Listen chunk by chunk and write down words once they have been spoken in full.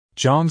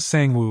Jong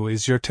Sang-woo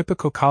is your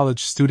typical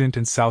college student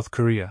in South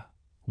Korea,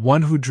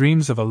 one who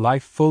dreams of a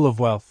life full of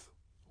wealth,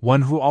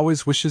 one who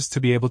always wishes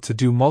to be able to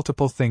do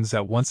multiple things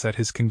at once at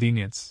his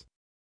convenience.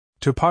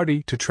 To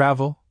party, to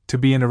travel, to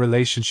be in a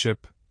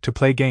relationship, to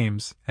play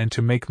games, and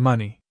to make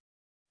money.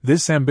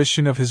 This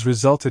ambition of his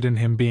resulted in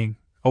him being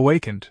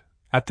awakened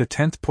at the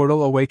 10th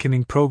Portal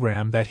Awakening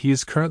program that he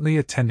is currently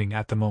attending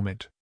at the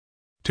moment.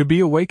 To be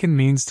awakened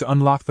means to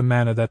unlock the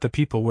mana that the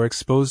people were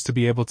exposed to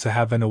be able to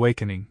have an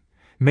awakening,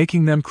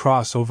 making them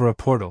cross over a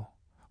portal.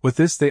 With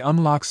this they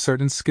unlock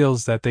certain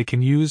skills that they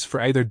can use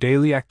for either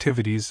daily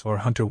activities or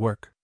hunter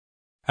work.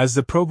 As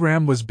the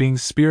program was being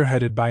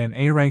spearheaded by an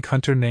A-rank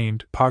hunter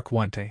named Park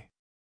Won-tae,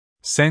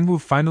 Sang-woo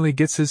finally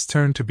gets his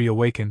turn to be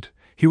awakened.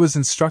 He was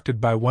instructed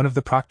by one of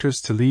the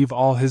proctors to leave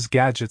all his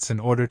gadgets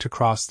in order to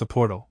cross the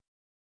portal.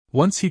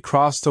 Once he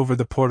crossed over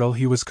the portal,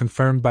 he was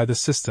confirmed by the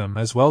system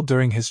as well.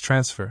 During his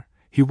transfer,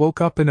 he woke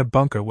up in a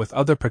bunker with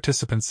other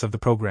participants of the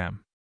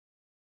program.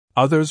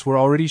 Others were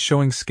already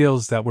showing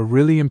skills that were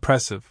really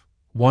impressive.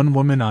 One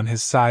woman on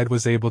his side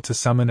was able to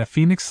summon a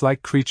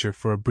phoenix-like creature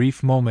for a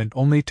brief moment,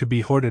 only to be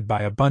hoarded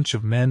by a bunch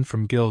of men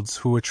from guilds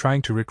who were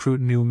trying to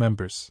recruit new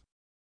members.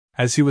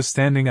 As he was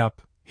standing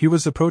up, he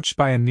was approached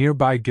by a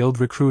nearby guild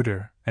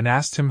recruiter and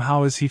asked him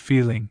how is he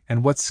feeling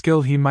and what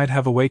skill he might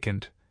have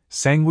awakened.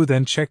 Sang-woo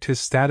then checked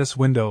his status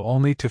window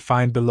only to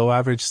find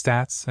below-average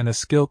stats and a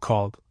skill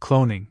called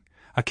cloning,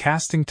 a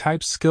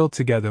casting-type skill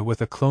together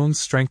with a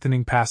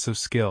clone-strengthening passive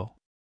skill.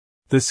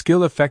 The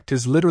skill effect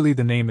is literally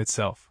the name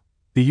itself.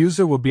 The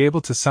user will be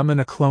able to summon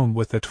a clone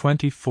with a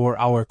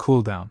 24-hour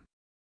cooldown.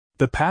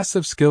 The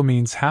passive skill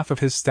means half of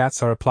his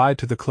stats are applied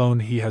to the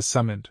clone he has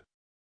summoned.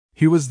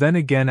 He was then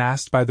again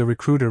asked by the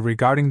recruiter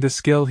regarding the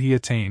skill he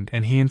attained,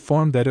 and he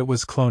informed that it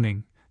was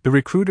cloning. The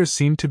recruiter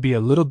seemed to be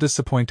a little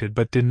disappointed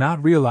but did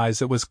not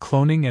realize it was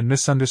cloning and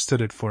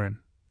misunderstood it for an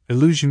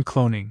illusion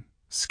cloning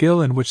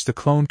skill in which the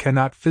clone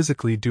cannot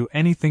physically do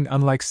anything,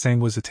 unlike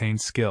Sang-woo's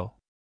attained skill.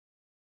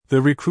 The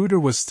recruiter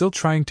was still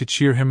trying to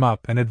cheer him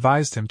up and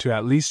advised him to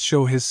at least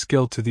show his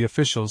skill to the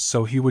officials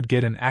so he would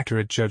get an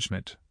accurate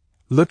judgment.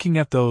 Looking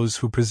at those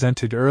who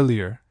presented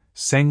earlier,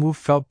 Sang-woo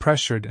felt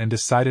pressured and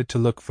decided to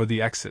look for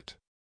the exit.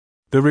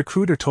 The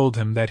recruiter told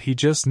him that he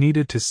just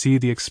needed to see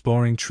the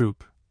exploring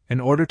troop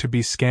in order to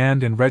be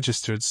scanned and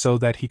registered so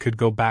that he could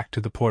go back to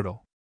the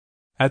portal.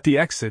 At the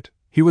exit,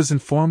 he was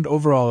informed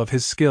overall of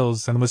his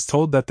skills and was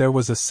told that there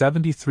was a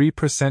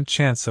 73%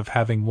 chance of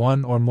having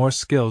one or more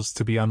skills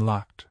to be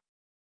unlocked.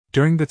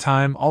 During the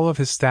time all of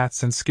his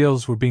stats and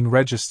skills were being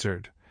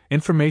registered,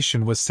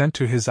 information was sent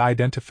to his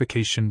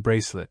identification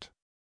bracelet.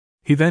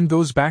 He then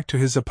goes back to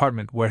his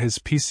apartment where his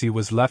PC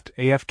was left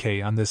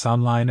AFK on this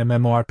online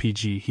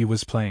MMORPG he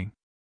was playing.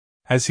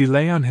 As he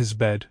lay on his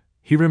bed,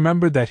 he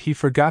remembered that he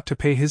forgot to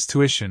pay his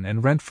tuition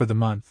and rent for the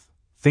month,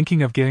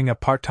 thinking of getting a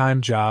part-time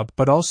job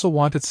but also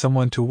wanted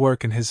someone to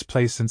work in his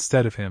place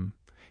instead of him.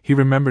 He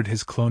remembered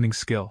his cloning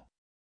skill.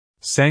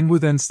 Sang-woo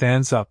then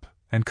stands up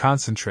and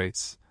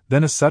concentrates.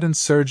 Then a sudden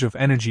surge of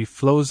energy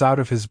flows out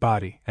of his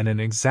body and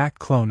an exact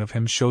clone of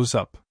him shows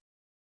up.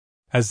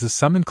 As the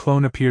summoned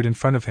clone appeared in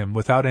front of him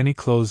without any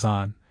clothes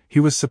on,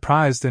 he was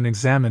surprised and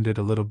examined it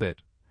a little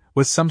bit,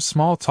 with some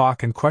small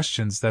talk and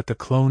questions that the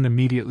clone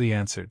immediately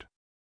answered.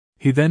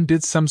 He then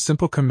did some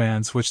simple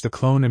commands which the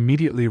clone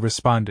immediately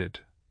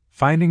responded,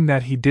 finding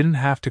that he didn't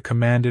have to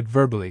command it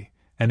verbally,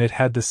 and it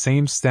had the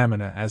same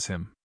stamina as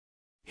him.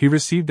 He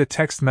received a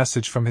text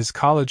message from his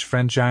college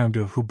friend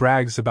Jeongdo, who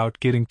brags about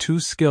getting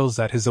 2 skills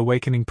at his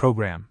awakening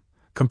program,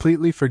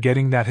 completely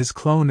forgetting that his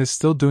clone is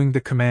still doing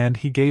the command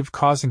he gave,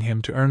 causing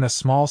him to earn a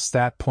small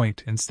stat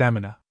point in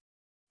stamina.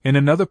 In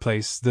another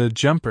place, the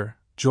jumper,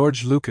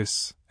 George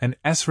Lucas, an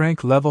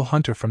S-rank level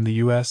hunter from the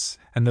US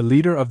and the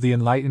leader of the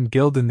Enlightened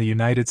Guild in the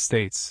United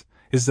States,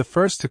 is the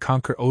first to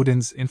conquer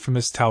Odin's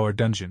infamous Tower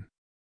Dungeon.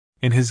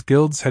 In his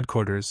guild's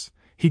headquarters,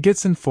 he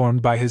gets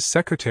informed by his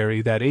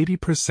secretary that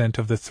 80%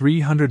 of the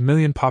 300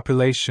 million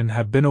population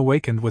have been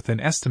awakened, with an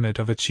estimate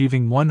of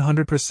achieving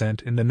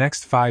 100% in the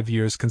next 5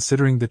 years,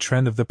 considering the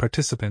trend of the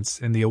participants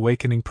in the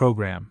awakening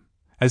program.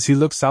 As he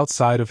looks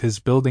outside of his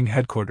building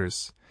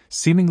headquarters,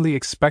 seemingly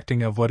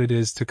expecting of what it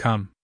is to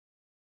come.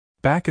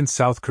 Back in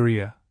South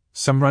Korea,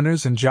 some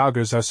runners and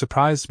joggers are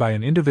surprised by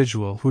an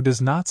individual who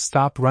does not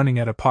stop running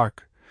at a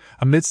park.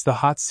 Amidst the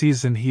hot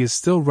season, he is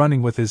still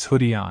running with his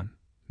hoodie on,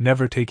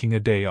 never taking a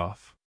day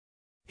off.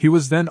 He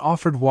was then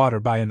offered water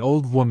by an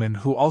old woman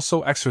who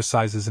also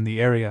exercises in the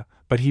area,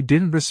 but he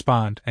didn't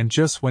respond and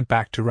just went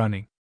back to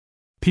running.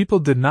 People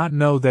did not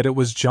know that it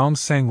was Jong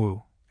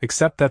Sang-woo,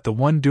 except that the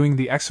one doing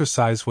the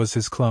exercise was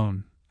his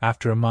clone.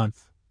 After a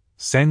month,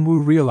 Sang-woo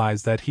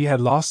realized that he had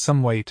lost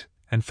some weight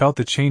and felt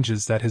the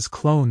changes that his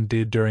clone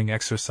did during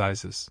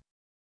exercises.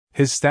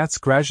 His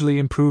stats gradually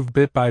improved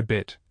bit by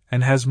bit,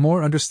 and has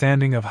more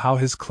understanding of how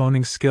his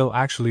cloning skill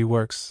actually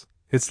works,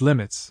 its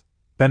limits,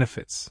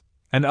 benefits,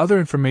 and other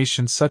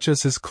information such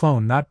as his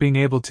clone not being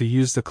able to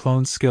use the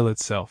clone skill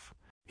itself.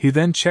 He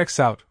then checks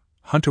out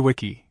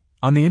HunterWiki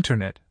on the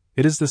internet.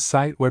 It is the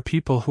site where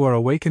people who are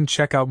awakened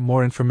check out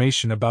more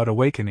information about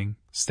awakening,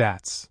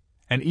 stats,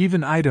 and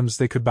even items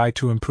they could buy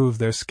to improve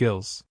their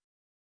skills.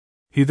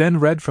 He then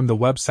read from the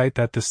website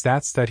that the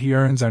stats that he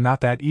earns are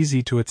not that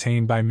easy to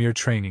attain by mere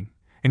training,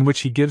 in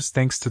which he gives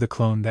thanks to the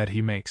clone that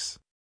he makes.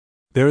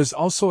 There is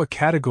also a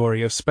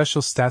category of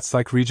special stats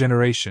like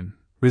regeneration,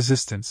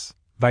 resistance,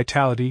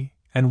 vitality,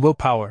 and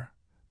willpower,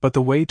 but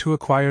the way to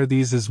acquire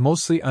these is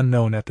mostly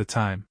unknown at the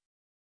time.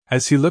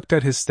 As he looked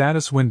at his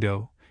status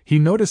window, he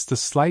noticed the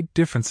slight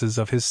differences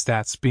of his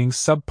stats being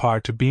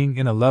subpar to being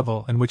in a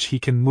level in which he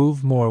can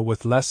move more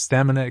with less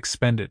stamina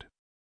expended.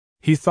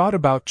 He thought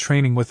about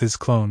training with his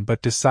clone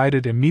but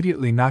decided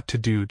immediately not to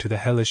due to the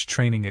hellish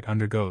training it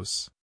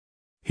undergoes.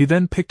 He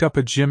then picked up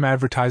a gym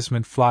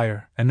advertisement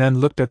flyer and then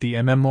looked at the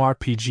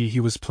MMORPG he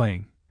was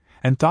playing,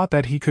 and thought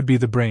that he could be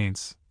the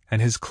brains,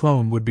 and his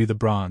clone would be the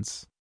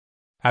bronze.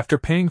 After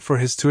paying for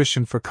his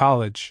tuition for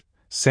college,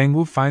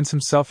 Sang-woo finds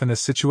himself in a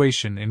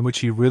situation in which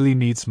he really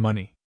needs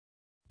money.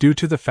 Due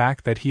to the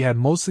fact that he had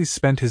mostly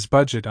spent his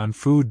budget on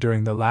food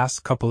during the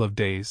last couple of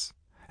days,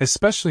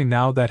 especially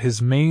now that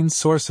his main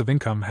source of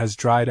income has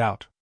dried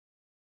out.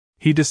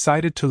 He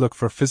decided to look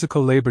for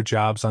physical labor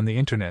jobs on the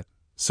internet,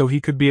 so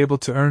he could be able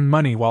to earn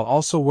money while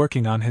also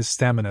working on his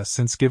stamina,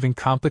 since giving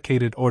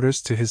complicated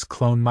orders to his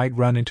clone might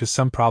run into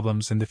some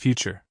problems in the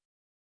future.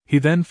 He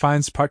then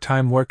finds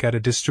part-time work at a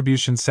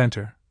distribution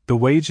center. The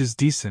wage is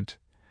decent,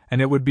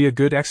 and it would be a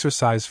good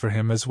exercise for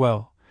him as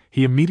well.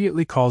 He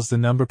immediately calls the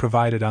number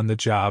provided on the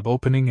job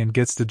opening and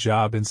gets the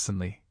job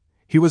instantly.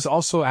 He was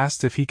also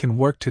asked if he can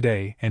work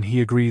today, and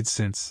he agreed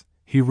since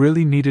he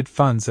really needed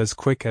funds as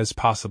quick as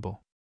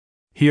possible.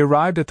 He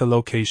arrived at the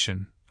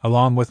location,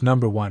 along with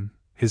number 1,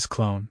 his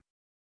clone.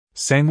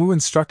 Sang-woo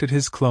instructed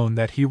his clone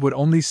that he would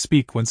only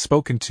speak when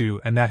spoken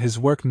to and that his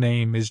work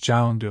name is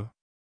Jaeongdo.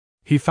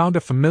 He found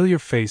a familiar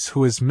face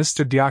who is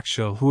Mr.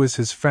 Deokshil, who is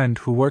his friend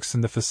who works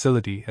in the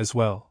facility as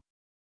well.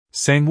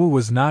 Sang-woo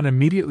was not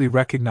immediately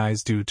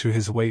recognized due to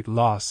his weight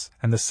loss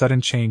and the sudden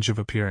change of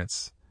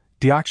appearance.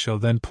 Deokshil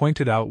then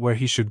pointed out where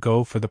he should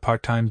go for the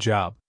part-time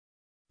job.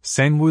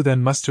 Sang-woo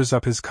then musters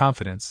up his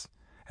confidence,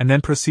 and then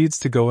proceeds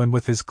to go in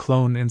with his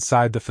clone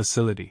inside the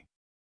facility.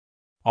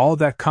 All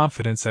that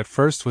confidence at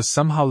first was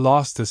somehow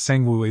lost as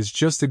Sang-woo is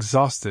just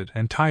exhausted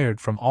and tired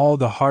from all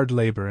the hard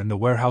labor in the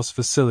warehouse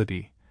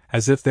facility,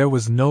 as if there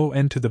was no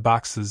end to the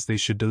boxes they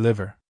should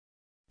deliver.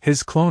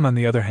 His clone, on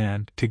the other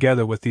hand,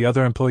 together with the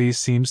other employees,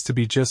 seems to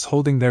be just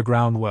holding their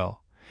ground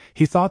well.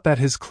 He thought that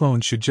his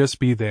clone should just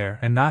be there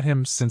and not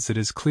him, since it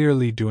is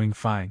clearly doing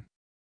fine.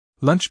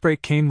 Lunch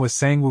break came with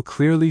Sang-woo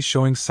clearly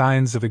showing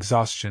signs of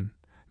exhaustion.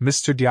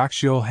 Mr.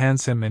 Deokshil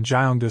hands him and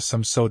Jaeongdo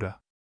some soda.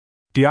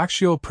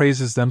 Deokshil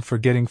praises them for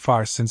getting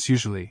far, since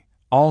usually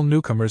all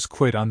newcomers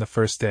quit on the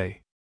first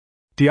day.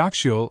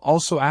 Deokshil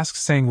also asks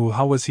Sang-woo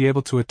how was he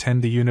able to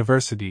attend the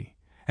university,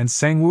 and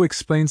Sang-woo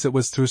explains it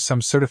was through some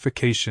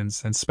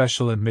certifications and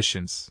special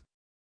admissions.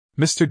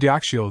 Mr.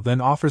 Deokshil then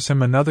offers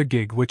him another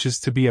gig, which is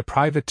to be a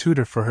private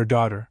tutor for her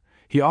daughter.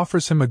 He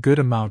offers him a good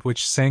amount,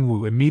 which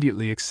Sang-woo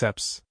immediately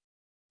accepts.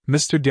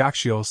 Mr.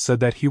 Deokshil said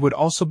that he would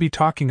also be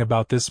talking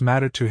about this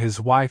matter to his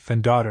wife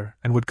and daughter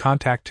and would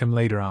contact him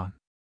later on.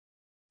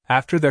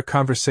 After their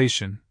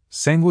conversation,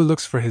 Sang-woo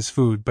looks for his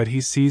food, but he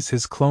sees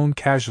his clone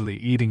casually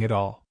eating it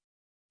all.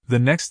 The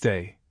next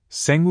day,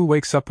 Sang-woo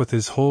wakes up with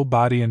his whole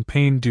body in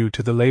pain due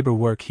to the labor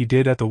work he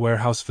did at the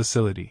warehouse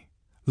facility.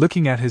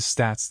 Looking at his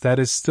stats, that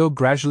is still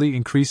gradually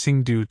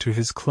increasing due to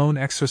his clone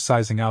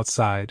exercising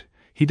outside,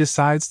 he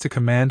decides to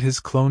command his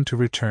clone to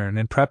return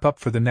and prep up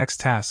for the next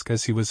task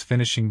as he was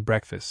finishing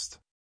breakfast.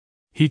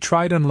 He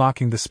tried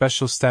unlocking the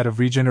special stat of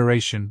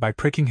regeneration by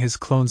pricking his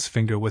clone's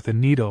finger with a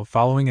needle,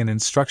 following an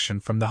instruction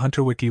from the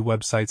HunterWiki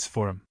website's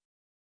forum.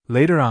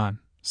 Later on,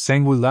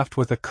 Sang-woo left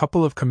with a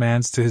couple of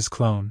commands to his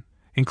clone,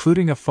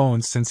 including a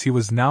phone, since he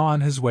was now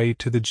on his way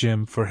to the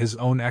gym for his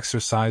own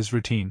exercise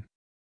routine.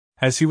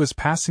 As he was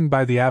passing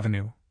by the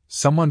avenue,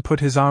 someone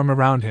put his arm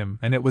around him,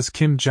 and it was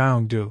Kim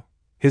Jaeongdo,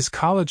 his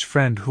college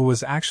friend, who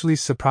was actually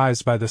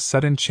surprised by the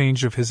sudden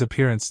change of his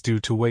appearance due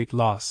to weight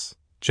loss.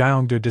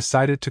 Jaeongdo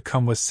decided to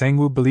come with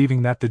Sang-woo,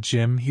 believing that the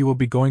gym he will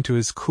be going to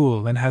is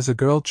cool and has a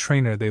girl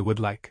trainer they would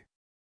like.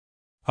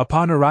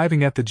 Upon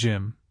arriving at the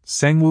gym,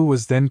 Sang-woo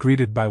was then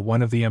greeted by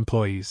one of the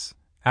employees.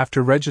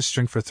 After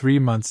registering for 3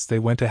 months, they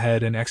went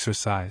ahead and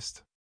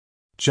exercised.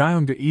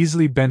 Jaeongdo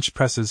easily bench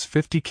presses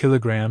 50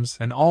 kilograms,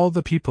 and all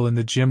the people in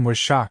the gym were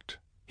shocked.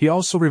 He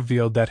also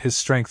revealed that his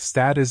strength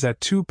stat is at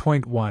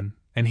 2.1,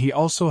 and he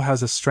also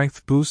has a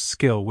strength boost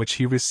skill which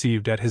he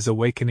received at his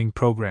awakening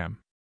program.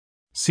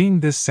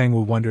 Seeing this,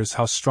 Sang-woo wonders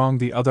how strong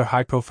the other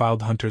high-profile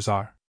hunters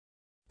are.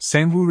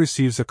 Sang-woo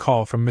receives a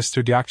call from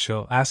Mr.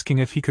 Deokshil asking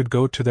if he could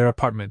go to their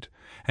apartment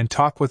and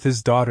talk with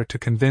his daughter to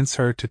convince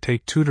her to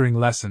take tutoring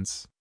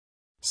lessons.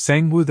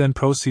 Sang-woo then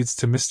proceeds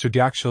to Mr.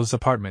 Deokshil's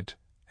apartment,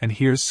 and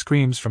hears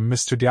screams from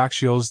Mr.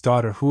 Deokshil's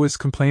daughter, who is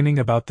complaining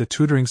about the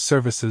tutoring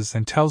services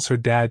and tells her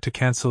dad to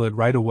cancel it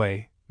right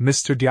away.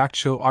 Mr.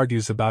 Deokshil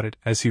argues about it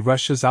as he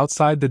rushes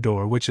outside the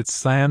door, which it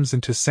slams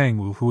into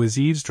Sang-woo, who is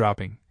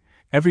eavesdropping.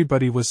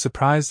 Everybody was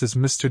surprised as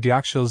Mr.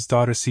 Deokshil's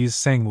daughter sees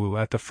Sang-woo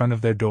at the front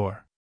of their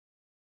door.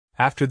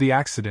 After the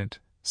accident,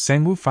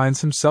 Sangwoo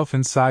finds himself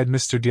inside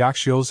Mr.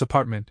 Deokshio's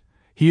apartment.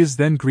 He is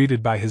then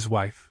greeted by his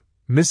wife,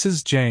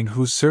 Mrs. Jang,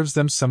 who serves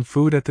them some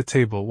food at the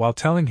table while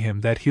telling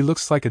him that he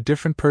looks like a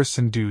different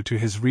person due to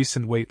his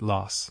recent weight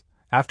loss.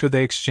 After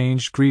they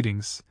exchange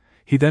greetings,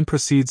 he then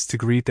proceeds to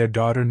greet their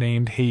daughter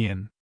named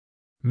Heian.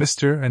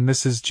 Mr. and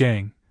Mrs.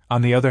 Jang,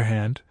 on the other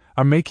hand,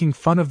 are making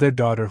fun of their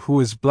daughter, who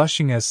is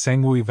blushing as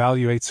Sangwoo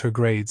evaluates her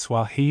grades,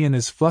 while Heian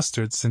is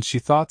flustered since she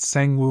thought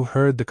Sangwoo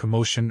heard the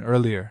commotion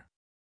earlier.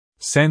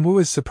 Sangwoo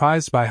is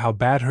surprised by how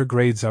bad her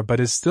grades are but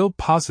is still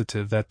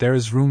positive that there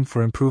is room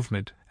for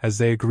improvement, as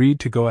they agreed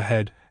to go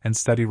ahead and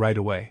study right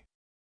away.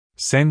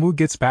 Sangwoo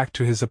gets back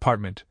to his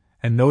apartment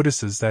and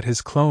notices that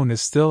his clone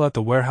is still at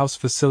the warehouse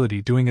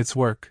facility doing its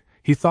work.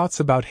 He thoughts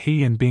about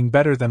Heian being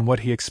better than what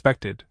he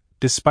expected,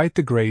 despite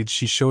the grades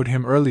she showed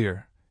him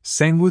earlier.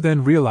 Sangwoo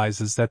then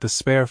realizes that the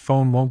spare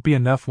phone won't be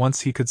enough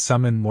once he could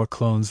summon more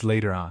clones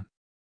later on.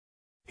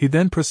 He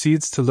then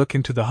proceeds to look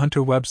into the Hunter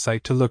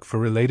website to look for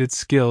related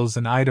skills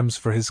and items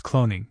for his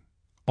cloning,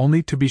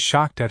 only to be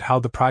shocked at how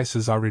the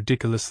prices are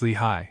ridiculously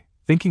high,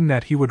 thinking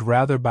that he would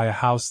rather buy a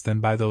house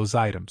than buy those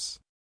items.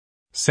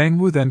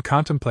 Sangwoo then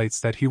contemplates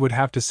that he would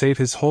have to save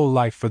his whole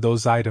life for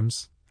those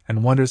items,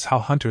 and wonders how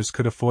hunters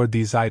could afford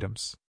these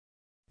items.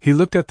 He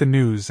looked at the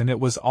news and it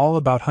was all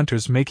about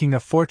hunters making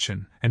a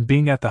fortune and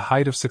being at the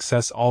height of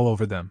success all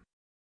over them.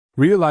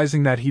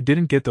 Realizing that he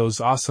didn't get those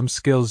awesome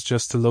skills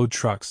just to load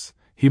trucks,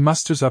 he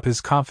musters up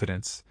his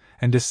confidence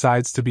and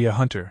decides to be a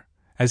hunter,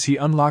 as he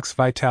unlocks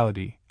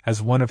vitality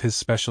as one of his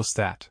special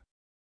stat.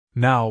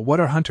 Now, what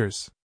are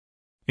hunters?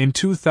 In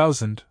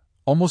 2000,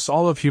 almost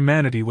all of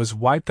humanity was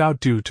wiped out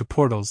due to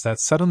portals that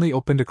suddenly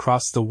opened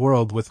across the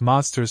world with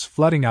monsters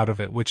flooding out of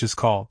it, which is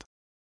called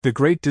the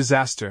Great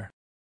Disaster.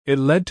 It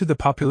led to the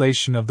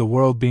population of the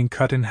world being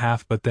cut in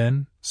half, but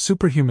then,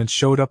 superhumans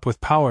showed up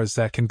with powers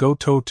that can go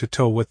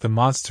toe-to-toe with the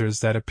monsters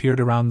that appeared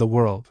around the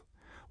world.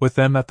 With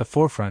them at the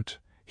forefront,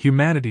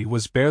 humanity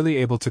was barely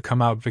able to come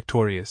out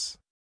victorious.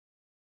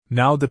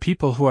 Now the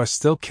people who are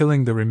still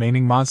killing the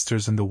remaining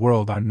monsters in the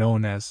world are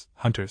known as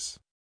hunters.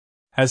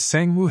 As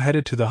Sangwoo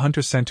headed to the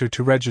Hunter Center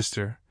to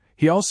register,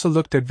 he also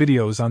looked at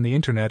videos on the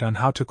internet on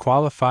how to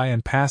qualify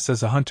and pass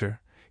as a hunter.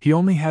 He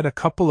only had a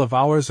couple of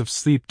hours of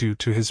sleep due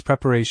to his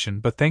preparation,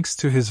 but thanks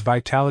to his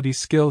vitality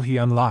skill he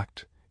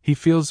unlocked, he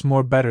feels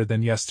more better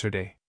than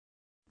yesterday.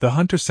 The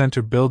Hunter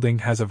Center building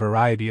has a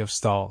variety of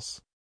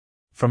stalls,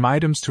 from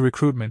items to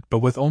recruitment, but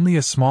with only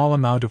a small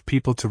amount of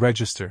people to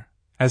register.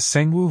 As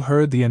Sangwoo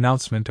heard the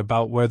announcement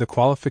about where the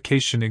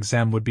qualification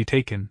exam would be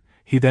taken,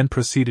 he then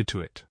proceeded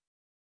to it.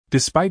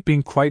 Despite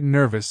being quite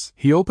nervous,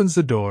 he opens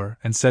the door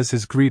and says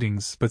his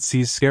greetings but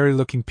sees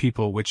scary-looking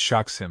people, which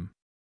shocks him.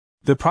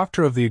 The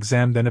proctor of the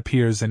exam then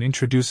appears and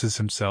introduces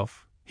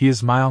himself. He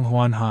is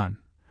Myung-hwan Han,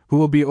 who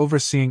will be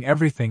overseeing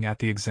everything at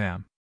the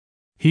exam.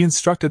 He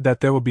instructed that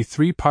there will be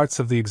 3 parts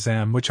of the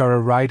exam, which are a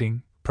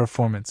writing,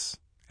 performance,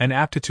 and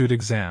aptitude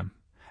exam,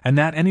 and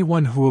that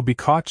anyone who will be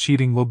caught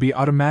cheating will be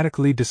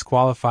automatically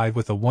disqualified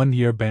with a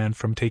 1-year ban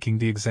from taking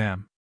the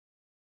exam.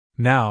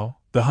 Now,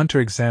 the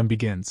Hunter exam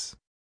begins.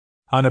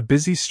 On a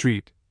busy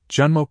street,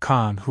 Junmo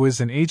Kang, who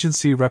is an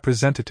agency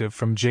representative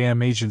from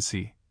JM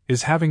Agency,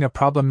 is having a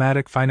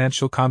problematic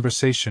financial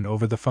conversation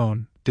over the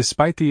phone.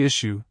 Despite the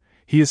issue,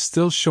 he is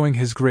still showing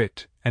his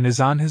grit and is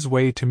on his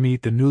way to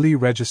meet the newly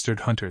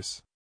registered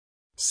hunters.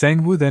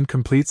 Sangwoo then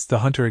completes the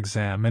Hunter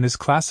exam and is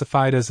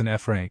classified as an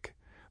F rank,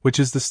 which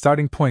is the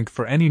starting point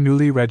for any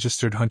newly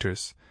registered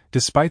hunters.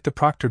 Despite the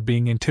proctor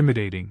being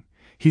intimidating,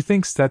 he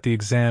thinks that the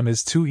exam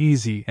is too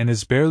easy and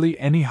is barely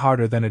any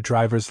harder than a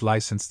driver's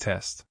license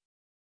test.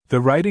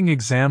 The writing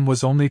exam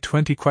was only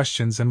 20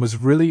 questions and was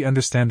really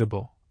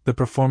understandable. The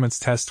performance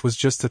test was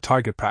just a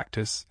target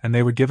practice, and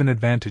they were given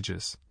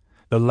advantages.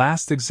 The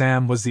last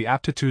exam was the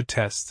aptitude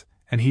test,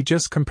 and he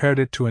just compared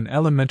it to an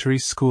elementary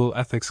school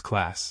ethics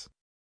class.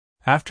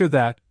 After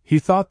that, he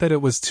thought that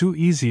it was too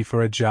easy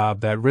for a job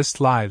that risked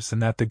lives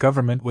and that the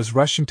government was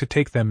rushing to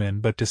take them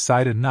in, but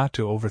decided not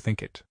to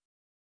overthink it.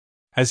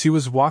 As he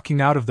was walking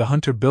out of the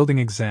Hunter building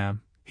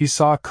exam, he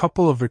saw a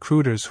couple of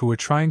recruiters who were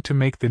trying to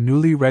make the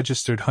newly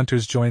registered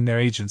hunters join their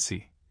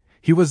agency.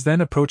 He was then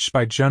approached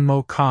by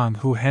Junmo Kang,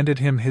 who handed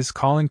him his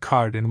calling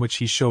card, in which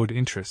he showed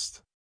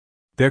interest.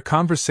 Their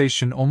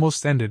conversation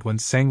almost ended when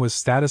Sangwoo's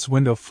status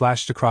window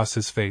flashed across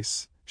his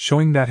face,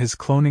 showing that his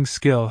cloning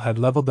skill had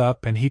leveled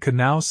up and he could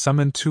now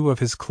summon 2 of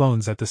his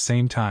clones at the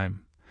same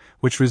time,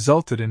 which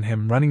resulted in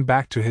him running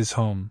back to his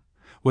home,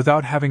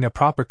 without having a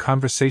proper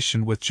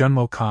conversation with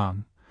Junmo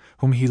Kang,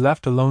 whom he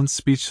left alone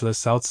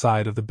speechless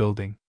outside of the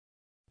building.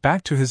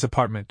 Back to his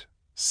apartment,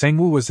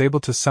 Sangwoo was able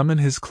to summon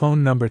his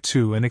clone number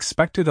 2 and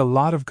expected a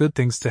lot of good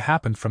things to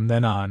happen from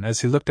then on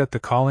as he looked at the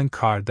calling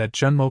card that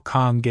Junmo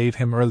Kang gave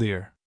him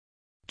earlier.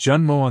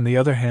 Junmo, on the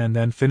other hand,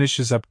 then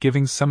finishes up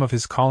giving some of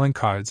his calling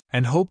cards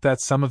and hoped that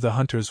some of the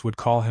hunters would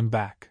call him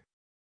back.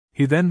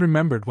 He then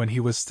remembered when he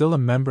was still a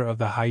member of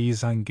the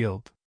Haizan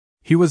Guild.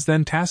 He was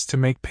then tasked to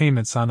make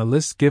payments on a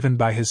list given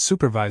by his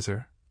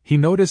supervisor, He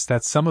noticed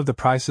that some of the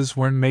prices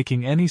weren't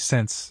making any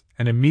sense,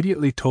 and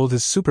immediately told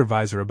his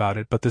supervisor about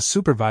it, but the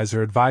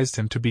supervisor advised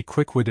him to be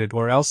quick-witted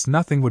or else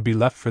nothing would be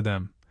left for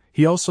them.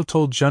 He also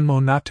told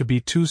Junmo not to be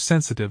too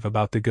sensitive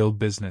about the guild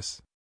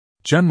business.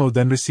 Junmo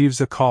then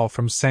receives a call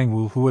from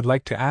Sangwoo, who would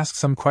like to ask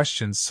some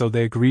questions, so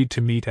they agreed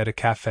to meet at a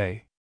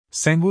cafe.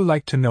 Sangwoo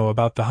liked to know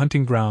about the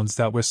hunting grounds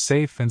that were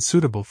safe and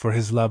suitable for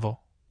his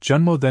level.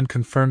 Junmo then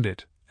confirmed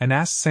it, and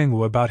asked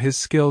Sangwoo about his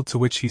skill, to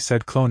which he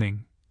said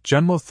cloning.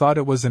 Junmo thought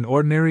it was an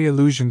ordinary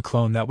illusion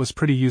clone that was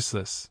pretty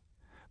useless,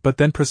 but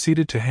then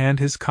proceeded to hand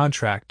his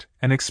contract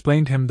and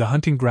explained him the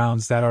hunting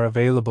grounds that are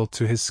available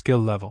to his skill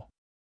level.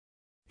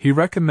 He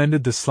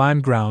recommended the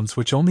slime grounds,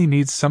 which only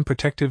needs some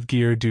protective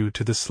gear due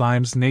to the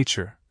slime's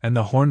nature, and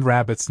the horned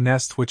rabbit's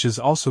nest, which is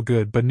also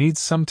good but needs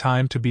some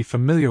time to be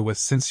familiar with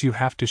since you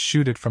have to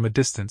shoot it from a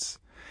distance,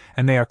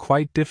 and they are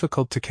quite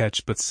difficult to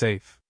catch but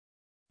safe.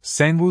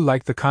 Sangwoo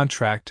liked the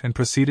contract and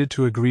proceeded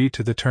to agree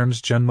to the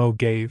terms Junmo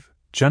gave.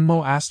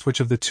 Junmo asked which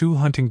of the two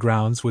hunting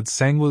grounds would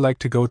Sangwoo like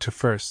to go to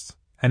first,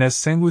 and as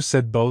Sangwoo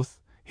said both,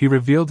 he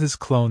revealed his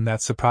clone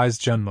that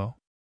surprised Junmo.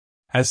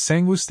 As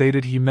Sangwoo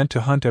stated, he meant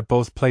to hunt at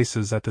both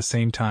places at the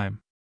same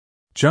time.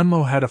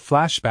 Junmo had a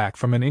flashback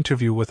from an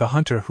interview with a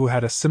hunter who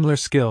had a similar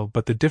skill,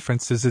 but the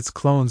difference is its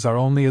clones are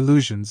only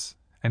illusions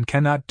and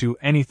cannot do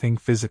anything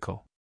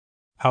physical.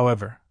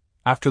 However,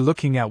 after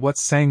looking at what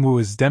Sangwoo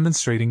is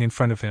demonstrating in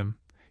front of him,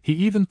 he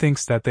even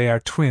thinks that they are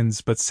twins,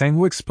 but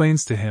Sangwoo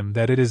explains to him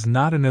that it is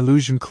not an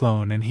illusion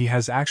clone and he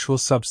has actual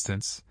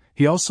substance.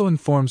 He also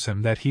informs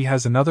him that he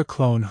has another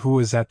clone who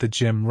is at the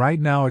gym right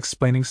now,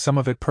 explaining some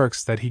of the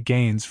perks that he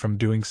gains from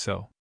doing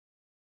so.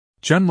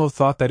 Junmo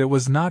thought that it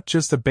was not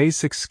just a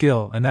basic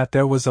skill and that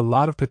there was a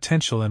lot of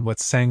potential in what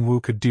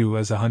Sangwoo could do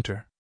as a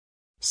hunter.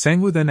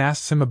 Sangwoo then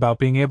asks him about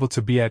being able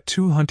to be at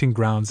two hunting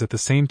grounds at the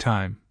same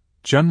time.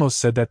 Junmo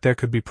said that there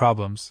could be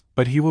problems,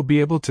 but he will be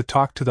able to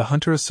talk to the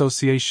Hunter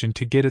Association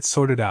to get it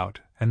sorted out,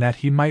 and that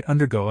he might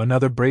undergo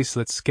another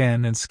bracelet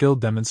scan and skill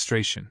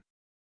demonstration.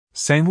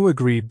 Sangwoo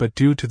agreed, but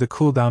due to the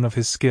cooldown of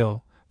his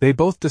skill, they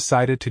both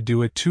decided to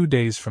do it 2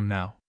 days from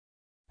now.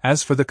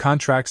 As for the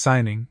contract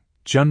signing,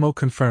 Junmo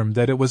confirmed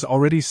that it was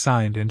already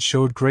signed and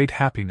showed great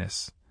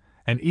happiness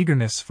and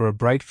eagerness for a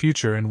bright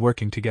future in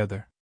working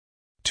together.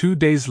 2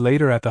 days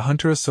later, at the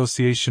Hunter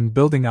Association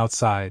building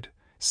outside,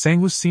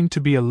 Sangwoo seemed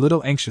to be a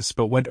little anxious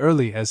but went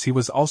early, as he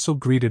was also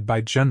greeted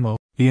by Junmo.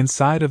 The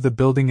inside of the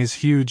building is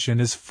huge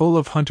and is full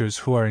of hunters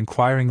who are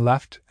inquiring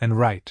left and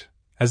right.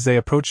 As they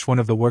approached one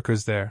of the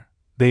workers there,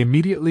 they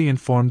immediately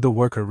informed the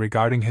worker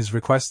regarding his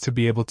request to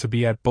be able to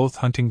be at both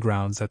hunting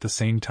grounds at the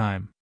same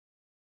time.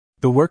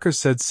 The worker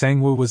said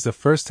Sangwoo was the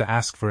first to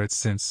ask for it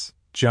since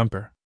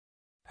Jumper.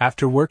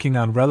 After working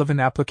on relevant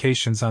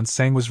applications on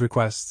Sangwoo's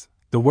request,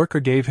 the worker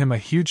gave him a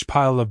huge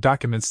pile of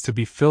documents to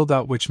be filled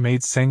out, which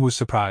made Sangwoo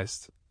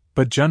surprised.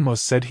 But Junmo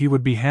said he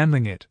would be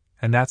handling it,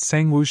 and that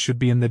Sangwoo should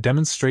be in the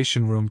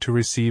demonstration room to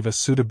receive a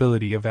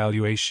suitability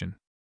evaluation.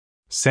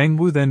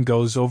 Sangwoo then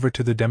goes over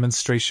to the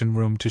demonstration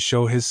room to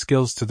show his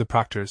skills to the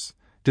proctors.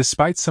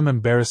 Despite some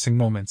embarrassing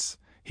moments,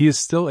 he is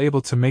still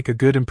able to make a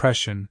good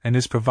impression and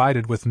is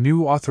provided with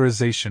new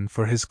authorization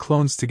for his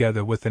clones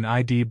together with an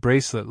ID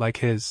bracelet like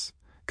his.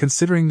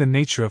 Considering the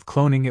nature of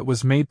cloning, it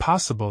was made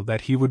possible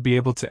that he would be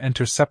able to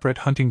enter separate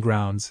hunting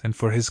grounds and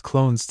for his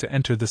clones to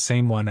enter the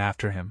same one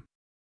after him.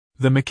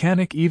 The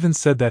mechanic even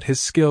said that his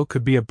skill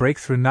could be a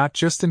breakthrough not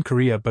just in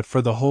Korea but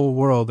for the whole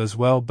world as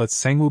well, but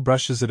Sangwoo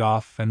brushes it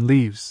off and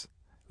leaves,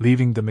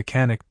 leaving the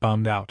mechanic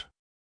bummed out.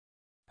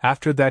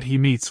 After that, he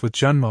meets with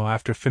Junmo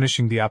after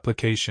finishing the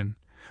application.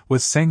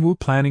 With Sangwoo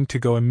planning to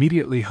go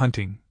immediately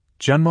hunting,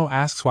 Junmo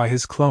asks why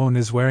his clone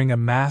is wearing a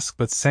mask,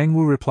 but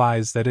Sangwoo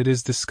replies that it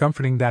is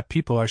discomforting that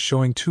people are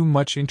showing too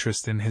much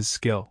interest in his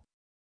skill.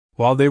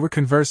 While they were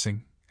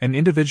conversing, an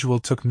individual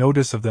took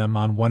notice of them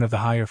on one of the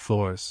higher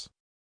floors.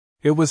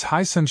 It was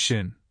Haesung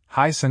Shin,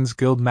 Haesung's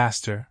guild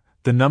master,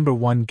 the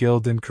 #1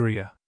 guild in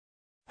Korea.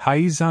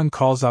 Haesung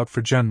calls out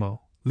for Junmo,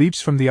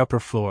 leaps from the upper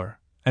floor,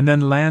 and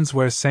then lands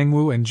where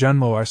Sangwoo and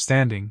Junmo are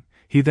standing.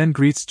 He then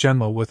greets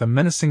Junmo with a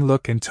menacing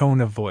look and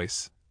tone of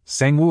voice.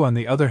 Sangwoo, on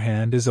the other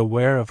hand, is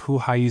aware of who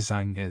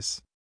Haesung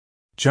is.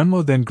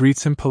 Junmo then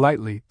greets him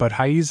politely, but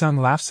Haesung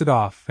laughs it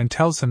off and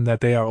tells him that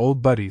they are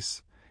old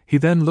buddies. He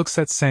then looks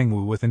at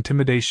Sangwoo with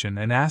intimidation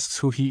and asks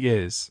who he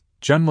is.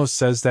 Junmo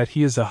says that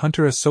he is a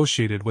hunter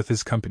associated with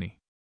his company.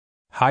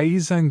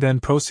 Haesung then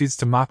proceeds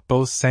to mock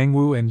both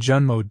Sangwoo and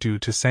Junmo due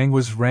to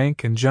Sangwoo's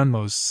rank and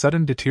Junmo's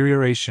sudden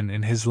deterioration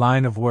in his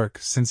line of work,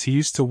 since he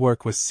used to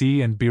work with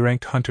C and B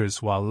ranked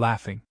hunters, while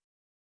laughing.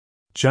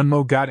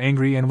 Junmo got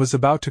angry and was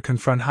about to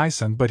confront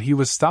Haesung, but he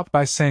was stopped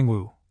by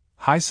Sangwoo.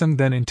 Haesung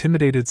then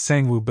intimidated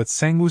Sangwoo, but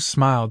Sangwoo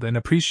smiled and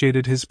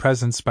appreciated his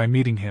presence by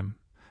meeting him,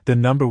 the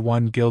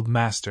 #1 guild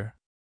master.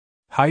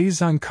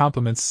 Haesung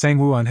compliments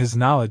Sangwoo on his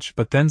knowledge,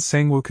 but then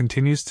Sangwoo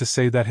continues to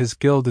say that his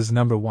guild is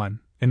 #1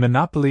 in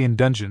Monopoly and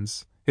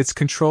Dungeons, its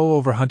control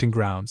over hunting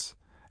grounds,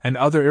 and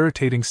other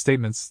irritating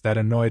statements that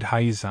annoyed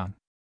Haesung.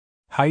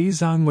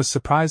 Haesung was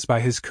surprised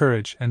by his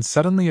courage and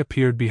suddenly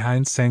appeared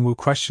behind Sangwoo,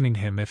 questioning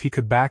him if he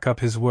could back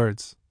up his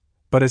words.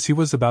 but as he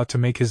was about to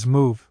make his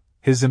move,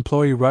 his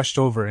employee rushed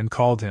over and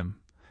called him,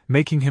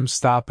 making him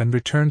stop and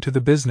return to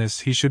the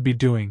business he should be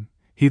doing.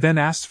 He then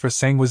asked for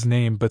Sangwoo's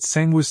name, but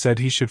Sangwoo said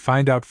he should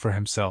find out for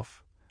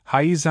himself.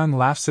 Haizang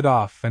laughs it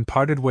off and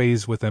parted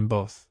ways with them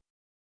both.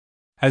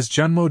 As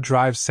Junmo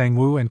drives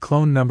Sangwoo and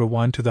clone number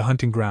 1 to the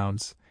hunting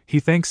grounds, he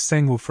thanks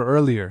Sangwoo for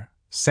earlier.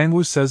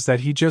 Sangwoo says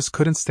that he just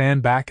couldn't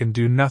stand back and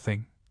do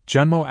nothing.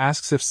 Junmo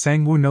asks if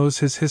Sangwoo knows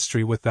his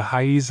history with the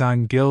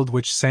Haizang Guild,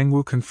 which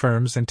Sangwoo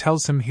confirms and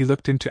tells him he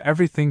looked into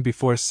everything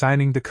before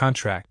signing the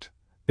contract.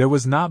 There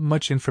was not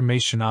much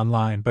information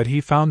online, but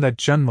he found that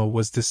Junmo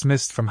was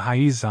dismissed from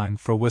Haizang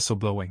for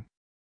whistleblowing.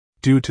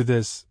 Due to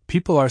this,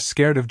 people are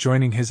scared of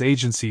joining his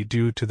agency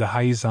due to the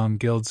Haizang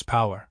Guild's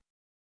power.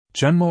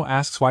 Junmo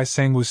asks why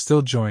Sangwoo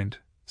still joined.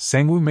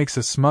 Sangwoo makes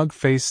a smug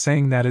face,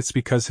 saying that it's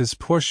because his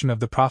portion of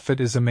the profit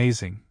is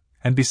amazing,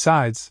 and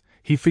besides,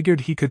 he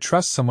figured he could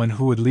trust someone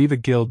who would leave a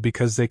guild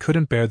because they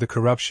couldn't bear the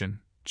corruption.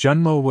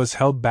 Junmo was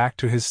held back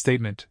to his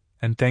statement,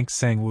 and thanked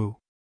Sangwoo.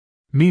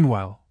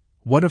 Meanwhile,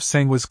 one of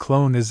Sangwoo's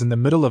clone is in the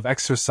middle of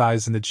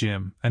exercise in the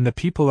gym, and the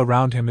people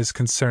around him is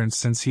concerned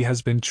since he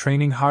has been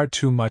training hard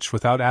too much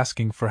without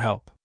asking for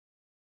help.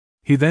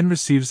 He then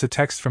receives a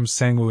text from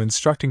Sangwoo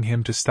instructing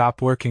him to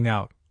stop working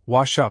out,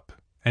 wash up,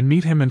 and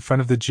meet him in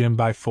front of the gym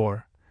by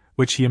 4,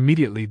 which he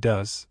immediately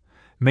does,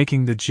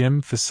 making the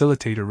gym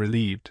facilitator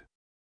relieved.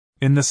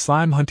 In the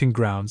slime hunting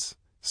grounds,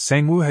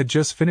 Sangwoo had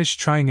just finished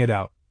trying it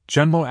out.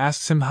 Junmo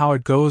asks him how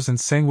it goes, and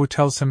Sangwoo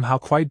tells him how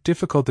quite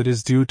difficult it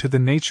is due to the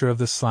nature of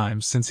the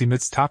slime since he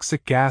emits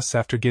toxic gas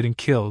after getting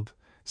killed.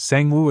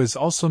 Sangwoo is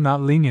also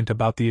not lenient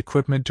about the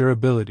equipment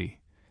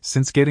durability,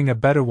 since getting a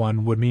better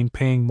one would mean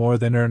paying more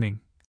than earning.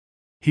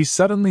 He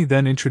suddenly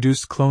then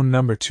introduced clone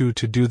number 2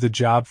 to do the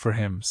job for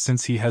him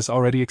since he has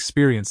already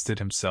experienced it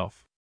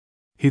himself.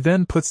 He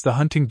then puts the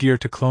hunting gear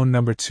to clone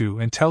number 2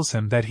 and tells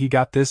him that he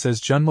got this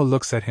as Junmo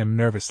looks at him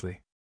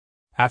nervously.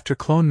 After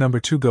clone number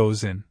 2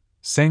 goes in,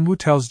 Sangwoo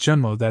tells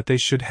Junmo that they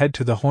should head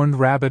to the horned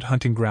rabbit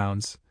hunting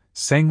grounds.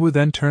 Sangwoo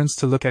then turns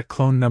to look at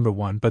clone number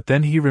 1, but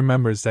then he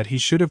remembers that he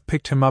should have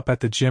picked him up at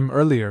the gym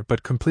earlier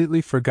but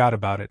completely forgot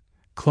about it.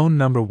 Clone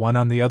number 1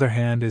 on the other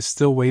hand is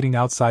still waiting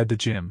outside the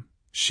gym,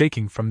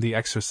 shaking from the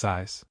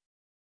exercise.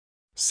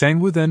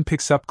 Sangwoo then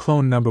picks up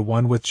clone number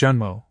 1 with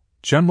Junmo.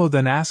 Junmo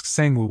then asks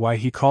Sangwoo why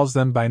he calls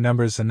them by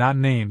numbers and not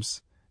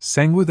names.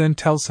 Sangwoo then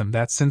tells him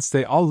that since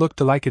they all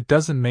looked alike it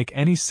doesn't make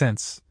any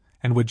sense,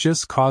 and would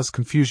just cause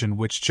confusion,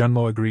 which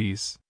Junmo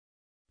agrees.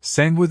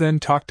 Sangwoo then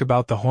talked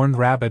about the horned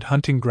rabbit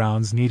hunting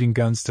grounds needing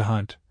guns to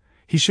hunt.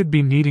 He should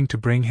be needing to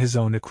bring his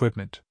own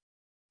equipment.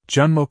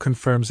 Junmo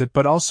confirms it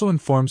but also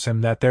informs him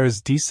that there is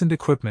decent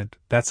equipment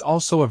that's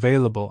also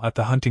available at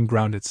the hunting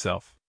ground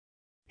itself.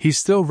 He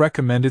still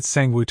recommended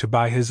Sangwoo to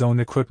buy his own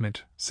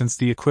equipment, since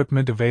the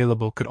equipment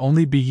available could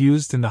only be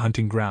used in the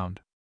hunting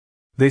ground.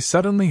 They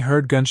suddenly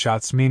heard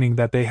gunshots, meaning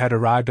that they had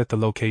arrived at the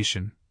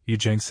location,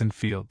 Yujangsan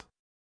Field.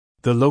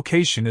 The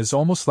location is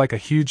almost like a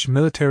huge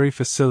military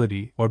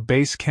facility or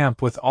base camp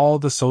with all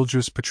the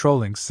soldiers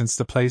patrolling since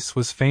the place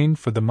was famed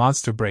for the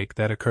monster break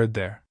that occurred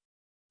there.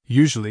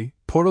 Usually,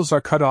 portals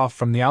are cut off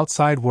from the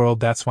outside world,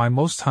 that's why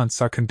most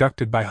hunts are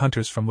conducted by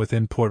hunters from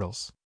within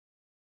portals.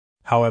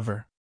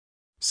 However,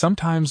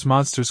 sometimes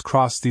monsters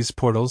cross these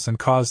portals and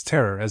cause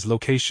terror as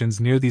locations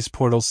near these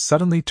portals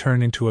suddenly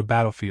turn into a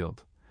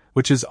battlefield,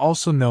 which is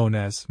also known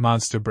as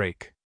monster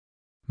break.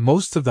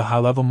 Most of the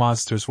high-level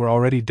monsters were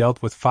already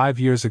dealt with 5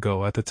 years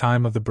ago at the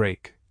time of the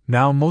break.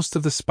 Now most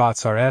of the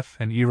spots are F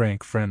and E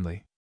rank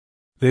friendly.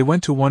 They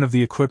went to one of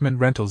the equipment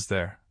rentals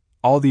there.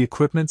 All the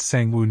equipment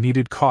Sangwoo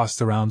needed cost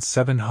around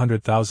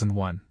 700,000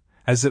 won,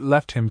 as it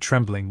left him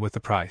trembling with the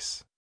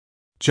price.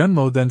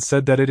 Junmo then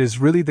said that it is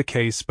really the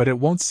case, but it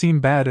won't seem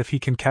bad if he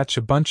can catch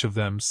a bunch of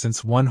them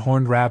since one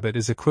horned rabbit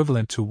is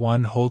equivalent to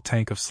one whole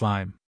tank of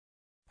slime.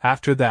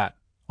 After that,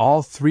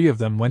 all 3 of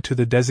them went to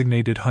the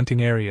designated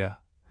hunting area.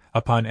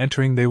 Upon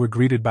entering they were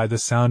greeted by the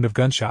sound of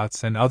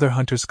gunshots and other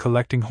hunters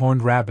collecting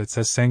horned rabbits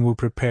as Sangwoo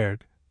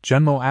prepared.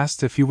 Junmo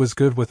asked if he was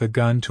good with a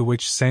gun, to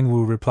which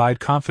Sangwoo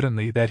replied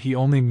confidently that he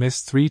only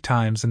missed 3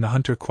 times in the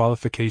hunter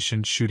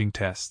qualification shooting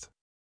test.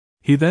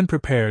 He then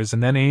prepares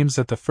and then aims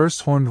at the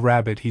first horned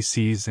rabbit he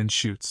sees and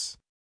shoots.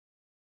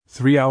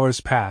 3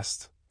 hours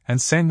passed, and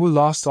Sangwoo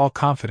lost all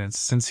confidence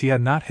since he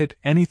had not hit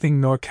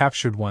anything nor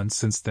captured one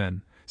since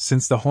then,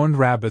 since the horned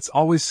rabbits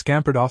always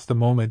scampered off the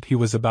moment he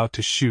was about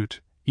to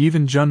shoot.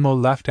 Even Junmo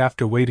left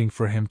after waiting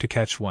for him to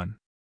catch one.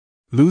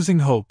 Losing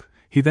hope,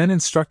 he then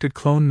instructed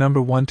clone number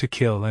 1 to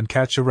kill and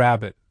catch a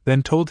rabbit,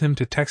 then told him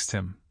to text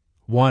him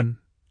 1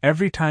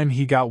 every time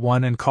he got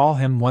one and call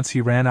him once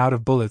he ran out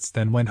of bullets,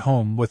 then went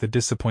home with a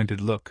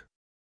disappointed look.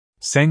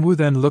 Sangwoo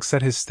then looks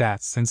at his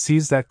stats and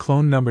sees that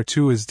clone number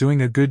 2 is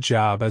doing a good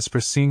job, as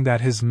per seeing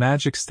that his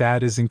magic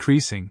stat is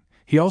increasing.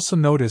 He also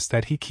noticed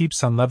that he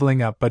keeps on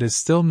leveling up but is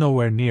still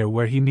nowhere near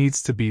where he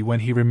needs to be when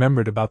he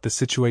remembered about the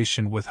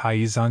situation with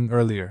Haizang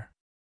earlier.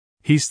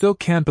 He still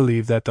can't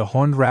believe that the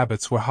horned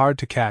rabbits were hard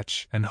to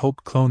catch and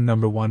hoped clone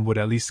number 1 would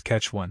at least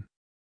catch one.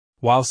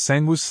 While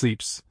Sangwoo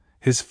sleeps,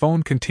 his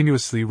phone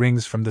continuously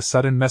rings from the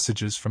sudden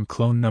messages from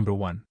clone number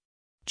 1.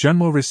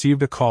 Junmo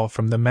received a call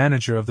from the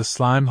manager of the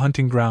slime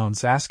hunting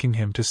grounds asking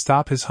him to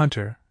stop his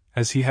hunter,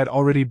 as he had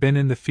already been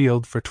in the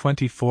field for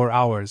 24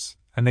 hours,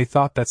 and they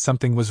thought that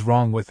something was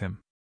wrong with him.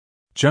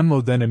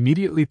 Junmo then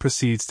immediately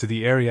proceeds to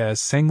the area as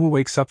Sangwoo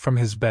wakes up from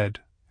his bed.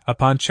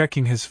 Upon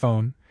checking his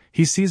phone,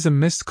 he sees a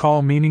missed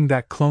call meaning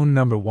that clone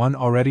number 1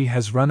 already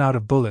has run out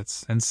of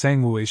bullets, and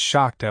Sangwoo is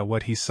shocked at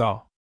what he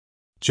saw.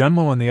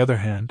 Junmo, on the other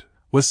hand,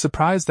 was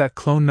surprised that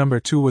clone number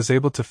 2 was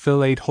able to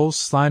fill 8 whole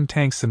slime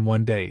tanks in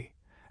one day,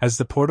 as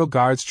the portal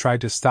guards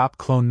tried to stop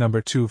clone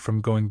number 2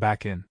 from going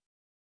back in.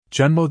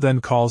 Junmo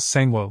then calls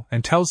Sangwoo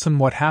and tells him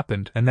what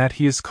happened and that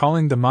he is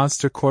calling the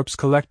monster corpse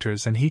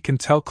collectors and he can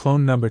tell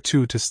clone number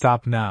 2 to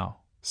stop now.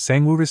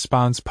 Sangwoo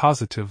responds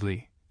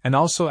positively, and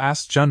also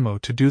asks Junmo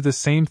to do the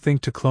same thing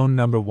to clone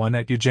number 1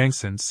 at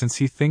Yujangsan since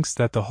he thinks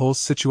that the whole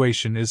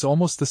situation is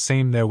almost the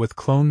same there with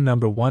clone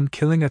number 1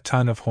 killing a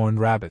ton of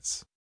horned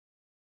rabbits.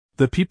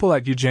 The people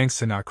at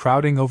Yujangsan are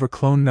crowding over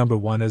clone number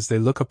 1 as they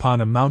look upon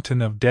a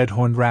mountain of dead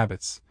horned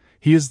rabbits.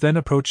 He is then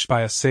approached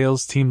by a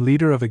sales team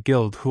leader of a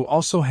guild who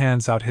also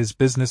hands out his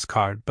business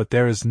card, but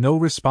there is no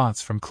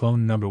response from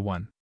clone number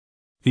 1.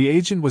 The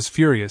agent was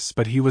furious,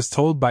 but he was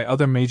told by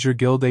other major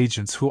guild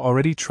agents who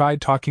already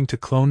tried talking to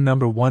clone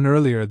number 1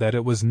 earlier that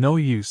it was no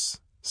use.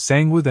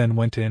 Sangwoo then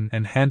went in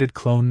and handed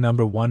clone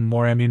number 1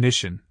 more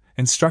ammunition,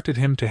 instructed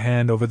him to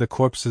hand over the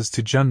corpses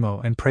to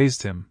Junmo and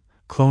praised him.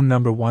 Clone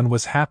number 1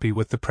 was happy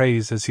with the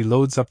praise as he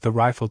loads up the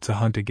rifle to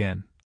hunt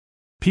again.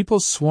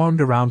 People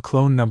swarmed around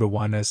clone number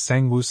 1 as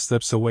Sangwoo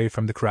slips away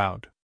from the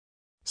crowd.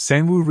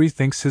 Sangwoo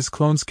rethinks his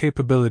clone's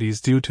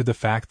capabilities due to the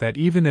fact that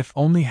even if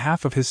only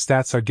half of his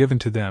stats are given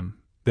to them,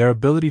 their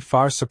ability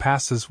far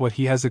surpasses what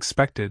he has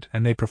expected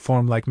and they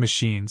perform like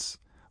machines,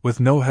 with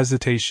no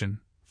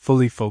hesitation,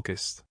 fully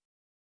focused.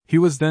 He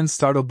was then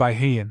startled by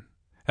Heian.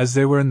 As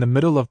they were in the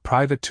middle of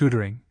private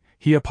tutoring,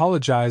 he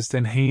apologized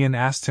and Heian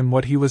asked him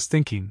what he was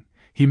thinking.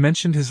 He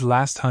mentioned his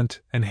last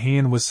hunt and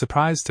Heian was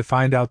surprised to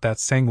find out that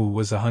Sangwoo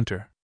was a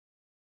hunter.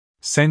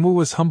 Sangwoo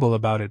was humble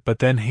about it, but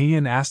then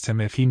Heian asked him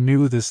if he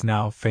knew this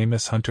now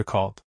famous hunter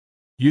called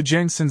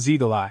Yujangsan's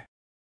Eagle Eye.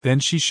 Then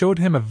she showed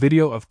him a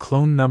video of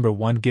clone number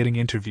 1 getting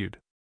interviewed.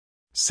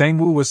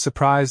 Sangwoo was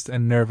surprised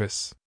and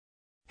nervous.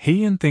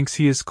 Heian thinks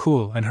he is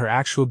cool and her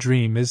actual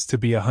dream is to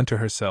be a hunter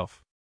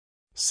herself.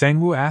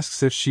 Sangwoo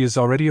asks if she is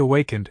already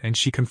awakened and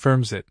she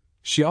confirms it.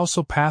 She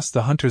also passed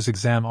the hunter's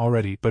exam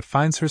already but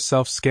finds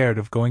herself scared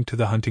of going to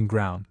the hunting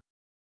ground.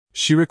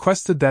 She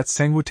requested that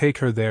Sangwoo take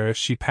her there if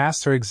she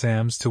passed her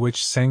exams, to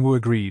which Sangwoo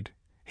agreed.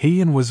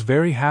 Heian was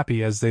very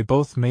happy as they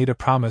both made a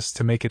promise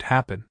to make it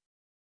happen.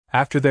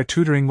 After their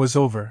tutoring was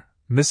over,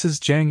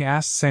 Mrs. Jang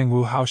asked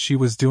Sangwoo how she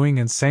was doing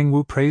and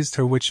Sangwoo praised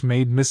her, which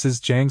made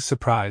Mrs. Jang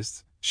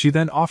surprised. She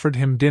then offered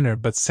him dinner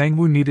but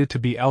Sangwoo needed to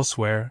be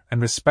elsewhere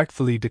and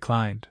respectfully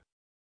declined.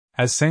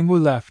 As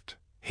Sangwoo left,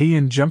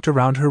 Heian jumped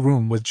around her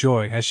room with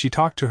joy as she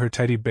talked to her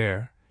teddy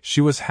bear. She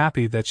was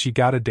happy that she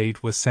got a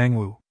date with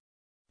Sangwoo.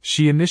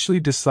 She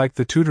initially disliked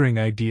the tutoring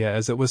idea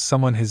as it was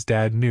someone his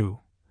dad knew,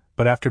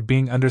 but after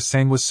being under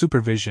Sangwoo's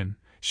supervision,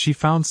 she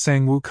found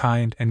Sangwoo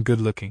kind and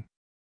good-looking.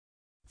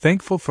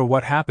 Thankful for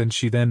what happened,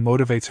 she then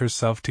motivates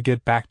herself to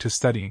get back to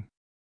studying.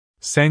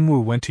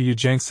 Sangwoo went to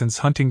Yujangsan's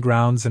hunting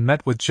grounds and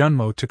met with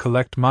Junmo to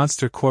collect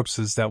monster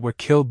corpses that were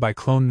killed by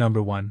clone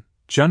number 1.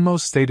 Junmo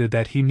stated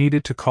that he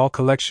needed to call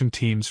collection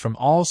teams from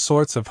all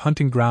sorts of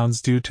hunting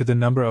grounds due to the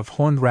number of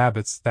horned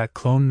rabbits that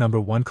clone number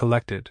 1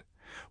 collected.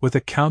 With a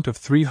count of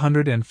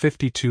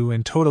 352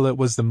 in total, it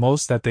was the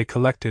most that they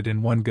collected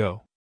in one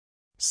go.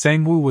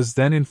 Sangwoo was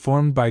then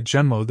informed by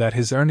Junmo that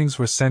his earnings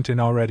were sent in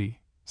already.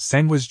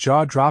 Sangwoo's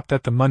jaw dropped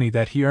at the money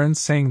that he earned,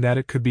 saying that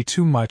it could be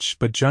too much,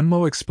 but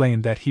Junmo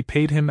explained that he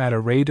paid him at a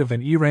rate of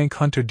an E-rank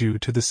hunter due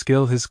to the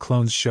skill his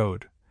clones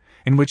showed,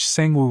 in which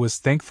Sangwoo was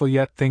thankful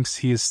yet thinks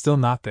he is still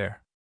not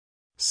there.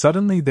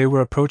 Suddenly they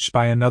were approached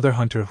by another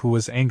hunter who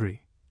was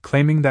angry,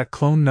 claiming that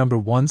clone number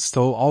 1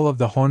 stole all of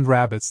the horned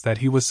rabbits that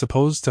he was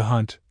supposed to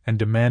hunt, and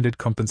demanded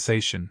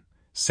compensation.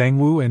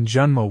 Sangwoo and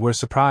Junmo were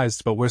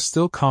surprised but were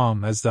still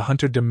calm as the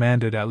hunter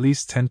demanded at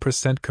least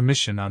 10%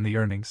 commission on the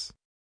earnings.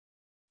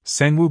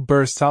 Sangwoo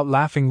burst out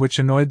laughing, which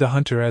annoyed the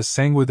hunter as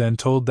Sangwoo then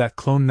told that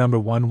clone number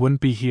 1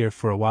 wouldn't be here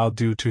for a while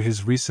due to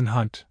his recent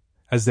hunt.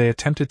 As they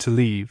attempted to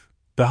leave,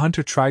 the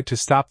hunter tried to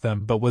stop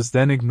them but was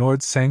then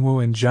ignored.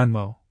 Sangwoo and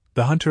Junmo,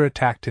 the hunter,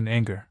 attacked in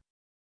anger.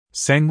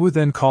 Sangwoo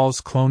then calls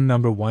clone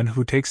number 1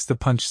 who takes the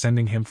punch,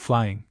 sending him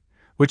flying,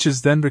 which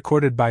is then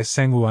recorded by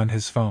Sangwoo on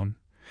his phone,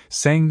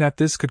 saying that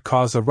this could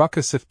cause a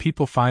ruckus if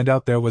people find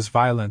out there was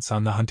violence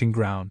on the hunting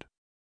ground.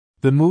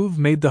 The move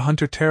made the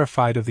hunter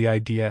terrified of the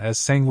idea as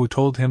Sangwoo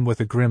told him with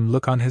a grim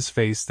look on his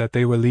face that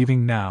they were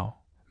leaving now,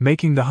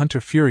 making the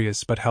hunter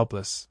furious but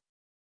helpless.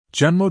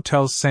 Junmo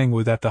tells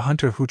Sangwoo that the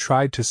hunter who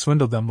tried to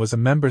swindle them was a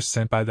member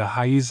sent by the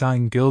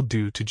Haizang Guild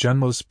due to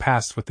Junmo's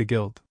past with the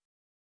guild.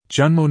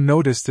 Junmo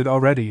noticed it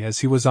already as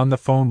he was on the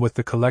phone with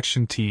the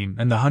collection team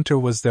and the hunter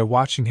was there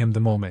watching him the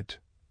moment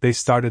they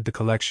started the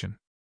collection.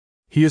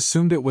 He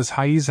assumed it was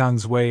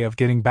Haizang's way of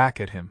getting back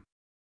at him.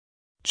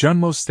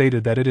 Junmo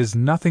stated that it is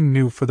nothing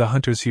new for the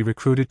hunters he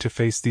recruited to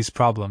face these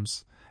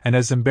problems, and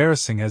as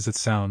embarrassing as it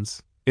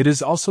sounds, it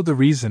is also the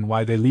reason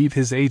why they leave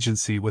his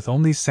agency with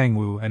only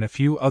Sangwoo and a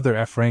few other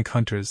F-rank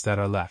hunters that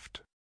are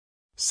left.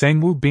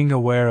 Sangwoo, being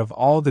aware of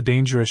all the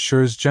danger,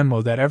 assures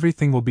Junmo that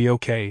everything will be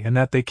okay and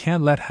that they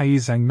can't let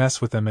Haizang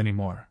mess with them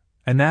anymore,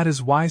 and that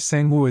is why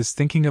Sangwoo is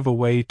thinking of a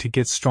way to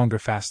get stronger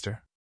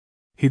faster.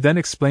 He then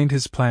explained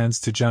his plans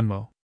to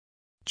Junmo.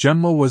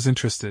 Junmo was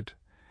interested,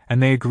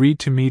 and they agreed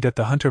to meet at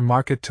the Hunter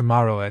Market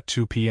tomorrow at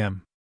 2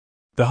 p.m.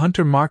 The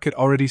Hunter Market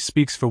already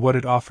speaks for what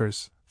it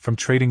offers, from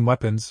trading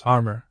weapons,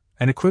 armor,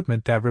 and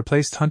equipment that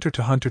replaced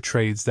hunter-to-hunter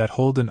trades that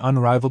hold an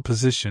unrivaled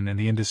position in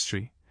the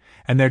industry,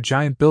 and their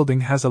giant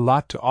building has a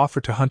lot to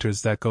offer to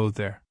hunters that go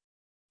there.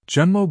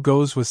 Junmo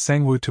goes with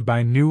Sangwoo to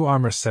buy new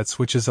armor sets,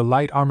 which is a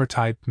light armor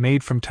type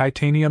made from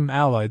titanium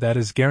alloy that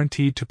is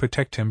guaranteed to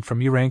protect him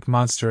from E-rank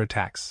monster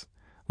attacks,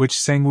 which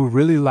Sangwoo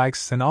really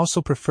likes and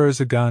also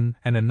prefers a gun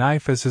and a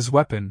knife as his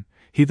weapon.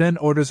 He then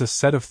orders a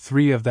set of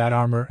 3 of that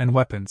armor and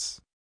weapons.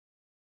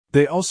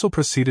 They also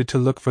proceeded to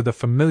look for the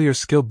familiar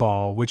skill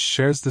ball, which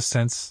shares the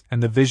sense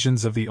and the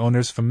visions of the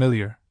owner's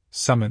familiar,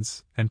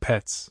 summons, and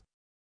pets.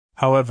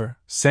 However,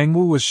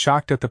 Sangwoo was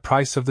shocked at the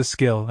price of the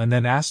skill and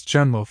then asked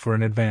Junmo for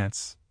an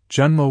advance.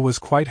 Junmo was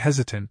quite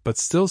hesitant but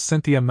still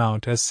sent the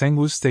amount, as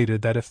Sangwoo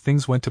stated that if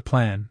things went to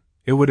plan,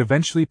 it would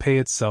eventually pay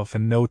itself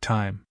in no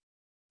time.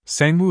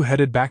 Sangwoo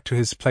headed back to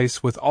his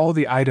place with all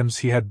the items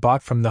he had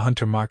bought from the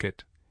Hunter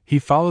Market. He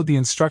followed the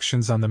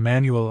instructions on the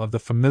manual of the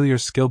familiar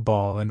skill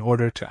ball in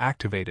order to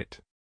activate it.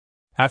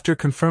 After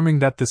confirming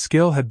that the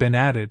skill had been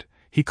added,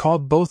 he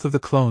called both of the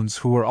clones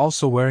who were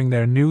also wearing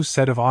their new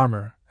set of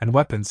armor and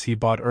weapons he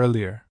bought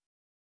earlier.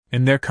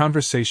 In their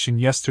conversation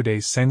yesterday,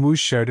 Sangwoo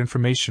shared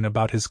information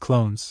about his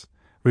clones,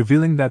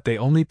 revealing that they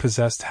only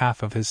possessed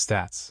half of his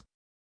stats.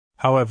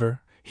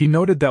 However, he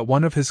noted that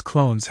one of his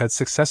clones had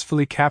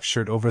successfully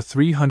captured over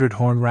 300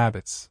 horned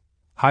rabbits,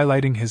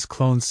 highlighting his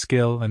clone's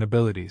skill and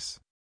abilities.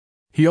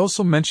 He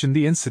also mentioned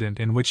the incident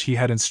in which he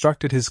had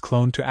instructed his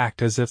clone to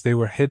act as if they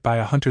were hit by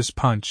a hunter's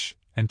punch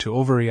and to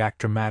overreact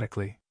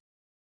dramatically.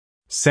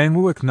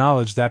 Sangwoo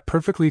acknowledged that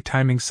perfectly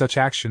timing such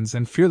actions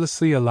and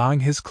fearlessly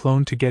allowing his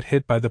clone to get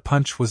hit by the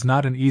punch was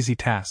not an easy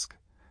task,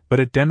 but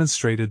it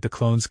demonstrated the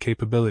clone's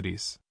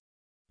capabilities.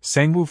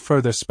 Sangwoo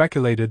further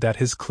speculated that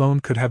his clone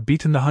could have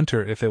beaten the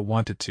hunter if it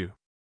wanted to,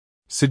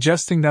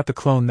 suggesting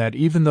that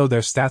even though their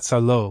stats are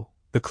low,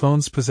 the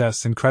clones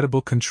possess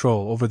incredible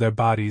control over their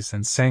bodies,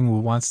 and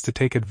Sangwoo wants to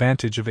take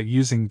advantage of it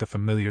using the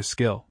familiar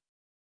skill.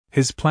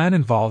 His plan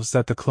involves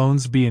that the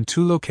clones be in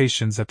 2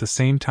 locations at the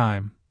same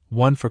time,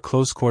 one for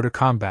close-quarter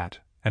combat,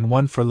 and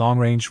one for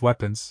long-range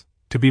weapons.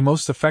 To be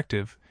most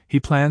effective,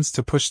 he plans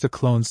to push the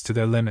clones to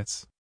their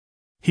limits.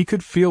 He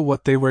could feel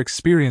what they were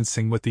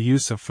experiencing with the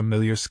use of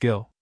familiar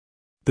skill.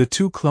 The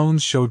 2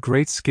 clones showed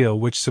great skill,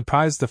 which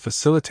surprised the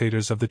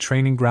facilitators of the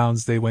training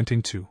grounds they went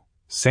into.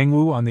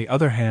 Sangwoo, on the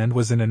other hand,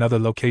 was in another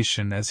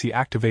location as he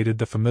activated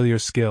the familiar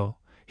skill.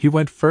 He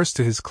went first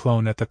to his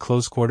clone at the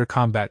close-quarter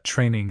combat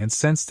training and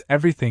sensed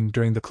everything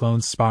during the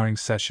clone's sparring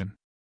session.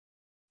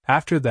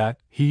 After that,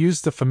 he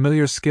used the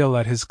familiar skill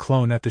at his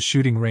clone at the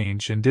shooting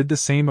range and did the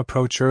same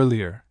approach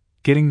earlier,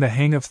 getting the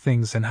hang of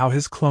things and how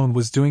his clone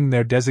was doing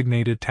their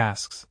designated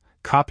tasks,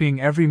 copying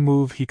every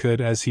move he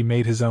could as he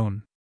made his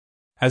own.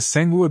 As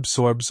Sangwoo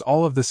absorbs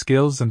all of the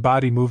skills and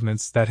body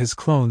movements that his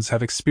clones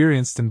have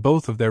experienced in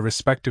both of their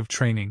respective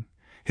training,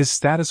 his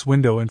status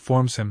window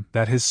informs him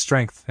that his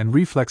strength and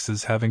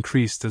reflexes have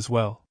increased as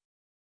well.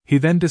 He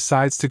then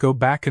decides to go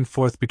back and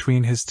forth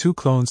between his 2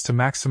 clones to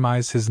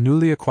maximize his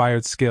newly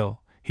acquired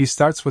skill. He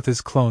starts with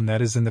his clone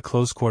that is in the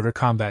close-quarter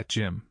combat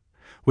gym,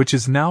 which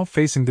is now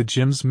facing the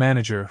gym's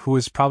manager, who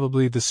is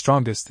probably the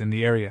strongest in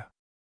the area.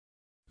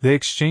 They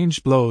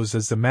exchanged blows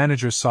as the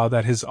manager saw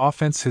that his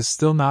offense is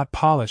still not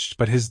polished,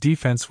 but his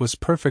defense was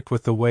perfect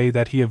with the way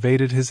that he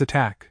evaded his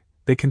attack.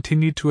 They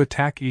continued to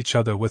attack each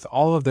other with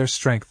all of their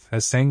strength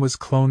as Sangwoo's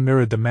clone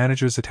mirrored the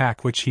manager's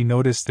attack, which he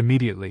noticed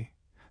immediately.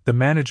 The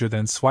manager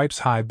then swipes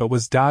high but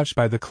was dodged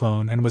by the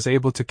clone and was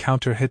able to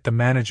counter-hit the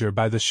manager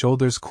by the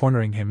shoulders,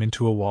 cornering him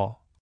into a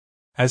wall.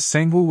 As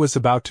Sangwoo was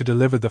about to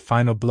deliver the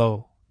final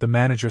blow, the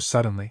manager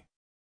suddenly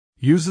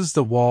uses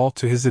the wall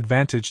to his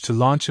advantage to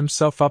launch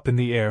himself up in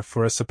the air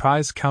for a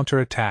surprise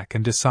counter-attack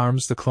and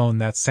disarms the clone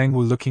that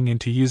Sangwoo, looking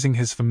into using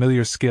his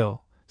familiar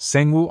skill.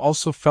 Sangwoo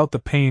also felt the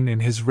pain in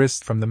his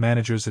wrist from the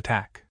manager's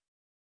attack.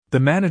 The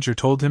manager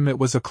told him it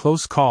was a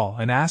close call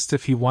and asked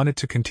if he wanted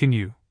to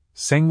continue.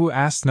 Sangwoo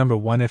asked number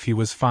 1 if he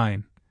was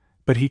fine,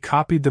 but he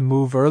copied the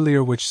move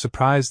earlier, which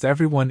surprised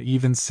everyone,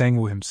 even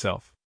Sangwoo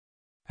himself.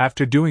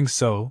 After doing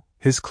so,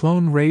 his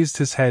clone raised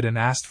his head and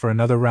asked for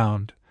another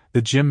round.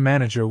 The gym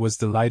manager was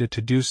delighted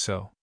to do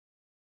so.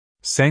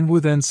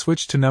 Sangwoo then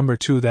switched to number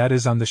 2, that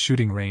is on the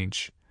shooting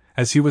range,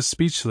 as he was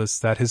speechless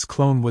that his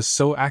clone was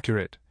so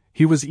accurate.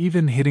 He was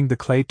even hitting the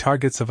clay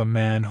targets of a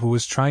man who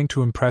was trying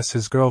to impress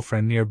his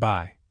girlfriend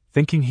nearby,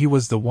 thinking he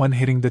was the one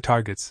hitting the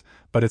targets,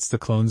 but it's the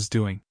clone's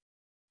doing.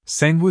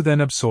 Sangwoo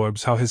then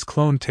absorbs how his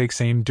clone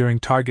takes aim during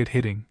target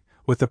hitting,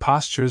 with the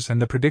postures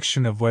and the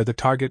prediction of where the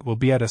target will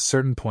be at a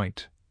certain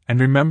point, and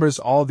remembers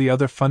all the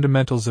other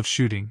fundamentals of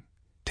shooting,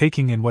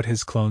 taking in what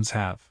his clones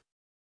have.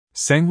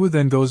 Sangwoo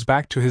then goes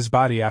back to his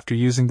body after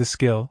using the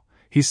skill.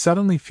 He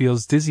suddenly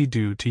feels dizzy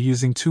due to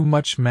using too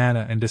much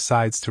mana and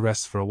decides to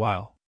rest for a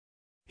while.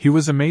 He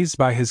was amazed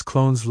by his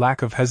clone's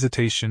lack of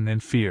hesitation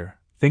and fear,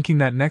 thinking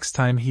that next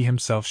time he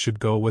himself should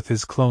go with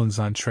his clones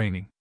on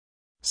training.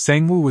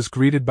 Sangwoo was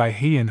greeted by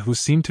Hien, who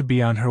seemed to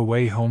be on her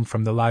way home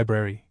from the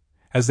library.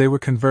 As they were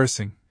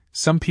conversing,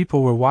 some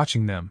people were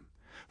watching them,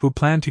 who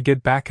planned to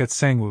get back at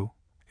Sangwoo.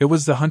 It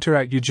was the hunter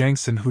at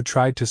Yujangsan who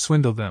tried to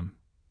swindle them,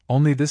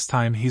 only this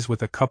time he's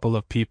with a couple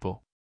of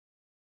people.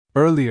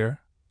 Earlier,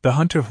 the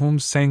hunter whom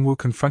Sangwoo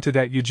confronted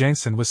at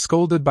Yujangsan was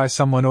scolded by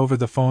someone over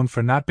the phone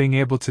for not being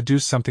able to do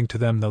something to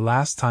them the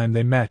last time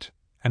they met,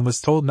 and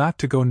was told not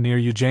to go near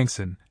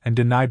Yujangsan, and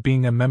denied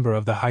being a member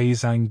of the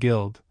Haizang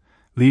Guild,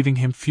 leaving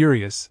him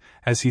furious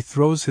as he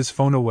throws his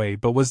phone away,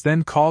 but was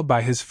then called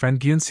by his friend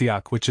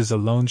Gyunseok, which is a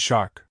loan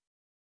shark.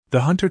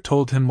 The hunter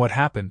told him what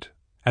happened.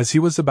 As he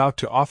was about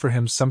to offer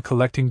him some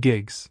collecting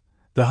gigs,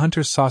 the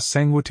hunter saw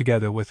Sangwoo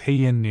together with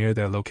Hien near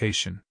their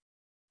location.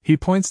 He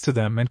points to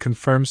them and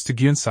confirms to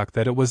Gyunseok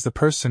that it was the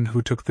person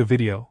who took the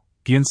video,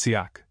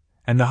 Gyunseok,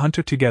 and the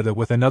hunter together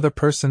with another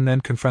person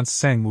then confronts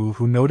Sangwoo,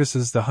 who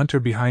notices the hunter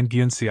behind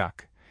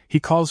Gyunseok. He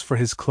calls for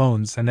his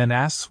clones and then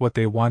asks what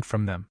they want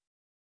from them.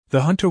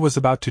 The hunter was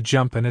about to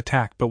jump and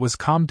attack but was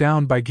calmed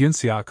down by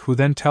Gyunseok, who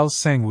then tells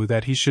Sangwoo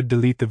that he should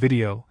delete the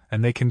video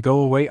and they can go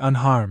away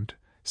unharmed.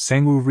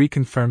 Sangwoo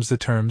reconfirms the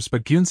terms,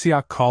 but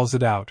Gyunseok calls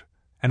it out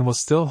and will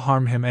still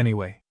harm him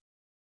anyway.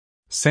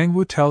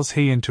 Sangwoo tells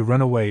Hien to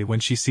run away when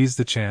she sees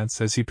the chance.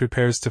 As he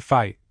prepares to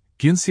fight,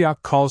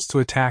 Gyunseok calls to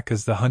attack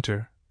as the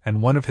hunter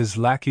and one of his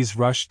lackeys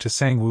rush to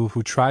Sangwoo,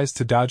 who tries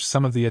to dodge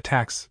some of the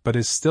attacks but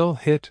is still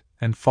hit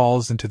and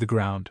falls into the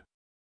ground.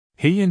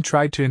 Hien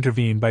tried to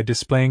intervene by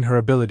displaying her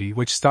ability,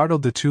 which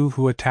startled the two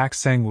who attacked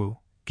Sangwoo.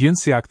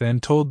 Gyunseok then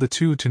told the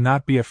two to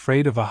not be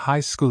afraid of a high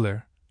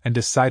schooler and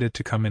decided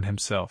to come in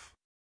himself.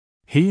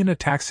 Hien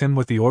attacks him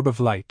with the Orb of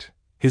Light.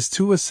 His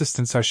two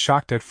assistants are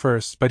shocked at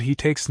first, but he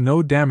takes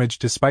no damage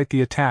despite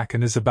the attack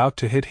and is about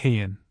to hit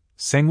Hien.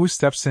 Sangwoo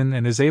steps in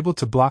and is able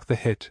to block the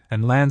hit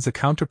and lands a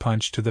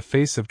counterpunch to the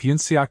face of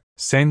Gyunseok.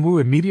 Sangwoo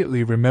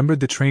immediately remembered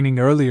the training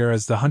earlier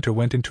as the hunter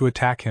went in to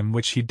attack him,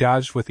 which he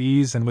dodged with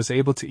ease and was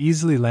able to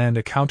easily land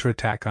a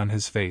counterattack on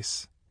his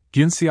face.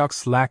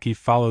 Gyunseok's lackey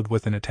followed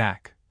with an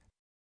attack.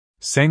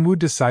 Sangwoo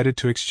decided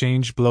to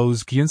exchange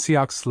blows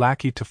Gyunseok's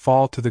lackey to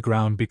fall to the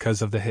ground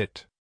because of the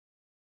hit.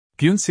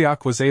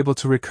 Gyunseok was able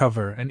to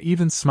recover and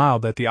even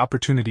smiled at the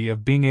opportunity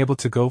of being able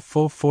to go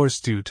full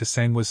force due to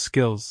Sangwoo's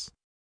skills.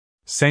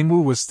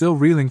 Sangwoo was still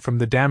reeling from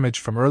the damage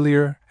from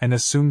earlier and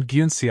assumed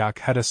Gyunseok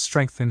had a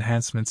strength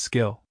enhancement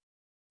skill.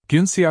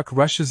 Gyunseok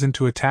rushes in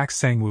to attack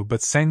Sangwoo,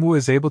 but Sangwoo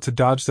is able to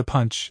dodge the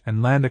punch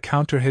and land a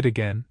counter hit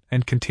again,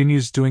 and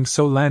continues doing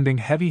so, landing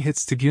heavy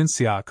hits to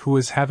Gyunseok, who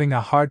is having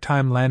a hard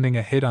time landing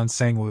a hit on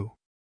Sangwoo.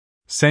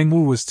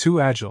 Sangwoo was too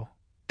agile,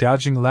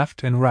 dodging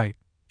left and right.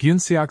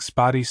 Gyunseok's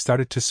body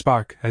started to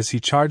spark as he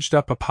charged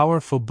up a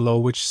powerful blow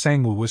which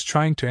Sangwoo was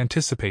trying to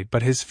anticipate,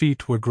 but his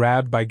feet were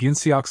grabbed by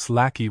Gyunseok's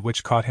lackey,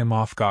 which caught him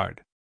off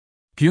guard.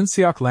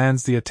 Gyunseok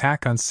lands the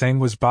attack on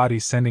Sangwoo's body,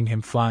 sending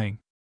him flying.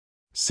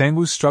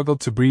 Sangwoo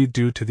struggled to breathe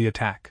due to the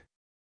attack.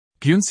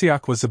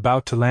 Gyunseok was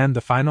about to land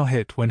the final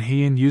hit when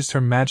Hien used her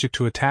magic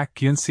to attack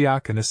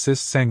Gyunseok and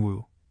assist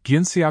Sangwoo.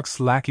 Gyunseok's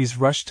lackeys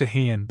rushed to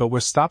Hien but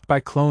were stopped by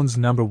clones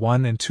number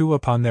 1 and 2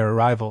 upon their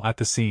arrival at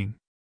the scene.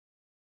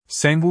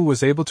 Sangwoo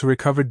was able to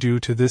recover due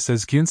to this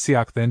as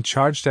Gyunseok then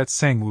charged at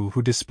Sangwoo,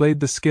 who displayed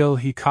the skill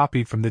he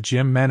copied from the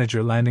gym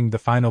manager, landing the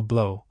final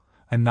blow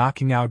and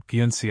knocking out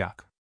Gyunseok.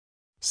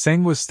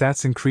 Sangwoo's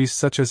stats increased,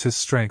 such as his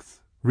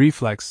strength,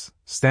 reflex,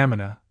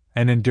 stamina,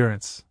 and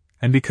endurance,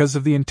 and because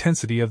of the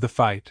intensity of the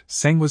fight,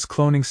 Sangwoo's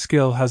cloning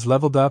skill has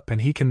leveled up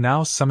and he can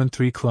now summon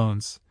 3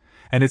 clones,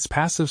 and its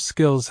passive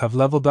skills have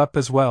leveled up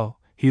as well.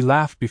 He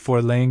laughed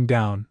before laying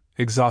down,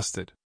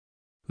 exhausted.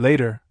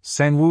 Later,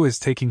 Sangwoo is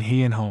taking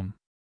Hien home.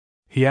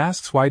 He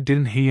asks why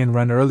didn't Hien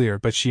run earlier,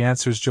 but she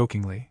answers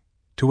jokingly,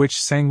 to which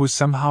Sangwoo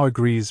somehow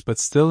agrees but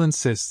still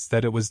insists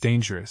that it was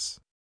dangerous.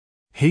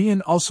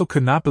 Hien also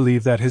could not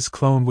believe that his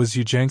clone was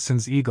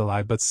Yujangsan's Eagle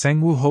Eye, but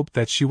Sangwoo hoped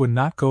that she would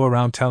not go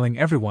around telling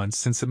everyone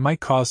since it might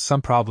cause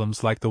some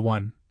problems like the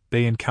one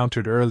they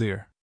encountered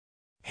earlier.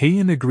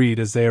 Hien agreed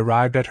as they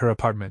arrived at her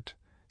apartment.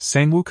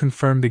 Sangwoo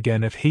confirmed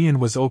again if Hien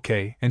was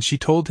okay and she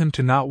told him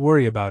to not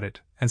worry about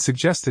it, and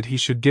suggested he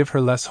should give her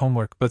less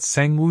homework, but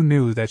Sangwoo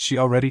knew that she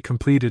already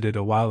completed it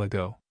a while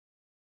ago.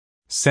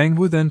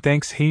 Sangwoo then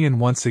thanks Hien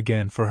once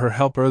again for her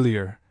help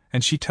earlier,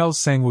 and she tells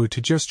Sangwoo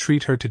to just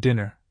treat her to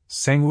dinner.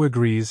 Sangwoo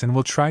agrees and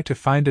will try to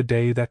find a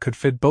day that could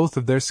fit both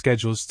of their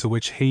schedules, to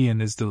which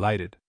Hien is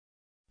delighted.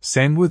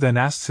 Sangwoo then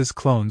asks his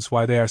clones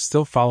why they are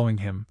still following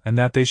him and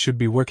that they should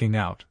be working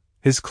out.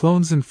 His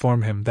clones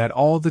inform him that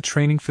all the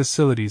training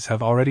facilities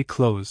have already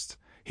closed.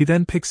 He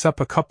then picks up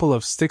a couple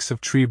of sticks of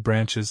tree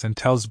branches and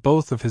tells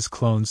both of his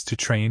clones to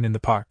train in the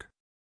park.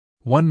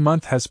 1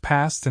 month has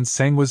passed and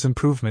Sangwoo's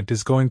improvement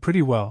is going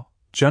pretty well.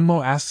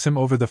 Junmo asks him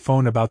over the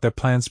phone about their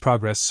plan's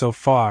progress so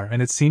far,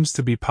 and it seems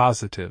to be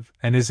positive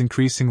and is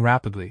increasing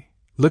rapidly.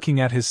 Looking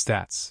at his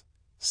stats,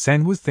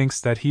 Sangwoo thinks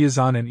that he is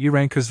on an E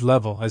ranker's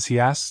level as he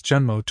asks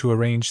Junmo to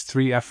arrange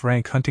 3 F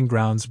rank hunting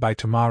grounds by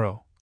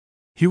tomorrow.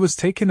 He was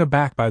taken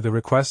aback by the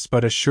request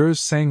but assures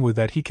Sangwoo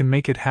that he can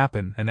make it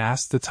happen and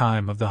asks the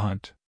time of the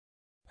hunt.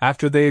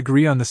 After they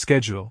agree on the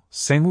schedule,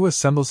 Sangwoo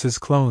assembles his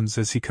clones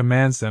as he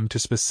commands them to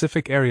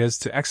specific areas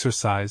to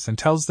exercise and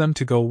tells them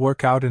to go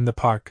work out in the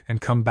park and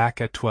come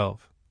back at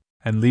 12,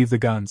 and leave the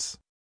guns.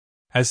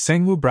 As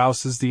Sangwoo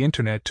browses the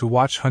internet to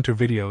watch hunter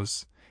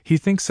videos, he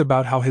thinks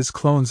about how his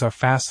clones are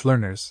fast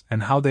learners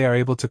and how they are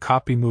able to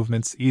copy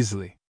movements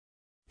easily.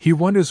 He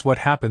wonders what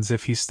happens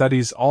if he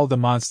studies all the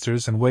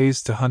monsters and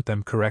ways to hunt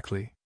them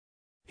correctly.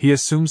 He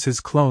assumes his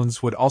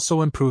clones would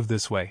also improve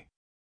this way.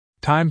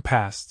 Time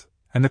passed,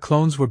 and the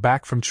clones were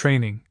back from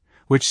training,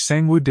 which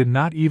Sangwoo did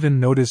not even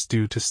notice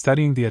due to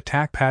studying the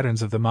attack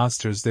patterns of the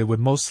monsters they would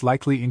most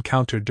likely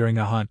encounter during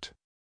a hunt.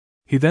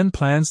 He then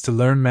plans to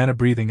learn mana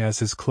breathing as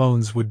his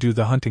clones would do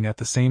the hunting at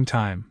the same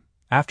time.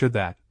 After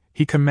that,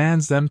 he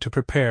commands them to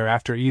prepare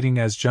after eating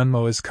as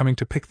Junmo is coming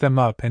to pick them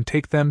up and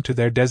take them to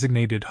their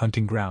designated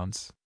hunting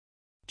grounds.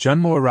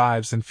 Junmo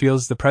arrives and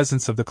feels the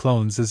presence of the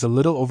clones is a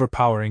little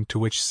overpowering, to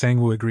which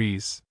Sangwoo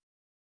agrees.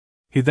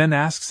 He then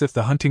asks if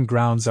the hunting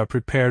grounds are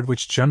prepared,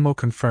 which Junmo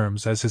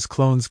confirms as his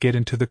clones get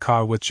into the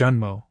car with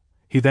Junmo.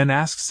 He then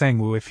asks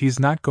Sangwoo if he's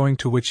not going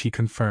to, which he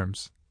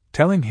confirms,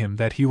 telling him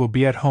that he will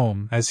be at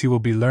home as he will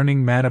be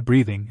learning mana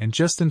breathing and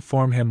just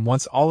inform him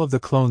once all of the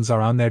clones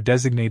are on their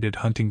designated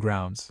hunting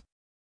grounds.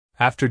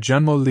 After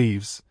Junmo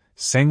leaves,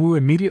 Sangwoo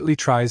immediately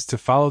tries to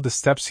follow the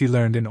steps he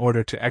learned in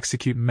order to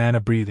execute mana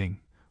breathing,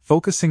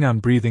 focusing on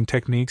breathing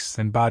techniques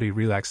and body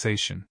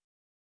relaxation.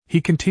 He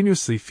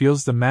continuously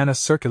feels the mana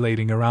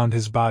circulating around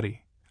his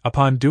body.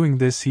 Upon doing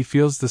this, he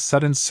feels the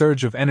sudden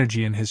surge of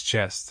energy in his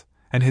chest,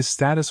 and his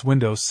status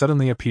window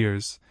suddenly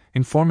appears,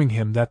 informing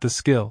him that the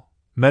skill,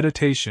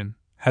 meditation,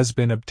 has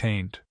been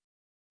obtained.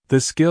 The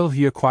skill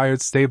he acquired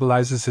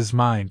stabilizes his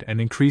mind and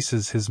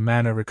increases his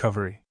mana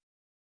recovery.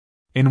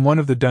 In one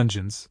of the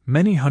dungeons,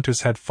 many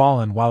hunters had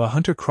fallen while a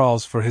hunter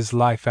crawls for his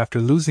life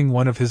after losing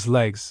one of his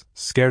legs,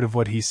 scared of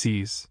what he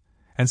sees,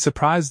 and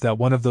surprised that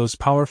one of those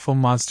powerful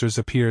monsters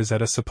appears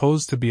at a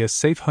supposed to be a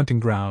safe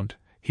hunting ground.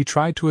 He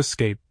tried to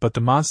escape, but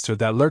the monster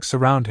that lurks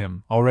around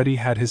him already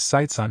had his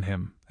sights on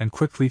him and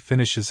quickly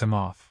finishes him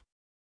off.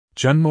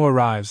 Junmo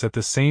arrives at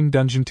the same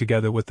dungeon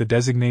together with the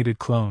designated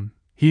clone.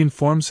 He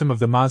informs him of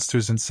the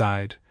monsters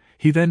inside.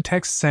 He then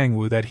texts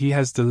Sangwoo that he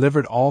has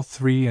delivered all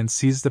 3 and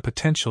sees the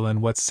potential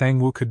in what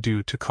Sangwoo could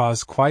do to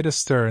cause quite a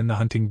stir in the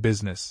hunting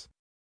business.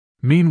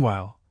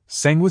 Meanwhile,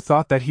 Sangwoo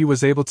thought that he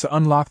was able to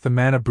unlock the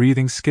mana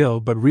breathing skill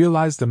but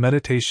realized the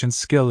meditation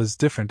skill is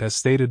different as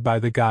stated by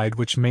the guide,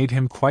 which made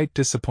him quite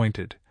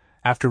disappointed.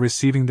 After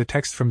receiving the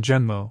text from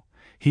Junmo,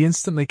 he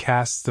instantly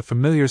casts the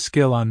familiar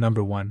skill on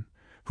number 1,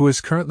 who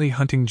is currently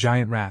hunting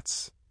giant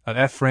rats, a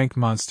F-rank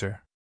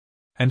monster,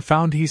 and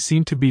found he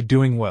seemed to be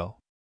doing well.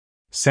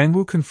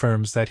 Sangwoo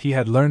confirms that he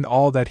had learned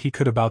all that he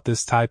could about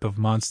this type of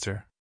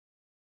monster.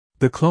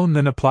 The clone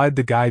then applied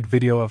the guide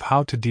video of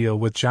how to deal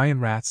with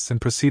giant rats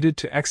and proceeded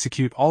to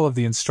execute all of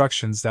the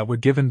instructions that were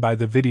given by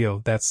the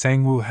video that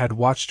Sangwoo had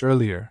watched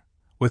earlier,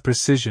 with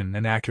precision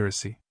and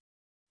accuracy.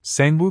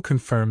 Sangwoo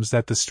confirms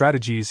that the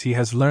strategies he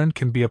has learned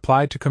can be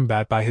applied to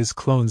combat by his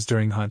clones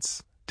during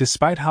hunts.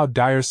 Despite how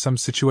dire some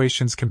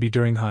situations can be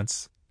during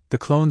hunts, the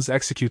clones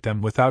execute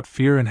them without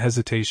fear and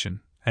hesitation,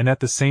 and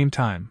at the same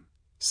time,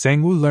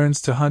 Sangwoo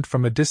learns to hunt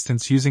from a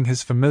distance using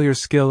his familiar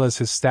skill as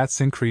his stats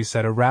increase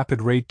at a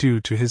rapid rate due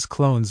to his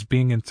clones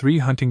being in 3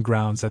 hunting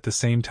grounds at the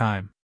same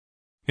time.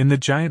 In the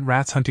giant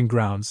rats hunting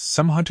grounds,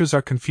 some hunters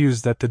are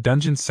confused that the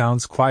dungeon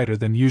sounds quieter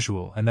than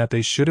usual and that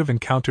they should have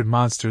encountered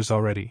monsters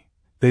already.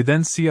 They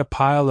then see a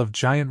pile of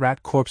giant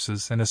rat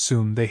corpses and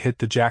assume they hit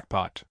the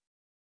jackpot.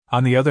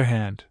 On the other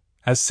hand,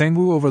 as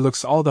Sangwoo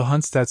overlooks all the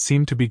hunts that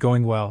seem to be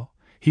going well,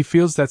 he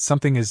feels that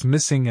something is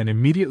missing and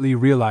immediately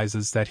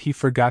realizes that he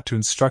forgot to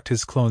instruct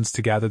his clones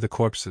to gather the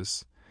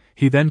corpses.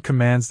 He then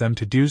commands them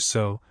to do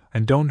so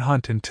and don't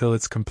hunt until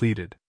it's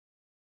completed.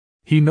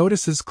 He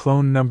notices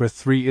clone number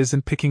 3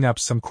 isn't picking up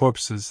some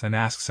corpses and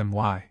asks him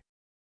why.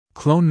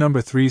 Clone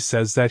number 3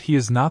 says that he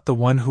is not the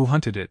one who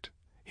hunted it.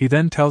 He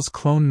then tells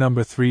clone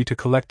number 3 to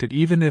collect it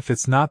even if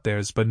it's not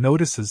theirs, but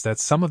notices that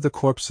some of the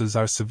corpses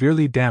are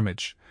severely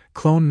damaged.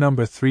 Clone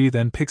number 3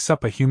 then picks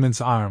up a human's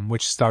arm,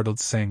 which startled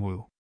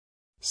Sangwoo.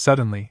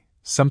 Suddenly,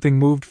 something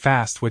moved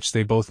fast, which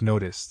they both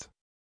noticed.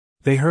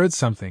 They heard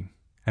something,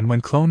 and when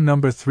clone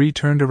number 3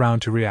 turned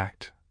around to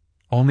react,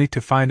 only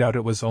to find out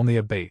it was only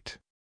a bait.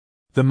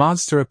 The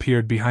monster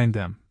appeared behind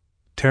them,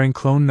 tearing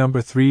clone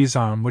number 3's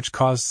arm, which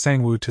caused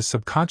Sangwoo to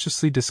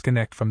subconsciously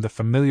disconnect from the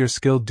familiar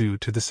skill due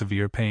to the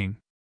severe pain.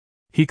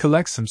 He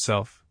collects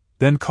himself,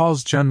 then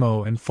calls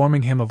Junmo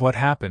informing him of what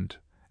happened,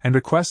 and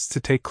requests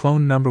to take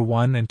clone number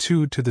 1 and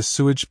 2 to the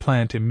sewage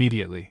plant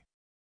immediately.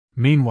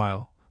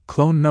 Meanwhile,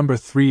 clone number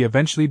 3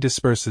 eventually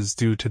disperses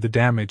due to the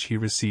damage he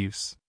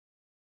receives.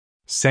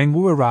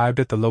 Sang-woo arrived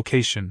at the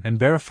location and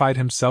verified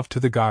himself to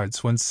the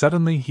guards when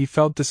suddenly he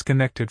felt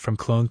disconnected from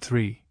Clone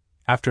 3.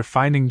 After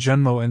finding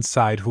Junmo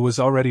inside, who was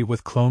already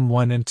with Clone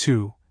 1 and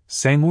 2,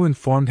 Sang-woo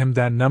informed him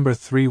that number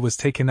 3 was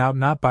taken out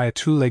not by a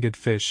two-legged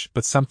fish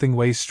but something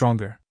way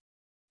stronger.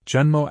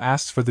 Junmo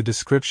asks for the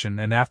description,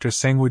 and after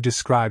Sang-woo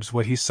describes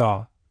what he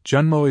saw,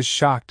 Junmo is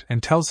shocked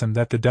and tells him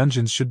that the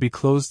dungeons should be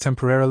closed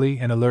temporarily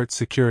and alert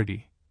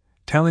security,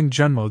 telling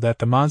Junmo that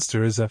the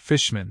monster is a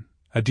fishman,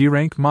 a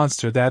D-rank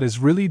monster that is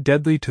really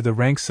deadly to the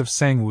ranks of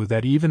Sang-woo,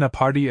 that even a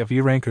party of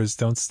E-rankers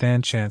don't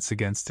stand chance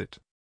against it.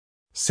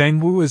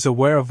 Sang-woo is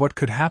aware of what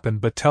could happen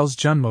but tells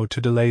Junmo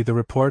to delay the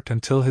report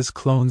until his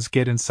clones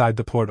get inside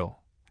the portal,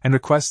 and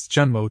requests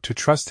Junmo to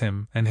trust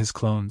him and his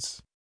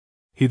clones.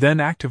 He then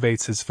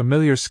activates his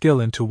familiar skill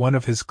into one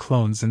of his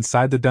clones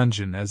inside the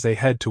dungeon as they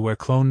head to where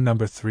clone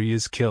number 3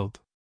 is killed.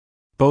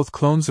 Both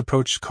clones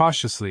approached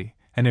cautiously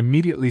and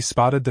immediately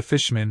spotted the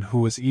fishman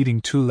who was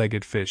eating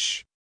two-legged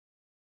fish.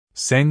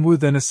 Sang-woo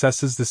then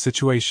assesses the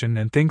situation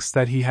and thinks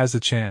that he has a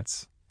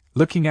chance,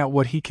 looking at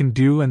what he can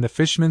do and the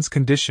fishman's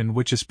condition,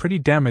 which is pretty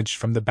damaged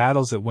from the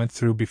battles it went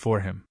through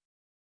before him.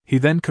 He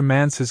then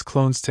commands his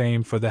clones to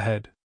aim for the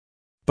head.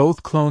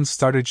 Both clones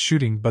started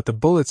shooting, but the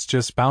bullets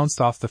just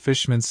bounced off the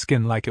fishman's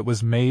skin like it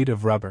was made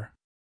of rubber.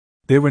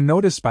 They were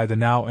noticed by the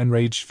now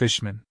enraged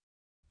fishman.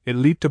 It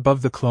leaped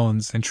above the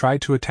clones and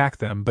tried to attack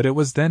them, but it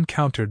was then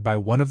countered by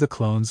one of the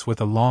clones with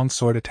a long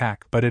sword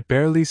attack, but it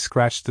barely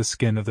scratched the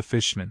skin of the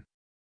fishman.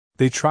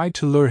 They tried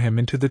to lure him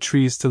into the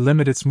trees to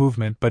limit its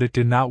movement, but it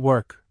did not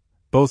work.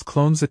 Both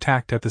clones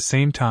attacked at the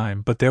same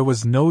time, but there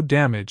was no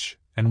damage,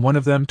 and one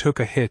of them took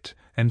a hit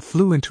and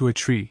flew into a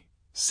tree.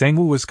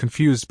 Sang-woo was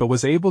confused but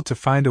was able to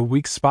find a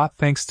weak spot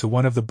thanks to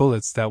one of the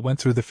bullets that went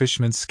through the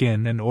fishman's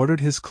skin and ordered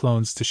his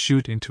clones to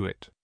shoot into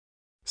it.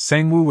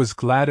 Sang-woo was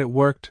glad it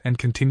worked and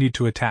continued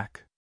to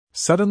attack.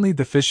 Suddenly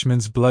the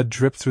fishman's blood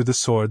dripped through the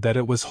sword that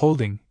it was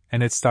holding,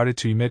 and it started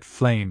to emit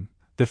flame.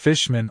 The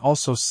fishman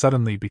also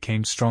suddenly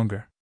became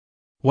stronger.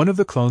 One of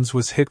the clones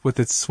was hit with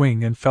its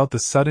swing and felt the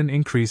sudden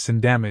increase in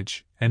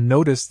damage, and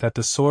noticed that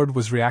the sword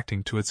was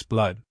reacting to its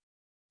blood.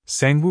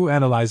 Sang-woo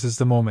analyzes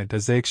the moment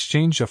as they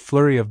exchange a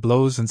flurry of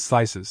blows and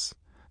slices,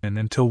 and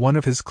until one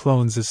of his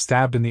clones is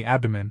stabbed in the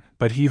abdomen,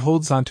 but he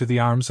holds onto the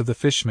arms of the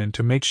fishman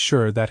to make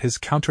sure that his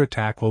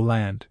counterattack will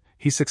land.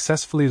 He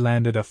successfully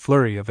landed a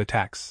flurry of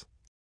attacks.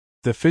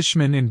 The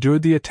fishman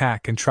endured the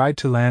attack and tried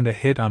to land a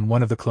hit on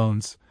one of the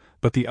clones,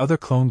 but the other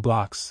clone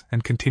blocks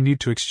and continued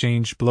to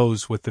exchange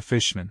blows with the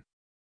fishman.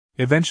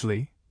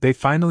 Eventually, they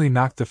finally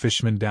knocked the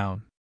fishman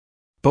down.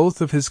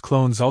 Both of his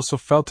clones also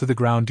fell to the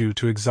ground due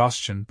to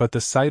exhaustion, but the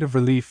sight of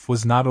relief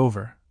was not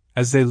over.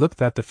 As they looked,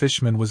 that the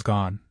fishman was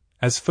gone,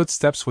 as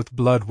footsteps with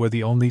blood were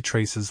the only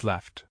traces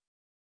left.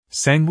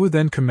 Sang-woo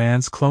then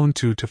commands Clone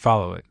 2 to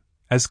follow it.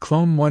 As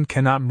Clone 1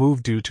 cannot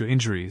move due to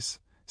injuries,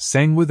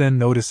 Sang-woo then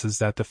notices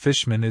that the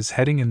fishman is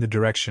heading in the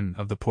direction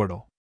of the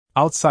portal.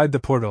 Outside the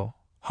portal,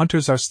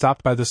 hunters are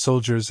stopped by the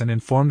soldiers and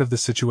informed of the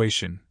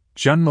situation.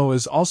 Junmo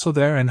is also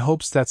there and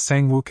hopes that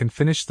Sang-woo can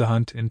finish the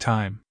hunt in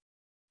time.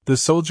 The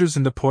soldiers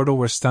in the portal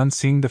were stunned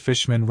seeing the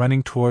fishman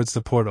running towards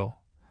the portal.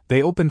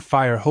 They opened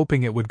fire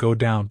hoping it would go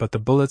down, but the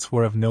bullets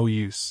were of no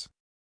use.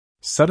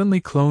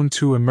 Suddenly Clone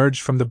 2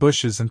 emerged from the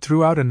bushes and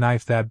threw out a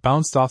knife that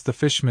bounced off the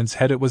fishman's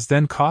head. It was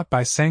then caught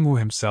by Sang-woo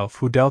himself,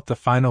 who dealt the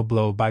final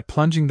blow by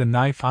plunging the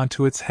knife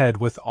onto its head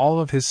with all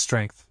of his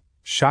strength,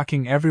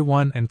 shocking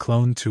everyone, and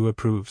Clone 2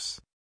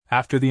 approves.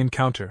 After the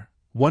encounter,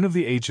 one of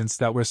the agents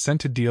that were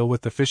sent to deal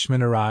with the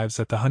fishman arrives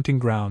at the hunting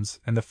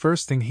grounds, and the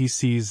first thing he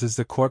sees is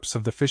the corpse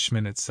of the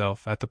fishman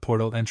itself at the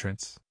portal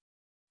entrance.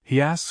 He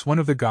asks one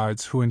of the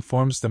guards, who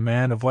informs the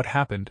man of what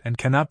happened and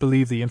cannot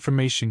believe the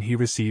information he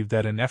received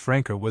that an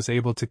F-ranker was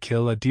able to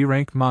kill a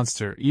D-rank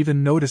monster,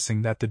 even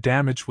noticing that the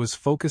damage was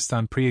focused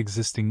on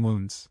pre-existing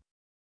wounds.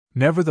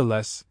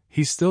 Nevertheless,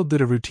 he still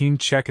did a routine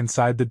check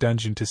inside the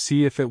dungeon to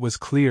see if it was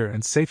clear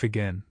and safe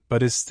again,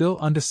 but is still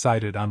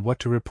undecided on what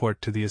to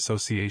report to the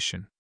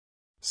association.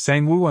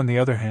 Sang-woo, on the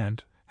other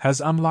hand, has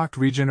unlocked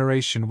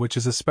regeneration, which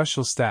is a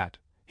special stat.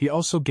 He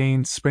also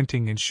gained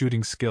sprinting and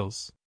shooting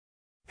skills.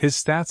 His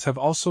stats have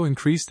also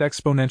increased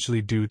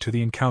exponentially due to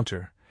the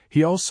encounter.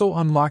 He also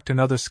unlocked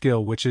another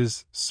skill, which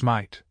is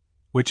Smite,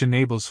 which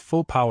enables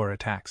full power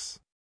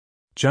attacks.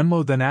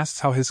 Junmo then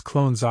asks how his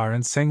clones are,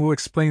 and Sang-woo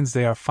explains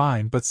they are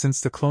fine, but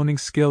since the cloning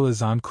skill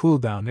is on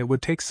cooldown, it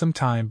would take some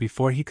time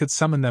before he could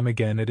summon them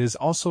again. It is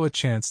also a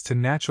chance to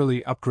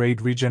naturally upgrade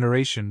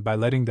regeneration by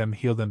letting them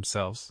heal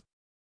themselves.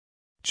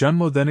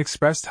 Junmo then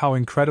expressed how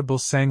incredible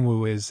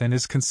Sang-woo is and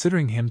is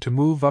considering him to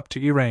move up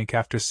to E rank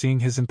after seeing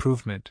his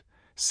improvement.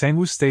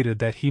 Sang-woo stated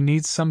that he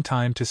needs some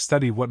time to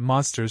study what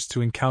monsters to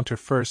encounter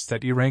first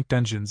at E rank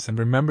dungeons and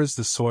remembers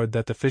the sword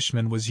that the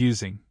fishman was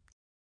using.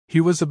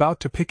 He was about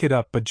to pick it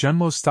up, but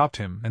Junmo stopped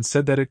him and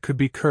said that it could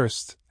be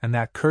cursed, and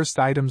that cursed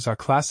items are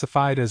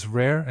classified as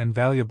rare and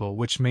valuable,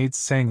 which made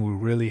Sang-woo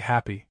really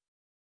happy.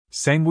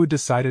 Sang-woo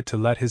decided to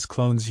let his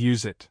clones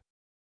use it.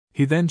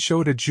 He then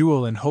showed a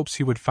jewel in hopes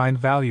he would find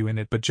value in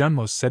it, but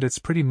Junmo said it's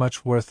pretty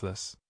much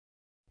worthless.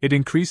 It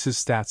increases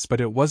stats,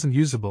 but it wasn't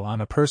usable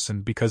on a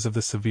person because of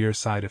the severe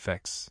side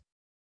effects.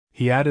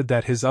 He added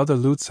that his other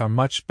loots are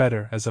much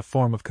better as a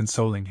form of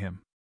consoling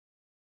him.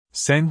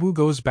 Sang-woo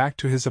goes back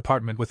to his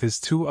apartment with his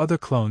 2 other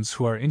clones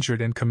who are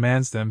injured and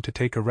commands them to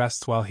take a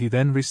rest while he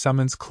then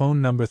resummons clone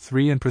number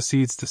 3 and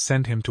proceeds to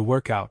send him to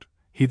work out.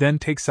 He then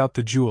takes out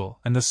the jewel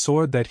and the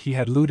sword that he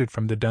had looted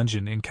from the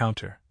dungeon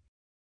encounter.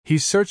 He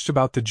searched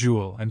about the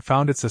jewel and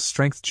found it's a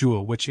strength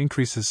jewel which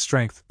increases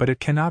strength, but it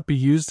cannot be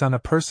used on a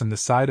person. The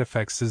side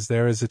effects is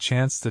there is a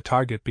chance the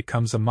target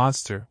becomes a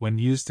monster when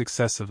used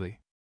excessively.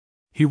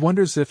 He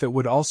wonders if it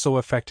would also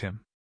affect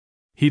him.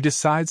 He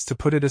decides to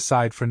put it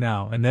aside for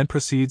now and then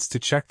proceeds to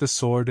check the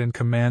sword and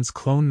commands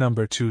clone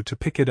number 2 to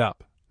pick it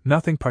up.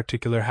 Nothing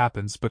particular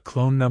happens, but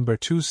clone number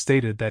 2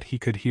 stated that he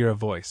could hear a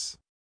voice.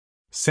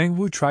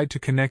 Sang-woo tried to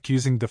connect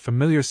using the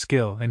familiar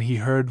skill and he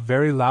heard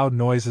very loud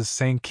noises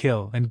saying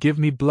kill and give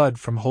me blood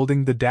from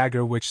holding the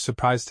dagger, which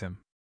surprised him.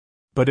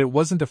 But it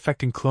wasn't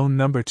affecting clone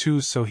number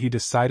 2, so he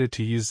decided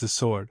to use the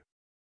sword.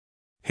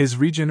 His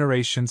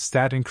regeneration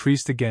stat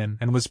increased again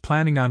and was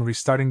planning on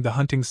restarting the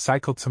hunting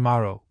cycle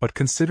tomorrow, but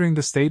considering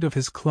the state of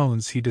his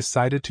clones he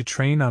decided to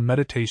train on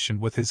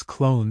meditation with his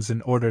clones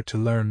in order to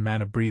learn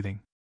mana breathing.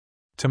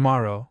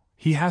 Tomorrow,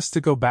 he has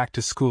to go back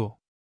to school.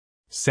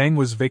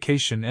 Sang-woo's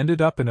vacation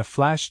ended up in a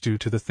flash due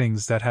to the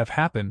things that have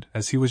happened,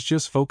 as he was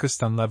just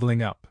focused on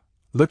leveling up.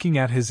 Looking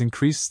at his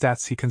increased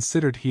stats, he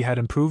considered he had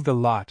improved a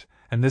lot,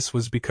 and this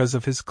was because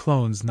of his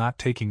clones not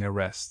taking a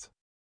rest.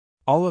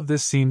 All of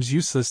this seems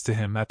useless to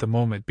him at the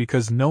moment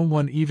because no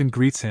one even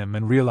greets him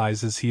and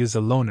realizes he is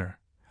a loner.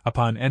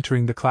 Upon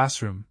entering the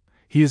classroom,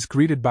 he is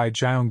greeted by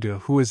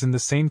Jeongdu, who is in the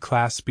same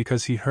class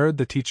because he heard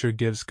the teacher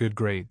gives good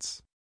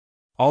grades.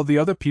 All the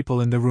other people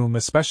in the room,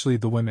 especially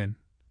the women,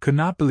 could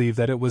not believe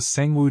that it was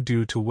Sang-woo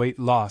due to weight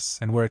loss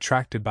and were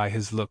attracted by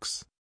his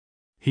looks.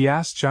 He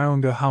asked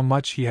Jeongdu how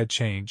much he had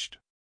changed.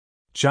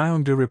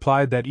 Jeongdu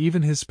replied that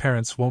even his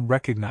parents won't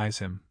recognize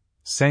him.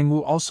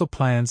 Sang-woo also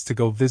plans to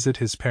go visit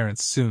his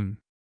parents soon.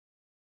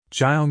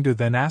 Jeongdu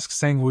then asks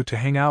Sang-woo to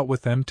hang out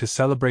with them to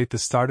celebrate the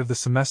start of the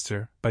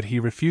semester, but he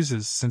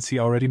refuses since he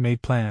already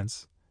made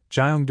plans.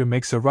 Jeongdu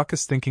makes a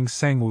ruckus thinking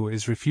Sang-woo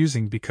is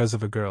refusing because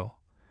of a girl.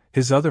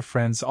 His other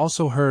friends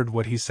also heard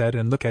what he said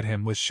and look at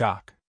him with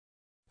shock.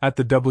 At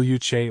the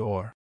WHA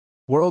or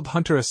World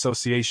Hunter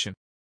Association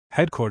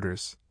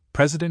headquarters,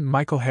 President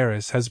Michael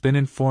Harris has been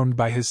informed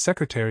by his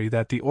secretary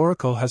that the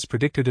Oracle has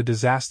predicted a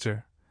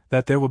disaster,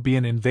 that there will be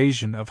an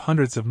invasion of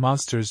hundreds of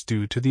monsters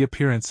due to the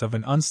appearance of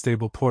an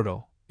unstable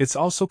portal. It's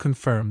also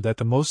confirmed that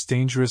the most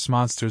dangerous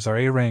monsters are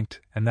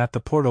A-ranked and that the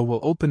portal will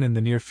open in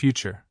the near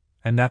future,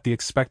 and that the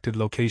expected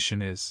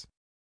location is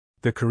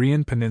the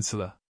Korean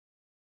Peninsula.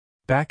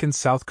 Back in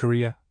South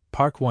Korea,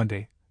 Park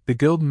Won-dae, the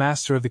guild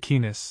master of the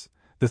Keenis,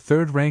 the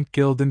third-ranked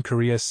guild in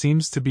Korea,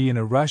 seems to be in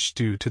a rush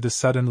due to the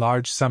sudden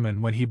large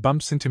summon when he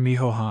bumps into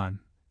Miho Han,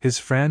 his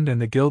friend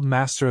and the guild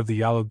master of the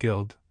Yalo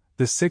Guild,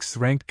 the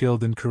sixth-ranked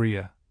guild in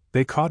Korea.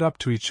 They caught up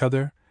to each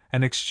other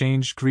and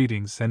exchanged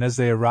greetings, and as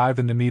they arrive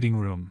in the meeting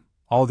room,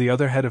 all the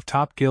other head of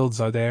top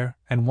guilds are there,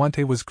 and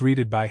Won-tae was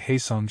greeted by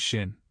Haesung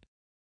Shin,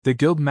 the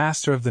guild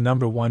master of the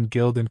number 1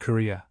 guild in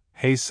Korea,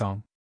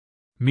 Haesung.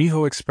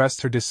 Miho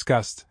expressed her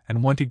disgust,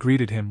 and Won-tae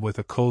greeted him with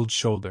a cold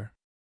shoulder.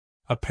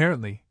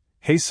 Apparently,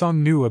 Haesung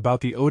knew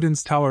about the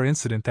Odin's Tower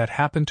incident that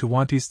happened to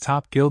Won-tae's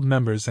top guild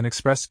members and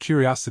expressed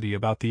curiosity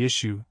about the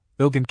issue.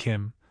 Ilgan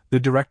Kim,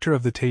 the director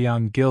of the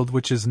Taeyang Guild,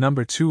 which is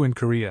number 2 in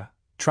Korea,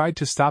 tried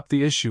to stop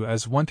the issue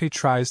as Won-tae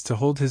tries to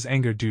hold his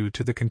anger due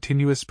to the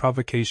continuous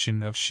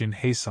provocation of Shin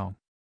Haesung.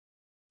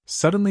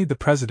 Suddenly the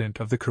president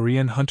of the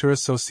Korean Hunter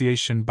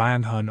Association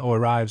Byung-hun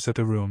arrives at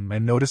the room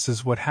and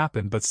notices what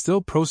happened but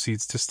still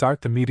proceeds to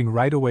start the meeting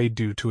right away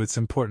due to its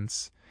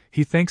importance.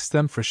 He thanks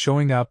them for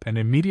showing up and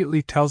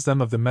immediately tells them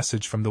of the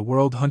message from the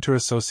World Hunter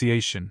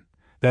Association,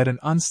 that an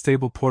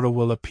unstable portal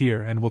will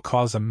appear and will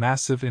cause a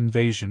massive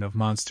invasion of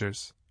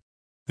monsters.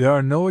 There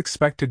are no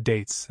expected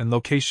dates and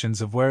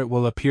locations of where it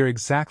will appear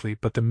exactly,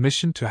 but the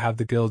mission to have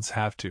the guilds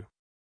have to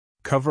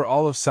cover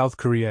all of South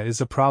Korea is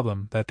a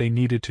problem that they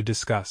needed to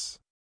discuss.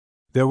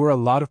 There were a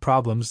lot of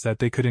problems that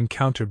they could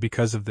encounter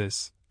because of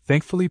this.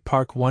 Thankfully,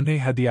 Park Won-tae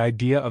had the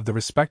idea of the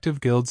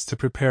respective guilds to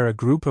prepare a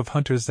group of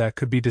hunters that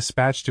could be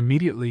dispatched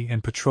immediately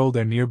and patrol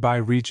their nearby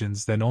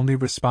regions, then only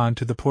respond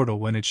to the portal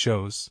when it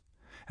shows,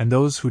 and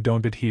those who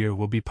don't adhere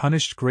will be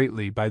punished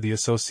greatly by the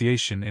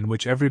association, in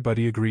which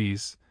everybody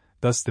agrees.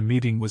 Thus the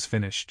meeting was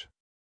finished.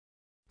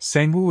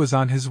 Sang-woo was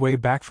on his way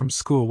back from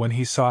school when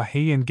he saw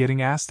Haein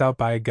getting asked out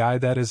by a guy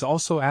that is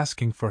also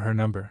asking for her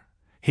number.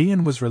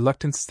 Haein was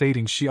reluctant,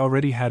 stating she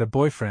already had a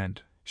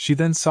boyfriend. She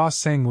then saw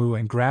Sang-woo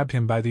and grabbed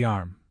him by the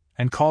arm,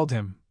 and called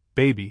him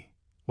baby,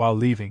 while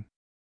leaving,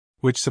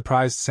 which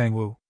surprised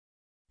Sang-woo.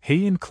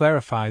 Haein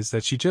clarifies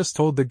that she just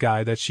told the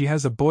guy that she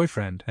has a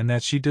boyfriend and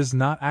that she does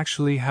not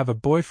actually have a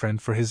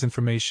boyfriend for his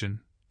information.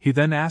 He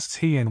then asks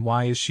Haein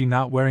why is she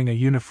not wearing a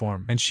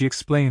uniform, and she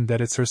explained that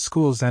it's her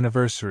school's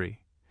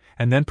anniversary,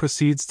 and then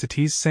proceeds to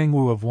tease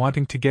Sang-woo of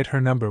wanting to get her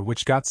number,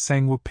 which got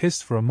Sang-woo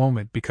pissed for a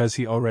moment because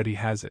he already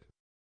has it.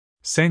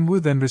 Sang-woo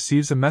then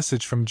receives a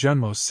message from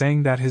Junmo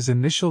saying that his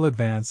initial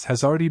advance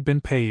has already been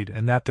paid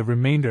and that the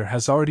remainder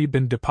has already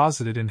been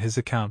deposited in his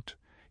account.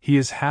 He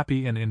is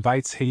happy and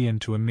invites Haein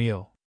to a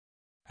meal.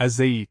 As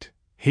they eat,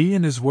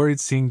 Haein is worried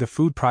seeing the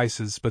food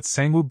prices, but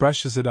Sang-woo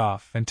brushes it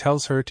off and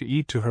tells her to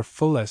eat to her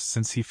fullest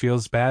since he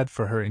feels bad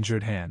for her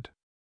injured hand.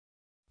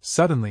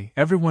 Suddenly,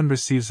 everyone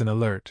receives an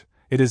alert.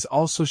 It is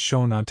also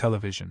shown on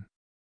television.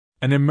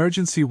 An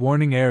emergency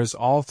warning airs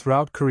all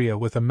throughout Korea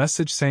with a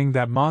message saying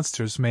that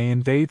monsters may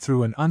invade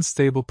through an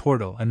unstable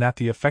portal and that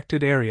the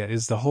affected area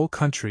is the whole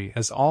country,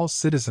 as all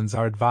citizens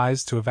are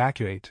advised to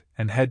evacuate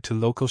and head to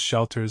local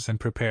shelters and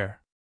prepare.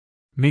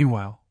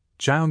 Meanwhile,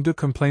 Jeongdu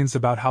complains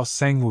about how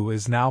Sang-woo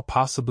is now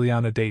possibly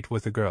on a date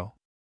with a girl.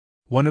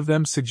 One of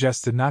them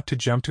suggested not to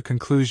jump to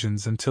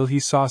conclusions until he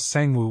saw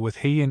Sang-woo with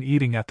Haein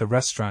eating at the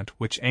restaurant,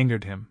 which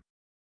angered him.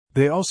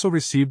 They also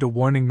received a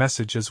warning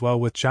message as well,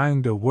 with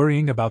Jeongdu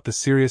worrying about the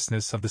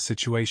seriousness of the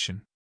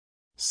situation.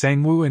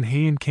 Sang-woo and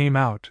Haein came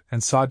out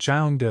and saw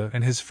Jeongdu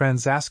and his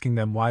friends asking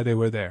them why they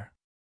were there.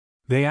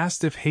 They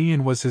asked if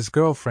Haein was his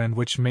girlfriend,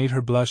 which made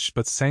her blush,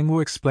 but Sang-woo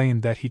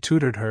explained that he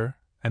tutored her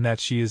and that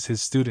she is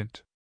his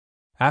student.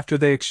 After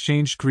they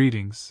exchanged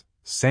greetings,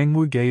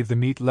 Sang-woo gave the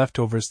meat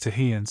leftovers to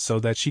Haein so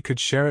that she could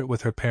share it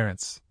with her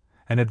parents,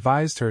 and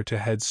advised her to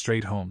head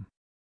straight home.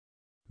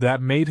 That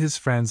made his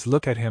friends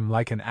look at him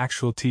like an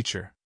actual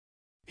teacher.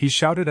 He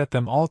shouted at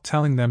them all,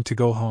 telling them to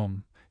go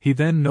home. He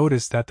then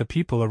noticed that the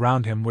people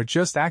around him were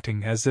just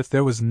acting as if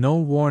there was no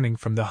warning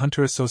from the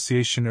Hunter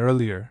Association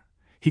earlier.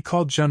 He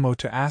called Junmo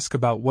to ask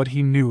about what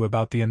he knew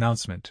about the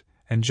announcement,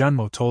 and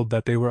Junmo told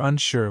that they were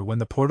unsure when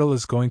the portal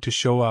is going to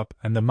show up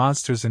and the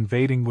monsters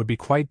invading would be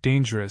quite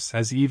dangerous,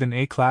 as even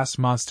A-class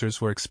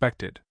monsters were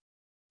expected.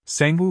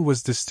 Sang-woo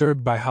was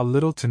disturbed by how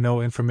little to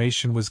no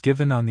information was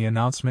given on the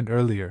announcement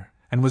earlier,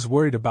 and was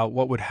worried about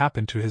what would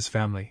happen to his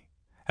family,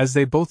 as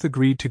they both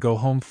agreed to go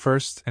home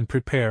first and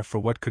prepare for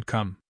what could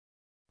come.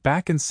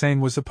 Back in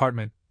Sang-woo's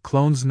apartment,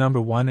 clones number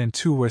 1 and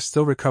 2 were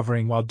still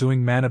recovering while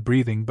doing mana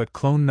breathing, but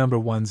clone number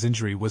 1's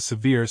injury was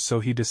severe,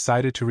 so he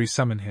decided to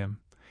resummon him.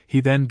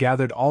 He then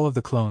gathered all of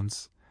the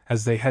clones,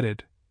 as they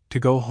headed to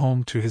go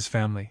home to his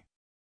family.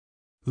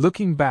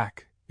 Looking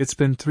back, it's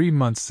been 3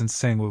 months since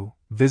Sang-woo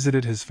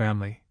visited his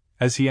family,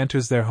 as he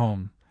enters their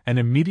home, and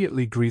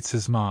immediately greets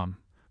his mom,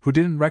 who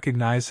didn't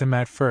recognize him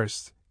at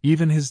first,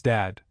 even his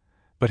dad,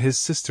 but his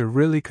sister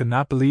really could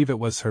not believe it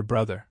was her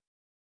brother.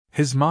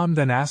 His mom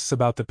then asks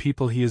about the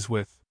people he is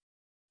with.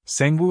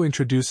 Sang-woo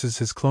introduces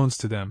his clones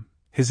to them.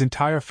 His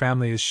entire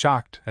family is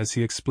shocked as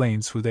he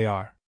explains who they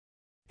are.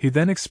 He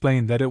then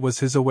explained that it was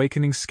his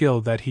awakening skill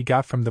that he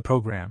got from the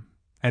program,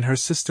 and her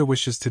sister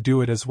wishes to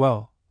do it as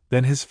well.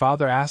 Then his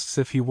father asks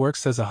if he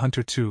works as a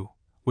hunter too,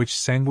 which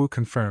Sang-woo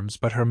confirms,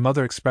 but her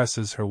mother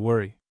expresses her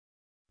worry.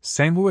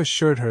 Sang-woo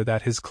assured her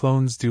that his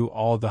clones do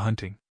all the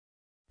hunting.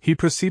 He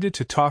proceeded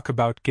to talk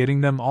about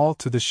getting them all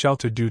to the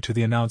shelter due to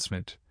the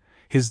announcement.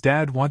 His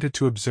dad wanted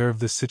to observe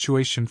the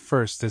situation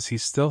first as he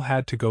still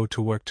had to go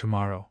to work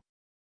tomorrow.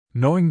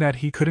 Knowing that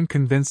he couldn't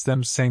convince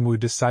them, Sang-woo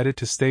decided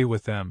to stay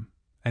with them,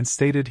 and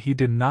stated he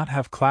did not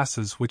have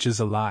classes, which is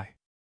a lie.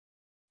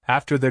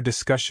 After their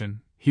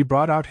discussion, he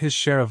brought out his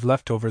share of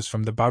leftovers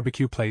from the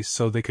barbecue place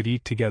so they could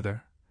eat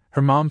together.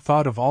 Her mom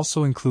thought of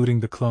also including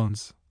the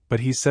clones, but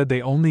he said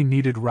they only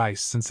needed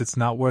rice since it's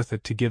not worth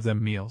it to give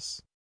them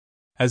meals.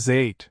 As they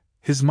ate,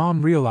 his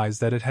mom realized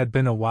that it had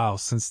been a while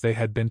since they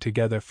had been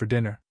together for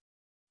dinner.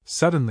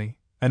 Suddenly,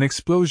 an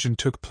explosion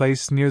took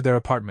place near their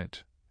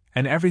apartment,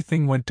 and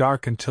everything went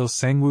dark until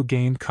Sang-woo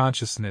gained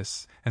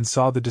consciousness and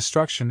saw the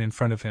destruction in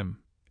front of him.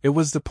 It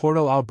was the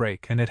portal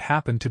outbreak, and it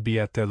happened to be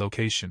at their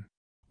location.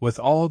 With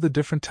all the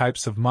different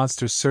types of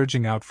monsters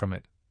surging out from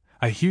it,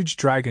 a huge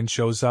dragon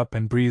shows up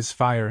and breathes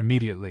fire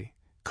immediately,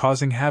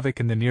 causing havoc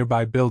in the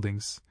nearby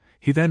buildings.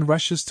 He then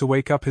rushes to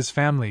wake up his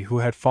family who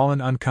had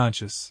fallen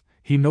unconscious.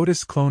 He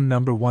noticed clone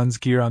number 1's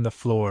gear on the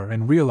floor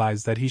and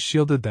realized that he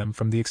shielded them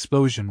from the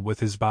explosion with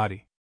his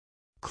body.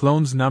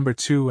 Clones number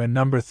 2 and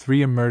number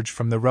 3 emerge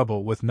from the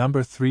rubble, with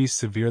number 3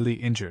 severely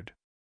injured.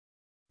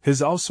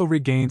 His also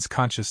regains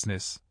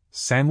consciousness.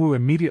 Sang-woo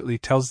immediately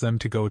tells them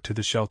to go to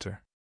the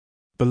shelter.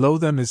 Below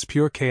them is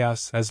pure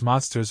chaos as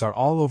monsters are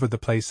all over the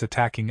place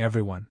attacking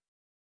everyone.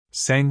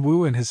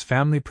 Sang-woo and his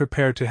family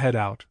prepare to head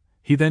out.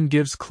 He then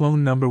gives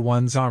clone number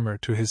 1's armor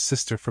to his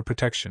sister for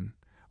protection,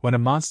 when a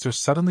monster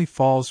suddenly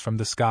falls from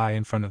the sky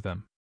in front of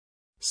them.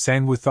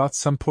 Sang-woo thought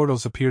some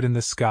portals appeared in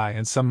the sky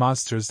and some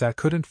monsters that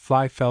couldn't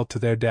fly fell to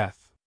their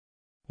death.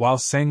 While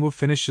Sang-woo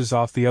finishes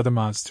off the other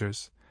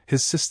monsters,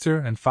 his sister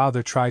and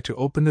father try to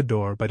open the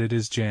door, but it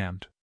is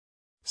jammed.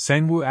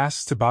 Sang-woo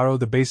asks to borrow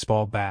the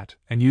baseball bat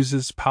and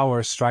uses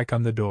power strike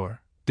on the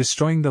door,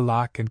 destroying the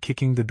lock and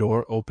kicking the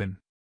door open.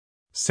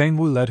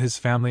 Sang-woo led his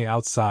family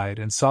outside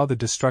and saw the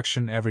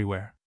destruction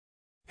everywhere.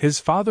 His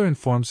father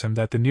informs him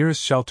that the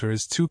nearest shelter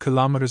is 2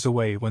 kilometers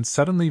away when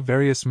suddenly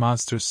various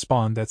monsters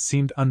spawned that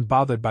seemed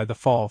unbothered by the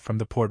fall from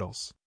the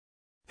portals.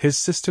 His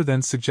sister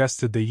then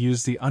suggested they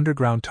use the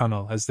underground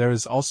tunnel as there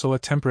is also a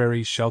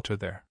temporary shelter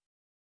there.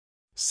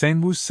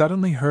 Sang-woo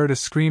suddenly heard a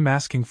scream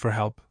asking for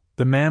help.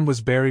 The man was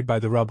buried by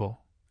the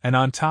rubble, and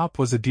on top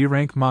was a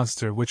D-rank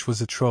monster which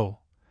was a troll.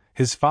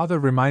 His father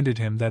reminded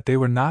him that they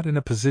were not in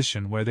a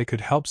position where they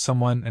could help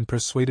someone and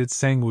persuaded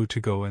Sangwoo to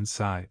go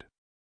inside.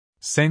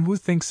 Sangwoo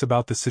thinks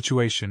about the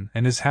situation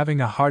and is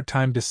having a hard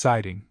time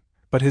deciding,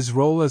 but his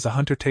role as a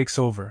hunter takes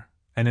over,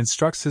 and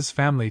instructs his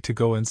family to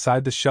go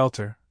inside the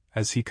shelter,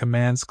 as he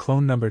commands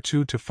clone number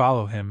 2 to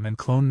follow him and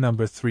clone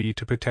number 3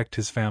 to protect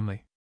his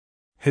family.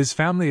 His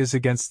family is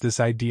against this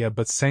idea,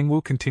 but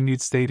Sangwoo continued,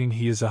 stating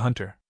he is a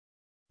hunter.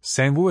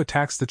 Sangwoo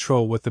attacks the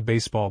troll with the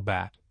baseball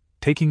bat,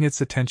 taking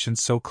its attention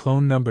so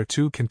clone number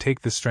 2 can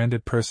take the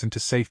stranded person to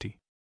safety.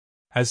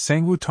 As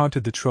Sangwoo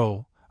taunted the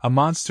troll, a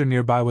monster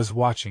nearby was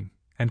watching,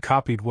 and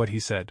copied what he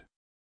said.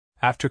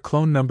 After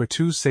clone number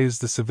 2 saves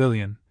the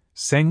civilian,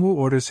 Sangwoo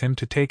orders him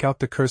to take out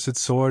the cursed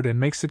sword and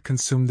makes it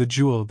consume the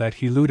jewel that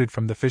he looted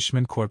from the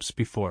fisherman corpse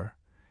before.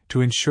 To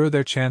ensure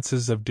their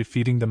chances of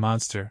defeating the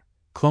monster,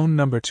 clone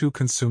number 2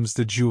 consumes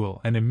the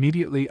jewel and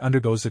immediately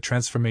undergoes a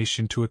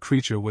transformation to a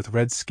creature with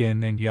red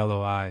skin and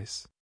yellow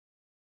eyes.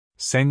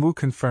 Sangwoo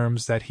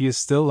confirms that he is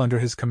still under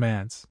his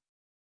commands.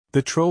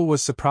 The troll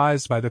was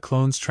surprised by the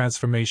clone's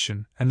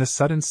transformation, and the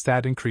sudden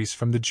stat increase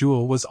from the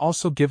jewel was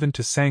also given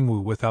to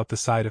Sangwoo without the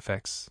side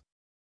effects.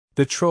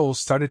 The troll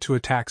started to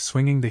attack,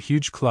 swinging the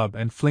huge club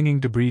and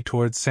flinging debris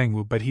towards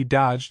Sangwoo, but he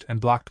dodged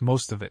and blocked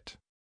most of it.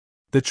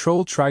 The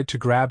troll tried to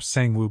grab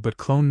Sangwoo, but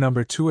clone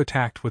number 2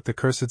 attacked with the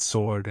cursed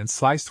sword and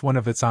sliced one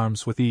of its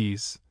arms with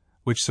ease,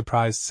 which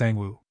surprised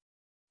Sangwoo.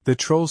 The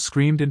troll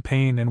screamed in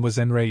pain and was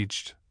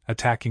enraged,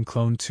 attacking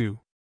clone 2.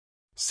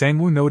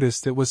 Sangwoo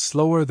noticed it was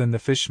slower than the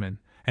fishman,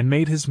 and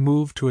made his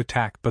move to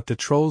attack, but the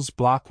troll's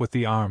block with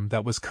the arm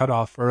that was cut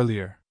off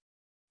earlier,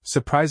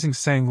 surprising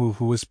Sangwoo,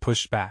 who was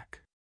pushed back.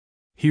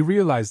 He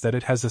realized that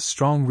it has a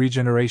strong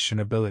regeneration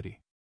ability.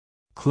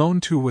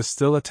 Clone 2 was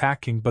still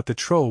attacking, but the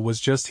troll was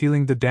just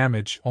healing the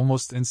damage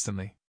almost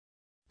instantly.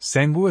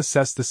 Sangwoo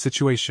assessed the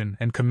situation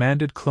and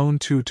commanded Clone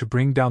 2 to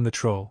bring down the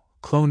troll.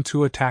 Clone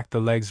 2 attacked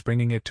the legs,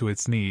 bringing it to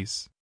its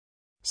knees.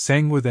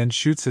 Sangwoo then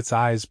shoots its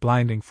eyes,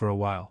 blinding for a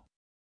while.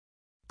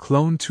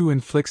 Clone 2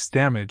 inflicts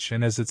damage,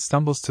 and as it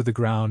stumbles to the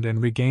ground and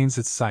regains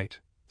its sight,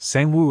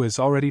 Sangwoo is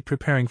already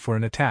preparing for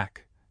an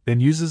attack, then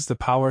uses the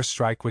power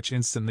strike, which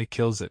instantly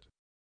kills it.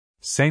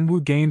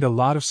 Sangwoo gained a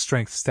lot of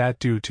strength stat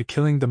due to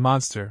killing the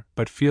monster,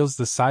 but feels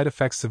the side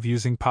effects of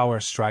using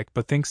power strike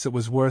but thinks it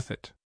was worth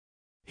it.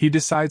 He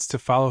decides to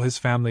follow his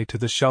family to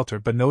the shelter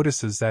but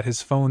notices that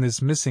his phone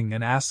is missing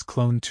and asks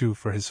Clone 2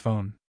 for his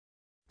phone.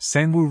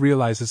 Sangwoo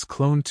realizes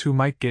Clone 2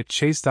 might get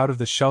chased out of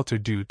the shelter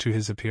due to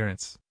his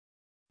appearance.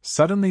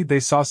 Suddenly they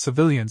saw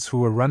civilians who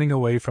were running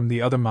away from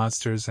the other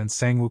monsters, and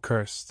Sangwoo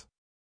cursed.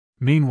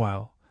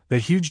 Meanwhile, the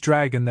huge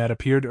dragon that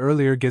appeared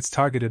earlier gets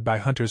targeted by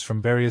hunters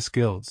from various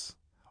guilds.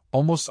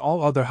 Almost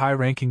all other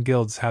high-ranking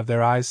guilds have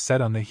their eyes set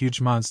on the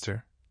huge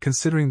monster,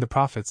 considering the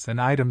profits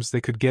and items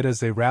they could get as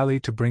they rally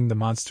to bring the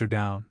monster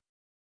down.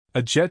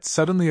 A jet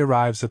suddenly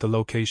arrives at the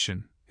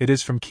location. It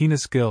is from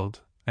Kina's guild,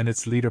 and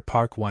its leader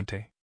Park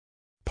Wontae.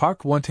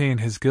 Park Wontae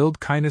and his guild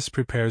Kindness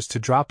prepares to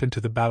drop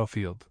into the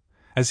battlefield,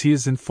 as he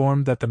is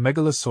informed that the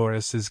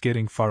Megalosaurus is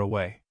getting far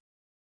away.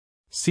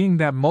 Seeing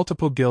that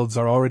multiple guilds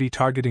are already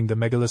targeting the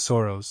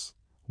Megalosauros,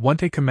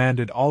 Wontae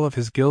commanded all of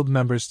his guild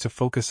members to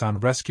focus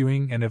on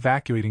rescuing and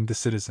evacuating the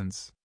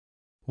citizens.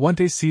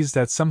 Wontae sees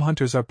that some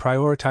hunters are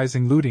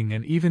prioritizing looting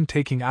and even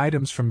taking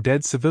items from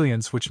dead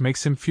civilians, which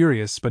makes him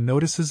furious, but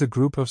notices a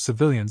group of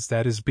civilians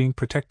that is being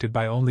protected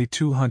by only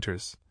 2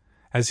 hunters.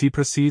 As he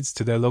proceeds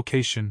to their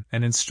location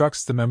and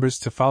instructs the members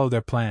to follow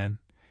their plan,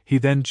 he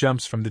then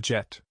jumps from the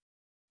jet.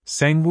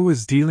 Sangwoo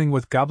is dealing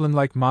with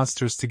goblin-like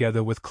monsters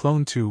together with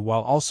Clone 2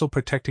 while also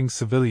protecting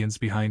civilians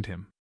behind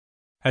him.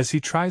 As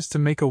he tries to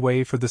make a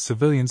way for the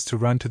civilians to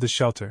run to the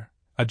shelter,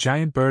 a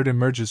giant bird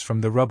emerges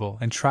from the rubble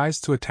and tries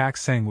to attack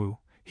Sangwoo.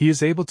 He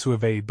is able to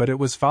evade, but it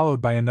was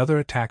followed by another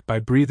attack by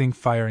breathing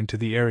fire into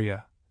the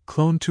area.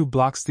 Clone 2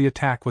 blocks the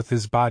attack with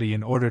his body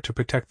in order to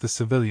protect the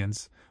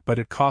civilians, but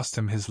it cost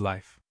him his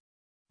life.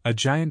 A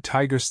giant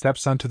tiger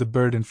steps onto the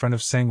bird in front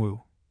of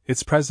Sangwoo.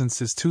 Its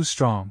presence is too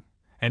strong,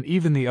 and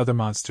even the other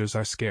monsters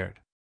are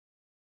scared.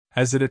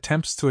 As it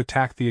attempts to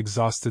attack the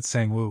exhausted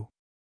Sangwoo,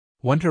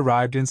 Wontae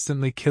arrived,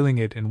 instantly killing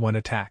it in one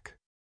attack.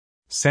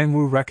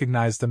 Sangwoo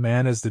recognized the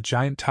man as the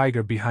giant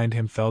tiger behind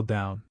him fell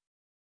down.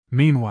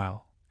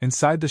 Meanwhile,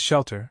 inside the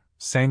shelter,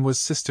 Sangwoo's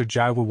sister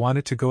Jaiwoo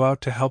wanted to go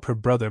out to help her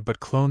brother, but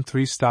Clone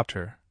 3 stopped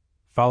her,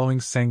 following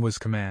Sangwoo's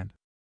command.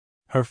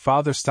 Her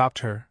father stopped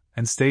her,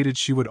 and stated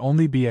she would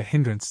only be a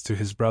hindrance to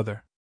his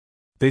brother.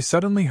 They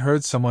suddenly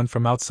heard someone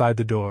from outside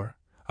the door,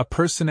 a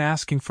person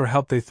asking for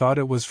help. They thought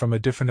it was from a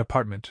different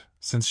apartment,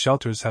 since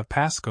shelters have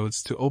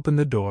passcodes to open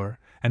the door,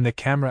 and the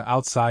camera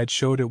outside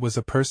showed it was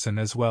a person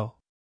as well.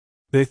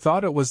 They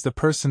thought it was the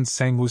person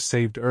Sangwoo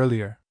saved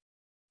earlier.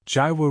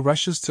 Jaiwoo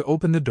rushes to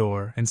open the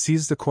door and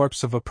sees the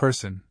corpse of a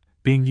person,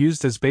 being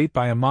used as bait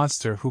by a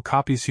monster who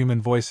copies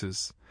human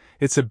voices.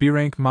 It's a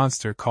B-rank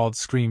monster called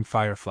Scream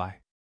Firefly.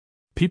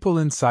 People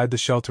inside the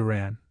shelter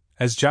ran.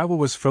 As Jaiwoo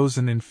was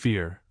frozen in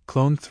fear,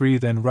 Clone 3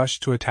 then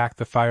rushed to attack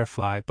the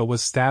Firefly but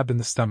was stabbed in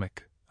the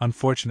stomach.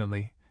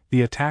 Unfortunately,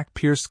 the attack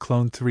pierced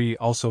Clone 3,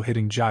 also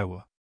hitting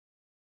Jaiwa.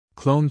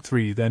 Clone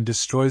 3 then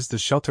destroys the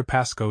shelter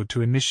passcode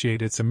to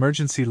initiate its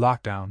emergency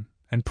lockdown,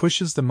 and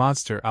pushes the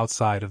monster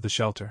outside of the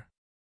shelter.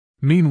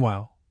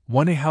 Meanwhile,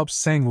 Wondae helps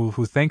Sangwoo,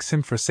 who thanks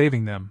him for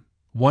saving them.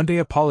 Wondae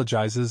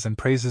apologizes and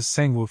praises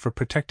Sangwoo for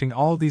protecting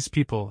all these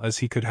people, as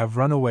he could have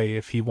run away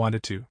if he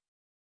wanted to.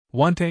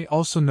 Wondae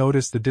also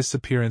noticed the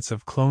disappearance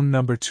of clone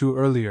number 2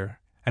 earlier,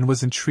 and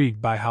was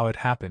intrigued by how it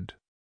happened.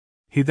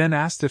 He then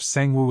asked if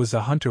Sangwoo was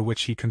a hunter,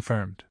 which he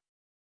confirmed.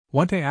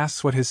 Wondae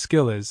asks what his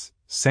skill is.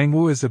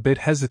 Sangwoo is a bit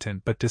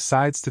hesitant but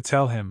decides to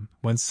tell him,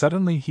 when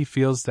suddenly he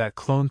feels that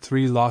Clone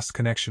 3 lost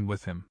connection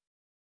with him.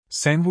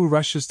 Sangwoo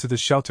rushes to the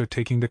shelter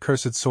taking the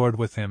cursed sword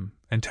with him,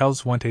 and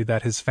tells Wondae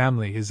that his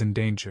family is in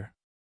danger.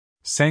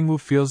 Sangwoo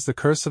feels the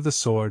curse of the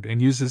sword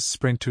and uses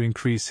sprint to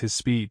increase his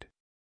speed.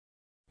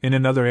 In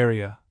another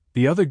area,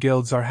 the other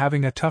guilds are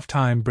having a tough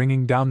time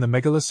bringing down the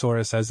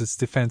Megalosaurus, as its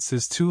defense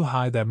is too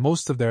high that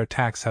most of their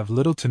attacks have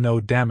little to no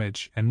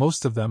damage and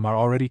most of them are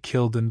already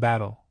killed in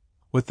battle.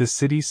 With the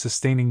city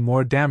sustaining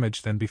more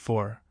damage than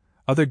before,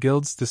 other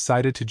guilds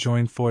decided to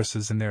join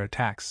forces in their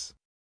attacks.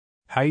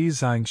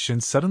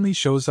 Zhangshin suddenly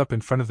shows up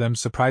in front of them,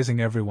 surprising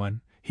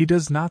everyone. He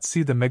does not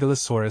see the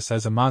Megalosaurus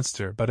as a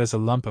monster but as a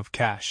lump of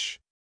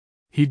cash.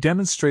 He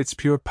demonstrates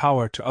pure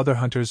power to other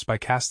hunters by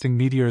casting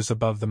meteors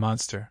above the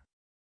monster.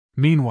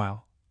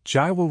 Meanwhile,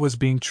 Jaiwa was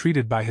being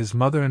treated by his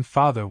mother and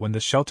father when the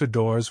shelter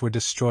doors were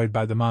destroyed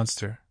by the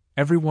monster.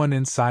 Everyone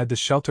inside the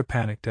shelter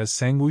panicked as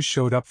Sangwoo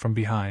showed up from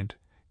behind,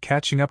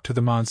 catching up to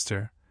the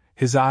monster.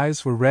 His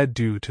eyes were red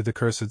due to the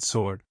cursed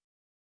sword.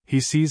 He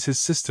sees his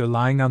sister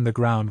lying on the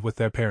ground with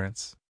their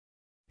parents.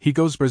 He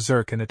goes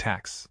berserk and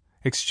attacks,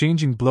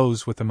 exchanging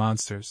blows with the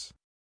monsters.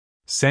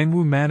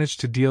 Sangwoo managed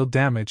to deal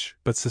damage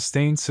but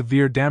sustained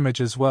severe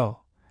damage as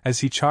well. As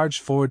he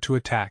charged forward to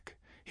attack,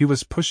 he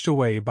was pushed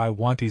away by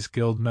Wandae's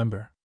guild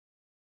member.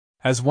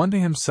 As Wondae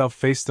himself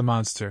faced the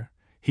monster,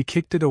 he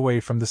kicked it away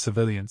from the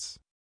civilians.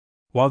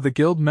 While the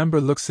guild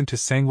member looks into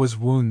Sangwoo's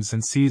wounds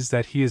and sees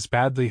that he is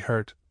badly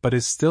hurt but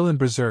is still in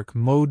berserk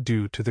mode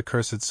due to the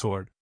cursed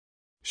sword.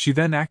 She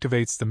then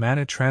activates the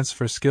mana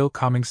transfer skill,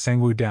 calming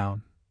Sangwoo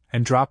down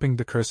and dropping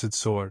the cursed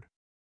sword.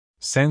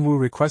 Sangwoo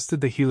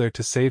requested the healer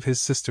to save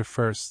his sister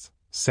first.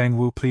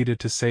 Sangwoo pleaded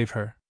to save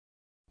her.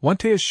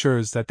 Wondae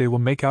assures that they will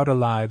make out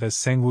alive as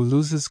Sangwoo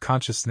loses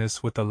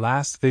consciousness with the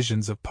last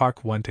visions of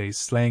Park Wondae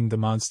slaying the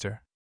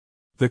monster.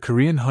 The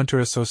Korean Hunter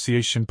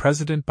Association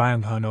president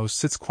Byung-hun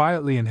sits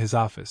quietly in his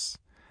office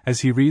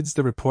as he reads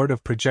the report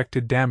of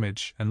projected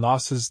damage and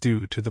losses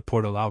due to the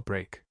portal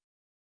outbreak.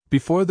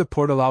 Before the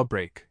portal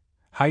outbreak,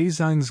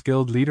 Haizang's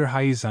guild leader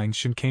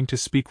Haizang came to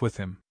speak with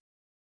him.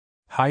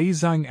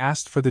 Haizang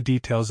asked for the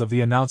details of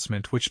the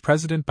announcement, which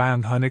President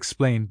Byung-hun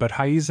explained, but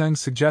Haizang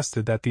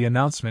suggested that the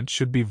announcement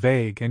should be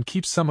vague and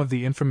keep some of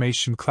the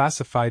information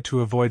classified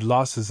to avoid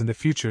losses in the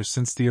future,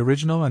 since the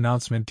original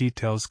announcement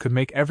details could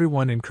make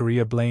everyone in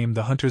Korea blame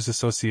the Hunters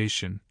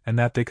Association and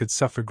that they could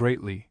suffer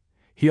greatly.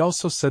 He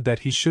also said that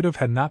he should have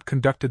had not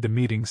conducted the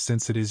meeting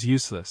since it is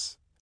useless,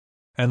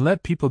 and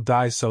let people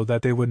die so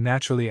that they would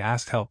naturally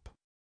ask help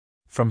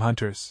from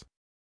hunters.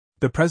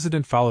 The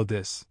president followed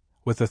this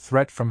with a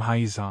threat from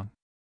Haizang.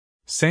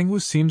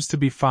 Sangwoo seems to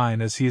be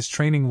fine as he is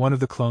training one of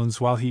the clones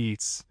while he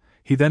eats.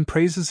 He then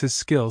praises his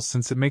skills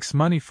since it makes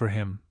money for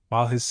him,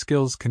 while his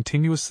skills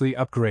continuously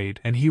upgrade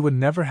and he would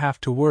never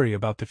have to worry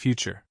about the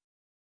future.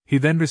 He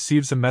then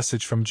receives a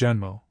message from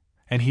Junmo,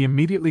 and he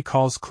immediately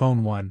calls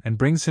Clone 1 and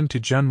brings him to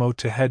Junmo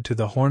to head to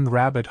the Horned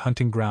Rabbit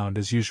hunting ground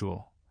as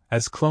usual,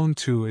 as Clone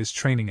 2 is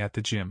training at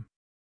the gym.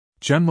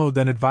 Junmo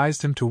then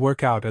advised him to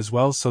work out as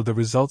well so the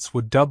results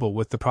would double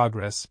with the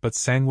progress, but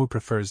Sangwoo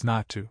prefers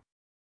not to.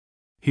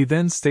 He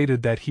then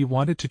stated that he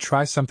wanted to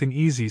try something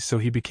easy, so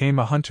he became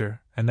a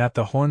hunter, and that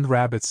the horned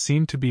rabbits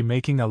seemed to be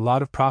making a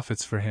lot of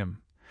profits for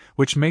him,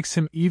 which makes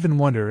him even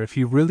wonder if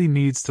he really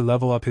needs to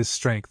level up his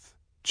strength.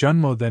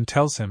 Junmo then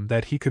tells him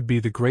that he could be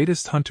the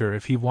greatest hunter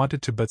if he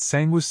wanted to, but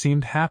Sangwoo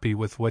seemed happy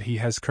with what he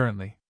has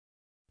currently.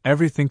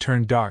 Everything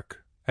turned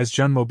dark, as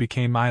Junmo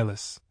became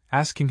eyeless,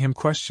 asking him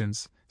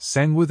questions.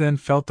 Sangwoo then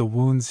felt the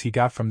wounds he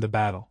got from the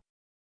battle.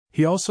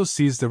 He also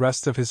sees the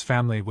rest of his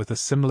family with a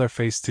similar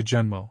face to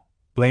Junmo,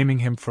 blaming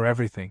him for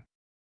everything.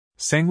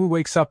 Sangwoo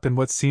wakes up in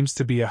what seems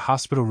to be a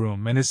hospital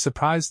room and is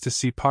surprised to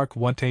see Park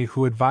Wondae,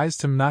 who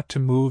advised him not to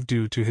move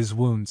due to his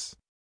wounds.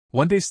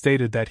 Wondae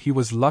stated that he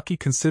was lucky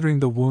considering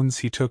the wounds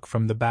he took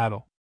from the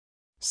battle.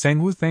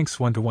 Sangwoo thanks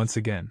Wondae once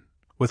again,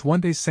 with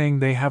Wondae saying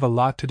they have a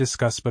lot to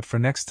discuss but for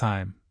next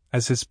time,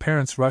 as his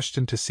parents rushed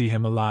in to see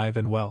him alive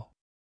and well.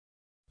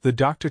 The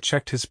doctor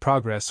checked his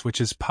progress, which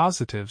is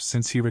positive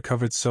since he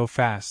recovered so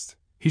fast.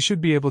 He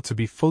should be able to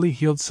be fully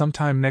healed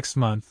sometime next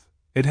month.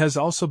 It has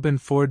also been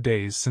 4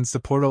 days since the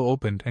portal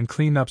opened and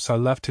cleanups are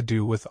left to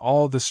do with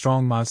all the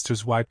strong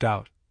monsters wiped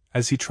out.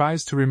 As he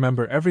tries to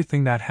remember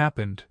everything that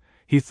happened,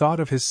 he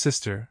thought of his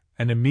sister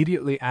and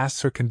immediately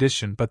asks her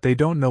condition, but they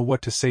don't know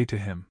what to say to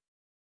him.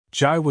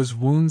 Jaiwa's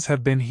wounds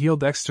have been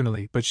healed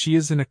externally, but she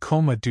is in a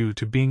coma due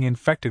to being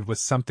infected with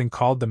something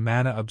called the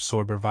mana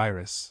absorber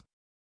virus.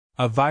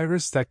 A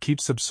virus that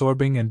keeps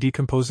absorbing and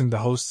decomposing the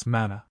host's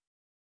mana.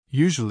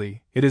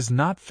 Usually, it is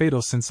not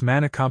fatal since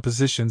mana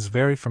compositions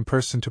vary from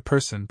person to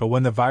person, but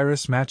when the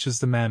virus matches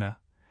the mana,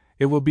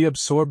 it will be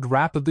absorbed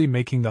rapidly,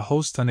 making the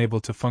host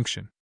unable to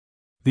function.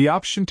 The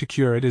option to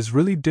cure it is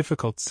really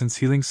difficult since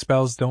healing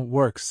spells don't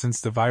work since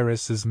the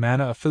virus is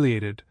mana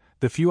affiliated.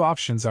 The few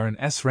options are an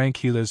S-rank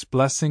healer's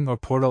blessing or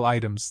portal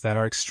items that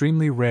are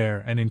extremely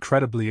rare and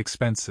incredibly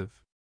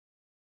expensive.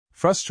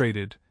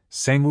 Frustrated,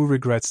 Sangwoo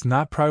regrets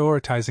not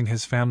prioritizing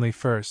his family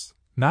first,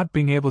 not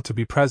being able to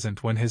be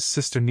present when his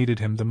sister needed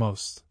him the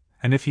most,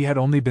 and if he had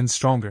only been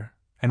stronger,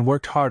 and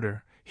worked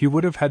harder, he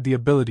would have had the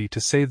ability to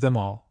save them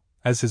all,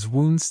 as his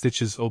wound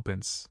stitches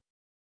opens.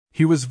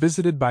 He was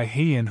visited by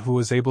Heian, who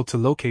was able to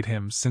locate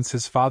him since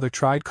his father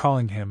tried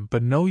calling him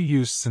but no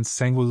use since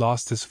Sangwoo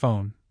lost his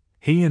phone.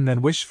 Heian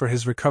then wished for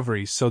his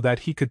recovery so that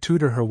he could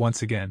tutor her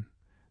once again,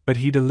 but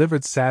he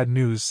delivered sad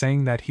news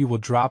saying that he will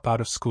drop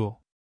out of school.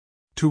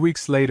 2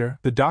 weeks later,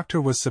 the doctor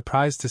was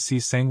surprised to see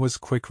Sangwoo's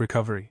quick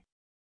recovery.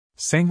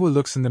 Sangwoo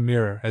looks in the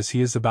mirror as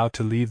he is about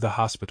to leave the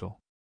hospital.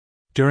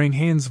 During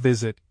Heian's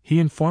visit, he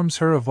informs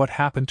her of what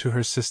happened to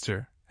her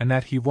sister, and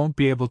that he won't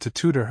be able to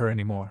tutor her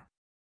anymore.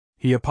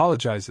 He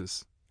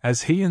apologizes,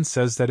 as Heian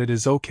says that it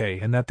is okay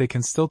and that they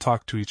can still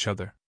talk to each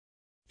other.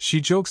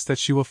 She jokes that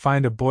she will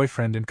find a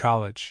boyfriend in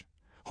college,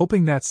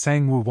 hoping that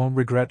Sangwoo won't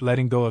regret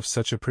letting go of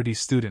such a pretty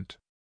student.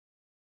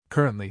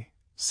 Currently,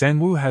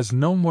 Sangwoo has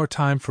no more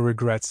time for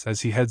regrets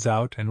as he heads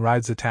out and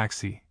rides a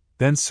taxi,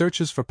 then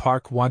searches for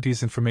Park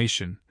Wanti's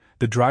information.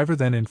 The driver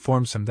then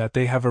informs him that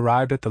they have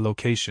arrived at the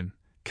location,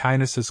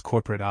 Kindness's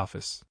corporate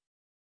office.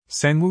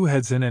 Sangwoo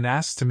heads in and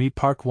asks to meet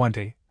Park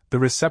Wanti. The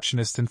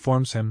receptionist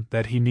informs him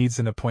that he needs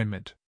an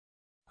appointment.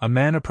 A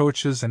man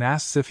approaches and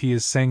asks if he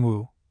is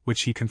Sangwoo,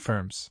 which he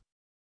confirms.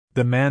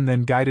 The man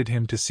then guided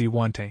him to see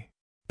Wanti.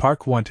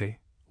 Park Wanti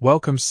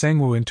welcomes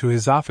Sangwoo into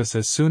his office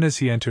as soon as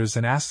he enters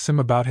and asks him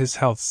about his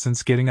health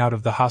since getting out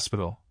of the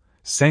hospital.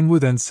 Sangwoo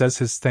then says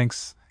his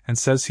thanks and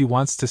says he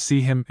wants to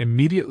see him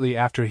immediately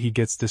after he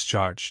gets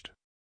discharged.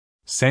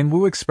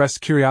 Sangwoo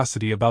expressed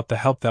curiosity about the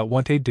help that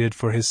Wanti did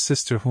for his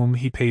sister whom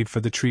he paid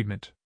for the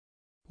treatment.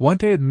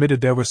 Wanti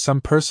admitted there were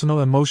some personal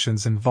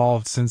emotions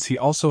involved since he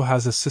also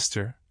has a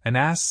sister, and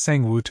asked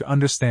Sangwoo to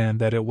understand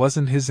that it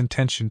wasn't his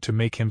intention to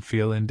make him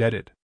feel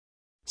indebted.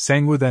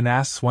 Sangwoo then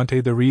asks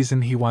Wanti the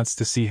reason he wants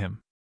to see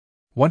him.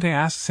 Wanti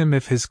asks him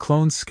if his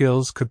clone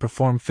skills could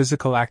perform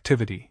physical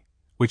activity,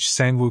 which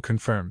Sangwoo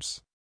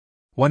confirms.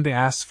 Wanti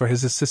asks for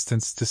his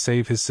assistance to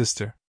save his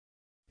sister.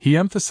 He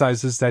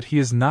emphasizes that he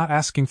is not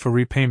asking for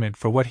repayment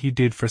for what he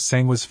did for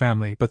Sangwoo's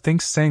family but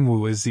thinks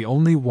Sangwoo is the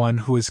only one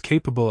who is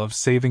capable of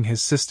saving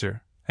his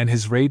sister and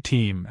his raid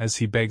team as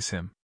he begs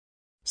him.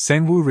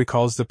 Sangwoo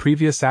recalls the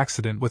previous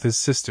accident with his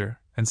sister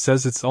and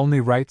says it's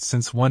only right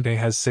since Wanti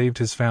has saved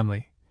his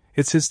family.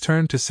 It's his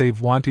turn to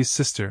save Wanti's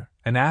sister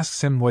and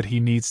asks him what he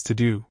needs to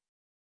do.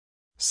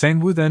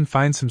 Sangwoo then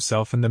finds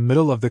himself in the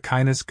middle of the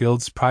Kindness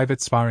Guild's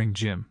private sparring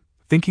gym,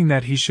 thinking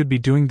that he should be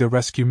doing the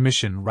rescue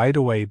mission right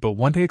away, but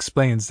Wanti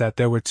explains that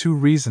there were 2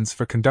 reasons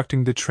for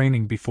conducting the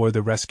training before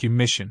the rescue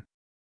mission.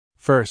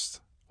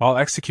 First, while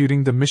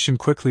executing the mission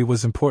quickly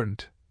was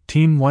important,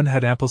 Team 1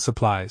 had ample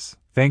supplies,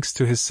 thanks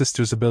to his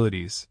sister's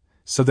abilities,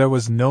 so there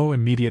was no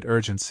immediate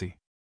urgency.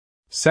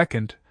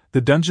 Second,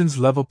 the dungeon's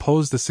level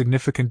posed a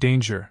significant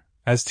danger,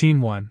 as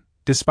Team 1,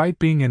 despite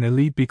being an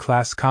elite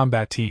B-class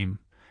combat team,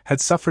 had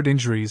suffered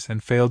injuries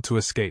and failed to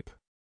escape.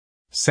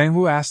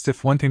 Sangwoo asked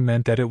if Wanti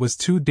meant that it was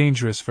too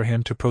dangerous for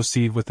him to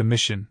proceed with the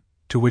mission,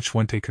 to which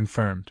Wanti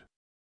confirmed.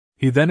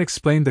 He then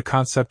explained the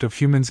concept of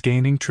humans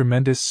gaining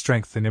tremendous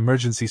strength in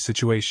emergency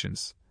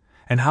situations,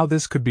 and how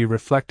this could be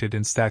reflected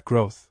in stat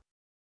growth.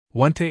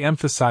 Wanti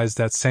emphasized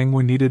that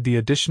Sangwoo needed the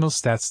additional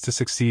stats to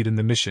succeed in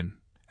the mission,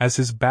 as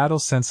his battle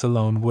sense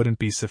alone wouldn't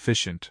be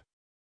sufficient.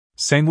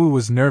 Sangwoo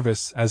was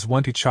nervous as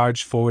Wanti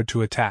charged forward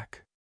to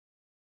attack.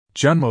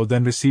 Junmo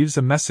then receives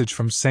a message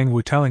from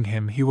Sangwoo telling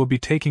him he will be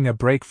taking a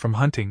break from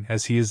hunting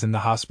as he is in the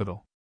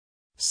hospital.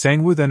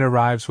 Sangwoo then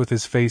arrives with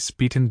his face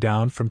beaten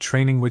down from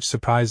training, which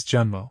surprised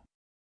Junmo.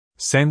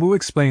 Sangwoo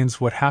explains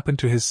what happened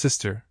to his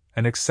sister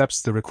and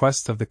accepts the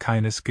request of the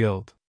Kindness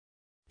Guild.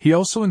 He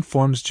also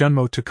informs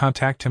Junmo to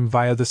contact him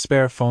via the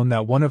spare phone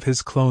that one of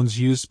his clones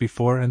used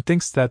before and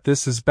thinks that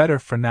this is better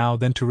for now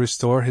than to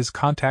restore his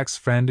contact's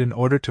friend in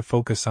order to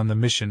focus on the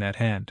mission at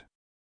hand.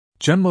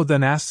 Junmo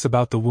then asks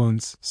about the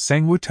wounds.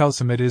 Sangwoo tells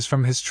him it is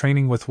from his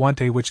training with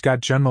Wanti, which got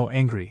Junmo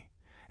angry,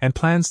 and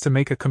plans to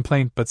make a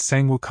complaint, but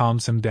Sangwoo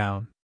calms him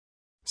down.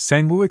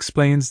 Sangwoo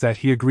explains that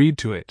he agreed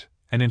to it,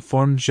 and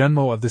informed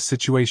Junmo of the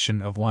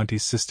situation of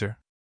Wanti's sister.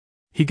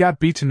 He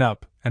got beaten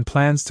up, and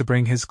plans to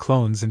bring his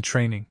clones in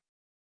training.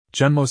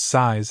 Junmo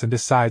sighs and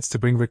decides to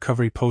bring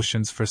recovery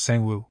potions for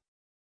Sangwoo.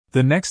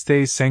 The next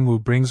day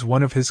Sangwoo brings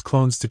one of his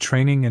clones to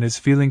training and is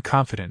feeling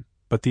confident,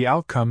 but the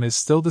outcome is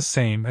still the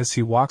same as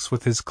he walks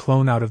with his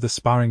clone out of the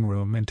sparring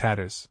room in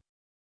tatters.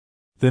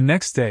 The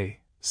next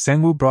day,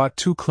 Sangwoo brought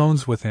 2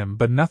 clones with him,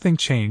 but nothing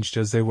changed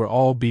as they were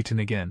all beaten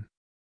again.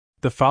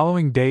 The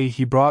following day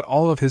he brought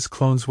all of his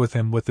clones with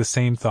him with the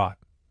same thought,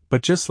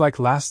 But just like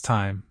last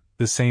time,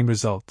 the same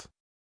result.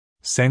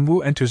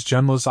 Sangwoo enters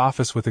Junmo's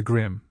office with a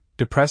grim,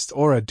 depressed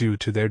aura due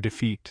to their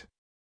defeat.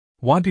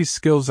 Wante's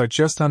skills are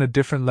just on a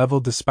different level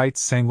despite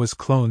Sangwoo's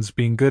clones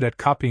being good at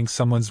copying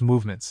someone's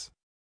movements.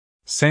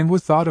 Sangwoo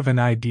thought of an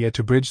idea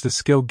to bridge the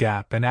skill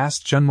gap and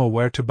asked Junmo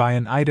where to buy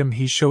an item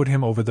he showed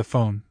him over the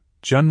phone.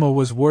 Junmo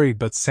was worried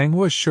but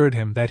Sangwoo assured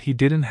him that he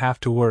didn't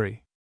have to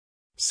worry.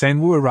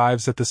 Sangwoo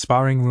arrives at the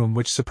sparring room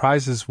which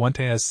surprises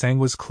Wante as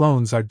Sangwoo's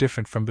clones are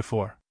different from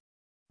before.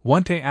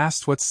 Wante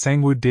asked what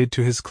Sangwoo did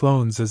to his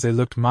clones as they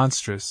looked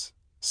monstrous.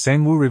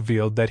 Sangwoo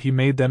revealed that he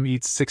made them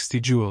eat 60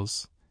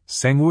 jewels.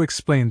 Sangwoo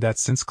explained that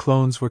since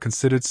clones were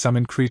considered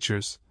summoned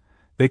creatures,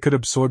 they could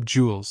absorb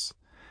jewels,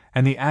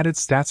 and the added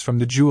stats from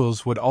the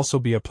jewels would also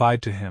be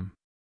applied to him.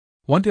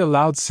 Wante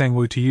allowed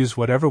Sangwoo to use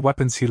whatever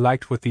weapons he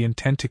liked with the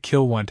intent to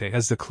kill Wante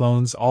as the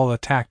clones all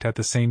attacked at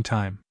the same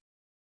time.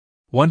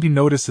 Wante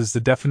notices the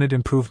definite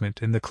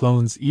improvement in the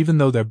clones even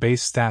though their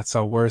base stats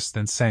are worse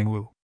than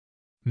Sangwoo.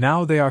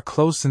 Now they are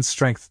close in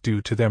strength due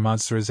to their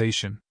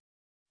monsterization.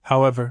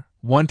 However,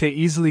 Wante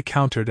easily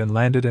countered and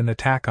landed an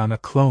attack on a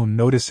clone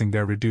noticing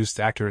their reduced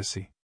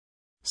accuracy.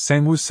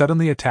 Sangwoo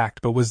suddenly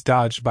attacked but was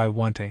dodged by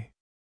Wante.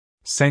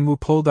 Sangwoo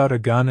pulled out a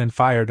gun and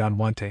fired on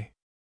Wante.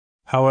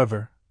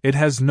 However, it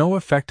has no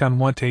effect on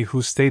Wante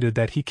who stated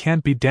that he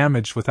can't be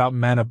damaged without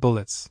mana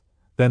bullets,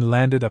 then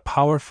landed a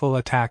powerful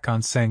attack on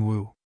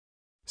Sangwoo.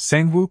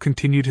 Sangwoo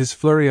continued his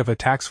flurry of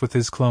attacks with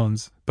his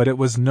clones, but it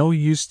was no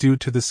use due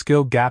to the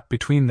skill gap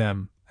between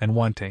them and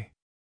Wante.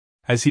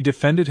 As he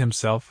defended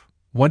himself,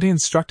 Wante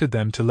instructed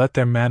them to let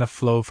their mana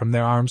flow from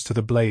their arms to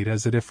the blade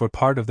as if were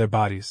part of their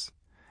bodies,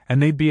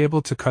 and they'd be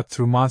able to cut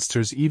through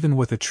monsters even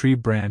with a tree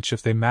branch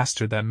if they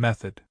mastered that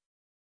method.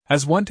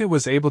 As Wante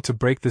was able to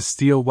break the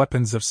steel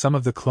weapons of some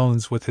of the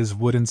clones with his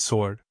wooden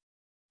sword.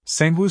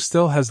 Sangwoo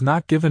still has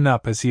not given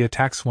up as he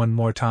attacks one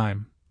more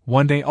time.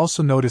 Wante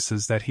also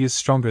notices that he is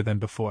stronger than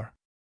before.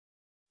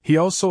 He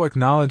also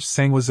acknowledged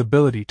Sangwoo's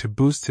ability to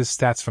boost his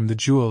stats from the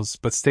jewels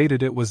but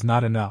stated it was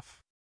not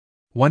enough.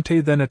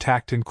 Wante then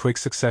attacked in quick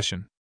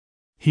succession.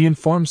 He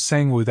informs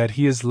Sangwoo that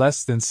he is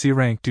less than C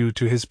rank due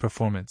to his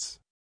performance.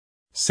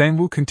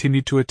 Sangwoo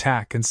continued to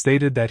attack and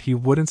stated that he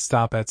wouldn't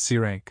stop at C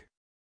rank.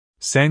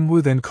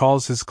 Sangwoo then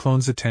calls his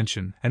clones'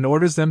 attention and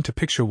orders them to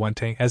picture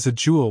Wante as a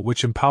jewel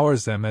which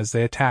empowers them as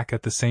they attack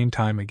at the same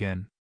time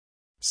again.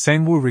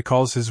 Sangwoo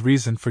recalls his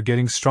reason for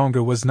getting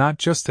stronger was not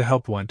just to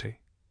help Wante,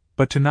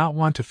 but to not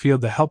want to feel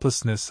the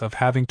helplessness of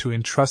having to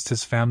entrust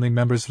his family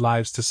members'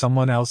 lives to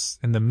someone else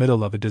in the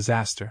middle of a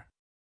disaster.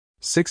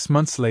 6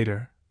 months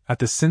later, at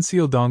the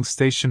Sinseildong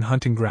Station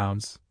hunting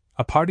grounds,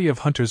 a party of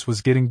hunters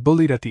was getting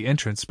bullied at the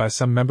entrance by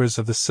some members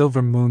of the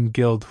Silver Moon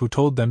Guild who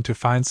told them to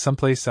find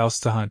someplace else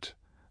to hunt,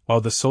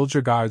 while the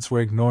soldier guards were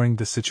ignoring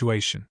the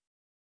situation.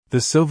 The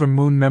Silver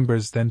Moon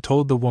members then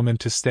told the woman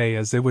to stay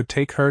as they would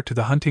take her to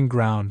the hunting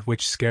ground,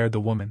 which scared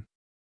the woman.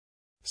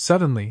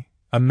 Suddenly,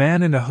 a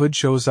man in a hood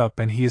shows up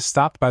and he is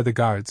stopped by the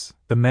guards.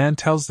 The man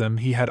tells them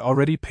he had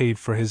already paid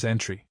for his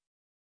entry.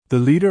 The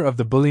leader of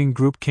the bullying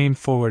group came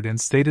forward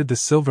and stated the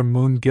Silver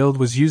Moon Guild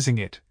was using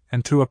it,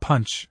 and threw a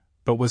punch,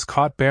 but was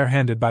caught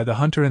bare-handed by the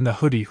hunter in the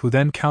hoodie who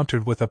then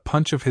countered with a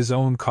punch of his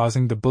own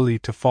causing the bully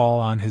to fall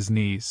on his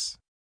knees.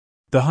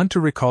 The hunter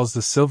recalls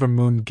the Silver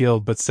Moon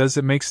Guild but says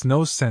it makes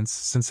no sense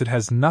since it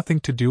has nothing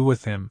to do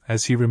with him.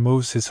 As he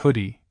removes his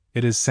hoodie,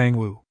 it is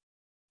Sangwoo.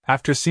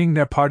 After seeing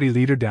their party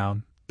leader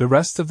down, the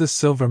rest of the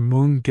Silver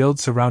Moon Guild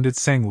surrounded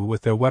Sangwoo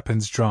with their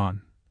weapons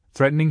drawn,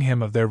 threatening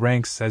him of their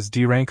ranks as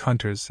D-rank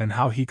hunters and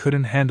how he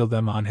couldn't handle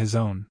them on his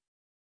own.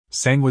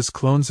 Sangwoo's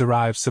clones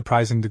arrived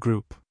surprising the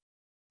group.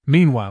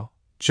 Meanwhile,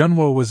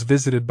 Junwo was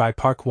visited by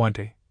Park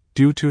Wante,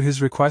 due to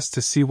his request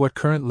to see what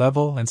current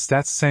level and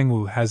stats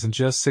Sangwoo has in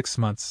just 6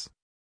 months.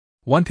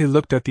 Wante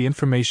looked at the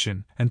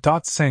information and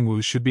thought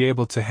Sangwoo should be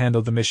able to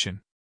handle the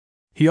mission.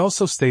 He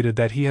also stated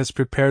that he has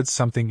prepared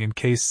something in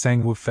case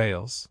Sangwoo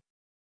fails.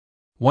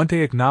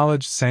 Wante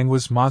acknowledged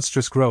Sangwoo's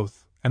monstrous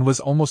growth and was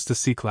almost a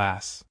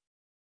C-class.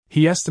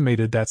 He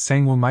estimated that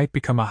Sangwoo might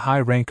become a high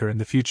ranker in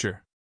the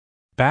future.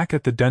 Back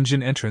at the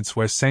dungeon entrance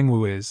where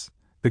Sangwoo is,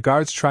 the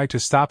guards try to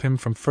stop him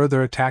from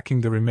further attacking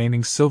the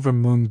remaining Silver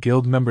Moon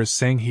Guild members,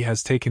 saying he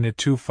has taken it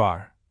too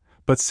far.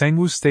 But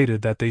Sangwoo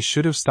stated that they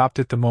should have stopped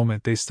it the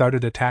moment they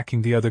started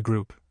attacking the other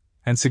group,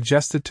 and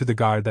suggested to the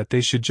guard that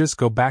they should just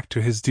go back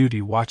to his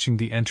duty watching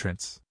the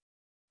entrance.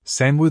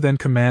 Sangwoo then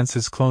commands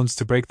his clones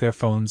to break their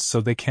phones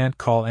so they can't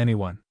call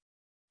anyone,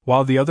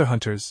 while the other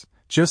hunters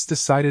just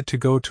decided to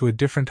go to a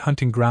different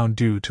hunting ground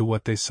due to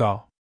what they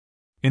saw.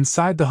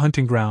 Inside the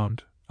hunting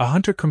ground, a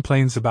hunter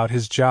complains about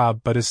his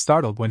job but is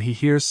startled when he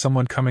hears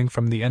someone coming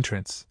from the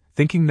entrance,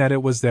 thinking that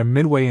it was their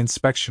midway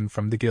inspection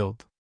from the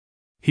guild.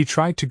 He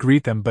tried to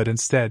greet them but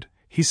instead,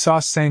 he saw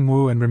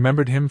Sangwoo and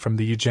remembered him from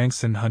the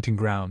Yujangsan hunting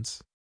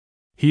grounds.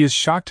 He is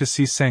shocked to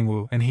see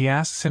Sangwoo and he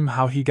asks him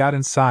how he got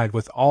inside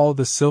with all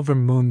the Silver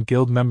Moon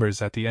Guild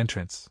members at the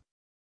entrance.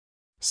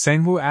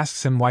 Sangwoo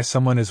asks him why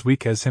someone as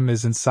weak as him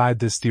is inside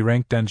this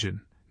D-rank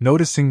dungeon,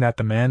 noticing that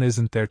the man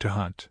isn't there to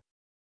hunt.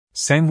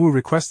 Sangwoo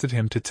requested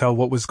him to tell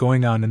what was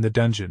going on in the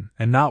dungeon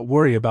and not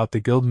worry about the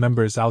guild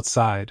members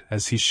outside,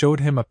 as he showed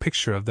him a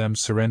picture of them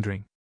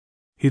surrendering.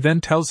 He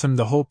then tells him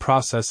the whole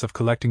process of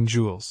collecting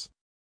jewels.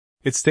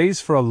 It stays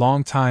for a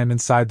long time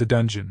inside the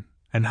dungeon,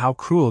 and how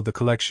cruel the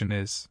collection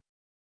is.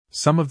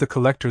 Some of the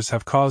collectors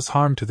have caused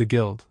harm to the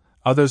guild,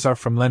 others are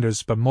from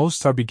lenders, but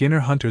most are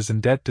beginner hunters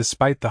in debt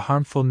despite the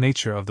harmful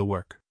nature of the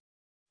work.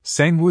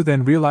 Sangwoo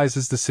then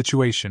realizes the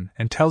situation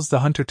and tells the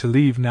hunter to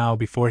leave now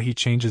before he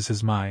changes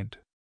his mind.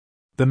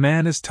 The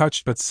man is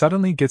touched but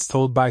suddenly gets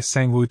told by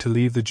Sangwoo to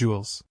leave the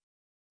jewels.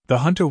 The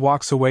hunter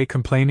walks away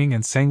complaining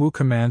and Sangwoo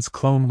commands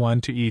Clone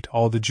 1 to eat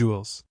all the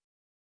jewels.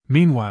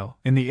 Meanwhile,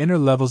 in the inner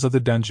levels of the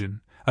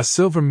dungeon, a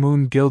Silver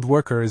Moon Guild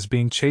worker is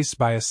being chased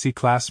by a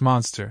C-class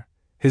monster.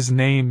 His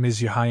name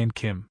is Yoo-hyun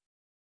Kim.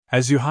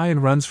 As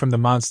Yoo-hyun runs from the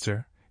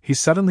monster, he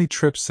suddenly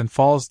trips and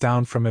falls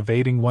down from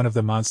evading one of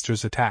the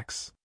monster's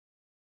attacks.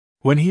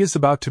 When he is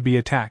about to be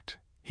attacked,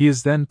 he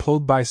is then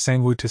pulled by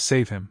Sangwoo to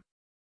save him.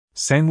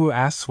 Sangwoo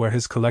asks where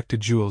his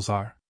collected jewels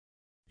are.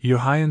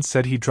 Yoo-hyun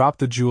said he dropped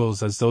the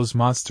jewels as those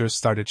monsters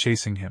started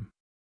chasing him.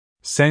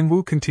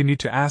 Sangwoo continued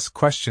to ask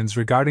questions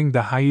regarding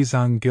the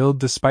Haizang Guild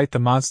despite the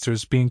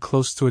monsters being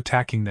close to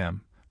attacking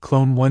them.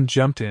 Clone 1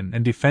 jumped in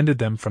and defended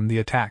them from the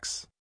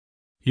attacks.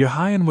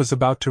 Yoo-hyun was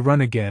about to run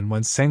again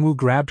when Sangwoo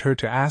grabbed her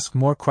to ask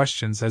more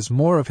questions as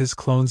more of his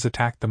clones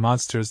attacked the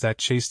monsters that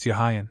chased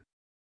Yoo-hyun.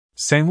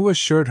 Sangwoo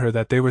assured her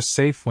that they were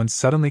safe when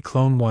suddenly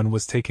Clone 1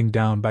 was taken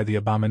down by the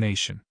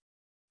abomination.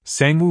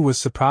 Sangwoo was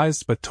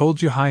surprised but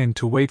told Yoo-hyun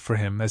to wait for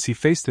him as he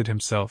faced it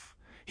himself.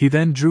 He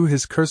then drew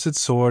his cursed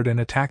sword and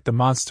attacked the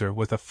monster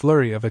with a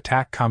flurry of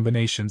attack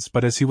combinations,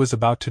 but as he was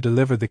about to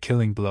deliver the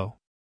killing blow,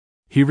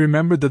 he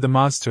remembered the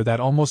monster that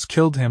almost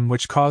killed him,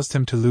 which caused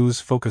him to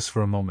lose focus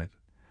for a moment,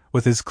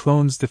 with his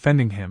clones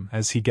defending him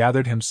as he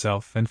gathered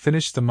himself and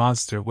finished the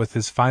monster with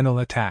his final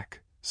attack,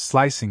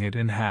 slicing it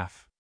in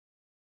half.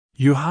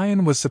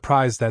 Yoo-hyun was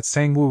surprised that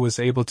Sangwoo was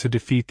able to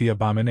defeat the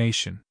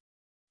abomination.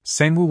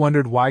 Sangwoo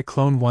wondered why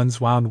Clone 1's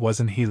wound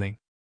wasn't healing.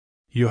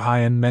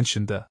 Yoo-hyun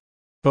mentioned the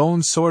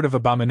bone sword of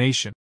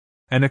abomination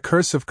and a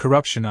curse of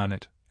corruption on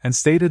it, and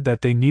stated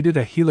that they needed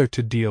a healer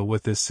to deal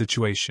with this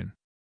situation.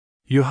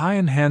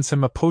 Yoo-hyun hands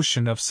him a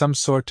potion of some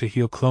sort to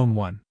heal Clone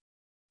 1.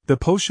 The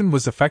potion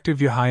was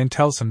effective. Yoo-hyun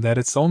tells him that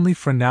it's only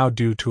for now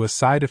due to a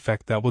side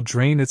effect that will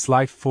drain its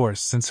life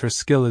force since her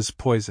skill is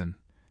poison.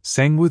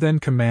 Sangwoo then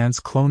commands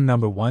Clone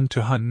number 1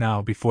 to hunt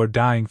now before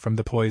dying from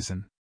the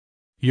poison.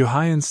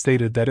 Yoo-hyun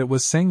stated that it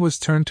was Sangwoo's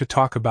turn to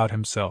talk about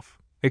himself,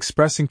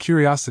 expressing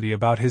curiosity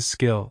about his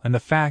skill and the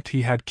fact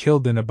he had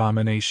killed an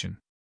abomination.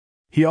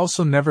 He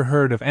also never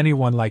heard of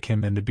anyone like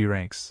him in the B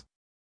ranks.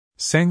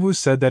 Sangwoo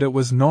said that it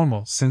was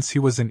normal since he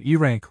was in E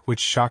rank, which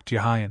shocked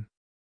Yoo-hyun.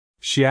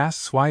 She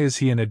asks why is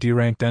he in a D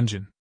rank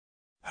dungeon.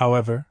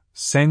 However,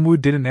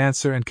 Sangwoo didn't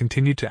answer and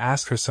continued to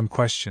ask her some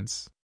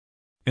questions.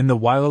 In the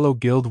Wailolo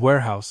Guild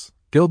warehouse,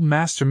 Guild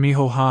Master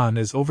Miho Han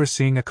is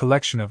overseeing a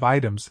collection of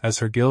items as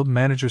her guild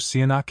manager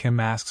Seona Kim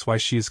asks why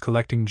she is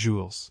collecting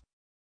jewels.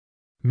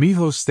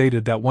 Miho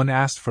stated that one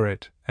asked for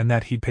it and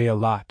that he'd pay a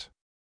lot.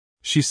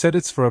 She said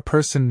it's for a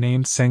person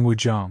named Sangwoo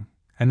Jong,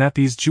 and that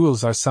these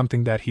jewels are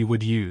something that he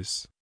would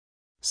use.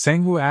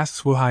 Sangwoo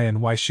asks Yoo-hyun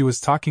why she was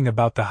talking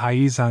about the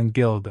Haizang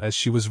Guild as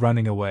she was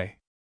running away.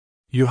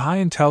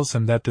 Yoo-hyun tells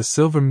him that the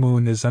Silver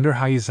Moon is under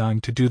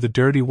Haizang to do the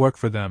dirty work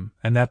for them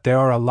and that there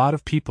are a lot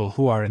of people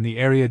who are in the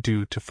area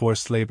due to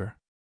forced labor.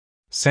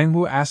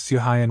 Sangwoo asks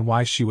Yoo-hyun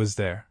why she was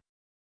there.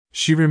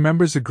 She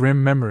remembers a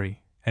grim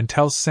memory and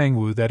tells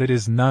Sangwoo that it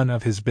is none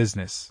of his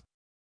business.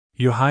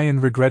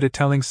 Yoo-hyun regretted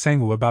telling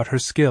Sangwoo about her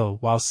skill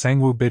while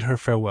Sangwoo bid her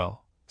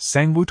farewell.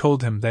 Sangwoo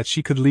told him that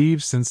she could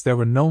leave since there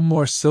were no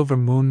more Silver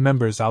Moon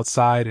members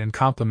outside and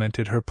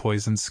complimented her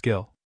poison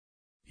skill.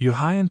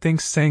 Yoo-hyun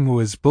thinks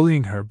Sangwoo is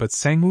bullying her, but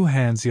Sangwoo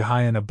hands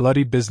Yoo-hyun a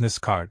bloody business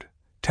card,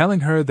 telling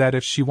her that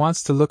if she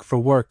wants to look for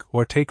work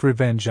or take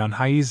revenge on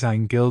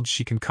Haizang Guild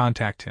she can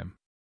contact him.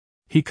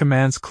 He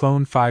commands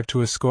Clone 5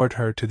 to escort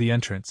her to the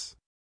entrance.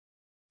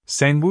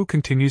 Sangwoo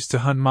continues to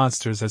hunt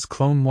monsters as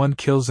Clone 1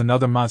 kills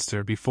another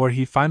monster before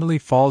he finally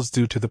falls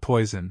due to the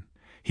poison.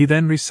 He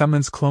then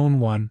resummons Clone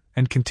 1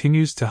 and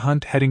continues to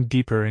hunt, heading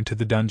deeper into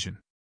the dungeon.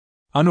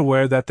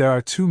 Unaware that there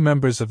are 2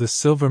 members of the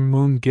Silver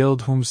Moon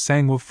Guild whom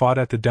Sangwoo fought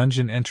at the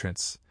dungeon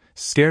entrance,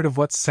 scared of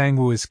what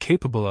Sangwoo is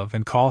capable of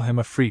and call him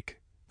a freak,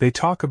 they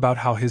talk about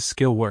how his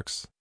skill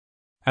works.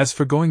 As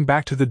for going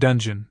back to the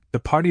dungeon, the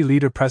party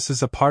leader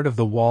presses a part of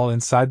the wall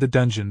inside the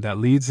dungeon that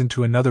leads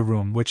into another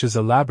room which is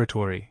a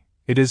laboratory.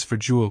 It is for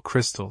jewel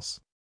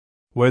crystals,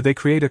 where they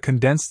create a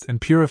condensed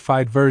and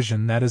purified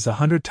version that is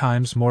 100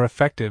 times more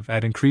effective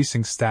at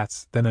increasing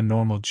stats than a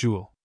normal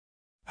jewel.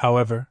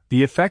 However,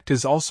 the effect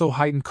is also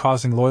heightened,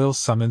 causing loyal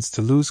summons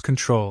to lose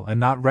control and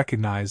not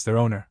recognize their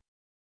owner.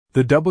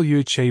 The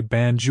WHA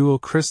banned jewel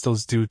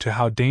crystals due to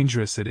how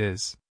dangerous it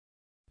is.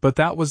 But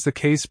that was the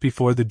case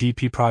before the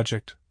DP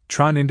project.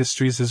 Tron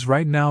Industries is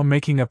right now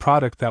making a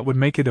product that would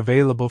make it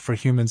available for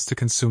humans to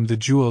consume the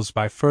jewels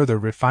by further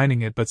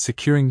refining it, but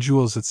securing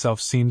jewels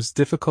itself seems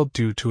difficult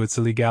due to its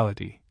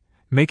illegality.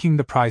 making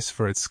the price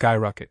for it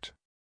skyrocket.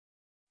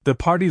 The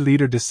party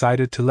leader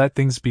decided to let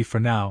things be for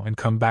now and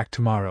come back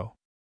tomorrow.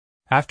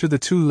 After the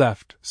two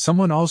left,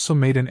 someone also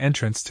made an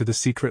entrance to the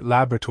secret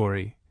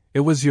laboratory.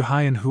 It was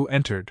Yuhayan who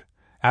entered,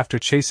 after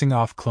chasing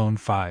off Clone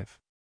 5.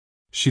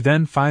 She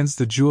then finds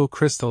the jewel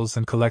crystals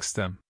and collects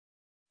them.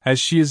 As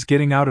she is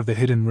getting out of the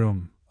hidden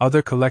room,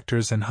 other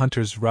collectors and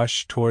hunters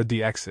rush toward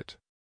the exit.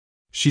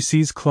 She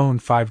sees Clone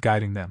 5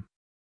 guiding them.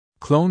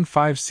 Clone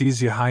 5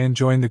 sees Yuhayan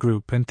join the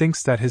group and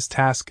thinks that his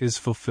task is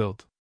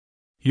fulfilled.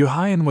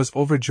 Yuhayan was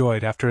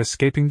overjoyed after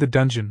escaping the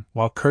dungeon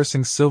while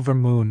cursing Silver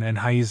Moon and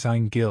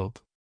Haizang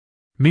Guild.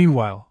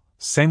 Meanwhile,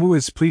 Sangwoo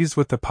is pleased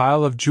with the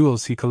pile of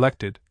jewels he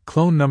collected.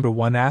 Clone number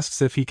 1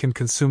 asks if he can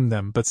consume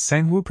them, but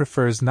Sangwoo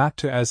prefers not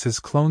to as his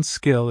clone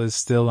skill is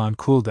still on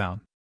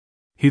cooldown.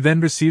 He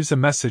then receives a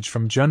message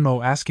from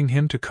Junmo asking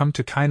him to come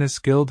to Kindness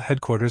Guild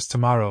headquarters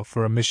tomorrow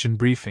for a mission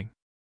briefing.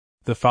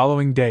 The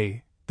following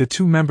day, the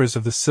two members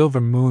of the Silver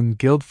Moon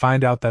Guild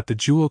find out that the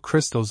jewel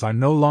crystals are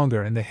no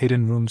longer in the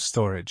hidden room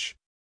storage.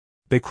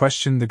 They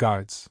question the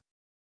guards.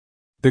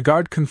 The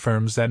guard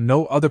confirms that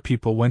no other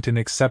people went in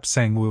except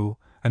Sangwoo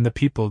and the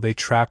people they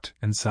trapped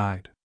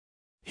inside.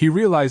 He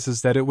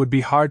realizes that it would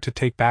be hard to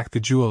take back the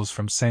jewels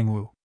from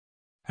Sangwoo.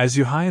 As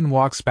Yuhayan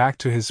walks back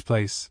to his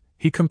place,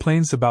 he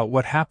complains about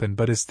what happened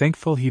but is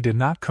thankful he did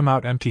not come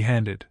out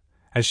empty-handed.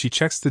 As she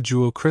checks the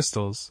jewel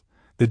crystals,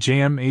 the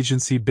JM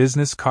Agency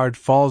business card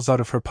falls out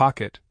of her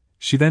pocket.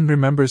 She then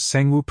remembers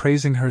Sangwoo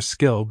praising her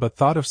skill but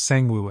thought of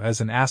Sangwoo as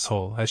an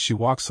asshole as she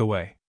walks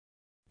away.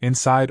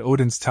 Inside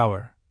Odin's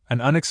Tower, an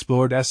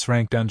unexplored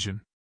S-rank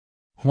dungeon.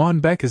 Hwan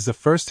Baek is the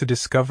first to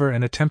discover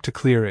and attempt to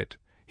clear it.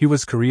 He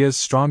was Korea's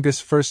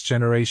strongest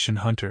first-generation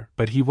hunter,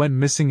 but he went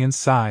missing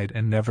inside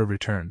and never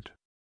returned.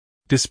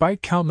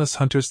 Despite countless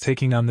hunters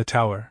taking on the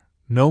tower,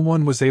 no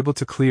one was able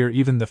to clear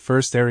even the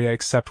first area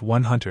except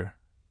one hunter,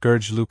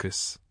 Gurge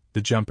Lucas,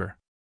 the jumper.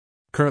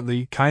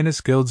 Currently,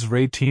 Kindness Guild's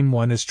Raid Team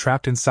 1 is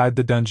trapped inside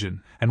the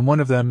dungeon, and one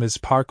of them is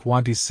Park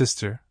Wanti's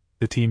sister,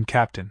 the team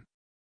captain.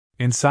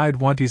 Inside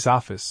Wanti's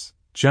office,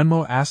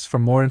 Junmo asks for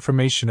more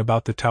information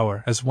about the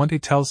tower as Wanti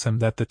tells him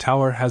that the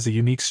tower has a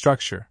unique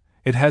structure.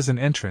 It has an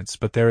entrance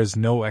but there is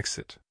no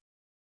exit.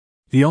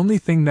 The only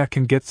thing that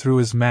can get through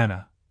is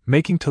mana,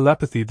 making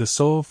telepathy the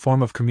sole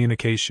form of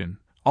communication,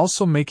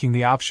 also making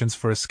the options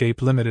for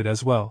escape limited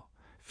as well,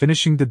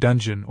 finishing the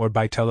dungeon or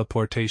by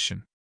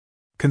teleportation.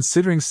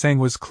 Considering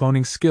Sangwoo's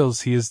cloning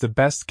skills, he is the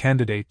best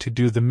candidate to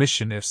do the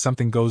mission if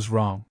something goes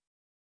wrong.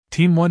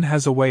 Team 1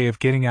 has a way of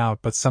getting out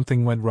but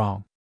something went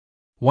wrong.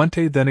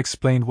 Wante then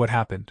explained what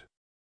happened.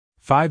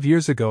 5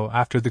 years ago,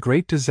 after the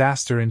great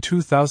disaster in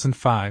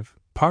 2005,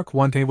 Park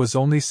Wante was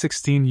only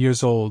 16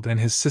 years old and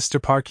his sister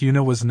Park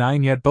Yuna was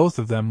 9, yet both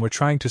of them were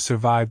trying to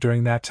survive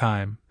during that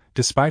time.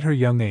 Despite her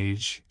young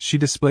age, she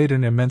displayed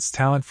an immense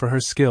talent for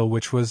her skill,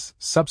 which was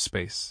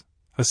subspace,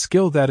 a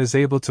skill that is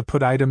able to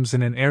put items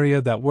in an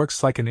area that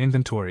works like an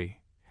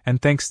inventory,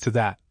 and thanks to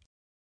that,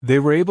 they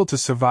were able to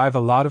survive a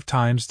lot of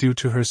times due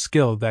to her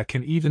skill that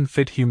can even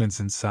fit humans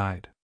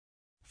inside.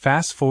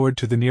 Fast forward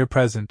to the near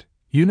present,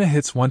 Yuna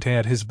hits Wante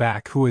at his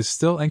back, who is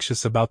still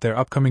anxious about their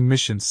upcoming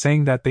mission,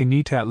 saying that they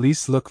need to at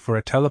least look for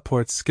a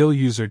teleport skill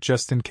user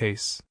just in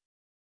case.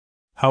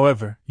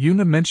 However,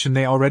 Yuna mentioned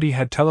they already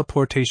had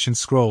teleportation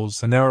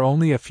scrolls and there are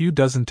only a few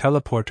dozen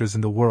teleporters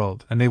in the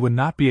world and they would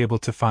not be able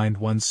to find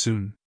one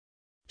soon.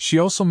 She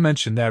also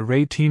mentioned that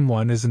Raid Team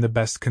 1 is in the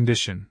best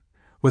condition.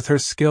 With her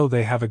skill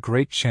they have a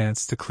great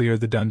chance to clear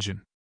the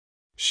dungeon.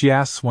 She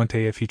asks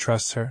Wante if he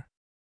trusts her.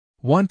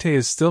 Wante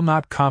is still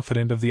not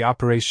confident of the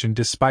operation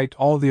despite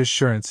all the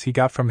assurance he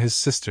got from his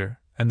sister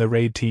and the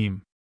raid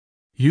team.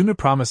 Yuna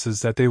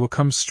promises that they will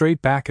come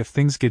straight back if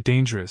things get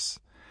dangerous,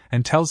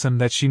 and tells him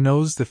that she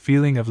knows the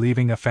feeling of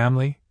leaving a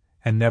family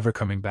and never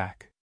coming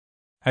back.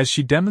 As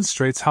she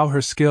demonstrates how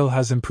her skill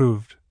has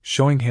improved,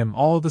 showing him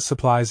all the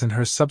supplies in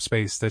her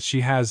subspace that she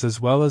has as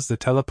well as the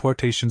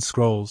teleportation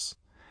scrolls,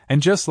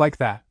 and just like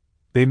that,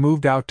 they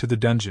moved out to the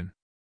dungeon.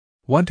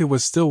 Wante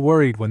was still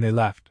worried when they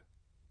left,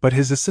 but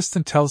his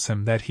assistant tells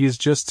him that he is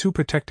just too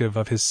protective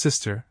of his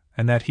sister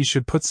and that he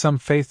should put some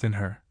faith in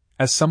her,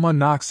 as someone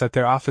knocks at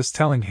their office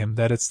telling him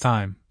that it's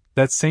time.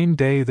 That same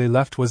day they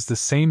left was the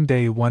same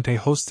day Wante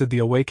hosted the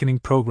awakening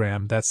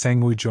program that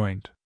Sangwoo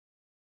joined.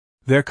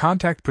 Their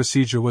contact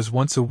procedure was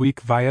once a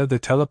week via the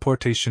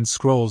teleportation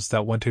scrolls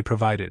that Wante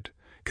provided.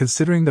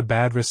 Considering the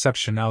bad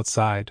reception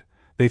outside,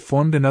 they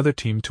formed another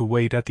team to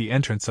wait at the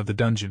entrance of the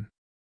dungeon.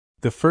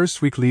 The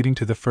first week leading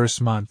to the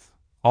first month,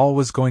 all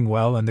was going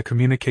well and the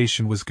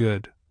communication was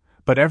good,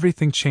 but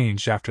everything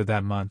changed after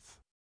that month.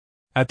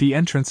 At the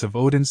entrance of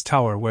Odin's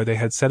Tower where they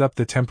had set up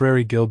the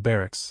temporary guild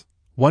barracks,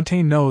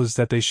 Wante knows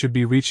that they should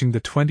be reaching the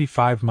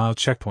 25-mile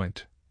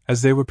checkpoint.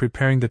 As they were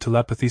preparing the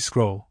telepathy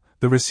scroll,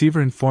 the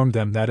receiver informed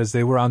them that as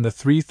they were on the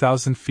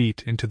 3,000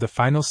 feet into the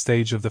final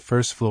stage of the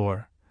first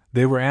floor,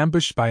 they were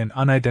ambushed by an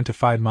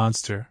unidentified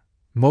monster.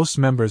 Most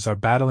members are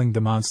battling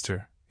the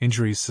monster,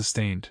 injuries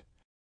sustained.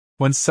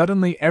 When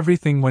suddenly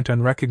everything went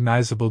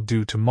unrecognizable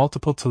due to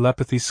multiple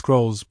telepathy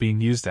scrolls being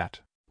used at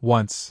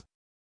once.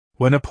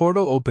 When a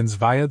portal opens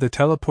via the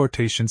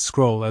teleportation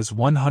scroll as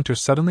one hunter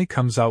suddenly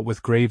comes out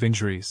with grave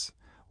injuries,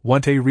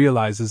 Wontae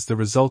realizes the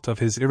result of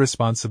his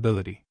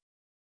irresponsibility.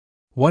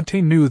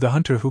 Wontae knew the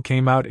hunter who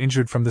came out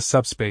injured from the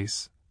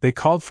subspace. They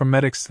called for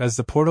medics as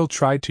the portal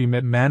tried to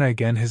emit mana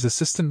again. His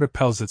assistant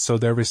repels it so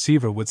their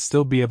receiver would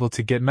still be able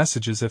to get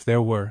messages if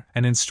there were,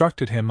 and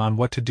instructed him on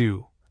what to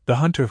do. The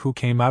hunter who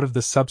came out of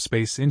the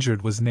subspace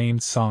injured was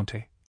named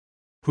Sante,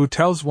 who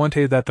tells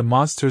Wontae that the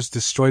monsters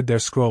destroyed their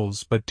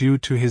scrolls, but due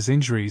to his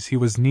injuries he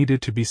was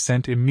needed to be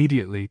sent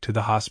immediately to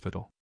the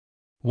hospital.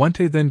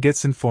 Wontae then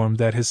gets informed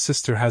that his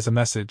sister has a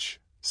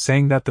message,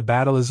 saying that the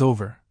battle is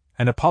over,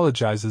 and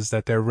apologizes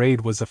that their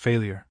raid was a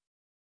failure.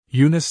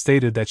 Yuna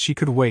stated that she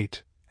could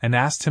wait, and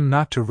asked him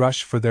not to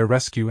rush for their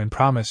rescue and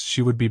promised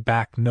she would be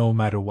back no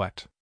matter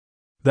what.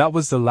 That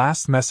was the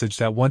last message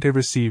that Wontae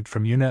received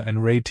from Yuna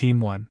and Raid Team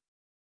 1.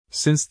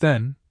 Since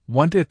then,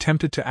 Wontae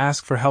attempted to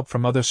ask for help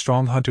from other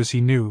strong hunters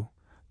he knew,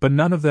 but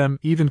none of them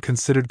even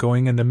considered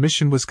going, and the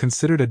mission was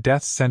considered a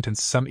death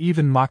sentence. Some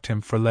even mocked him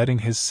for letting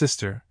his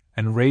sister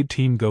and Raid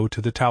Team go to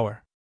the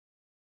tower.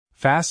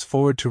 Fast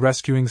forward to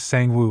rescuing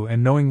Sangwoo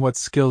and knowing what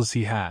skills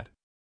he had.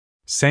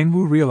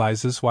 Sangwoo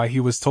realizes why he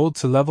was told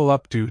to level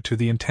up due to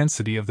the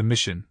intensity of the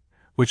mission,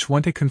 which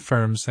Wontae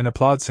confirms and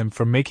applauds him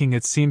for making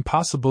it seem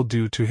possible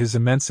due to his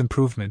immense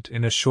improvement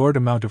in a short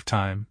amount of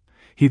time.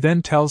 He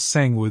then tells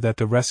Sangwoo that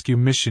the rescue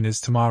mission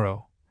is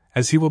tomorrow,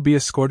 as he will be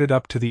escorted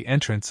up to the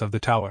entrance of the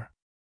tower.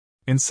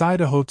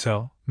 Inside a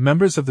hotel,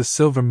 members of the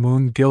Silver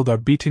Moon Guild are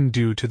beaten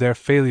due to their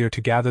failure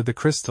to gather the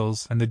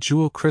crystals and the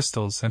jewel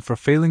crystals and for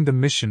failing the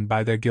mission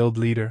by their guild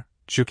leader,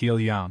 Jukil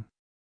Yang.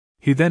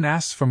 He then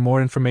asks for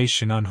more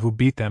information on who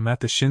beat them at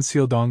the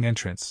Shinseildong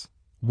entrance.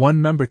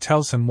 One member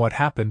tells him what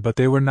happened, but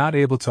they were not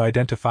able to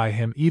identify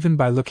him even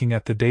by looking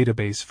at the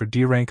database for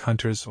D-rank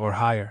hunters or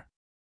higher.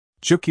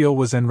 Jukil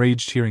was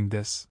enraged hearing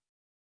this.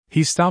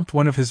 He stomped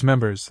one of his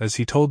members as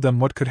he told them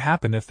what could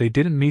happen if they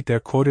didn't meet their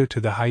quota to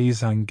the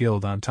Haizang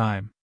Guild on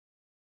time.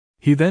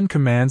 He then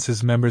commands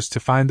his members to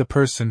find the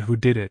person who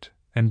did it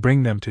and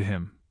bring them to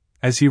him.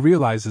 As he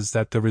realizes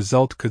that the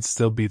result could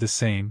still be the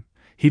same,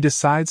 he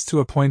decides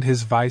to appoint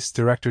his vice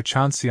director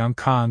Chan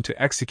Seong-kang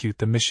to execute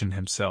the mission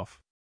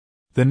himself.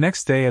 The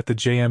next day at the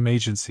JM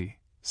agency,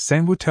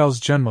 Sangwoo tells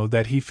Junmo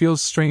that he feels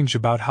strange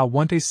about how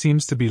Wontae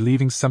seems to be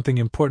leaving something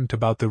important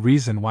about the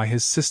reason why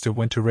his sister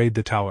went to raid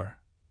the tower.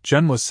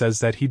 Junmo says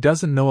that he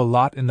doesn't know a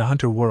lot in the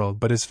hunter world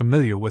but is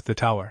familiar with the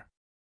tower.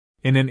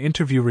 In an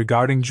interview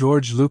regarding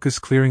George Lucas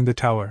clearing the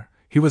tower,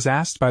 he was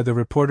asked by the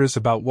reporters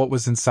about what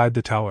was inside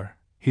the tower.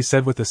 He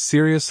said with a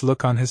serious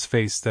look on his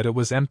face that it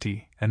was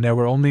empty and there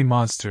were only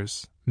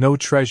monsters, no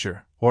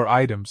treasure or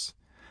items,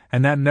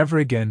 and that never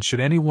again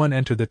should anyone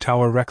enter the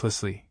tower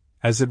recklessly,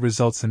 as it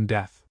results in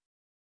death.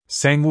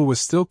 Sangwoo was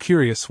still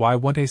curious why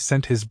Wontae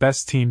sent his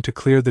best team to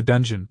clear the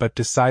dungeon but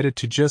decided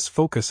to just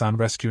focus on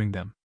rescuing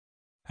them.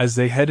 As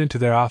they head into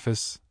their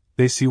office,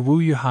 they see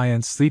Wu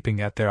Yuhaian sleeping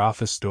at their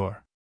office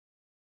door.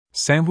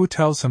 Sangwoo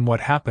tells him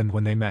what happened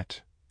when they met,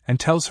 and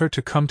tells her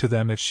to come to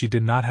them if she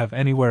did not have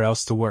anywhere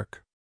else to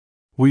work.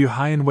 Wu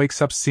Yuhaian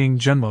wakes up seeing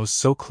Junmo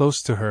so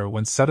close to her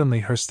when suddenly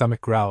her stomach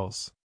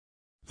growls.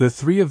 The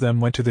three of them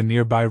went to the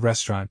nearby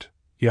restaurant.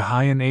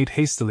 Yuhaian ate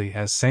hastily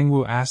as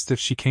Sangwoo asked if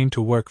she came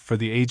to work for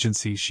the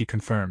agency. She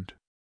confirmed.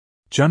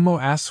 Junmo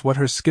asks what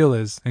her skill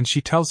is and she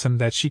tells him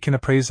that she can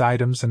appraise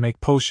items and make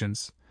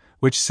potions,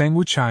 which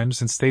Sangwoo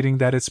chimes in stating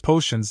that it's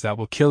potions that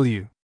will kill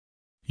you.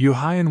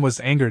 Yuhaian was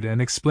angered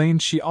and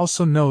explained she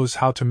also knows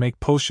how to make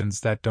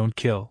potions that don't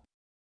kill.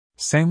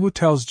 Sangwoo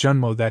tells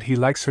Junmo that he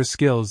likes her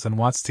skills and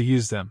wants to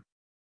use them.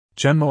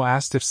 Junmo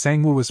asked if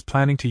Sangwoo was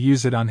planning to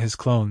use it on his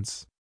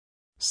clones.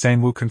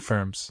 Sangwoo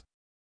confirms.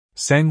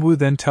 Sangwoo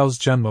then tells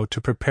Junmo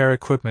to prepare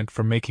equipment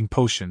for making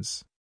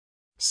potions.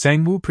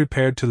 Sangwoo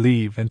prepared to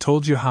leave and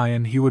told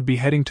Yuhaian he would be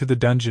heading to the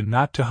dungeon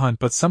not to hunt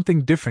but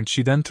something different.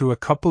 She then threw a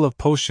couple of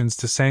potions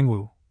to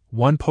Sangwoo.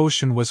 One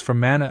potion was for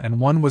mana and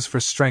one was for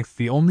strength.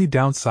 The only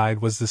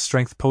downside was the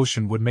strength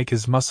potion would make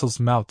his muscles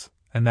melt,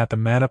 and that the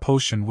mana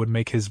potion would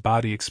make his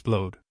body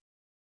explode.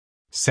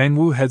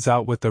 Sangwoo heads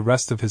out with the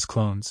rest of his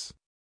clones.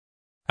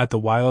 At the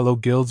Yolo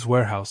Guild's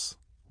warehouse,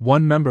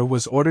 one member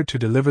was ordered to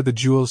deliver the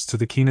jewels to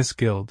the Keenest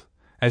Guild.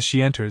 As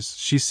she enters,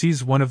 she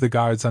sees one of the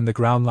guards on the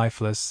ground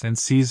lifeless and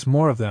sees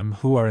more of them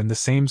who are in the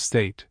same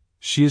state.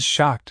 She is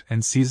shocked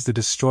and sees the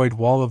destroyed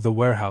wall of the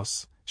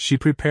warehouse. She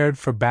prepared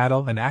for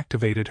battle and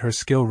activated her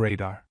skill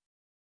radar.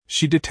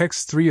 She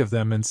detects three of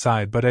them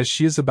inside, but as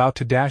she is about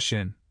to dash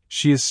in,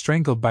 she is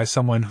strangled by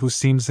someone who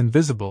seems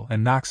invisible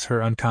and knocks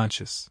her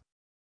unconscious.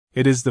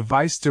 It is the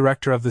vice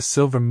director of the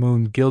Silver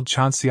Moon Guild,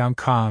 Chan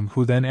Seong-kang,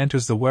 who then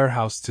enters the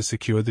warehouse to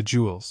secure the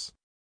jewels.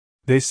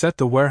 They set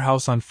the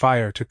warehouse on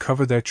fire to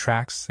cover their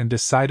tracks and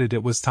decided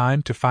it was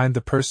time to find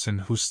the person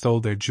who stole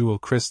their jewel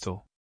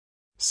crystal.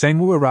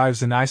 Sangwoo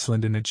arrives in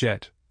Iceland in a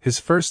jet, his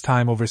first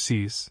time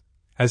overseas.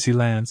 As he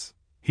lands,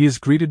 he is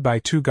greeted by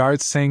two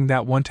guards saying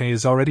that Wontae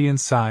is already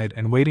inside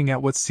and waiting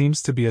at what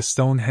seems to be a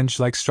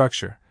Stonehenge-like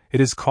structure.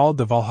 It is called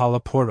the Valhalla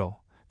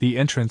Portal, the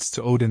entrance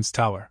to Odin's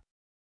Tower.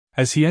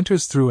 As he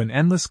enters through an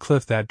endless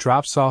cliff that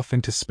drops off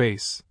into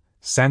space,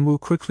 Sangwoo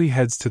quickly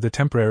heads to the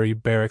temporary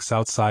barracks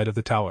outside of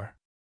the tower.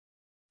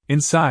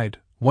 Inside,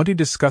 Wontae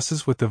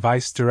discusses with the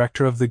vice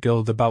director of the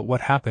guild about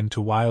what happened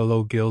to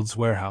Yolo Guild's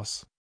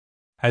warehouse.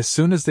 As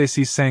soon as they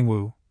see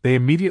Sangwoo, they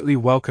immediately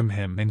welcome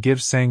him and give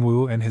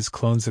Sangwoo and his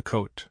clones a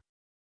coat.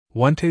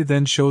 Wontae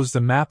then shows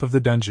the map of the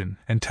dungeon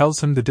and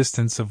tells him the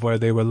distance of where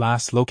they were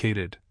last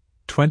located,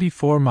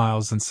 24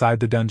 miles inside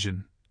the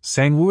dungeon.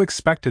 Sangwoo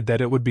expected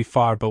that it would be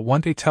far, but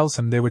Wontae tells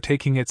him they were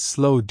taking it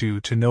slow due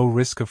to no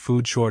risk of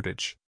food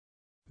shortage.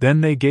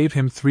 Then they gave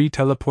him 3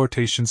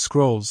 teleportation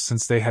scrolls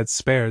since they had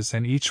spares,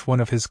 and each one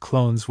of his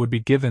clones would be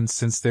given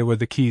since they were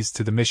the keys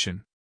to the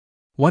mission.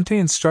 Wontae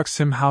instructs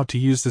him how to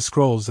use the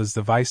scrolls as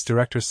the vice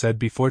director said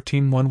before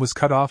Team 1 was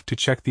cut off to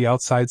check the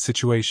outside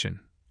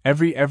situation,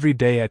 every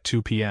day at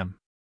 2 p.m.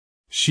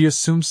 She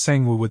assumes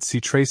Sangwoo would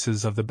see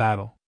traces of the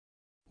battle.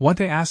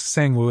 Wontae asks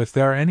Sangwoo if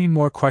there are any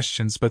more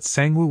questions, but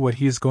Sangwoo what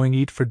he is going to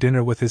eat for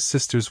dinner with his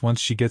sisters once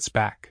she gets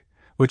back,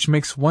 which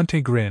makes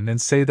Wontae grin and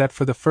say that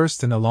for the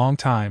first in a long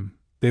time,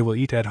 they will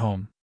eat at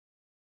home.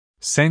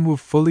 Sangwoo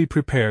fully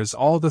prepares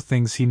all the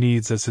things he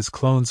needs as his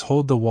clones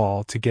hold the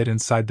wall to get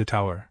inside the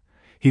tower.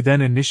 He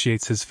then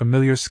initiates his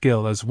familiar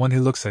skill as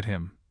Wontae looks at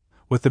him,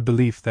 with the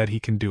belief that he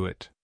can do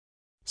it.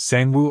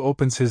 Sangwoo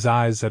opens his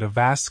eyes at a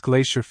vast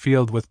glacier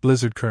field with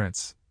blizzard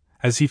currents.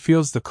 As he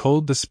feels the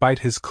cold despite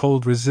his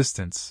cold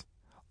resistance,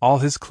 all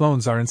his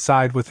clones are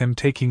inside with him,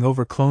 taking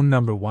over clone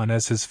number 1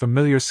 as his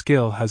familiar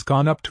skill has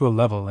gone up to a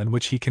level in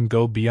which he can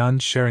go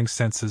beyond sharing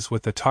senses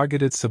with a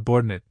targeted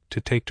subordinate to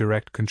take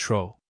direct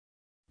control.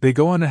 They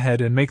go on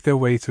ahead and make their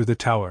way through the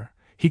tower.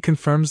 He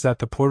confirms that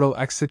the portal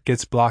exit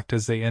gets blocked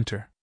as they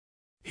enter.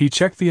 He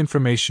checked the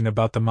information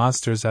about the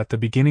monsters at the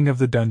beginning of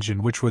the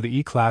dungeon, which were the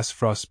E-class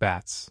frost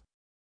bats.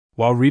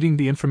 While reading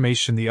the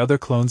information, the other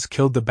clones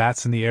killed the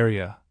bats in the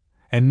area,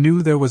 and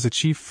knew there was a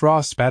chief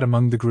frost bat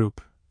among the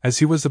group. As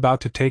he was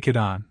about to take it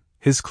on,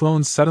 his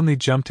clones suddenly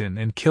jumped in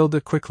and killed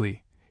it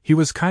quickly. He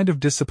was kind of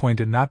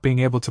disappointed not being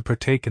able to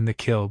partake in the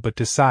kill, but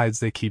decides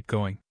they keep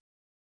going.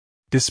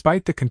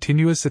 Despite the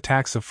continuous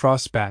attacks of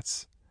frost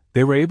bats,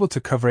 they were able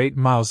to cover 8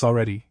 miles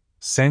already.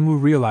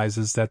 Sangwoo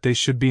realizes that they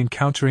should be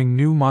encountering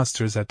new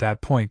monsters at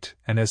that point,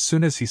 and as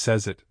soon as he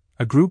says it,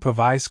 a group of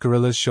ice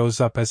gorillas shows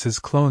up as his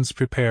clones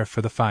prepare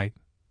for the fight.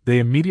 They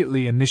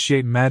immediately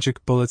initiate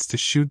magic bullets to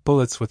shoot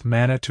bullets with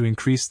mana to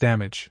increase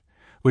damage,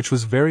 which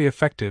was very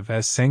effective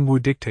as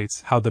Sangwoo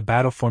dictates how the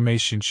battle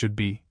formation should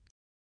be.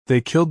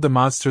 They killed the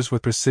monsters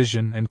with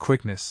precision and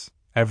quickness.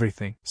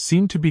 Everything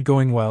seemed to be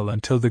going well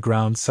until the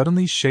ground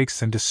suddenly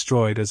shakes and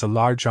destroyed as a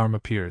large arm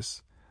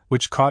appears,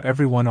 which caught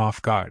everyone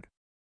off guard.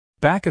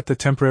 Back at the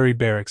temporary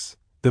barracks,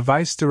 the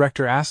vice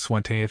director asks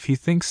Wontae if he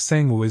thinks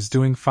Sangwoo is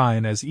doing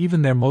fine, as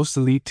even their most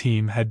elite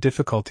team had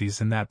difficulties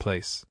in that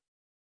place.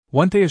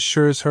 Wontae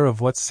assures her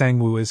of what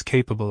Sangwoo is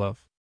capable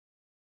of.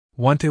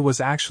 Wontae was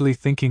actually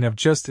thinking of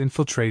just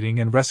infiltrating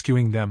and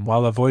rescuing them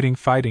while avoiding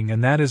fighting,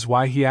 and that is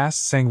why he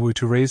asked Sangwoo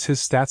to raise his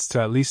stats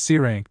to at least C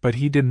rank, but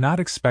he did not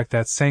expect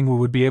that Sangwoo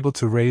would be able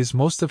to raise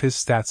most of his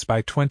stats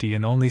by 20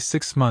 in only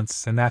 6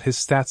 months, and that his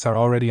stats are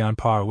already on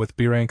par with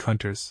B rank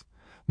hunters.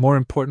 More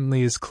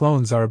importantly, his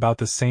clones are about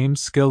the same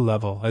skill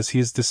level as he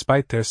is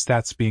despite their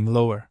stats being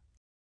lower.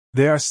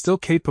 They are still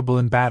capable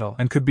in battle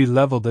and could be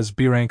leveled as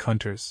B rank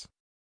hunters,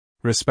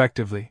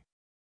 respectively.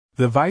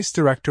 The vice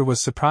director was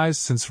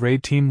surprised since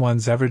Raid Team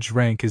 1's average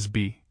rank is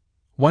B.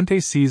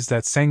 Wontae sees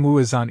that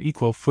Sangwoo is on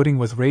equal footing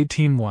with Raid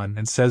Team 1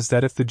 and says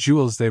that if the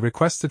jewels they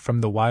requested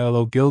from the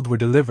Yolo Guild were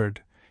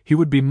delivered, he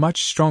would be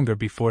much stronger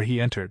before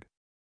he entered.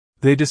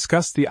 They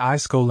discussed the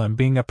ice golem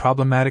being a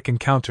problematic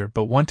encounter,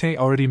 but Wontae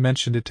already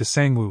mentioned it to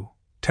Sangwoo,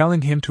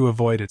 telling him to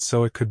avoid it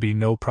so it could be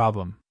no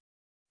problem.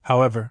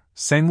 However,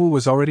 Sangwoo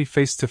was already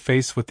face to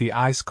face with the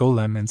ice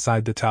golem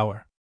inside the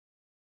tower.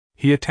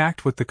 He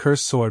attacked with the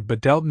cursed sword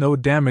but dealt no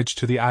damage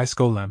to the ice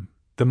golem.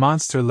 The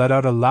monster let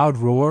out a loud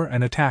roar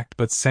and attacked,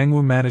 but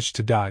Sangwoo managed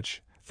to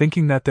dodge.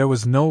 Thinking that there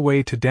was no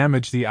way to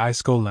damage the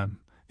ice golem,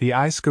 the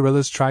ice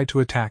gorillas tried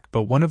to attack,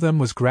 but one of them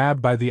was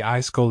grabbed by the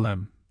ice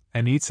golem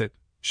and eats it.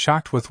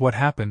 Shocked with what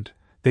happened,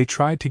 they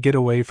tried to get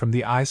away from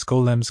the ice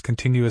golem's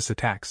continuous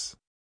attacks.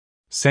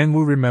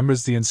 Sangwoo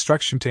remembers the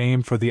instruction to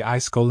aim for the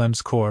ice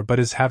golem's core but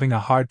is having a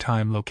hard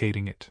time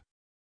locating it.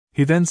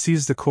 He then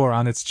sees the core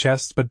on its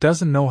chest but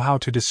doesn't know how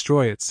to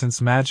destroy it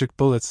since magic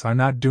bullets are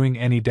not doing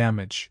any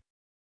damage.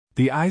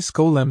 The ice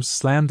golems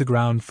slammed the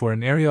ground for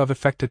an area of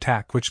effect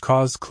attack, which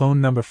caused clone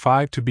number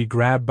 5 to be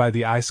grabbed by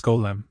the ice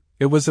golem.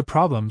 It was a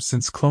problem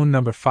since clone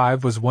number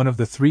 5 was one of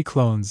the 3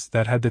 clones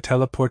that had the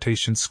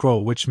teleportation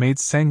scroll, which made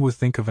Sangwoo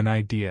think of an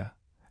idea.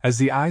 As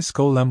the ice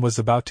golem was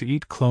about to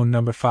eat clone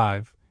number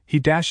 5, he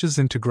dashes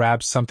in to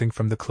grab something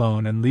from the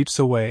clone and leaps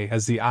away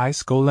as the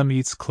ice golem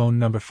eats clone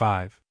number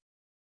 5.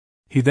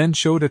 He then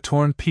showed a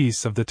torn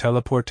piece of the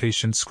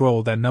teleportation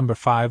scroll that number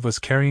 5 was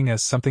carrying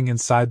as something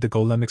inside the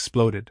golem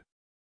exploded.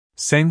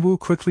 Sangwoo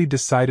quickly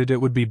decided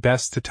it would be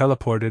best to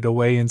teleport it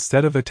away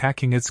instead of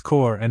attacking its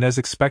core, and as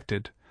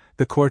expected,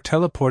 the core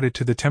teleported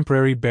to the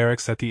temporary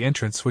barracks at the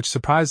entrance, which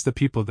surprised the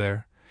people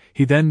there.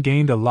 He then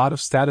gained a lot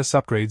of status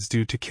upgrades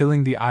due to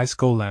killing the ice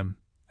golem,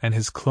 and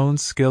his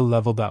clone's skill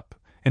leveled up,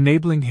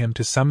 enabling him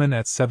to summon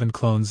at 7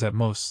 clones at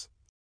most.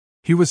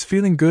 He was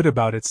feeling good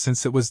about it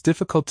since it was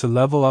difficult to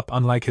level up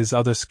unlike his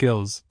other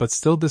skills, but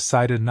still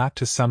decided not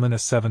to summon a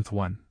 7th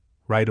one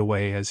right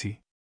away as he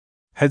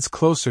heads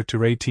closer to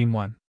Raid Team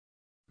 1.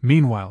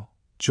 Meanwhile,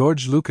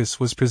 George Lucas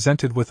was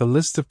presented with a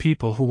list of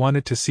people who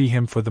wanted to see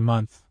him for the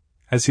month.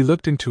 As he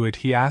looked into it,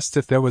 he asked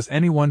if there was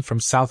anyone from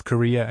South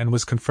Korea and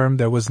was confirmed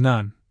there was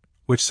none,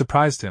 which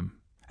surprised him,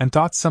 and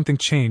thought something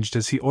changed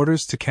as he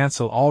orders to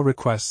cancel all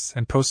requests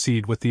and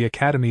proceed with the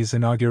Academy's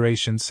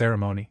inauguration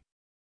ceremony.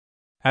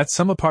 At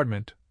some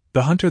apartment,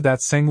 the hunter that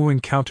Sangwoo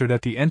encountered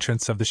at the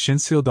entrance of the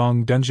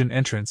Shinseildong dungeon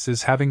entrance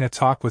is having a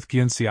talk with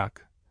Gyunseok.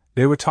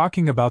 They were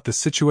talking about the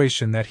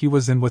situation that he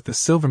was in with the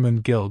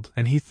Silvermoon Guild,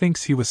 and he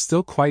thinks he was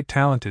still quite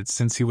talented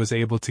since he was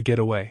able to get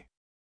away.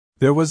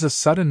 There was a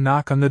sudden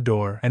knock on the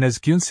door, and as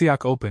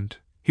Gyunseok opened,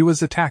 he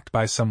was attacked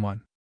by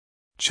someone.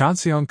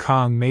 Chanseong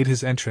Kong made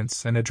his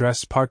entrance and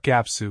addressed Park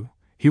Gapsu.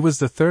 He was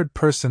the third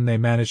person they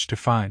managed to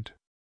find.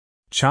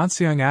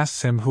 Chanseong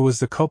asks him who was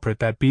the culprit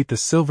that beat the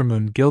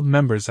Silvermoon Guild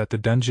members at the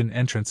dungeon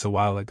entrance a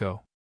while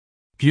ago.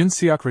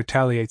 Gyunseok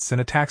retaliates and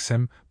attacks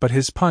him, but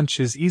his punch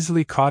is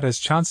easily caught as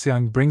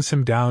Chanseong brings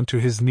him down to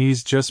his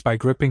knees just by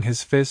gripping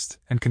his fist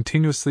and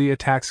continuously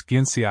attacks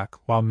Gyunseok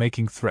while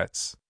making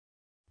threats.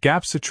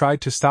 Gapsu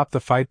tried to stop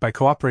the fight by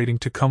cooperating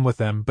to come with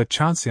them, but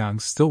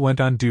Chanseong still went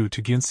on due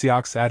to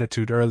Gyunseok's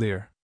attitude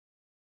earlier.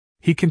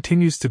 He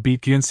continues to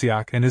beat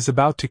Gyunseok and is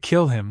about to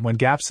kill him when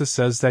Gapsu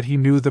says that he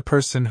knew the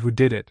person who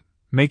did it,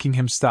 making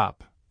him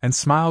stop, and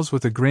smiles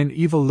with a grin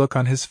evil look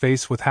on his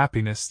face with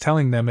happiness,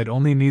 telling them it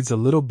only needs a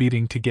little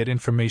beating to get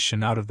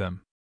information out of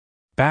them.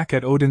 Back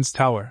at Odin's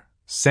tower,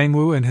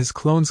 Sangwoo and his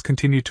clones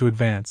continue to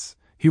advance.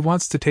 He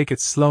wants to take it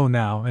slow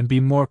now and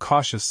be more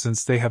cautious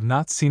since they have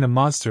not seen a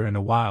monster in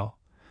a while.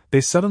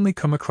 They suddenly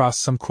come across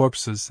some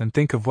corpses and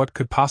think of what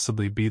could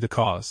possibly be the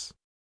cause.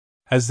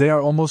 As they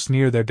are almost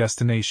near their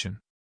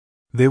destination,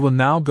 they will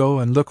now go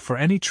and look for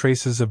any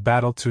traces of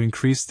battle to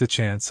increase the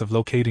chance of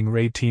locating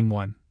Raid Team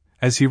 1.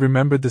 As he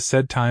remembered the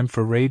said time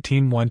for Raid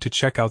Team 1 to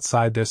check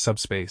outside their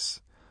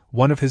subspace,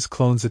 one of his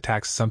clones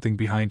attacks something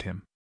behind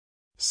him.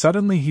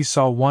 Suddenly he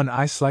saw one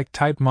ice-like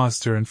type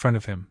monster in front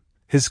of him.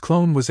 His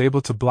clone was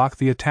able to block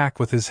the attack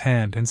with his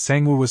hand, and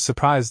Sangwoo was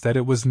surprised that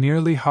it was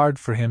nearly hard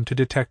for him to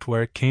detect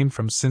where it came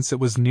from since it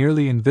was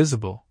nearly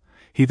invisible.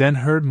 He then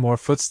heard more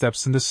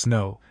footsteps in the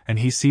snow, and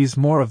he sees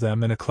more of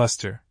them in a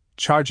cluster,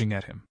 charging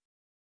at him.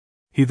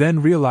 He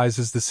then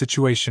realizes the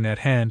situation at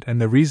hand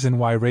and the reason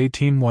why Raid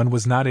Team 1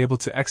 was not able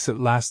to exit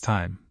last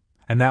time,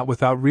 and that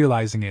without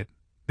realizing it,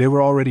 they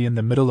were already in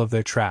the middle of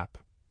their trap.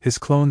 His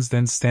clones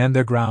then stand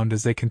their ground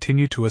as they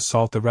continue to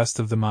assault the rest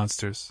of the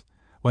monsters,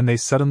 when they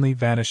suddenly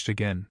vanished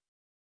again.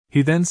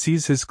 He then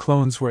sees his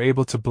clones were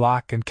able to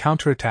block and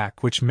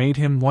counterattack, which made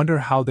him wonder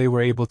how they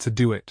were able to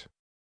do it.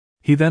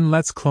 He then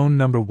lets clone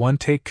number 1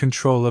 take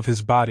control of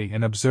his body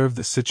and observe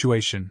the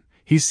situation.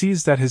 He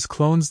sees that his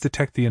clones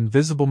detect the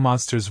invisible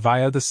monsters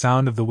via the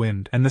sound of the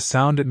wind and the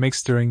sound it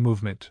makes during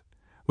movement,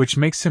 which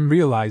makes him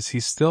realize he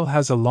still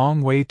has a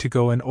long way to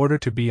go in order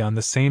to be on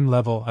the same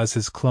level as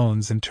his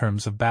clones in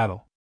terms of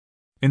battle.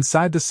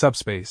 Inside the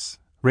subspace,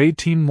 Raid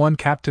Team 1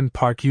 Captain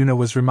Park Yuna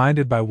was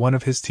reminded by one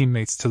of his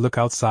teammates to look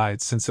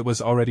outside since it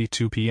was already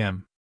 2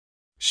 p.m.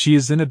 She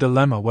is in a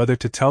dilemma whether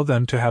to tell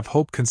them to have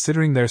hope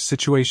considering their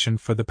situation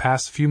for the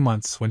past few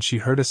months when she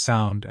heard a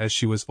sound as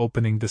she was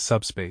opening the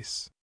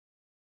subspace.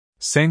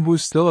 Sangwoo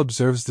still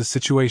observes the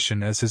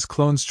situation as his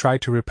clones try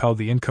to repel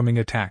the incoming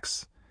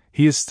attacks.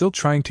 He is still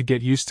trying to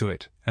get used to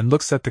it, and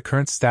looks at the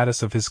current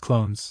status of his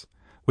clones,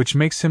 which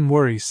makes him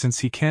worry since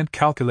he can't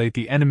calculate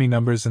the enemy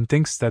numbers and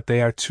thinks that they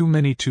are too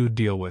many to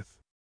deal with.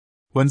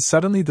 When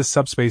suddenly the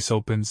subspace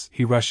opens,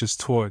 he rushes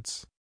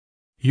towards.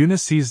 Yuna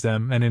sees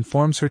them and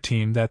informs her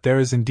team that there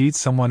is indeed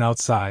someone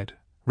outside.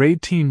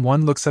 Raid Team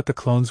 1 looks at the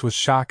clones with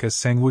shock as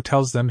Sangwoo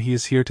tells them he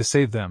is here to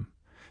save them,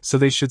 so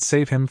they should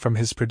save him from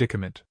his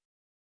predicament.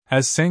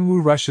 As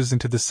Sangwoo rushes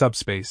into the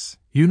subspace,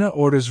 Yuna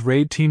orders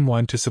Raid Team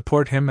 1 to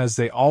support him as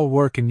they all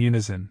work in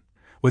unison,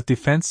 with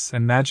defense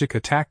and magic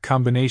attack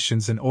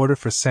combinations in order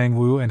for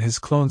Sangwoo and his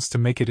clones to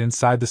make it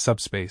inside the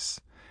subspace.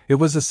 It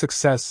was a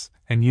success,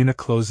 and Yuna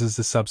closes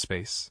the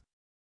subspace.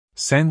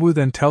 Sangwoo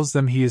then tells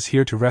them he is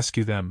here to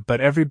rescue them, but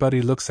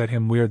everybody looks at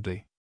him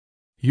weirdly.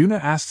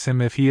 Yuna asks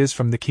him if he is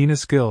from the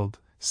Keenest Guild.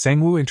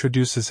 Sangwoo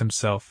introduces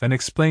himself and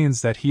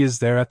explains that he is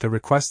there at the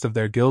request of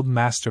their guild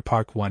master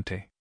Park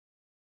Wante.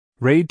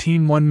 Raid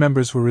Team 1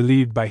 members were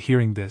relieved by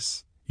hearing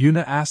this.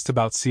 Yuna asked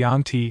about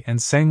Seong-ti and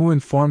Sangwoo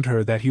informed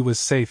her that he was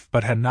safe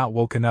but had not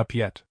woken up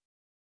yet.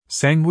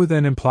 Sangwoo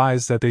then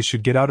implies that they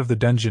should get out of the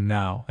dungeon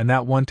now and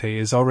that Wante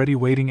is already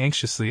waiting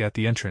anxiously at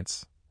the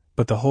entrance,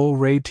 but the whole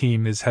raid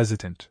team is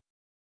hesitant.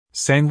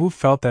 Sangwoo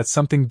felt that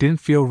something didn't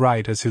feel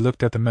right as he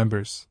looked at the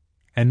members,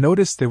 and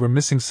noticed they were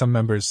missing some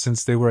members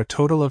since they were a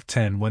total of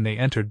 10 when they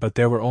entered, but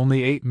there were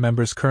only 8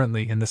 members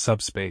currently in the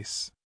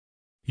subspace.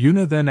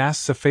 Yuna then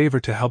asks a favor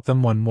to help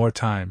them one more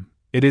time.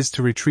 It is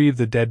to retrieve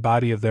the dead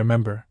body of their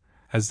member,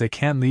 as they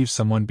can't leave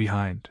someone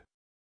behind.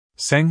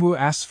 Sangwoo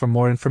asks for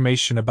more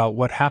information about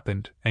what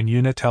happened, and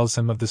Yuna tells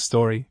him of the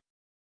story.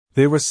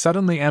 They were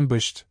suddenly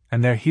ambushed,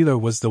 and their healer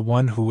was the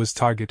one who was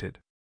targeted.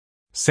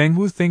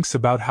 Sangwoo thinks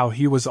about how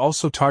he was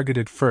also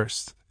targeted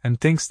first, and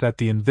thinks that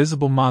the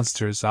invisible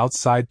monsters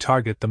outside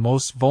target the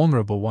most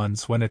vulnerable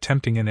ones when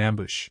attempting an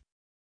ambush.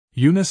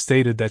 Yuna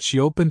stated that she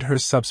opened her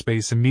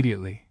subspace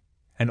immediately,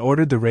 and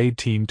ordered the raid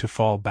team to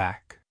fall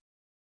back.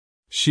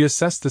 She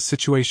assessed the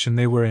situation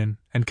they were in,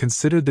 and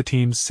considered the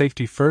team's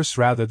safety first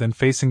rather than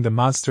facing the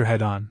monster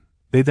head-on.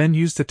 They then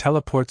used the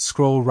teleport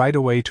scroll right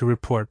away to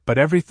report, but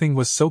everything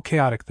was so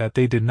chaotic that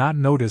they did not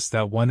notice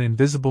that one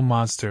invisible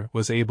monster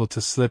was able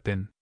to slip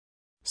in.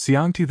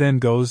 Seongti then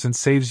goes and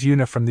saves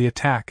Yuna from the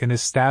attack and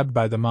is stabbed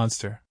by the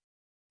monster.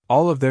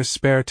 All of their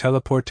spare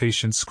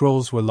teleportation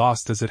scrolls were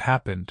lost as it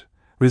happened,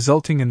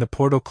 resulting in the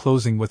portal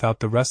closing without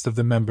the rest of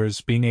the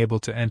members being able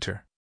to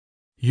enter.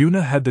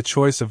 Yuna had the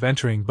choice of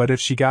entering, but if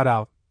she got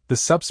out, the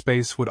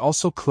subspace would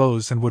also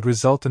close and would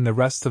result in the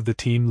rest of the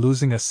team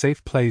losing a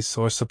safe place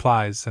or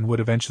supplies and would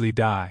eventually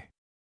die.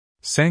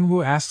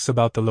 Sangwoo asks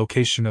about the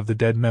location of the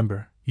dead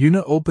member.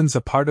 Yuna opens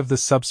a part of the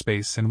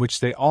subspace in which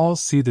they all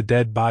see the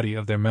dead body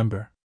of their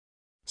member.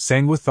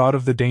 Sangwoo thought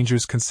of the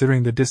dangers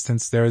considering the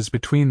distance there is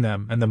between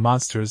them and the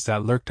monsters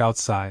that lurked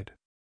outside.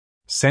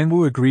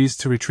 Sangwoo agrees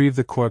to retrieve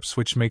the corpse,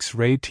 which makes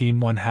Raid Team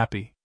 1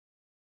 happy.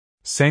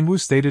 Sangwoo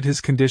stated his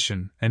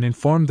condition and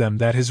informed them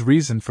that his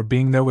reason for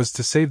being there was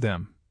to save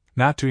them,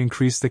 not to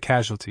increase the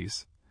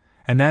casualties,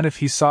 and that if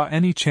he saw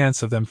any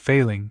chance of them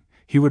failing,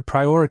 he would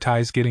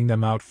prioritize getting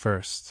them out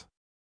first.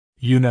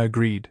 Yuna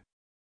agreed.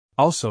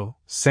 Also,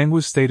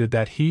 Sangwoo stated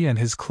that he and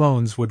his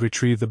clones would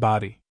retrieve the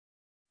body,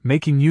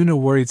 making Yuna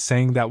worried,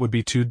 saying that would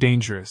be too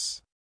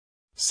dangerous.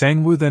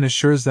 Sangwoo then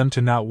assures them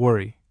to not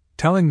worry,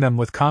 telling them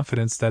with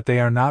confidence that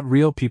they are not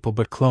real people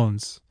but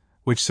clones,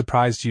 which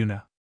surprised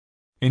Yuna.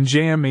 In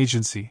JM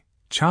Agency,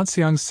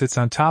 Chanseong sits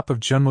on top of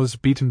Junmo's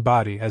beaten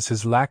body as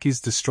his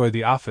lackeys destroy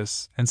the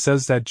office and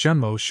says that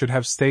Junmo should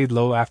have stayed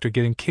low after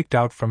getting kicked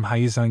out from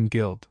Haizung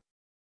Guild.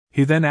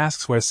 He then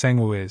asks where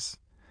Sangwoo is,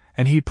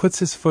 and he puts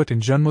his foot in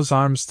Junmo's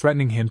arms,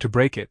 threatening him to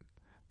break it,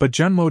 but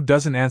Junmo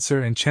doesn't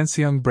answer and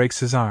Chanseong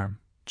breaks his arm.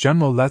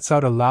 Junmo lets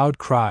out a loud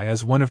cry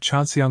as one of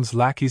Chanseong's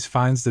lackeys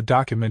finds the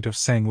document of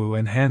Sangwoo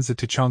and hands it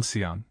to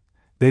Chanseong.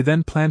 They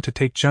then plan to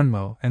take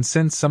Junmo and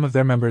send some of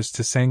their members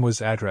to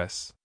Sangwoo's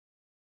address.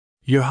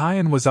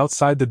 Yohayan was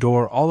outside the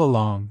door all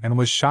along and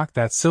was shocked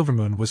that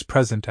Silvermoon was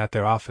present at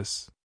their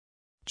office.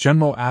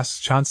 Junmo asks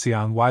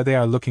Chanseong why they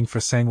are looking for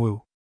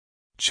Sangwoo.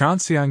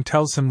 Chanseong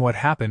tells him what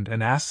happened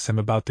and asks him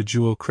about the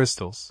jewel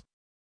crystals.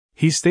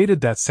 He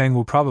stated that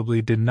Sangwoo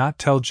probably did not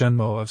tell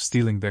Junmo of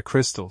stealing their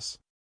crystals,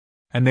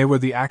 and they were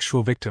the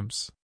actual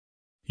victims.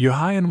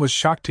 Yohayan was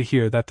shocked to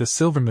hear that the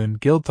Silvermoon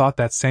Guild thought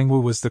that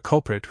Sangwoo was the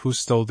culprit who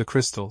stole the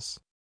crystals.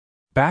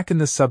 Back in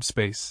the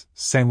subspace,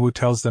 Sangwoo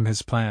tells them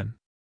his plan.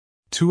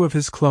 2 of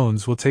his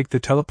clones will take the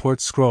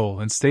teleport scroll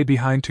and stay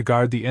behind to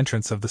guard the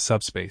entrance of the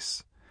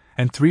subspace,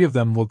 and 3 of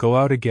them will go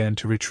out again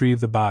to retrieve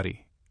the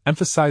body,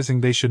 emphasizing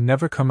they should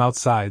never come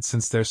outside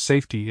since their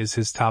safety is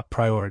his top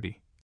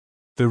priority.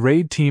 The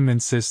raid team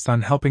insists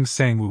on helping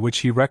Sangwoo, which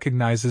he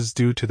recognizes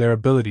due to their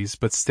abilities,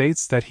 but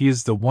states that he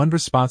is the one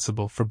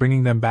responsible for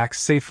bringing them back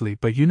safely,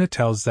 but Yuna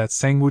tells that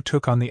Sangwoo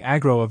took on the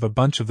aggro of a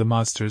bunch of the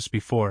monsters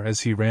before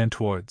as he ran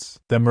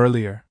towards them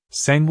earlier.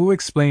 Sangwoo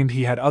explained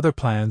he had other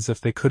plans if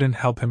they couldn't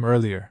help him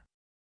earlier.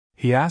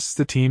 He asks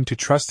the team to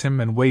trust him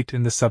and wait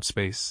in the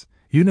subspace.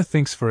 Yuna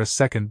thinks for a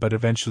second but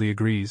eventually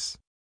agrees.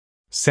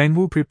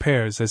 Sangwoo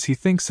prepares as he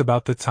thinks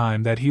about the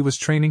time that he was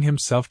training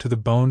himself to the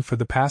bone for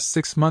the past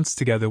 6 months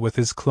together with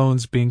his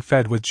clones, being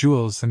fed with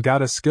jewels, and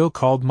got a skill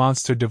called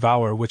Monster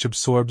Devour, which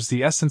absorbs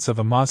the essence of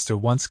a monster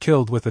once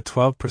killed with a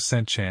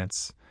 12%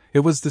 chance.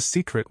 It was the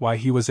secret why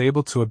he was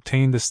able to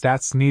obtain the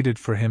stats needed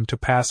for him to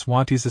pass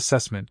Wanti's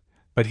assessment,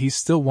 but he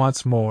still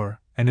wants more,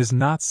 and is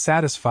not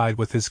satisfied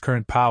with his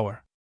current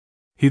power.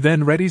 He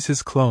then readies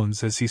his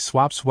clones as he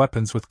swaps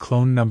weapons with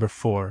clone number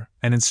 4,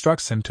 and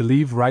instructs him to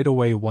leave right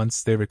away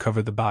once they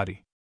recover the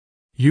body.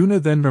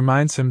 Yuna then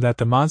reminds him that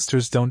the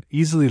monsters don't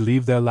easily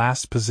leave their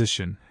last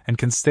position, and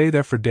can stay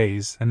there for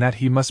days, and that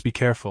he must be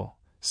careful.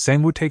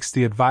 Sangwoo takes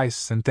the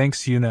advice and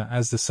thanks Yuna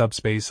as the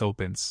subspace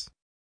opens.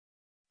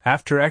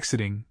 After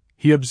exiting,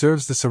 he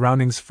observes the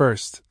surroundings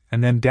first,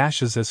 and then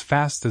dashes as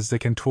fast as they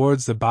can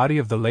towards the body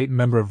of the late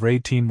member of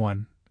Raid Team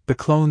 1. The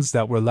clones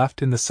that were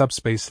left in the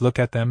subspace look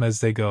at them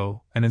as they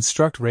go, and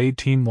instruct Raid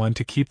Team 1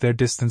 to keep their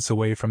distance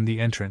away from the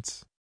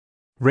entrance.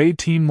 Raid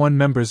Team 1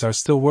 members are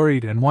still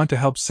worried and want to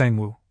help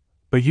Sangwoo,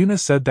 but Yuna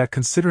said that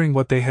considering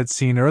what they had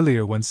seen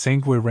earlier when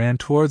Sangwoo ran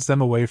towards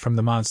them away from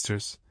the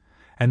monsters,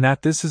 and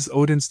that this is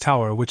Odin's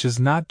Tower, which is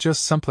not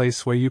just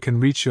someplace where you can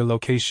reach your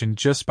location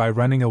just by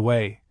running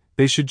away,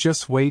 they should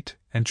just wait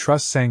and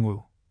trust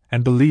Sangwoo,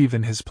 and believe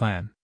in his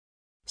plan.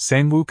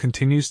 Sangwoo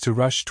continues to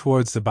rush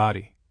towards the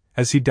body.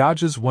 As he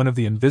dodges one of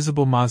the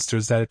invisible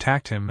monsters that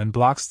attacked him and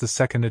blocks the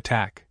second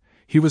attack,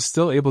 he was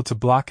still able to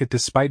block it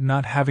despite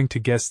not having to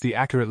guess the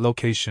accurate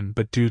location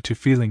but due to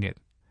feeling it,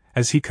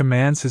 as he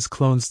commands his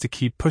clones to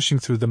keep pushing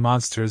through the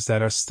monsters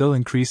that are still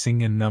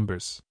increasing in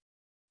numbers.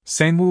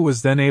 Sangwoo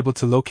was then able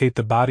to locate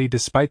the body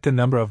despite the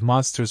number of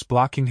monsters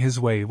blocking his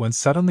way when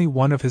suddenly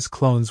one of his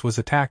clones was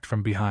attacked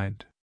from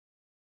behind.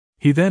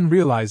 He then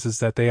realizes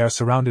that they are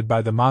surrounded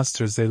by the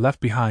monsters they left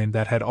behind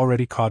that had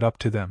already caught up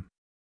to them.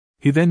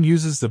 He then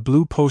uses the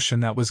blue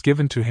potion that was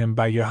given to him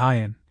by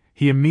Yohyan.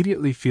 He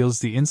immediately feels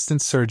the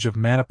instant surge of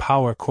mana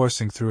power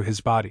coursing through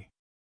his body.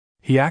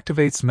 He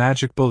activates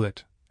Magic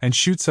Bullet, and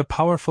shoots a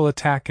powerful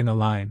attack in a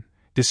line,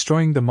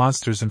 destroying the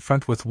monsters in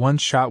front with one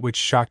shot which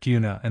shocked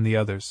Yuna and the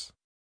others.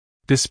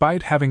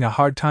 Despite having a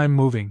hard time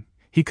moving,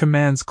 he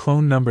commands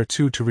clone number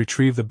 2 to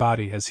retrieve the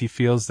body as he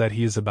feels that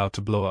he is about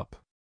to blow up.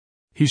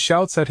 He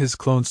shouts at his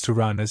clones to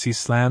run as he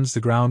slams the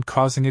ground,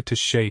 causing it to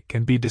shake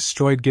and be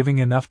destroyed, giving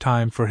enough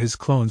time for his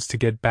clones to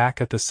get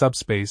back at the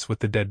subspace with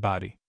the dead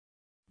body.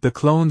 The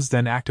clones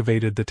then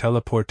activated the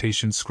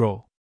teleportation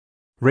scroll.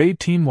 Raid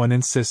Team 1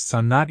 insists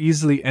on not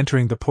easily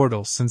entering the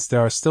portal since there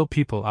are still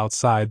people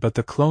outside, but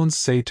the clones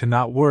say to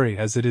not worry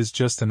as it is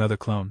just another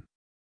clone.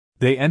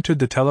 They entered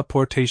the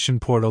teleportation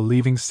portal,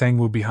 leaving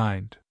Sangwoo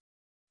behind,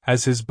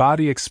 as his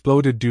body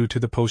exploded due to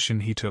the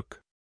potion he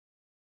took.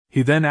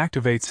 He then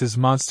activates his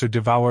Monster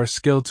Devourer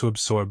skill to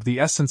absorb the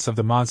essence of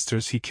the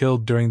monsters he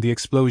killed during the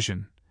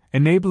explosion,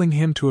 enabling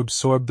him to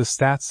absorb the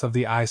stats of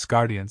the Ice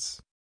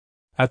Guardians.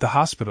 At the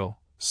hospital,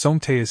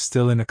 Songtae is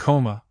still in a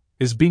coma,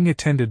 is being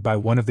attended by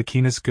one of the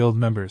Keenest Guild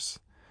members,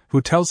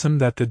 who tells him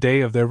that the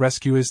day of their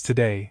rescue is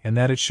today and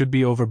that it should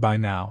be over by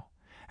now,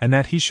 and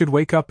that he should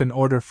wake up in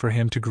order for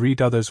him to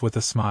greet others with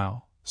a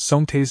smile.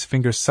 Songtae's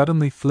finger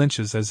suddenly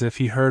flinches as if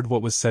he heard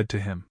what was said to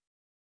him.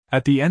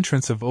 At the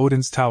entrance of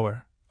Odin's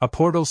tower, a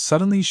portal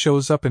suddenly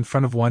shows up in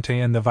front of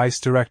Wontae and the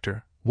vice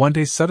director.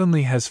 Wontae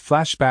suddenly has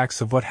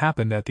flashbacks of what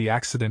happened at the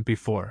accident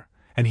before,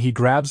 and he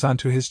grabs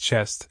onto his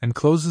chest and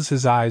closes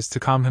his eyes to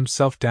calm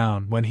himself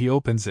down. When he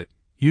opens it,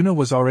 Yuna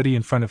was already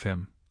in front of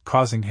him,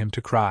 causing him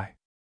to cry.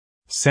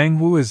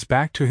 Sangwoo is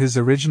back to his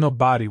original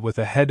body with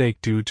a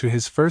headache due to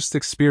his first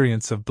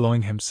experience of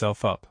blowing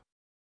himself up.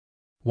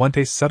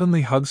 Wontae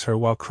suddenly hugs her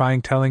while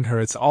crying, telling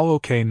her it's all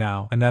okay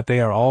now and that they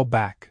are all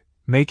back,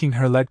 making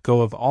her let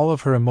go of all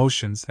of her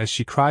emotions as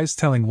she cries,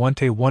 telling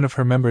Wontae one of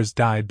her members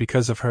died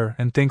because of her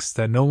and thinks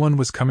that no one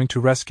was coming to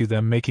rescue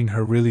them, making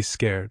her really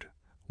scared.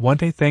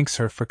 Wontae thanks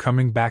her for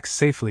coming back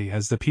safely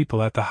as the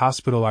people at the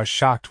hospital are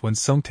shocked when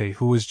Songtae,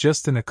 who was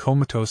just in a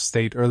comatose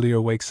state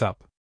earlier, wakes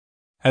up.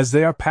 As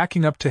they are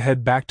packing up to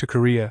head back to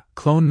Korea,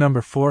 clone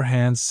number 4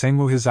 hands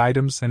Sangwoo his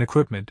items and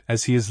equipment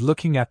as he is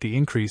looking at the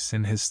increase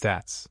in his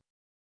stats.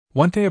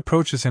 Wontae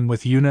approaches him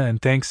with Yuna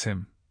and thanks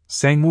him.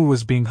 Sangwoo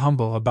was being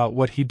humble about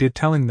what he did,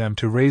 telling them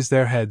to raise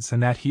their heads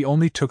and that he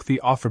only took the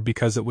offer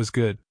because it was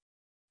good.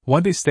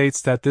 Wontae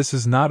states that this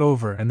is not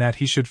over and that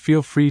he should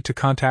feel free to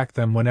contact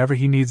them whenever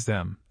he needs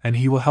them, and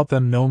he will help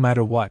them no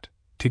matter what,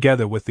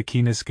 together with the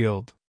Keenest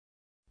Guild.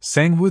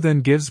 Sangwoo then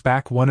gives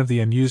back one of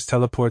the unused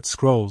teleport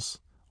scrolls.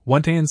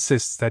 Wontae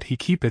insists that he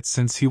keep it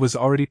since he was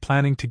already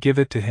planning to give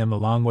it to him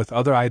along with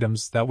other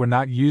items that were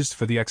not used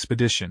for the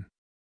expedition.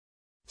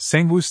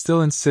 Sangwoo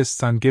still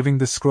insists on giving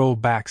the scroll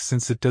back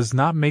since it does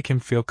not make him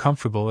feel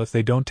comfortable if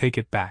they don't take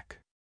it back.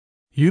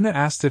 Yuna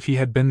asked if he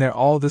had been there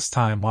all this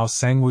time, while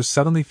Sangwoo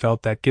suddenly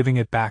felt that giving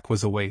it back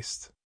was a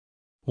waste.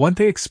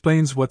 Wontae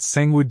explains what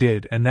Sangwoo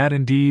did and that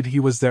indeed he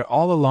was there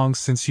all along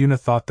since Yuna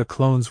thought the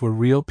clones were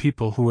real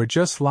people who were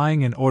just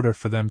lying in order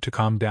for them to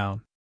calm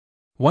down.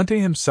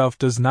 Wontae himself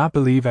does not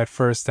believe at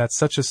first that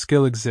such a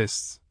skill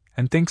exists,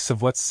 and thinks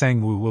of what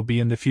Sangwoo will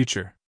be in the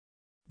future.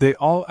 They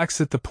all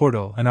exit the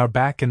portal and are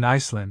back in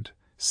Iceland.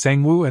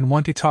 Sangwoo and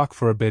Wontae talk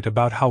for a bit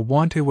about how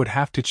Wontae would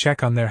have to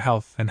check on their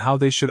health and how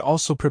they should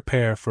also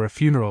prepare for a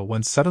funeral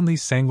when suddenly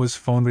Sangwoo's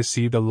phone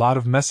received a lot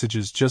of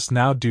messages just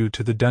now due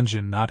to the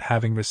dungeon not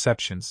having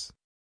receptions.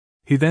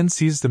 He then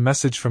sees the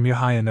message from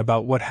Yohyan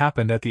about what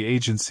happened at the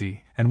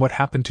agency and what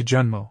happened to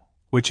Junmo,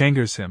 which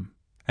angers him,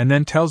 and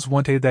then tells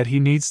Wontae that he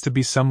needs to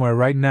be somewhere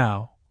right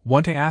now.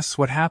 Wontae asks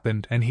what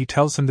happened and he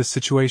tells him the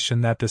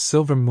situation, that the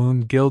Silver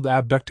Moon Guild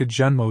abducted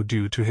Junmo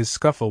due to his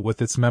scuffle with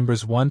its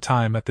members one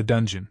time at the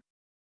dungeon.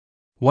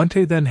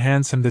 Wontae then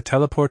hands him the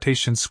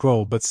teleportation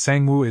scroll, but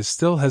Sangwoo is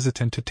still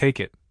hesitant to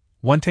take it.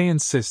 Wontae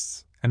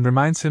insists, and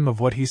reminds him of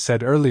what he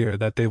said earlier,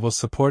 that they will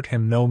support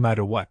him no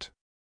matter what.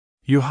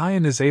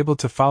 Yohyan is able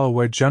to follow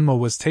where Junmo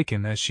was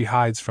taken as she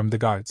hides from the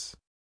guards.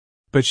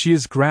 But she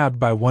is grabbed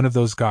by one of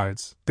those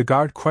guards. The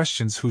guard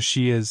questions who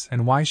she is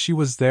and why she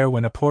was there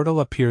when a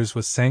portal appears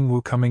with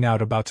Sangwoo coming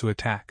out about to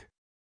attack.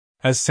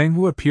 As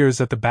Sangwoo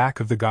appears at the back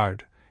of the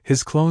guard,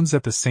 his clones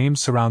at the same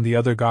surround the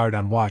other guard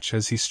on watch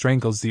as he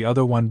strangles the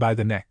other one by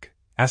the neck,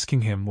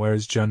 asking him where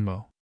is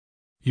Junmo.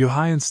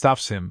 Yohyan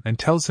stops him and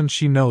tells him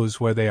she knows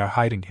where they are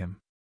hiding him.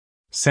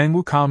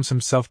 Sangwoo calms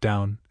himself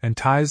down and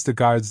ties the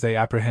guards they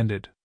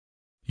apprehended.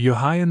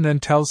 Yohyan then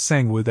tells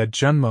Sangwoo that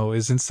Junmo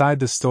is inside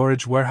the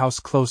storage warehouse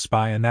close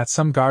by and that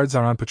some guards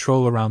are on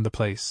patrol around the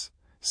place.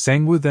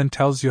 Sangwoo then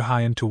tells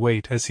Yohyan to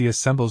wait as he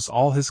assembles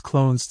all his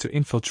clones to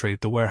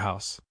infiltrate the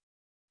warehouse.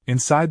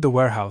 Inside the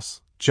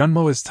warehouse,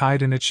 Junmo is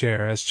tied in a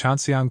chair as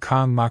Chanseong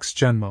Kong mocks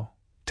Junmo,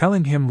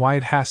 telling him why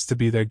it has to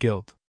be their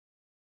guild.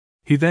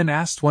 He then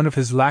asked one of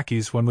his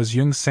lackeys when was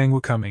young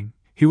Sangwoo coming.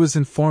 He was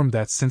informed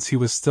that since he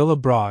was still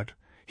abroad,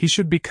 he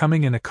should be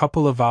coming in a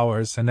couple of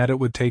hours and that it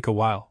would take a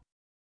while.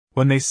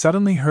 When they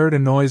suddenly heard a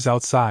noise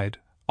outside,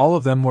 all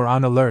of them were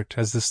on alert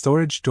as the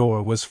storage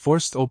door was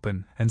forced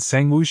open and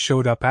Sangwoo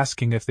showed up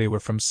asking if they were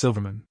from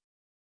Silverman.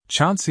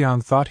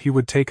 Chanseong thought he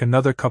would take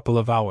another couple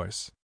of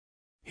hours.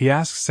 He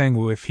asks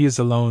Sangwoo if he is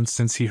alone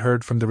since he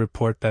heard from the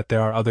report that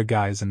there are other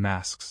guys in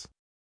masks.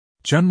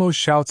 Junmo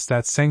shouts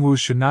that Sangwoo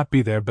should not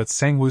be there, but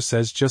Sangwoo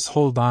says just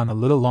hold on a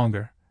little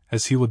longer,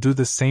 as he will do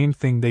the same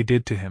thing they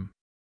did to him.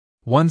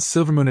 One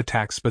Silvermoon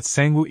attacks, but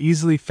Sangwoo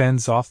easily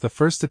fends off the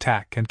first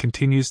attack and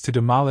continues to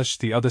demolish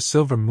the other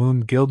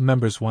Silvermoon Guild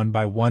members one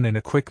by one in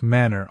a quick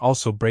manner,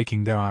 also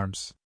breaking their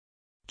arms.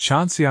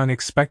 Chanseong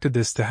expected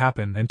this to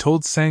happen and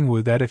told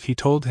Sangwoo that if he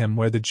told him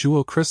where the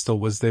jewel crystal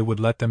was they would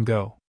let them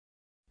go.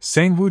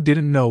 Sangwoo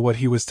didn't know what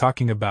he was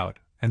talking about,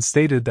 and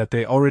stated that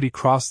they already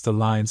crossed the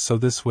line so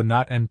this would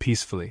not end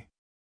peacefully.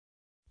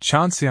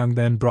 Chanseong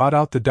then brought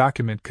out the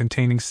document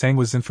containing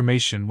Sangwoo's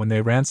information when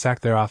they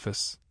ransacked their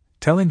office,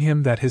 telling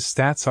him that his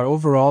stats are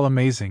overall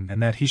amazing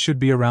and that he should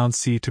be around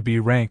C to B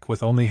rank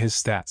with only his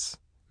stats,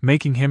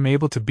 making him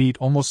able to beat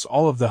almost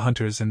all of the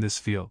hunters in this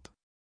field.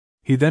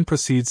 He then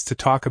proceeds to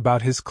talk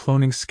about his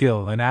cloning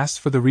skill and asks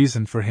for the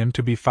reason for him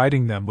to be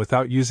fighting them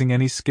without using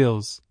any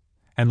skills,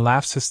 and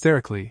laughs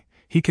hysterically.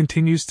 He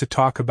continues to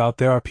talk about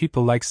there are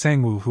people like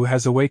Sangwoo who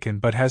has awakened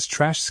but has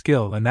trash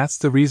skill, and that's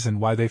the reason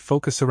why they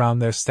focus around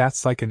their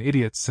stats like an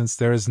idiot since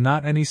there is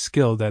not any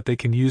skill that they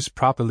can use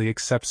properly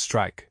except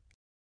strike.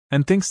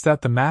 And thinks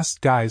that the masked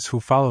guys who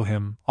follow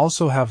him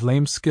also have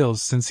lame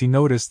skills since he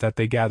noticed that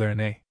they gather in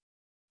a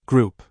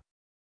group.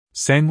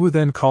 Sangwoo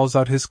then calls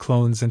out his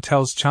clones and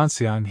tells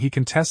Chanseong he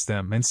can test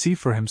them and see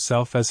for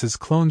himself as his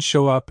clones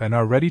show up and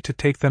are ready to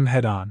take them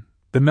head on.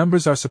 The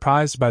members are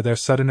surprised by their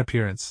sudden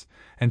appearance,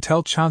 and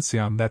tell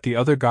Chanseong that the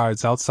other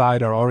guards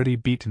outside are already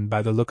beaten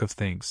by the look of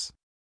things.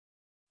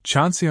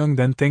 Chanseong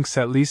then thinks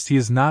at least he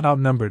is not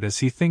outnumbered, as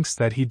he thinks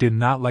that he did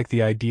not like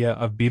the idea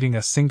of beating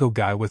a single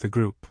guy with a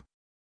group.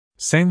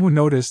 Sangwoo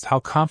noticed how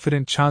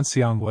confident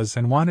Chanseong was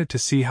and wanted to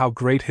see how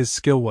great his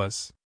skill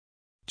was.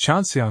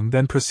 Chanseong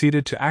then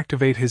proceeded to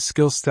activate his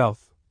skill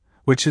Stealth,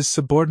 which his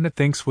subordinate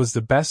thinks was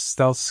the best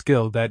stealth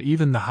skill that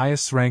even the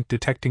highest rank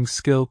detecting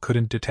skill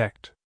couldn't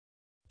detect.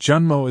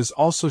 Junmo is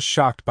also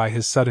shocked by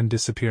his sudden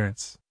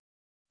disappearance.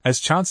 As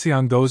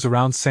Chanseong goes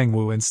around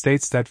Sangwoo and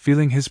states that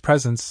feeling his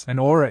presence and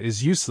aura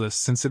is useless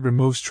since it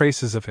removes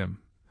traces of him,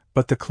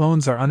 but the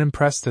clones are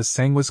unimpressed as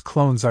Sangwoo's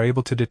clones are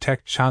able to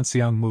detect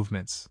Chanseong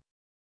movements.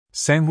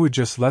 Sangwoo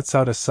just lets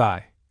out a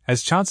sigh.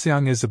 As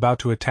Chanseong is about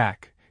to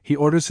attack, he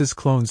orders his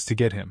clones to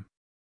get him.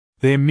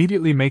 They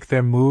immediately make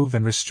their move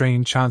and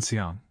restrain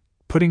Chanseong,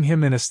 putting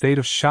him in a state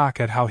of shock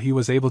at how he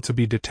was able to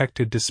be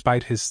detected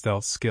despite his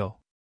stealth skill.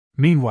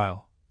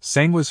 Meanwhile,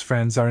 Sangwoo's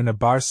friends are in a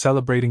bar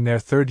celebrating their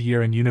third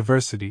year in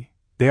university.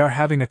 They are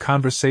having a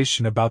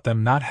conversation about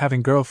them not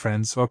having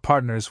girlfriends or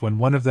partners when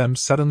one of them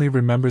suddenly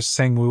remembers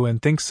Sangwoo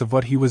and thinks of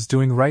what he was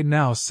doing right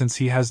now since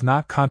he has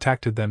not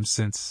contacted them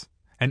since,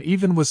 and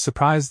even was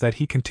surprised that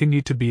he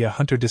continued to be a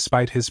hunter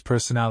despite his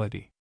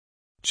personality.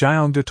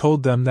 Jeongdo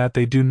told them that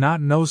they do not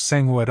know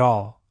Sangwoo at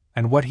all,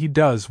 and what he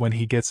does when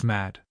he gets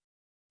mad.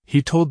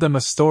 He told them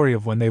a story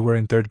of when they were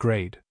in third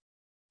grade.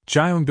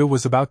 Jeongdo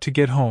was about to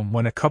get home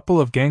when a couple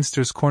of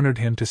gangsters cornered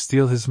him to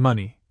steal his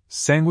money.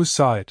 Sangwoo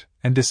saw it,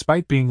 and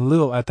despite being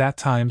little at that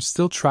time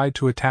still tried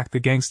to attack the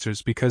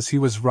gangsters because he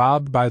was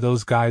robbed by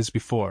those guys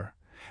before,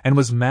 and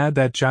was mad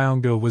that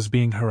Jeongdo was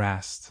being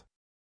harassed.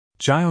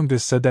 Jeongdo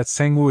said that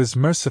Sangwoo is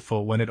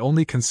merciful when it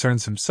only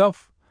concerns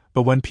himself,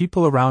 but when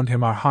people around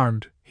him are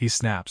harmed, he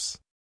snaps.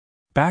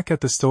 Back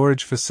at the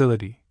storage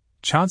facility,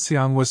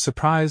 Chanseong was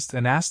surprised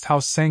and asked how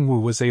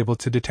Sangwoo was able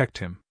to detect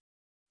him.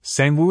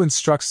 Sangwoo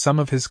instructs some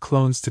of his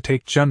clones to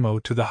take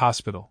Junmo to the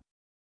hospital.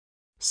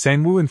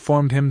 Sangwoo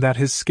informed him that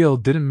his skill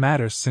didn't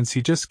matter since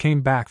he just came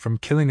back from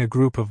killing a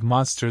group of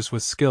monsters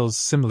with skills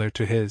similar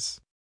to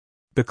his.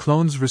 The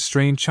clones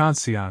restrained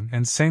Chanseong,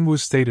 and Sangwoo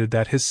stated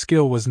that his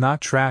skill was not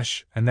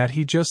trash and that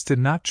he just did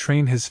not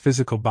train his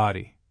physical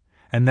body,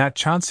 and that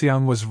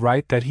Chanseong was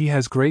right that he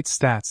has great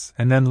stats,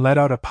 and then let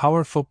out a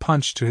powerful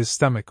punch to his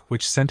stomach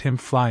which sent him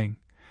flying,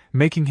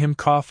 making him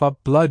cough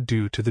up blood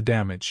due to the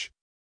damage.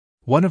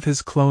 One of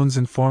his clones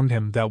informed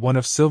him that one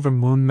of Silver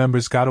Moon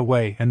members got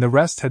away and the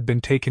rest had been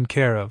taken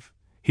care of.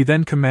 He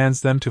then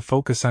commands them to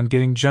focus on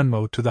getting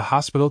Junmo to the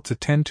hospital to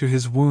tend to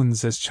his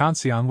wounds, as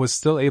Chanseong was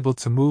still able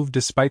to move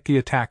despite the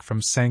attack from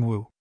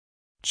Sangwoo.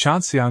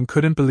 Chanseong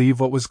couldn't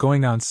believe what was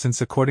going on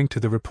since according to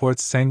the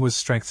reports Sangwoo's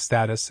strength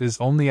status is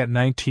only at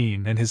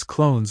 19 and his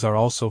clones are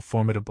also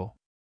formidable.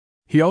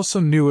 He also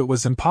knew it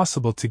was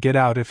impossible to get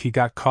out if he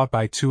got caught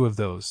by two of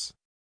those.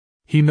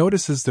 He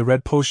notices the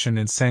red potion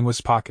in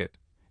Sangwoo's pocket.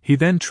 He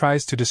then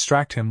tries to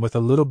distract him with a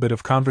little bit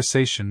of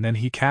conversation, then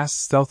he casts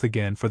stealth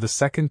again for the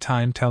second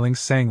time, telling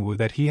Sangwoo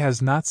that he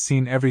has not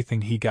seen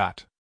everything he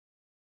got.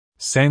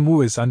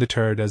 Sangwoo is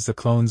undeterred as the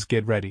clones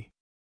get ready.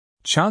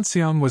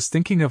 Chanseong was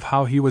thinking of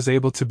how he was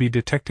able to be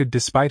detected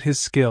despite his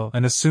skill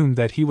and assumed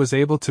that he was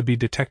able to be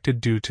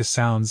detected due to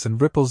sounds and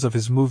ripples of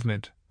his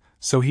movement,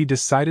 so he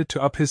decided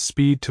to up his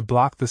speed to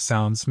block the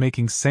sounds,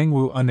 making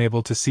Sangwoo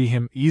unable to see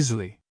him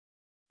easily.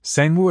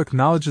 Sangwoo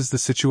acknowledges the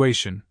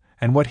situation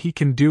and what he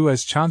can do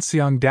as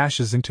Chanseong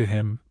dashes into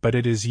him, but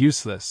it is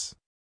useless,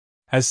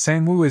 as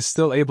Sangwoo is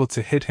still able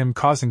to hit him,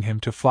 causing him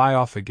to fly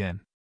off again.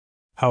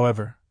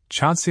 However,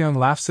 Chanseong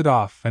laughs it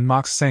off and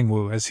mocks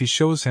Sangwoo as he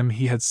shows him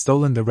he had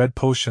stolen the red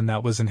potion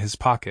that was in his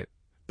pocket,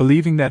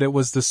 believing that it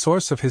was the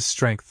source of his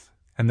strength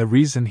and the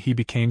reason he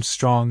became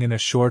strong in a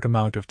short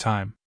amount of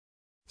time.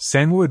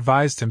 Sangwoo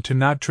advised him to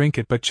not drink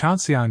it, but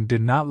Chanseong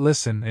did not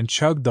listen and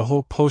chugged the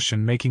whole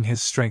potion, making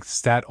his strength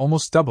stat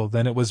almost double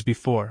than it was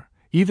before,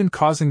 even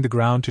causing the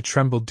ground to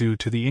tremble due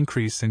to the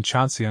increase in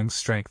Chanseong's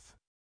strength.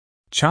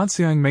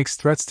 Chanseong makes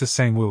threats to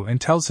Sangwoo and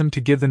tells him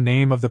to give the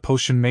name of the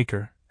potion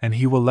maker, and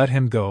he will let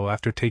him go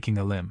after taking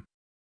a limb.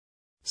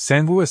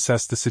 Sangwoo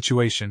assessed the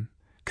situation,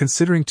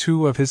 considering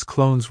 2 of his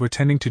clones were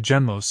tending to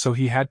Genmo, so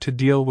he had to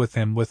deal with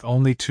him with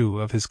only 2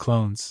 of his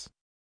clones.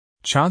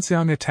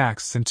 Chanseong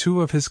attacks and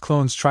 2 of his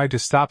clones try to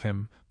stop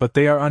him, but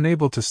they are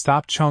unable to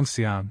stop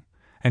Chanseong,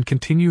 and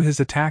continue his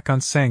attack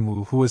on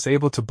Sangwoo, who was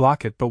able to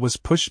block it but was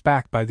pushed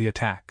back by the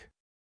attack.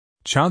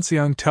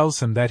 Chanseong tells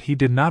him that he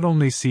did not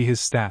only see his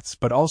stats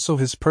but also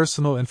his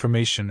personal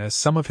information, as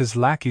some of his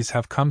lackeys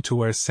have come to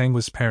where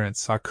Sangwoo's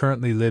parents are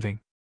currently living.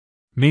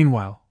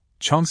 Meanwhile,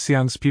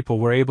 Chanseong's people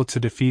were able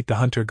to defeat the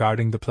hunter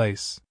guarding the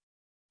place.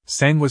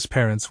 Sangwoo's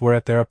parents were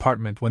at their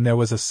apartment when there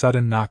was a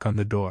sudden knock on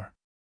the door.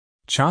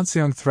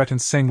 Chanseong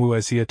threatens Sangwoo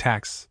as he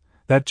attacks,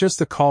 that just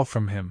a call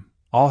from him,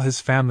 all his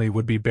family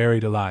would be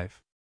buried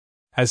alive.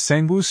 As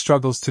Sangwoo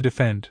struggles to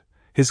defend,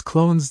 his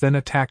clones then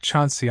attack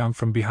Chanseong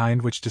from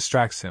behind, which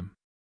distracts him.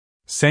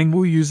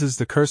 Sangwoo uses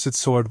the cursed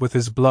sword with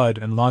his blood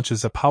and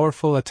launches a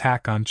powerful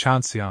attack on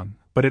Chanseong,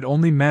 but it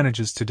only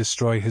manages to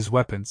destroy his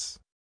weapons.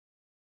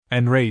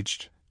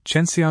 Enraged,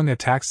 Chanseong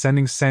attacks,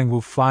 sending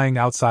Sangwoo flying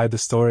outside the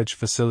storage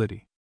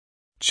facility.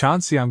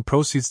 Chanseong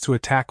proceeds to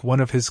attack one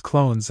of his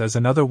clones as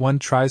another one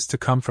tries to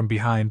come from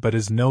behind but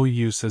is no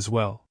use as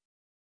well.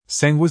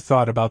 Sangwoo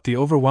thought about the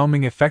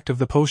overwhelming effect of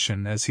the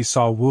potion as he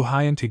saw Wu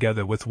Haiyan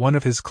together with one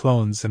of his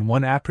clones and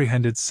one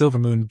apprehended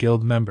Silvermoon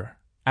Guild member,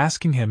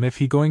 asking him if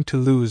he going to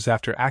lose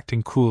after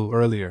acting cool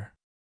earlier.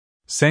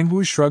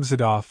 Sangwoo shrugs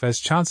it off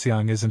as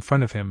Chanseong is in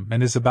front of him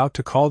and is about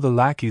to call the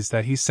lackeys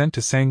that he sent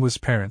to Sangwoo's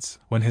parents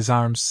when his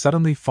arms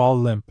suddenly fall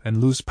limp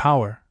and lose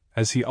power,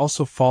 as he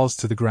also falls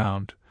to the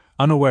ground,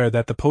 unaware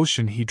that the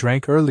potion he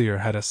drank earlier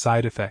had a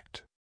side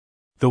effect.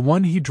 The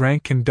one he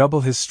drank can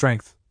double his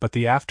strength, but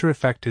the after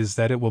effect is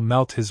that it will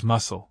melt his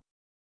muscle.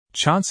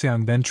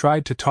 Chanseong then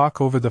tried to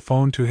talk over the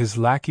phone to his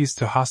lackeys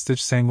to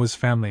hostage Sangwoo's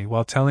family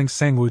while telling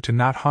Sangwoo to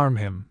not harm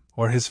him,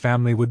 or his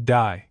family would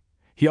die.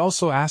 He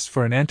also asked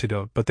for an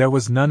antidote, but there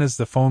was none as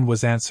the phone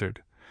was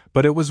answered,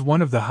 but it was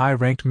one of the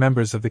high-ranked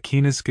members of the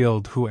Keenest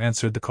Guild who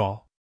answered the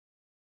call.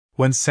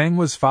 When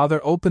Sangwoo's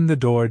father opened the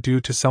door due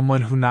to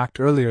someone who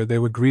knocked earlier, they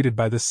were greeted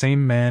by the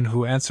same man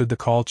who answered the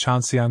call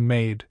Chanseong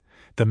made.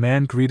 The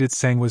man greeted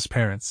Sangwoo's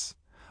parents,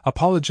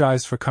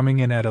 apologized for coming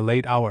in at a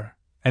late hour,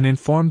 and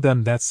informed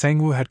them that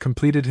Sangwoo had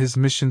completed his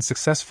mission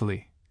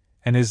successfully,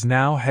 and is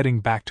now heading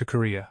back to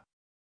Korea.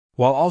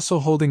 While also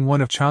holding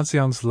one of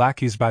Chanseong's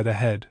lackeys by the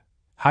head,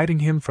 hiding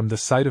him from the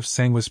sight of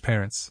Sangwoo's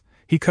parents,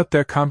 he cut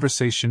their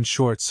conversation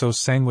short so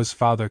Sangwoo's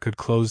father could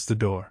close the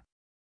door.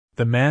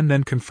 The man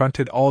then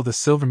confronted all the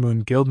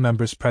Silvermoon Guild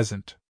members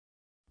present.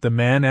 The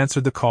man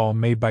answered the call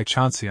made by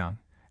Chanseong,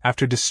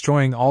 after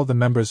destroying all the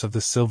members of the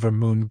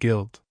Silvermoon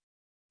Guild.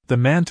 The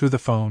man through the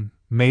phone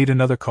made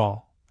another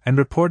call, and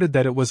reported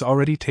that it was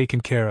already taken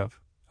care of,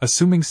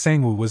 assuming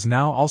Sangwoo was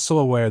now also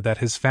aware that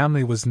his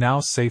family was now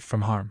safe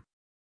from harm.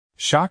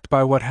 Shocked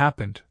by what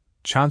happened,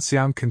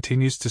 Chanseong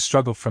continues to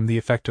struggle from the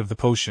effect of the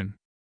potion.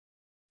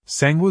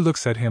 Sangwoo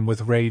looks at him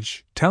with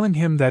rage, telling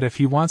him that if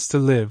he wants to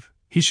live,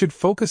 he should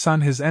focus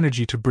on his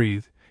energy to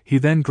breathe. He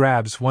then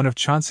grabs one of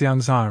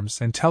Chanseong's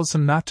arms and tells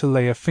him not to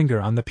lay a finger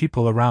on the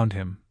people around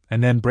him,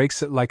 and then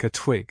breaks it like a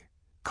twig,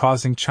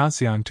 causing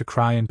Chanseong to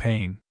cry in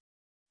pain.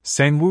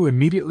 Sangwoo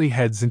immediately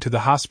heads into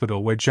the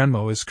hospital where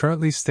Genmo is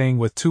currently staying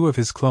with 2 of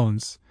his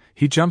clones.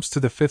 He jumps to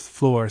the 5th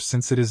floor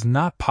since it is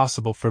not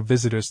possible for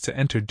visitors to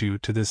enter due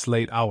to this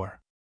late hour.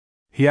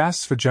 He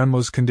asks for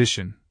Genmo's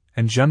condition,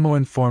 and Genmo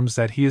informs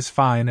that he is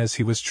fine as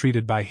he was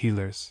treated by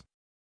healers.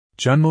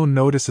 Genmo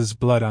notices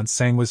blood on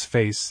Sangwoo's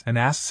face and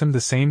asks him the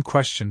same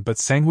question, but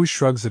Sangwoo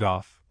shrugs it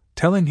off,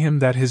 telling him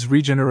that his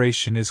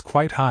regeneration is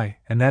quite high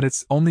and that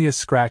it's only a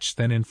scratch,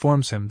 then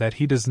informs him that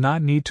he does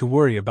not need to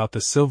worry about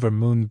the Silver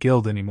Moon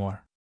Guild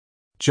anymore.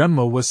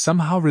 Genmo was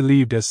somehow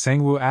relieved as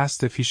Sangwoo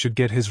asked if he should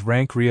get his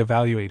rank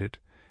re-evaluated,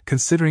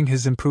 considering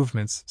his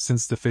improvements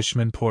since the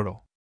Fishman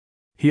portal.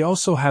 He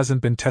also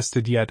hasn't been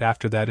tested yet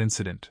after that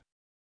incident.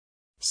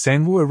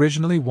 Sangwoo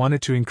originally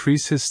wanted to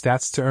increase his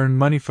stats to earn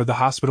money for the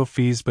hospital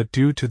fees, but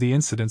due to the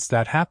incidents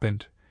that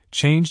happened,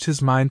 changed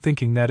his mind,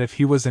 thinking that if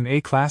he was an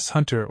A-class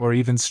hunter or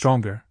even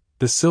stronger,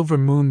 The Silver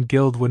Moon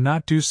Guild would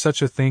not do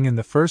such a thing in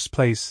the first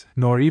place,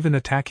 nor even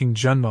attacking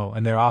Junmo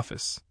and their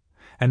office,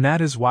 and that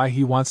is why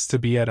he wants to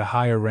be at a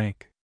higher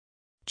rank.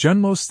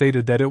 Junmo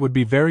stated that it would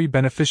be very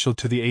beneficial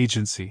to the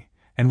agency,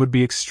 and would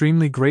be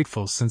extremely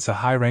grateful since a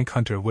high-rank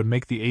hunter would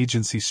make the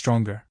agency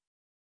stronger.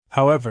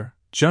 However,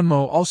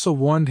 Junmo also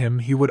warned him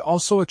he would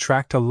also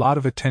attract a lot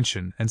of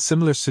attention and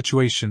similar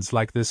situations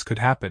like this could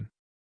happen.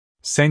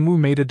 Sangwoo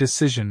made a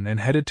decision and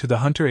headed to the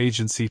hunter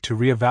agency to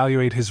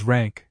re-evaluate his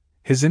rank.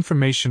 His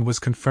information was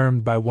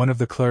confirmed by one of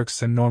the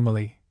clerks, and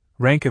normally,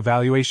 rank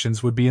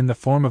evaluations would be in the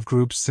form of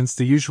groups since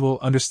the usual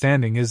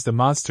understanding is the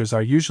monsters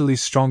are usually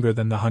stronger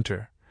than the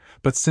hunter,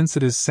 but since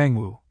it is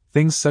Sangwoo,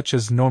 things such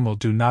as normal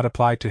do not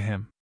apply to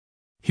him.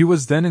 He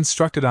was then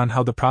instructed on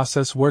how the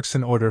process works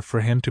in order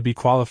for him to be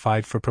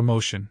qualified for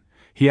promotion.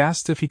 He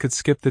asked if he could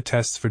skip the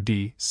tests for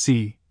D,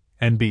 C,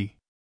 and B.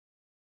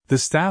 The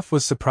staff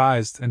was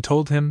surprised and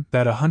told him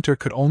that a hunter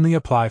could only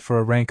apply for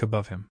a rank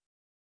above him.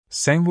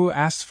 Sangwoo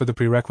asks for the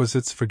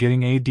prerequisites for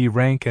getting a D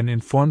rank and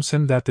informs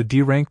him that the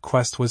D rank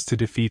quest was to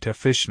defeat a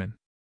fishman.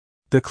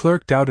 The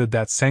clerk doubted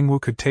that Sangwoo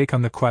could take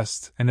on the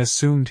quest and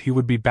assumed he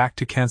would be back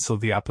to cancel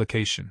the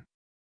application.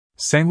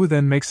 Sangwoo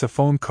then makes a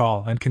phone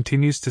call and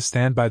continues to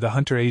stand by the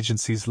hunter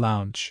agency's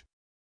lounge.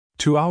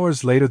 2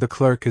 hours later, the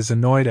clerk is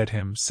annoyed at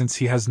him since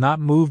he has not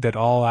moved at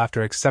all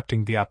after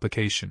accepting the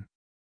application.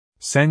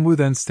 Sangwoo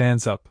then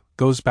stands up,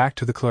 goes back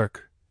to the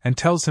clerk, and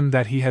tells him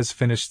that he has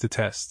finished the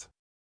test.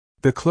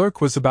 The clerk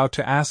was about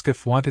to ask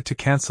if wanted to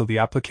cancel the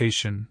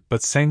application,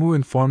 but Sangwoo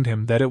informed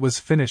him that it was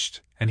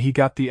finished and he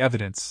got the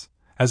evidence,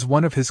 as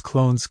one of his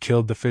clones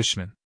killed the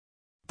fishman.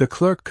 The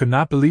clerk could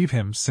not believe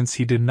him since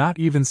he did not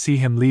even see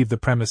him leave the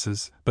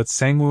premises, but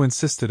Sangwoo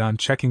insisted on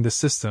checking the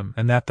system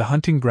and that the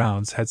hunting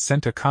grounds had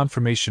sent a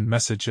confirmation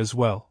message as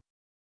well.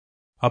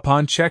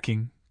 Upon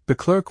checking, the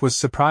clerk was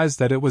surprised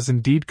that it was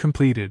indeed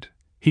completed.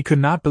 He could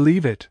not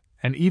believe it,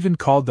 and even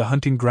called the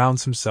hunting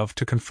grounds himself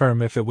to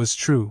confirm if it was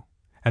true,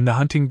 and the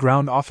hunting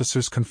ground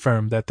officers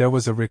confirmed that there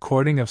was a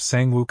recording of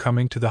Sangwoo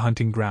coming to the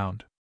hunting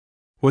ground.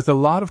 With a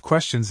lot of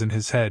questions in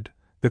his head,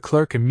 the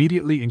clerk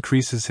immediately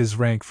increases his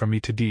rank from E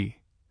to D.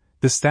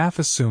 The staff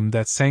assumed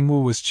that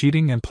Sangwoo was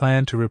cheating and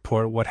planned to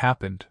report what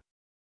happened.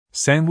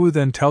 Sangwoo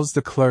then tells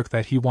the clerk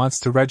that he wants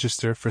to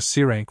register for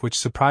C rank, which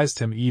surprised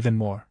him even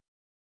more.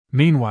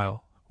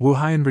 Meanwhile, Woo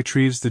Hyun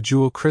retrieves the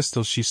jewel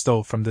crystal she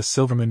stole from the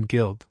Silverman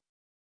Guild.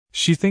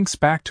 She thinks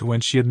back to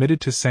when she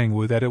admitted to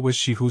Sangwoo that it was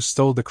she who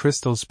stole the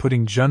crystals,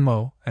 putting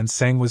Junmo and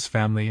Sangwoo's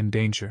family in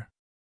danger.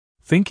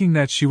 Thinking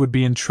that she would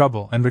be in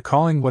trouble and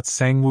recalling what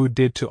Sangwoo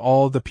did to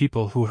all the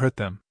people who hurt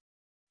them.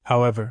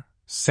 However,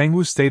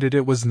 Sangwoo stated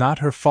it was not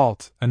her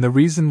fault, and the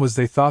reason was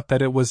they thought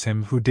that it was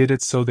him who did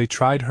it, so they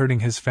tried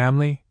hurting his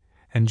family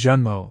and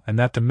Junmo, and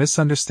that the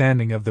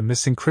misunderstanding of the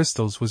missing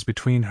crystals was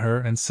between her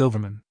and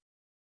Silverman.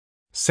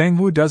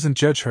 Sangwoo doesn't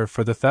judge her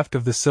for the theft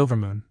of the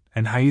Silvermoon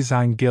and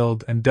Hyezine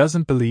Guild and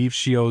doesn't believe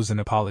she owes an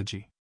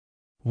apology.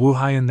 Woo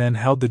Hyun then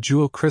held the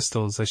jewel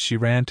crystals as she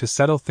ran to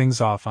settle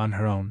things off on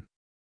her own.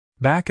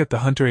 Back at the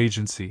hunter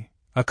agency,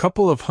 a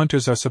couple of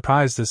hunters are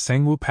surprised as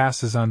Sangwoo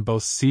passes on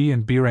both C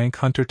and B rank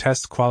hunter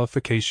test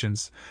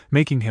qualifications,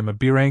 making him a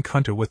B rank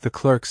hunter, with the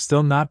clerk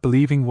still not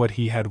believing what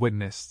he had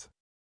witnessed.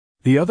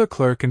 The other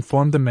clerk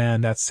informed the man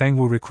that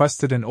Sangwoo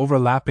requested an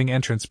overlapping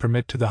entrance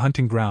permit to the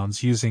hunting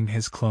grounds using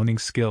his cloning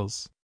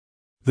skills.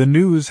 The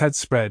news had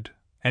spread,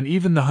 and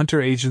even the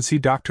hunter agency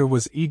doctor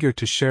was eager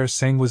to share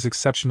Sangwoo's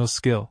exceptional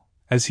skill,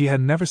 as he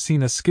had never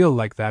seen a skill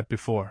like that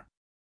before.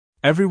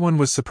 Everyone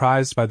was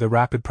surprised by the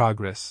rapid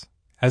progress,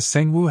 as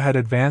Sangwoo had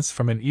advanced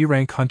from an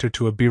E-rank hunter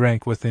to a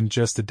B-rank within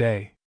just a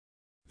day.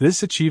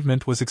 This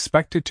achievement was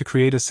expected to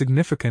create a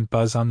significant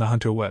buzz on the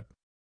hunter web.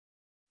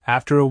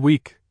 After a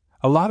week,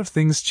 a lot of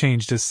things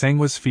changed as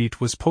Sangwoo's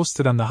feat was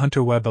posted on the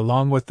hunter web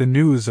along with the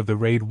news of the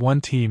Raid 1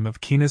 team of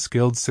Kina's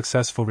Guild's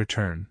successful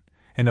return.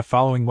 In a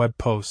following web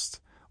post,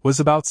 was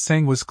about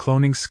Sangwoo's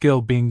cloning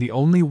skill being the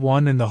only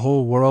one in the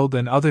whole world,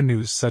 and other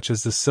news such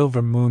as the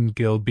Silver Moon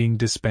Guild being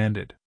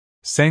disbanded.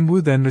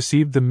 Sangwoo then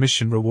received the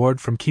mission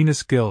reward from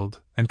Kina's Guild,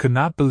 and could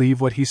not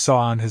believe what he saw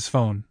on his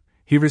phone.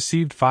 He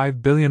received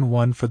 5 billion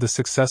won for the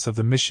success of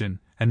the mission,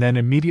 and then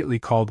immediately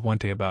called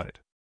Wontae about it.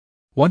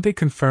 Wontae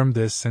confirmed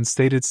this and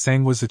stated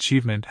Sangwoo's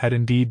achievement had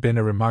indeed been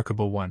a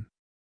remarkable one.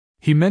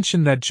 He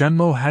mentioned that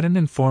Junmo hadn't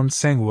informed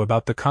Sangwoo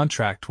about the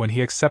contract when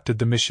he accepted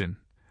the mission,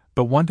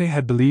 but Wontae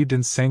had believed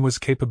in Sangwoo's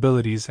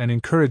capabilities and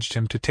encouraged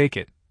him to take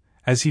it,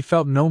 as he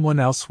felt no one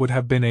else would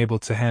have been able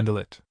to handle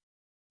it.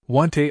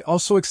 Wontae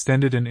also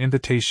extended an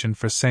invitation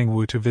for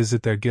Sangwoo to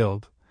visit their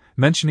guild,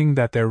 mentioning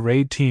that their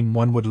Raid Team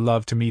 1 would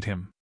love to meet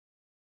him.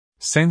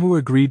 Sangwoo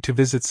agreed to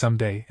visit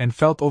someday and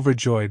felt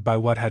overjoyed by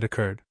what had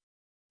occurred.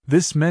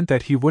 This meant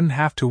that he wouldn't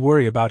have to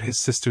worry about his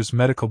sister's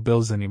medical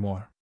bills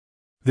anymore.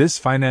 This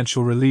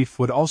financial relief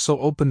would also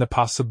open the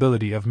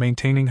possibility of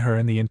maintaining her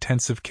in the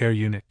intensive care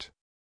unit.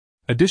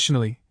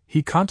 Additionally,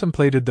 he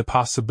contemplated the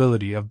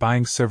possibility of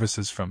buying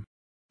services from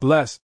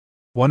Bless,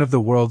 one of the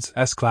world's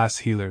S-class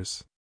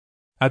healers.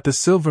 At the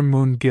Silver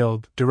Moon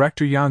Guild,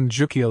 Director Yang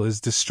Jukiel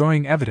is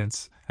destroying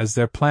evidence, as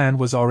their plan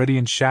was already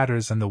in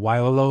shatters and the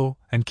Wailolo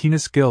and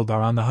Keenest Guild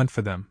are on the hunt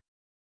for them.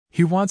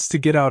 He wants to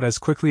get out as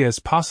quickly as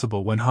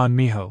possible when Han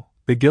Miho,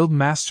 the guild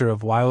master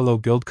of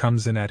Wailolo Guild,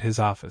 comes in at his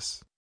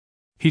office.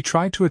 He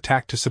tried to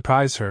attack to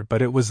surprise her,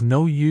 but it was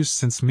no use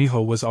since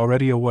Miho was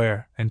already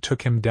aware and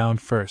took him down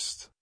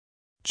first.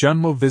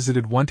 Junmo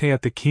visited Wontae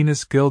at the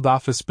Keenest Guild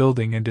office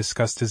building and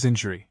discussed his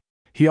injury.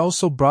 He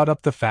also brought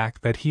up the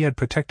fact that he had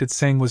protected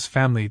Sangwoo's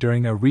family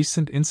during a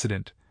recent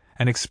incident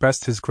and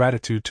expressed his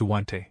gratitude to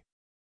Wontae.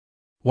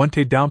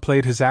 Wontae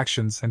downplayed his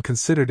actions and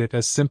considered it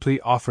as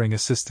simply offering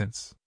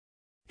assistance.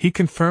 He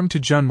confirmed to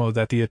Junmo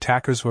that the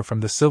attackers were from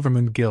the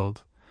Silvermoon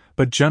Guild,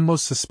 but Junmo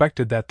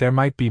suspected that there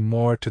might be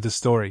more to the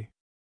story.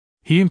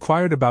 He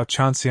inquired about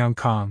Chanseong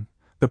Kong,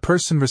 the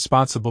person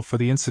responsible for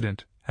the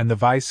incident, and the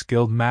vice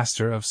guild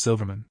master of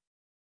Silvermoon.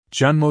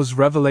 Junmo's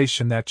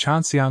revelation that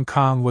Chanseong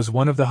Kong was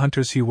one of the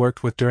hunters he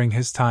worked with during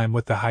his time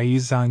with the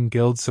Haizang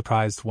Guild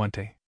surprised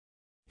Wontae.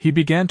 He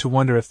began to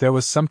wonder if there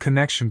was some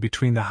connection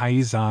between the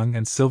Haizang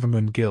and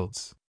Silvermoon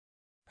Guilds.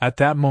 At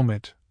that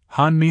moment,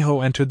 Han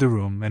Miho entered the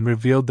room and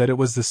revealed that it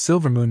was the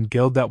Silvermoon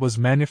Guild that was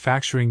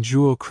manufacturing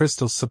jewel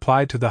crystals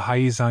supplied to the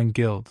Haizang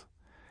Guild,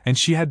 and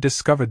she had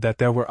discovered that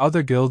there were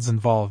other guilds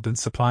involved in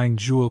supplying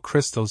jewel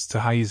crystals to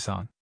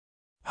Haizang.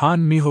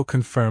 Han Miho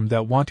confirmed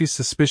that Wontae's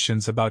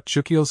suspicions about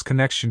Chukyo's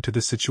connection to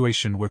the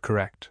situation were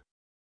correct.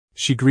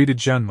 She greeted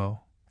Junmo,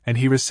 and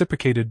he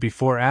reciprocated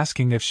before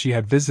asking if she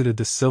had visited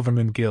the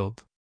Silvermoon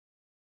Guild.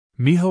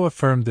 Miho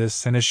affirmed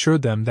this and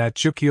assured them that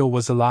Chukyo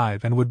was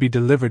alive and would be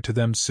delivered to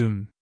them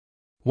soon.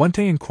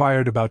 Wontae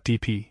inquired about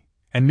DP,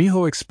 and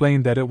Miho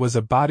explained that it was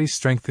a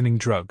body-strengthening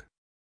drug.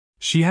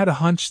 She had a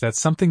hunch that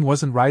something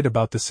wasn't right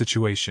about the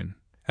situation,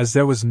 as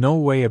there was no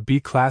way a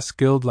B-class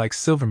guild like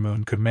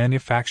Silvermoon could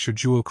manufacture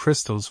jewel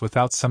crystals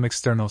without some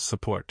external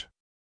support.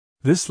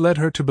 This led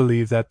her to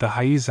believe that the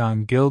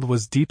Haizang Guild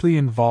was deeply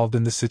involved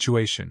in the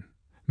situation,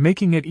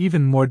 making it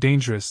even more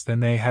dangerous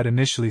than they had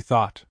initially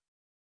thought.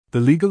 The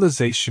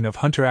legalization of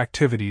hunter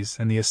activities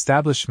and the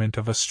establishment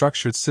of a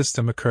structured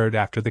system occurred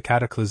after the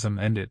cataclysm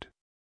ended.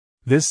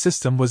 This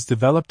system was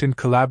developed in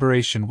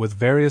collaboration with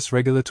various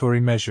regulatory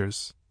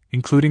measures,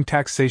 including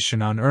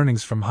taxation on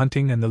earnings from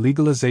hunting and the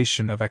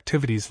legalization of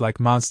activities like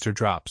monster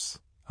drops,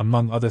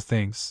 among other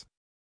things.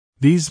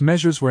 These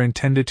measures were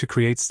intended to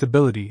create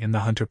stability in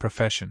the hunter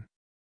profession.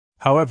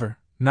 However,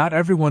 not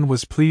everyone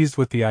was pleased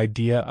with the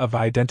idea of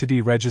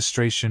identity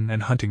registration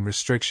and hunting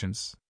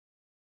restrictions.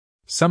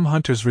 Some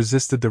hunters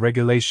resisted the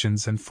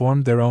regulations and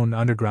formed their own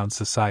underground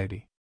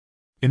society.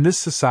 In this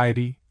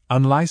society,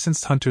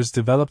 unlicensed hunters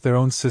developed their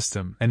own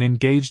system and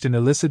engaged in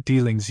illicit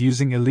dealings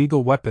using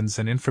illegal weapons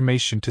and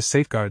information to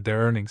safeguard their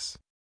earnings.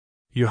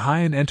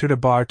 Yohayan entered a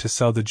bar to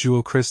sell the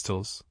jewel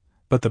crystals,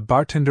 but the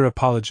bartender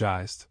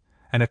apologized,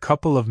 and a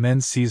couple of men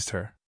seized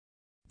her.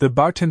 The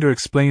bartender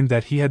explained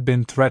that he had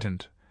been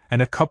threatened,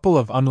 and a couple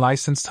of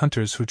unlicensed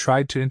hunters who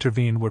tried to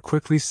intervene were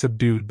quickly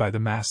subdued by the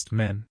masked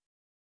men.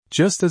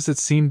 Just as it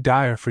seemed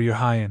dire for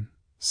Yohayan,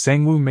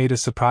 Sangwoo made a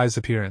surprise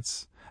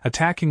appearance,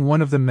 attacking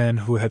one of the men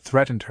who had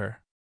threatened her.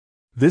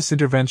 This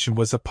intervention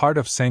was a part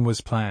of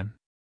Sangwoo's plan.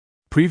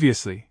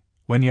 Previously,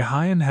 when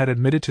Yohayan had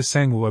admitted to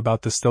Sangwoo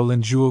about the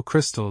stolen jewel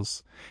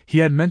crystals, he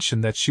had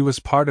mentioned that she was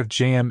part of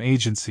JM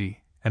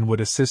Agency and would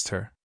assist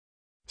her.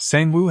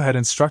 Sangwoo had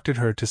instructed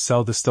her to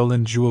sell the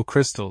stolen jewel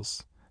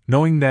crystals,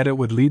 knowing that it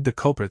would lead the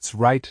culprits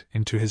right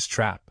into his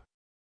trap.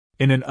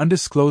 In an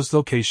undisclosed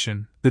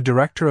location, the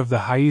director of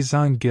the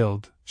Haizang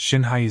Guild,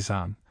 Shin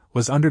Haizang,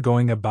 was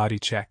undergoing a body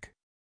check.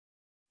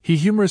 He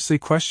humorously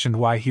questioned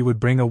why he would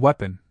bring a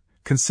weapon,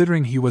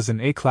 considering he was an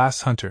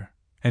A-class hunter,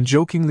 and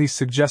jokingly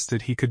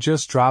suggested he could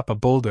just drop a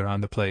boulder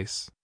on the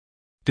place.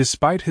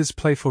 Despite his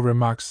playful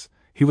remarks,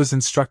 he was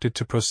instructed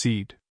to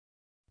proceed.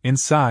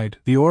 Inside,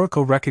 the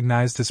oracle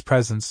recognized his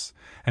presence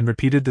and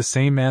repeated the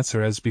same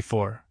answer as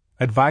before,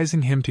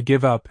 advising him to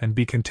give up and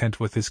be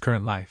content with his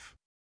current life.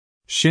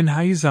 Shin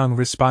Haizang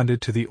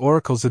responded to the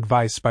oracle's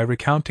advice by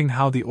recounting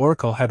how the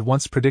oracle had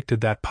once predicted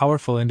that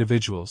powerful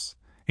individuals,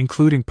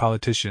 including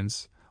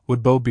politicians,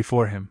 would bow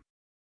before him.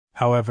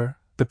 However,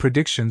 the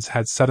predictions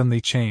had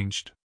suddenly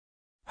changed.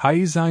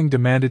 Haizang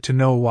demanded to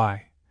know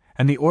why,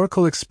 and the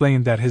oracle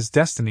explained that his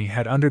destiny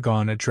had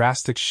undergone a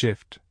drastic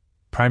shift,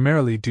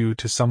 primarily due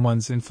to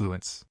someone's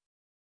influence.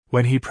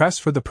 When he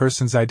pressed for the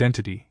person's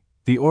identity,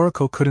 the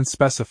oracle couldn't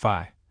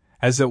specify,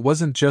 as it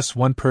wasn't just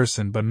one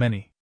person but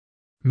many.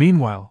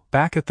 Meanwhile,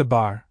 back at the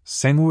bar,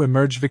 Sangwoo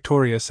emerged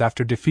victorious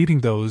after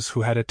defeating those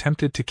who had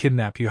attempted to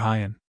kidnap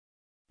Yohayan.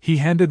 He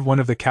handed one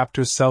of the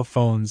captors' cell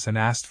phones and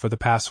asked for the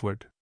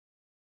password.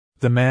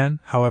 The man,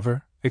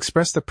 however,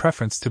 expressed a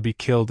preference to be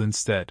killed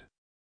instead.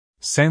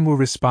 Sangwoo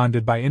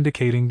responded by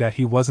indicating that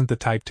he wasn't the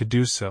type to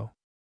do so.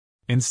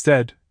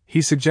 Instead,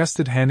 he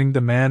suggested handing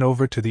the man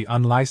over to the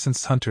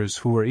unlicensed hunters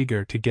who were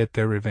eager to get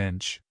their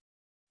revenge.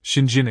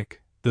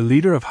 Shinjinik, the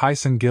leader of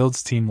Haisung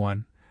Guild's Team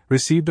 1,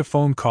 received a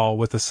phone call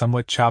with a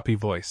somewhat choppy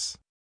voice.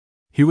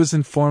 He was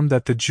informed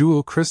that the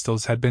jewel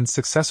crystals had been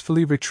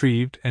successfully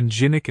retrieved and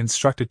Jinik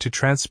instructed to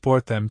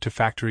transport them to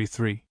Factory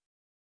 3.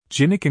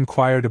 Jinnik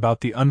inquired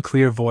about the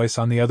unclear voice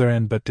on the other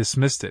end but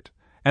dismissed it,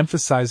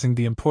 emphasizing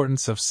the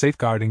importance of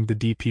safeguarding the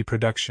DP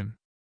production.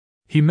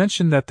 He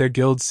mentioned that their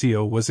guild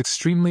CEO was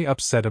extremely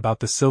upset about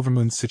the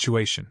Silvermoon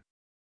situation.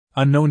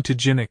 Unknown to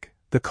Jinnik,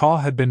 the call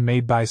had been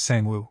made by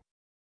Sangwoo.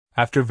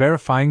 After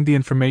verifying the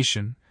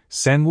information,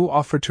 Sangwoo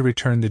offered to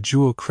return the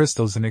jewel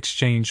crystals in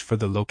exchange for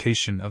the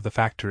location of the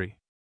factory.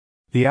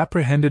 The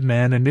apprehended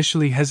man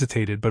initially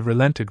hesitated but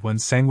relented when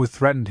Sangwoo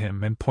threatened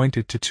him and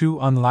pointed to two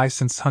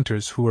unlicensed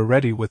hunters who were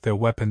ready with their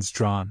weapons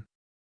drawn.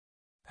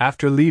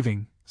 After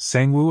leaving,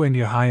 Sangwoo and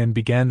Yohyan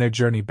began their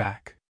journey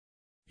back.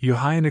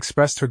 Yohyan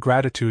expressed her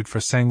gratitude for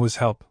Sangwoo's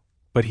help,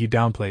 but he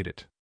downplayed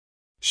it.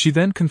 She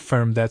then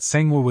confirmed that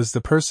Sangwoo was the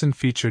person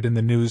featured in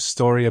the news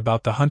story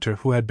about the hunter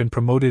who had been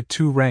promoted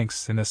 2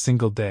 ranks in a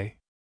single day.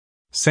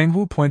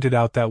 Sangwoo pointed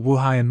out that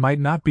Woohyan might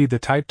not be the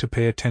type to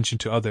pay attention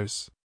to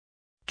others.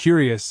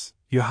 Curious,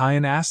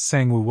 Yohyan asked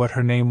Sangwoo what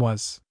her name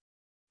was.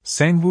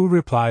 Sangwoo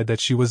replied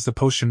that she was the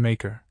potion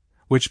maker,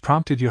 which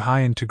prompted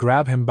Yohyan to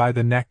grab him by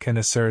the neck and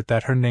assert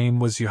that her name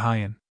was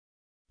Yohyan.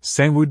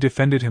 Sangwoo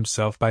defended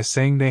himself by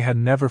saying they had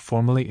never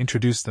formally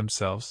introduced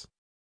themselves.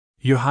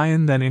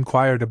 Yohyan then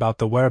inquired about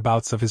the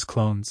whereabouts of his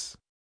clones.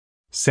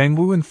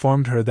 Sangwoo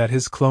informed her that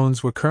his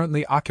clones were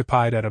currently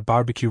occupied at a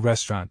barbecue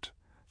restaurant,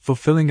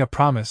 fulfilling a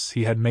promise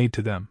he had made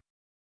to them.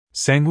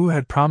 Sangwoo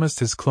had promised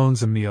his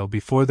clones a meal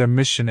before their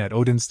mission at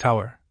Odin's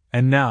Tower,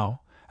 and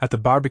now, at the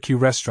barbecue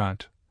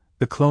restaurant,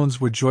 the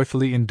clones were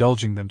joyfully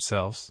indulging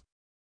themselves.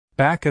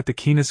 Back at the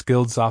Keenest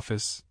Guild's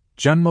office,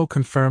 Junmo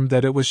confirmed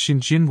that it was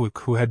Shin Jinwook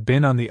who had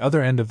been on the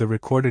other end of the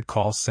recorded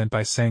call sent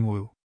by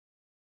Sangwoo.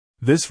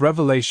 This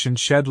revelation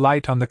shed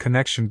light on the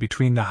connection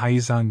between the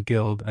Haizan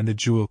Guild and the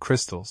Jewel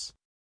Crystals.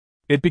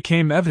 It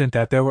became evident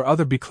that there were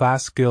other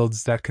B-class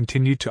guilds that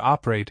continued to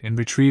operate in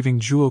retrieving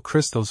jewel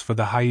crystals for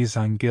the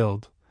Haizan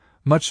Guild,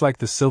 much like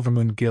the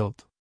Silvermoon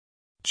Guild.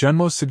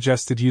 Junmo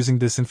suggested using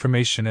this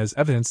information as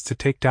evidence to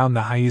take down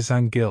the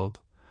Haizan Guild,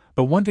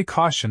 but wanted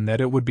caution that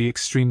it would be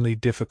extremely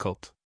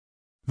difficult.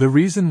 The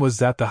reason was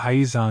that the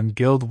Haizan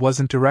Guild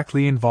wasn't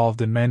directly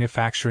involved in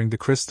manufacturing the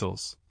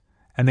crystals,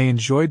 and they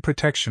enjoyed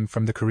protection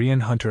from the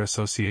Korean Hunter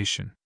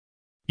Association.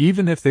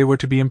 Even if they were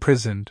to be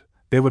imprisoned,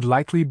 they would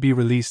likely be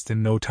released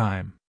in no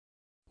time.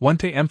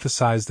 Wante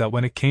emphasized that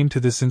when it came to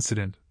this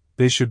incident,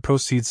 they should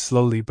proceed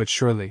slowly but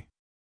surely.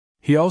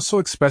 He also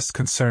expressed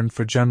concern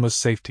for Junmo's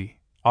safety,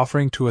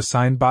 offering to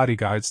assign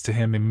bodyguards to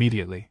him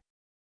immediately.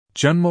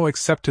 Junmo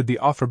accepted the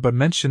offer but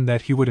mentioned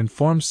that he would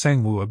inform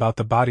Sangwoo about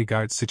the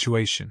bodyguard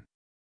situation.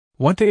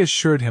 Wante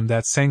assured him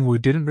that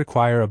Sangwoo didn't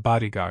require a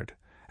bodyguard,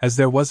 as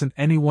there wasn't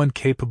anyone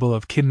capable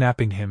of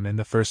kidnapping him in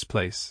the first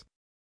place.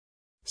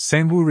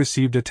 Sangwoo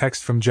received a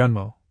text from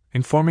Junmo,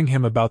 informing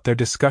him about their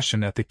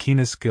discussion at the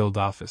Keenest Guild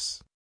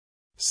office.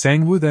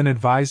 Sangwoo then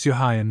advised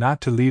Yohyan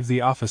not to leave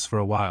the office for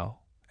a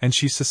while, and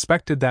she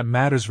suspected that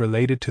matters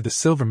related to the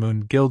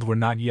Silvermoon Guild were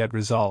not yet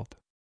resolved.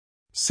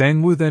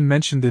 Sangwoo then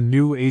mentioned the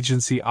new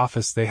agency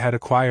office they had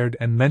acquired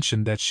and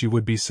mentioned that she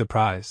would be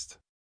surprised.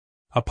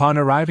 Upon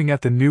arriving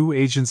at the new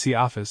agency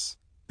office,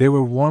 they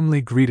were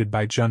warmly greeted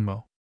by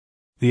Junmo.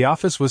 The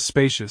office was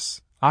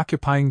spacious,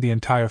 occupying the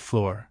entire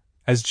floor,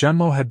 as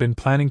Junmo had been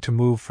planning to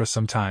move for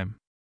some time.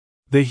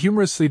 They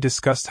humorously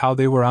discussed how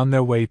they were on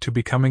their way to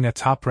becoming a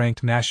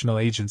top-ranked national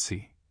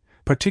agency,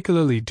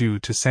 particularly due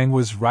to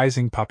Sangwoo's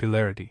rising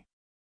popularity.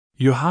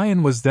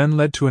 Yohyan was then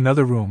led to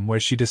another room where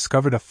she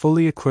discovered a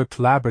fully equipped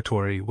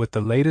laboratory with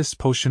the latest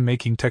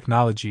potion-making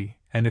technology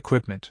and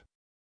equipment.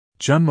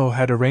 Junmo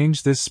had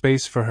arranged this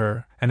space for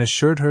her and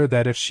assured her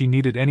that if she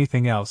needed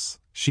anything else,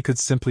 she could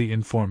simply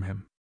inform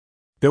him.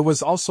 There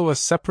was also a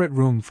separate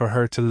room for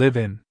her to live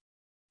in.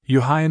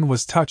 Yohyan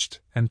was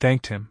touched and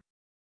thanked him.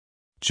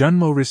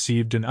 Junmo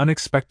received an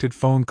unexpected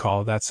phone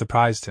call that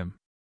surprised him.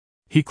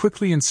 He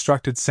quickly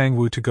instructed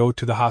Sangwoo to go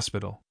to the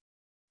hospital.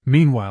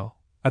 Meanwhile,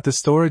 at the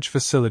storage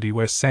facility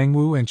where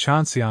Sangwoo and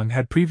Chanseong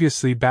had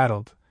previously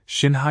battled,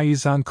 Shin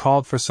Haizan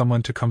called for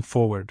someone to come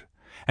forward,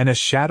 and a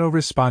shadow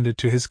responded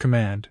to his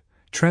command,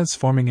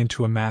 transforming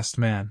into a masked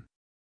man.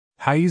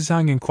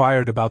 Haizan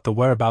inquired about the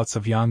whereabouts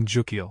of Yang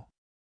Jukil.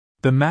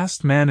 The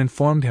masked man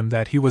informed him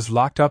that he was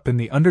locked up in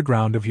the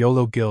underground of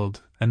Yolo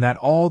Guild and that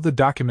all the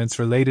documents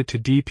related to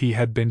DP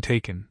had been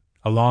taken,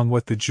 along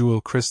with the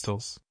jewel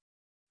crystals.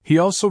 He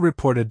also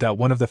reported that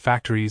one of the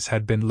factories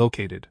had been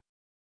located.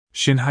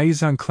 Shin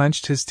Haizan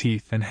clenched his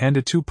teeth and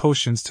handed 2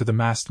 potions to the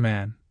masked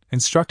man,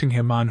 instructing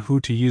him on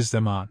who to use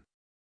them on.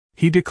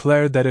 He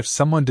declared that if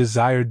someone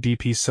desired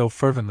DP so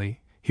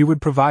fervently, he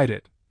would provide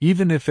it,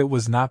 even if it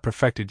was not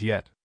perfected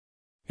yet.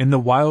 In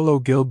the Yolo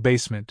Guild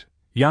basement,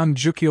 Yang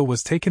Jukil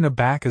was taken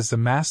aback as the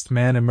masked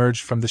man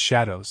emerged from the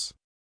shadows.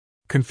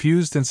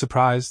 Confused and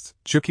surprised,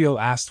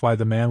 Jukil asked why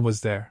the man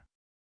was there.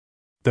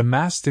 The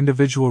masked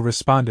individual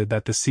responded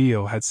that the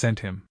CEO had sent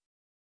him.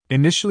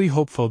 Initially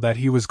hopeful that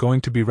he was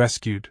going to be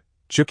rescued,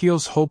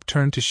 Jukil's hope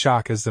turned to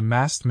shock as the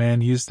masked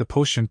man used the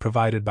potion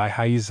provided by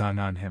Haizan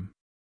on him.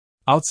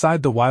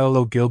 Outside the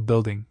Yolo Guild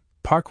building,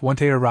 Park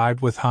Wontae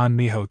arrived with Han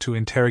Miho to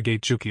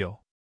interrogate Jukil.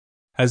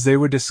 As they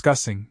were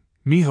discussing,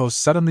 Miho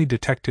suddenly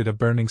detected a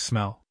burning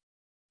smell.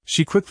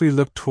 She quickly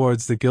looked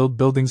towards the guild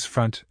building's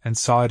front and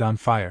saw it on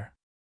fire.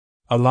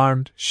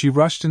 Alarmed, she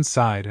rushed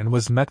inside and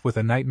was met with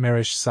a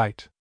nightmarish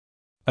sight.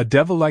 A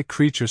devil-like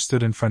creature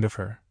stood in front of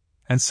her,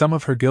 and some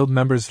of her guild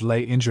members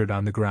lay injured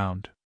on the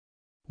ground.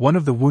 One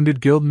of the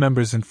wounded guild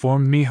members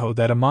informed Miho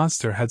that a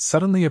monster had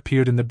suddenly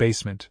appeared in the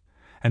basement,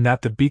 and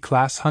that the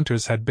B-class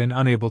hunters had been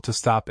unable to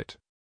stop it.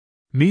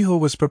 Miho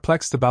was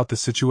perplexed about the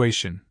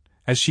situation,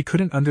 as she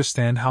couldn't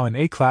understand how an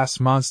A-class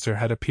monster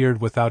had appeared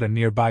without a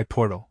nearby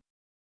portal.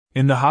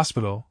 In the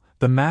hospital,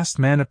 the masked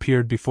man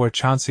appeared before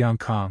Chanseong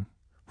Kong,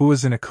 who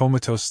was in a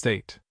comatose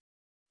state.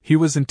 He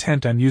was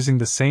intent on using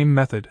the same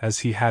method as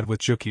he had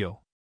with Jukil.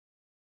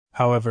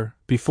 However,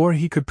 before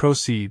he could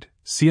proceed,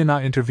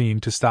 Siana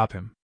intervened to stop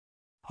him.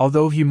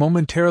 Although he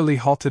momentarily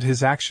halted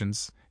his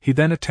actions, he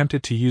then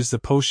attempted to use the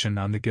potion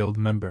on the guild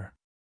member.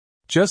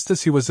 Just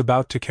as he was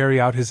about to carry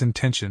out his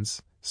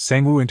intentions,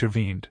 Sangwoo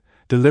intervened,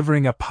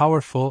 delivering a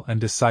powerful and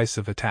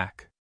decisive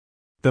attack.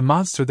 The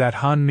monster that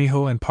Han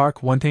Miho and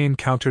Park Won-tae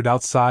encountered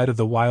outside of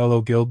the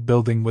Yolo Guild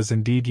building was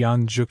indeed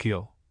Yang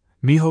Jukil.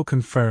 Miho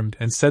confirmed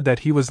and said that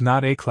he was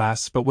not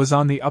A-class but was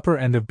on the upper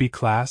end of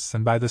B-class,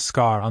 and by the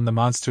scar on the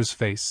monster's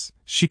face,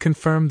 she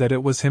confirmed that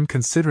it was him,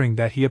 considering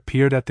that he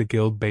appeared at the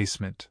guild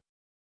basement.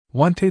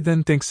 Won-tae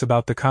then thinks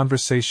about the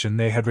conversation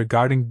they had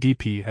regarding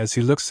DP as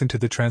he looks into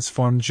the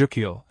transformed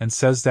Jukil and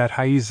says that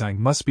Haizang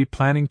must be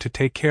planning to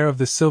take care of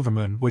the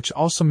Silvermoon, which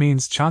also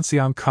means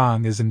Chanseong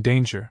Kong is in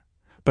danger.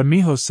 But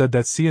Miho said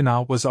that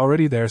Siana was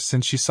already there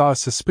since she saw a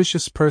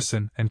suspicious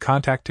person and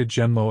contacted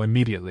Genmo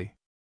immediately.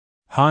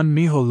 Han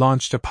Miho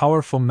launched a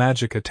powerful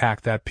magic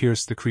attack that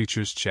pierced the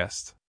creature's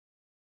chest.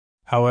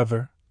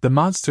 However, the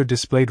monster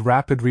displayed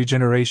rapid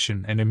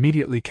regeneration and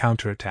immediately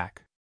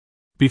counterattack.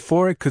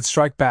 Before it could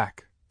strike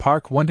back,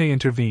 Park Won-tae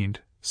intervened,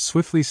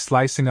 swiftly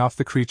slicing off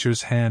the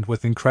creature's hand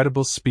with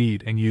incredible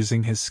speed and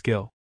using his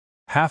skill.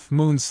 Half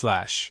Moon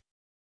Slash.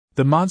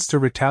 The monster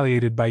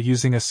retaliated by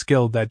using a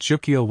skill that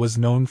Jukil was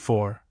known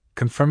for,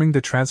 confirming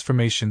the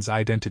transformation's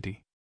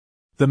identity.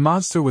 The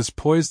monster was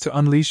poised to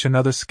unleash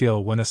another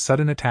skill when a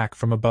sudden attack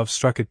from above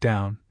struck it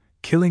down,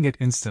 killing it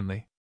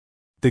instantly.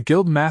 The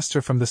guild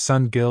master from the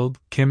Sun Guild,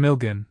 Kim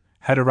Il-gun,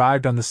 had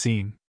arrived on the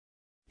scene.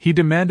 He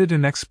demanded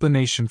an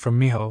explanation from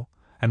Miho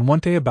and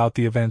Won-tae about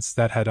the events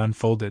that had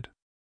unfolded.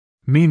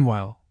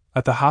 Meanwhile,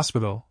 at the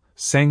hospital,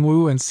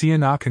 Sangwoo and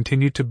Siana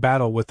continued to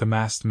battle with the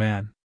masked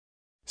man.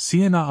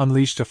 Siana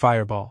unleashed a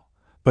fireball,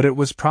 but it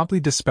was promptly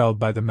dispelled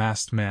by the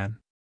masked man.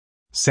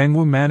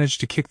 Sangwoo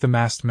managed to kick the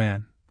masked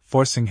man,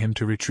 forcing him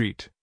to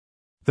retreat.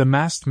 The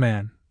masked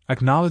man,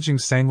 acknowledging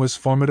Sangwoo's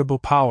formidable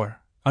power,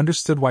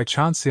 understood why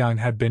Chanseong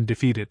had been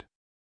defeated.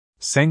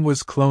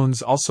 Sangwoo's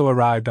clones also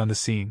arrived on the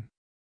scene.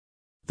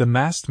 The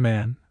masked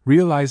man,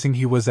 realizing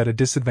he was at a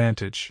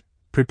disadvantage,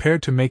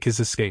 prepared to make his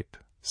escape,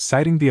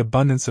 citing the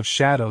abundance of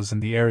shadows in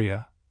the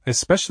area,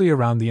 especially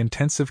around the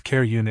intensive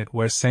care unit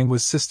where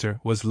Sangwoo's sister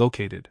was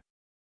located.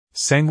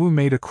 Sangwoo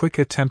made a quick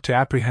attempt to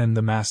apprehend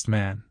the masked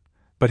man,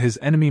 but his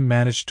enemy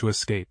managed to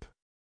escape.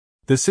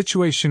 The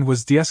situation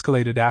was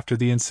de-escalated after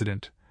the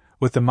incident,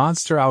 with the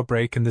monster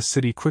outbreak in the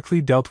city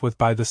quickly dealt with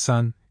by the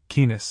Sun,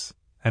 Keenis,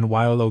 and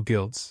Yolo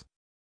guilds.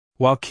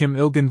 While Kim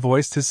Il-gun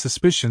voiced his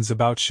suspicions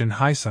about Shin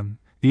Haesung,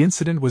 the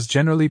incident was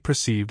generally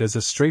perceived as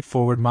a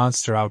straightforward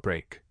monster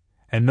outbreak,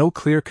 and no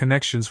clear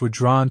connections were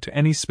drawn to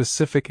any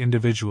specific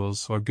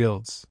individuals or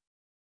guilds.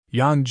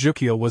 Yang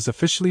Jukil was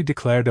officially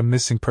declared a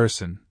missing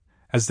person,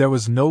 as there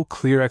was no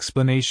clear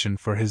explanation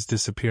for his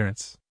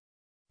disappearance.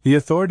 The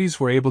authorities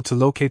were able to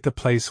locate the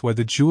place where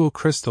the jewel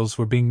crystals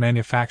were being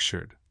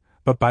manufactured,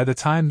 but by the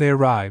time they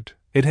arrived,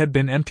 it had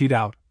been emptied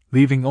out,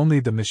 leaving only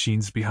the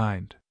machines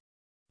behind.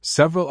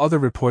 Several other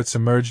reports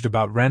emerged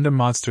about random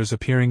monsters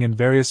appearing in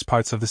various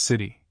parts of the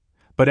city,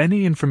 but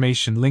any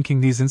information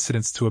linking these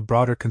incidents to a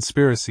broader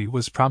conspiracy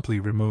was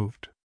promptly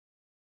removed.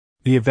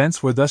 The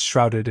events were thus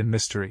shrouded in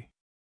mystery.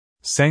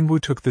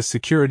 Sangwoo took the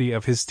security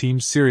of his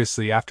team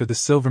seriously after the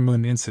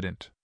Silvermoon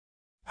incident.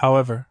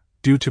 However,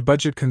 due to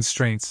budget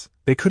constraints,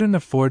 they couldn't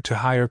afford to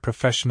hire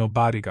professional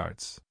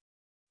bodyguards.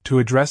 To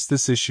address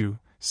this issue,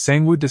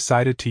 Sangwoo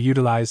decided to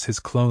utilize his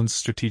clones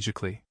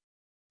strategically.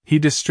 He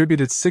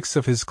distributed 6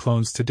 of his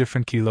clones to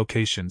different key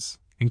locations,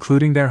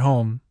 including their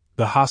home,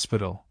 the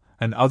hospital,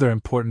 and other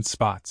important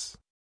spots.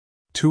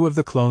 2 of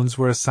the clones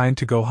were assigned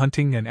to go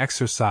hunting and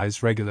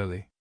exercise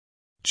regularly.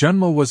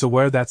 Junmo was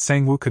aware that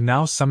Sangwoo could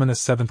now summon a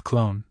 7th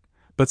clone,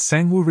 but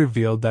Sangwoo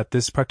revealed that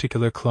this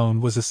particular clone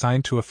was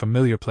assigned to a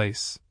familiar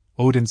place,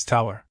 Odin's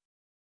Tower.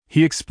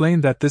 He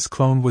explained that this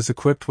clone was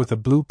equipped with a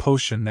blue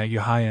potion that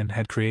Yohyan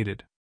had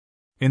created.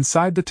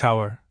 Inside the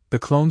tower, the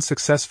clone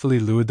successfully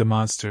lured the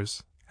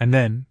monsters, and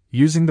then,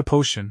 using the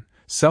potion,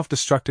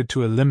 self-destructed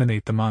to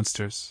eliminate the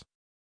monsters.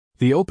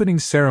 The opening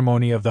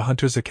ceremony of the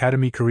Hunters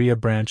Academy Korea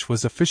branch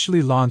was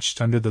officially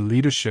launched under the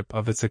leadership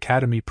of its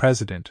academy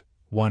president,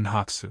 Won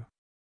Haksu.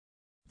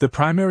 The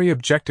primary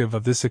objective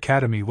of this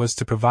academy was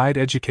to provide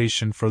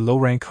education for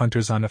low-rank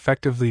hunters on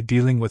effectively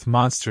dealing with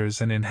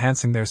monsters and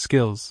enhancing their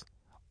skills,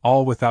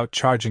 all without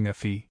charging a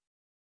fee.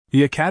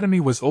 The academy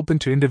was open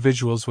to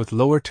individuals with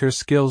lower-tier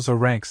skills or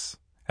ranks,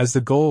 as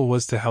the goal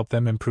was to help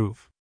them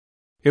improve.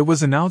 It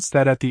was announced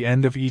that at the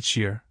end of each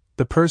year,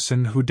 the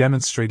person who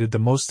demonstrated the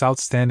most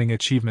outstanding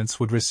achievements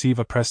would receive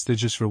a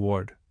prestigious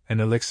reward, an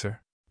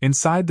elixir.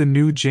 Inside the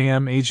new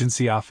JM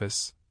agency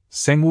office,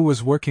 Sangwoo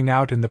was working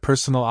out in the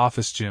personal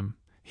office gym.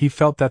 He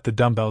felt that the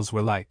dumbbells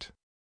were light.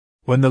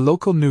 When the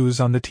local news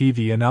on the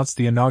TV announced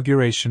the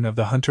inauguration of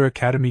the Hunter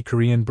Academy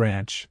Korean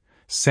branch,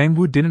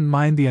 Sangwoo didn't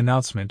mind the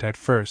announcement at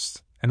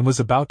first, and was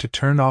about to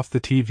turn off the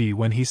TV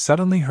when he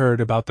suddenly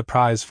heard about the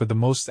prize for the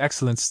most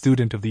excellent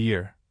student of the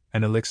year,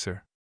 an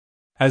elixir.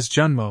 As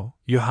Junmo,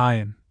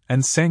 Yohayan,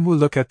 and Sangwoo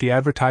look at the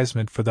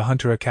advertisement for the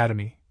Hunter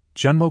Academy,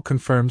 Junmo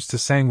confirms to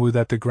Sangwoo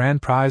that the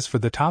grand prize for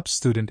the top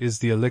student is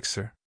the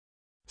elixir.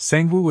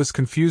 Sangwoo was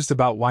confused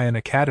about why an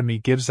academy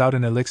gives out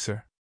an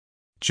elixir.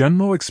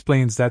 Junmo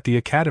explains that the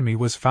academy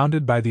was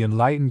founded by the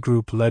enlightened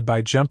group led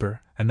by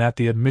Jumper, and that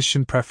the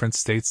admission preference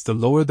states the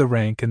lower the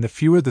rank and the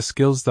fewer the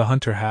skills the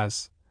hunter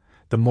has,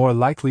 the more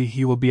likely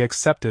he will be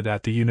accepted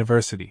at the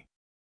university.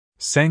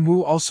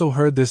 Sangwoo also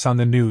heard this on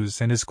the news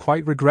and is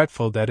quite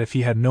regretful that if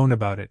he had known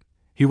about it,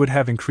 he would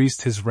have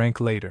increased his rank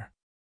later.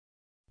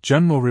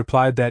 Junmo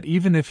replied that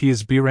even if he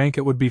is B rank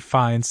it would be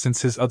fine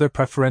since his other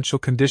preferential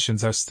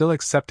conditions are still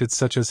accepted,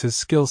 such as his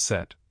skill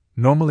set.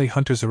 Normally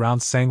hunters around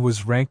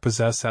Sangwoo's rank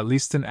possess at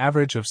least an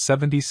average of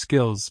 70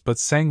 skills, but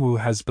Sangwoo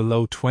has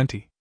below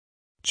 20.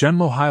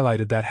 Junmo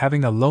highlighted that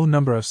having a low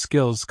number of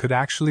skills could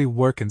actually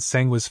work in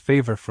Sangwoo's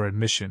favor for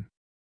admission.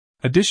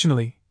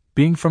 Additionally,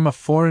 being from a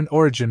foreign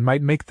origin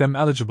might make them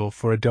eligible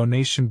for a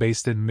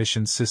donation-based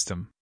admission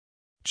system.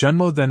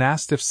 Junmo then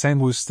asked if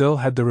Sangwoo still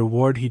had the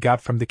reward he got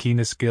from the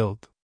Keenest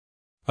Guild.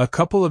 A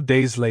couple of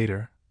days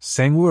later,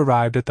 Sangwoo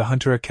arrived at the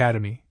Hunter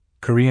Academy,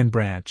 Korean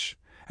branch,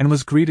 and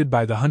was greeted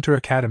by the Hunter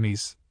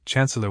Academy's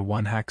Chancellor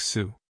Won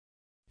Hak-soo.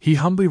 He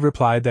humbly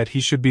replied that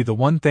he should be the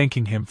one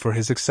thanking him for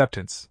his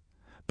acceptance,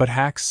 but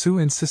Hak-soo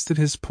insisted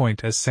his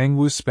point as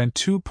Sangwoo spent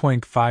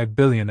 2.5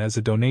 billion as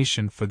a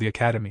donation for the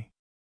academy.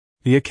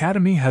 The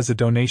academy has a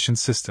donation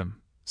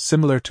system,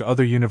 similar to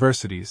other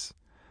universities,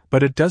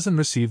 but it doesn't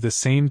receive the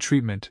same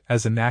treatment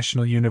as a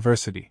national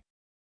university.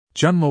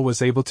 Junmo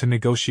was able to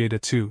negotiate a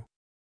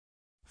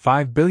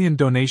 2.5 billion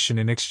donation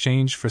in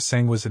exchange for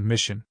Sangwoo's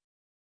admission.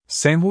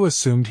 Sangwoo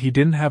assumed he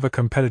didn't have a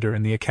competitor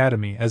in the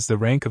academy as the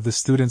rank of the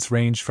students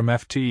ranged from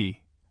F to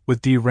E,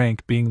 with D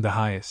rank being the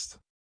highest.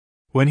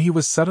 When he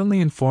was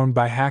suddenly informed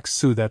by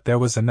Hak-soo that there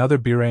was another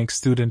B rank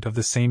student of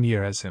the same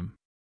year as him,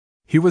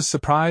 he was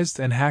surprised,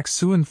 and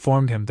Hak-soo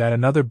informed him that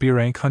another B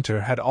rank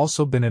hunter had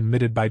also been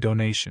admitted by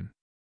donation.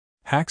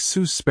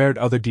 Hak-soo spared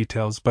other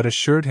details but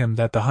assured him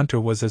that the hunter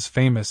was as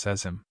famous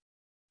as him.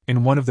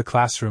 In one of the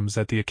classrooms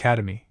at the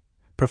academy,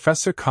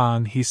 Professor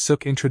Kang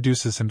Hee-suk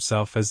introduces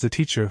himself as the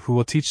teacher who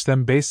will teach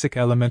them basic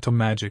elemental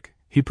magic.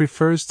 He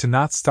prefers to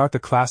not start the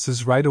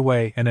classes right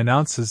away and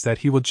announces that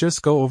he will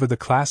just go over the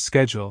class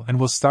schedule and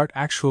will start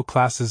actual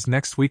classes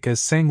next week, as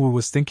Sangwoo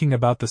was thinking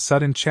about the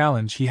sudden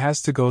challenge he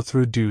has to go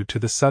through due to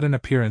the sudden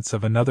appearance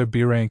of another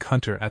B-rank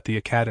hunter at the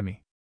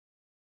academy.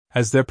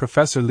 As their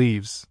professor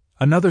leaves,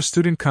 another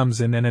student comes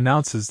in and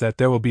announces that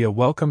there will be a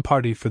welcome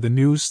party for the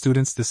new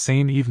students the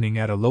same evening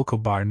at a local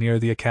bar near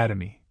the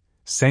academy.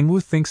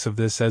 Sangwoo thinks of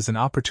this as an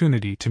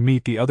opportunity to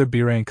meet the other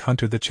B-rank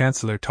hunter the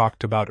Chancellor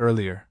talked about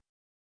earlier.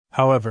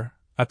 However,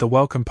 at the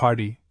welcome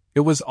party, it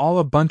was all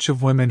a bunch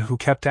of women who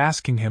kept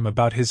asking him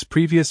about his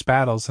previous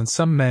battles and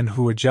some men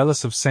who were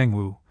jealous of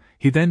Sangwoo.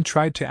 He then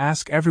tried to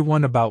ask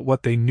everyone about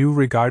what they knew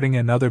regarding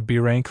another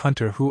B-rank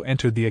hunter who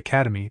entered the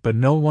academy, but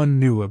no one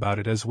knew about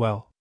it as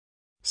well.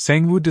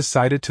 Sangwoo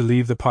decided to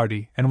leave the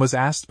party and was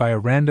asked by a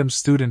random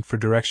student for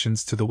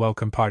directions to the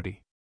welcome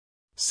party.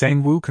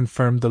 Sangwoo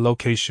confirmed the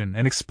location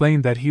and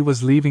explained that he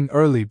was leaving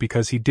early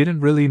because he didn't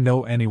really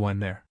know anyone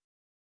there.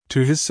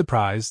 To his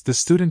surprise, the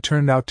student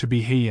turned out to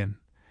be Hyein,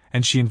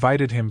 and she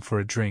invited him for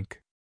a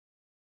drink.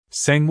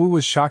 Sangwoo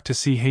was shocked to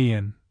see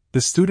Hyein,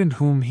 the student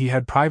whom he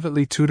had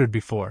privately tutored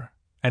before,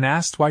 and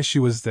asked why she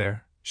was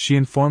there. She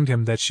informed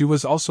him that she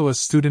was also a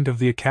student of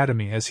the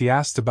academy as he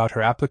asked about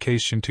her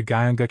application to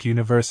Gyeongguk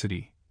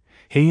University.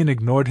 Hyein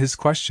ignored his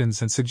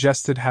questions and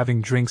suggested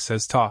having drinks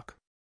as talk.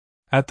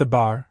 At the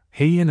bar,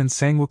 Hyein and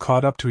Sangwoo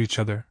caught up to each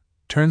other.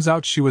 Turns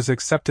out she was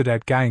accepted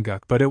at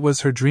Gyeongguk, but it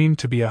was her dream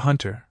to be a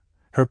hunter.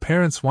 Her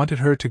parents wanted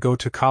her to go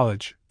to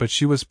college, but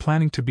she was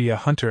planning to be a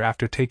hunter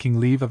after taking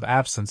leave of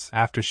absence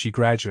after she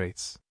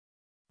graduates.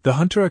 The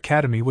Hunter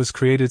Academy was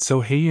created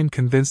so Hyein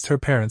convinced her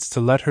parents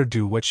to let her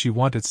do what she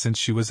wanted since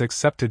she was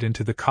accepted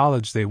into the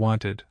college they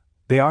wanted.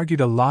 They argued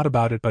a lot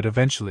about it, but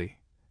eventually,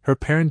 her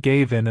parent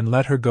gave in and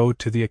let her go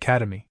to the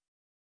academy.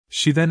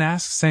 She then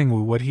asks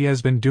Sangwoo what he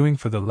has been doing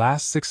for the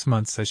last 6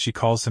 months as she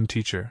calls him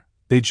teacher.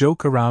 They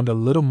joke around a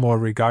little more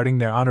regarding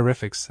their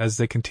honorifics as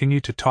they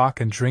continue to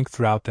talk and drink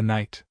throughout the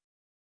night.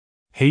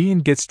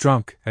 Hyein gets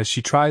drunk as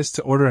she tries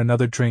to order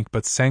another drink,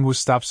 but Sangwoo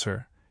stops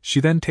her. She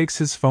then takes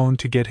his phone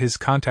to get his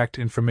contact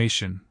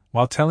information,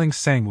 while telling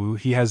Sangwoo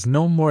he has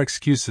no more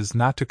excuses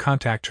not to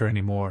contact her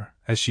anymore,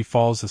 as she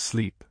falls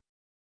asleep.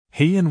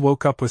 Hyein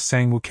woke up with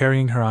Sangwoo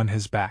carrying her on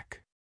his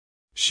back.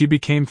 She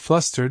became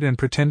flustered and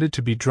pretended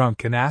to be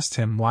drunk and asked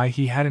him why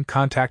he hadn't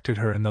contacted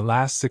her in the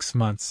last 6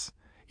 months,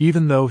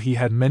 even though he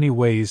had many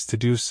ways to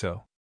do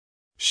so.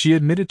 She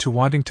admitted to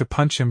wanting to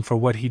punch him for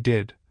what he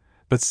did,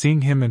 but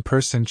seeing him in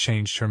person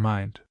changed her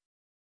mind.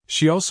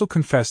 She also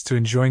confessed to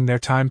enjoying their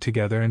time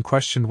together and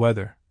questioned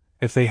whether,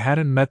 if they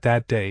hadn't met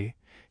that day,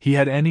 he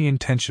had any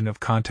intention of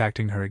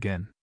contacting her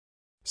again.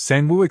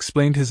 Sang-woo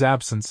explained his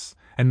absence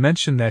and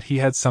mentioned that he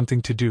had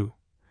something to do,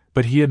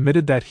 but he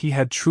admitted that he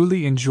had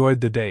truly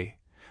enjoyed the day,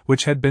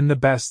 which had been the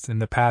best in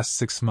the past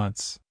 6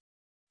 months.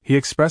 He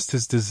expressed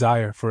his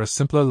desire for a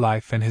simpler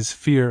life and his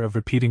fear of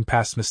repeating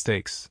past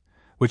mistakes,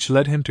 which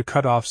led him to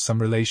cut off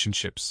some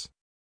relationships.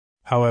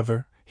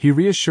 However, he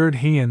reassured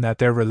Hyun that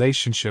their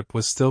relationship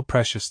was still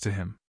precious to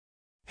him.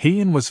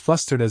 Hyun was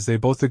flustered as they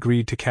both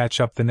agreed to catch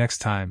up the next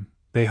time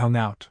they hung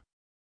out.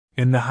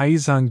 In the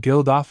Haizong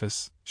Guild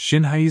office,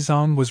 Shin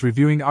Haizong was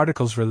reviewing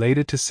articles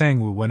related to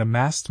Sang-woo when a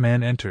masked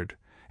man entered,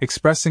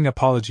 expressing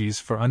apologies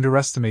for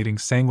underestimating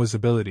Sang-woo's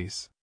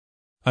abilities.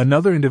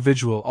 Another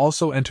individual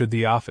also entered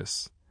the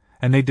office,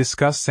 and they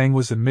discussed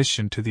Sang-woo's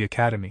admission to the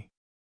academy.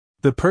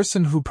 The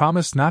person who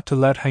promised not to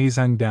let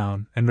Haizong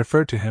down and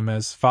referred to him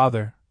as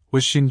father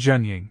was Shin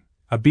Junying,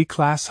 a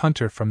B-class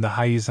hunter from the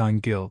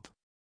Haizong Guild.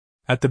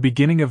 At the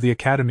beginning of the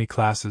academy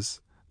classes,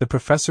 the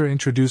professor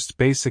introduced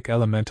basic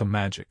elemental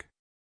magic.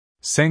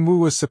 Sang-woo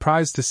was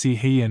surprised to see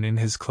Hyun in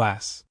his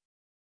class.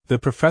 The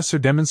professor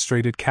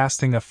demonstrated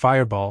casting a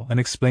fireball and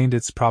explained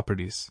its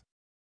properties.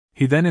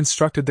 He then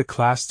instructed the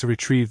class to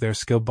retrieve their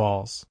skill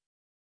balls.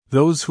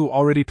 Those who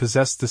already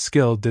possessed the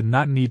skill did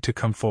not need to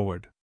come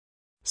forward.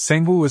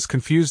 Sang-woo was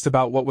confused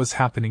about what was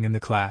happening in the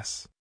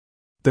class.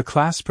 The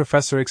class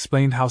professor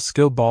explained how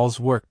skill balls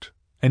worked,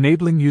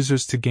 enabling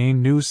users to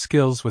gain new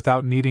skills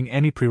without needing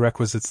any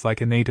prerequisites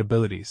like innate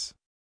abilities.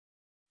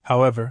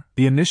 However,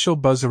 the initial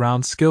buzz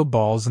around skill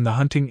balls in the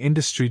hunting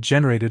industry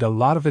generated a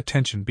lot of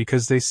attention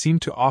because they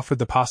seemed to offer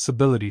the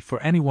possibility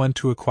for anyone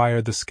to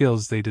acquire the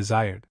skills they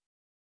desired.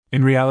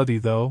 In reality,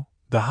 though,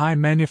 the high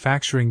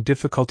manufacturing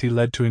difficulty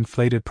led to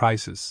inflated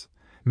prices,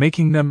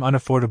 making them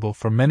unaffordable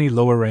for many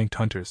lower-ranked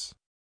hunters.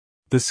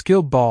 The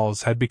skill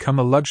balls had become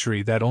a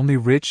luxury that only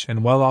rich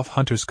and well-off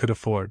hunters could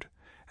afford,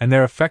 and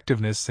their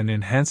effectiveness in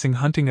enhancing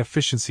hunting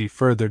efficiency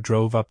further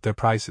drove up their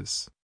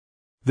prices.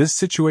 This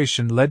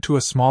situation led to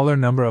a smaller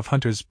number of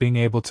hunters being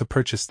able to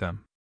purchase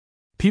them.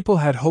 People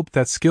had hoped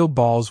that skill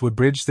balls would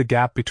bridge the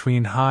gap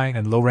between high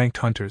and low-ranked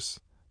hunters,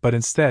 but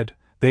instead,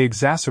 they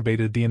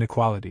exacerbated the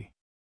inequality.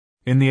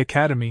 In the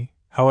academy,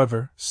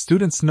 however,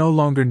 students no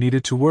longer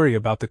needed to worry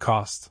about the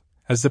cost,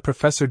 as the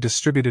professor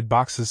distributed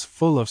boxes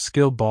full of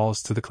skill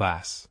balls to the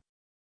class.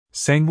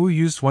 Sang-woo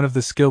used one of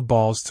the skill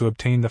balls to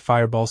obtain the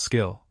fireball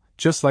skill,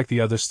 just like the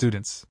other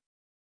students.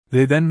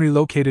 They then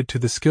relocated to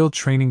the skill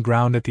training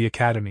ground at the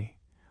academy,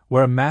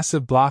 where a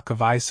massive block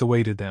of ice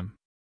awaited them.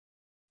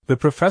 The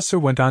professor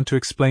went on to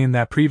explain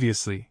that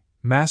previously,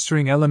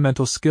 mastering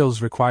elemental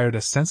skills required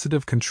a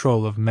sensitive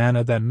control of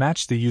mana that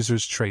matched the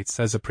user's traits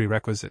as a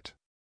prerequisite.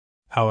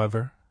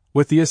 However,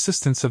 with the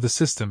assistance of the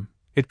system,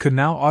 it could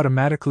now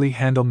automatically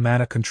handle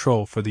mana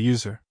control for the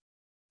user.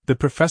 The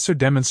professor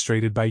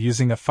demonstrated by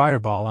using a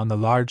fireball on the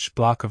large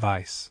block of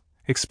ice,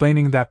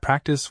 explaining that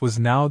practice was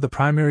now the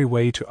primary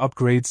way to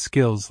upgrade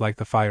skills like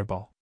the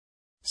fireball.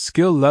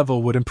 Skill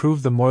level would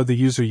improve the more the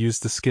user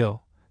used the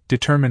skill,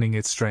 determining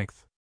its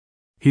strength.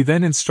 He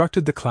then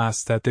instructed the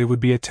class that they would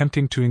be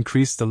attempting to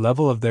increase the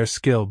level of their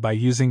skill by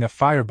using a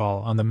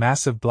fireball on the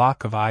massive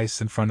block of ice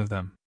in front of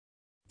them.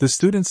 The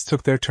students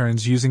took their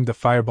turns using the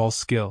fireball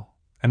skill,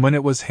 and when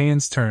it was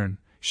Hyun's turn,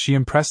 she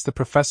impressed the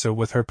professor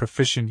with her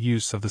proficient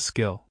use of the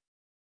skill.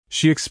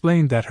 She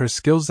explained that her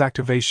skill's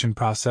activation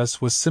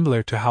process was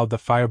similar to how the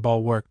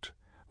fireball worked,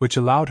 which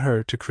allowed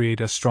her to create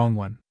a strong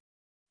one.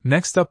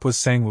 Next up was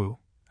Sang-woo,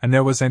 and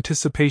there was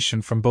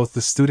anticipation from both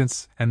the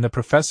students and the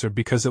professor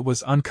because it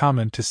was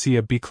uncommon to see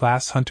a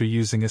B-class hunter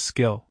using a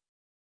skill.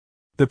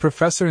 The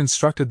professor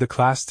instructed the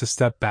class to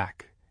step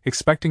back,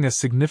 expecting a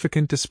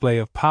significant display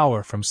of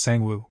power from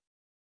Sang-woo.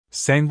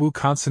 Sang-woo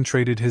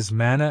concentrated his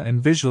mana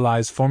and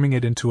visualized forming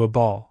it into a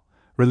ball,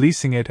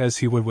 releasing it as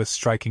he would with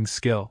striking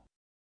skill.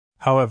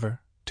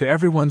 However, to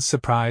everyone's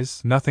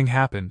surprise, nothing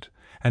happened,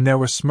 and there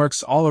were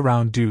smirks all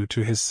around due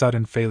to his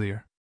sudden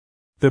failure.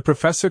 The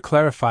professor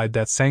clarified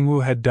that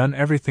Sang-woo had done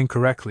everything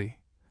correctly,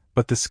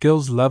 but the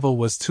skill's level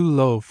was too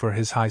low for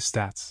his high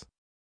stats.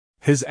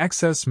 His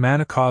excess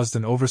mana caused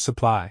an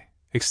oversupply,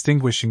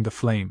 extinguishing the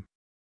flame.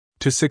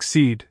 To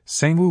succeed,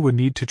 Sang-woo would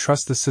need to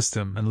trust the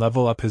system and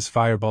level up his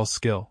fireball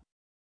skill.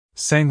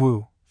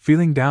 Sang-woo,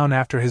 feeling down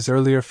after his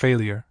earlier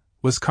failure,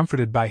 was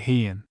comforted by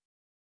Hyun.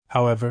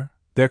 However,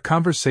 their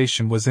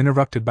conversation was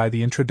interrupted by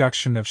the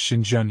introduction of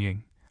Shin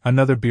Junying,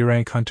 another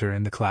B-rank hunter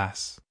in the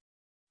class.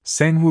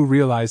 Sang-woo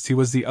realized he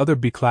was the other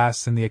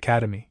B-class in the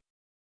academy.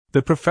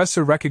 The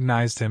professor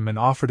recognized him and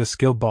offered a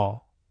skill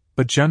ball,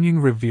 but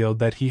Junying revealed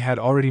that he had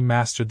already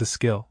mastered the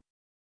skill.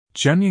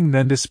 Junying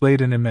then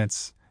displayed an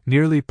immense,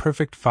 nearly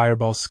perfect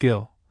fireball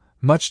skill,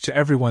 much to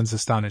everyone's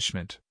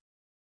astonishment.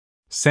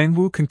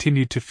 Sang-woo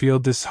continued to feel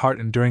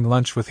disheartened during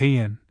lunch with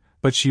Hyun,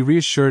 but she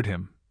reassured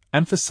him,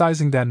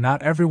 emphasizing that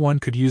not everyone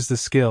could use the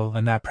skill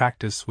and that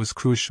practice was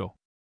crucial.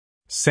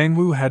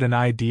 Sangwoo had an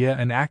idea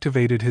and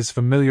activated his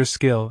familiar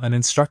skill and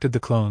instructed the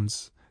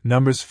clones,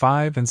 numbers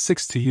 5 and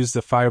 6, to use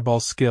the fireball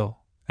skill,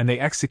 and they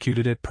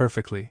executed it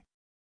perfectly.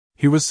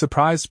 He was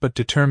surprised but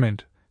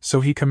determined,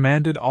 so he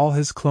commanded all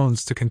his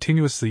clones to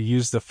continuously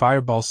use the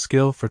fireball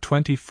skill for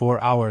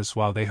 24 hours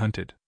while they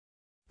hunted.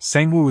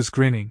 Sangwoo was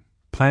grinning,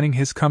 planning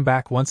his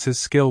comeback once his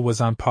skill was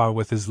on par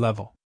with his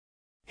level.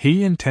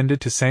 He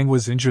intended to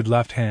Sangwoo's injured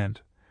left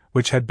hand,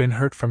 which had been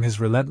hurt from his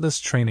relentless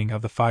training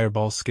of the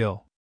fireball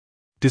skill.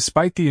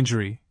 Despite the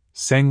injury,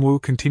 Sangwoo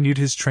continued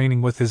his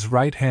training with his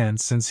right hand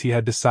since he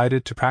had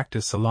decided to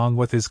practice along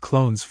with his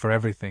clones for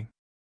everything.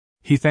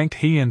 He thanked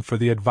Heian for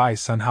the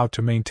advice on how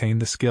to maintain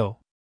the skill.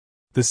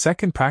 The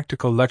second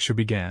practical lecture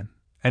began,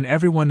 and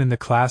everyone in the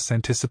class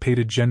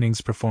anticipated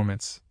Zhenying's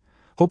performance,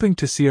 hoping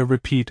to see a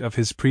repeat of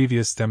his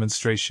previous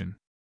demonstration.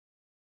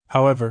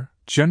 However,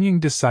 Zhenying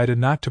decided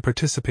not to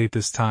participate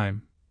this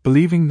time,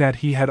 believing that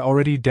he had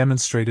already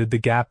demonstrated the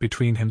gap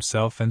between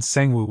himself and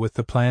Sangwoo with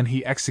the plan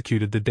he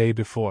executed the day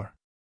before,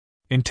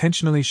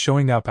 intentionally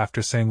showing up after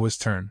Sangwoo's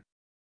turn.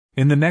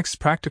 In the next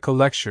practical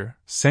lecture,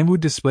 Sangwoo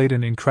displayed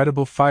an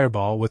incredible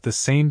fireball with the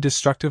same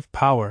destructive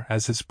power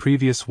as his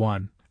previous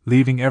one,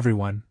 leaving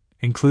everyone,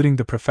 including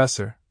the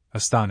professor,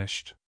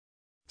 astonished.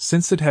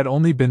 Since it had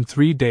only been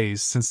 3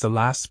 days since the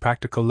last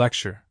practical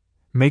lecture,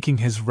 making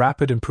his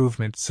rapid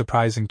improvement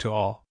surprising to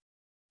all.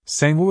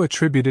 Sangwoo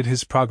attributed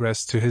his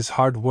progress to his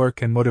hard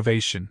work and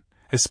motivation,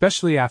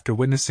 especially after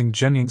witnessing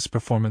Zhenying's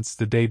performance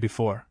the day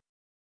before.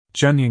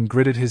 Zhenying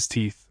gritted his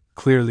teeth,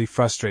 clearly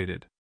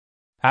frustrated.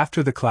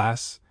 After the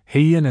class,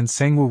 Heian and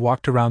Sangwoo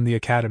walked around the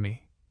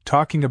academy,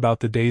 talking about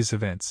the day's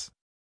events.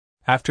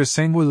 After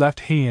Sangwoo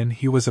left Heian,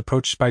 he was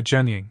approached by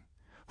Zhenying,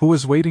 who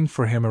was waiting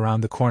for him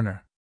around the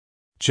corner.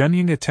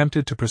 Zhenying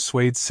attempted to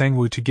persuade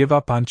Sangwoo to give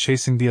up on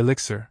chasing the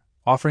elixir,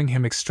 offering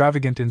him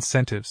extravagant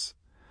incentives,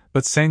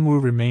 but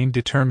Sangwoo remained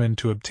determined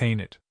to obtain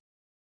it.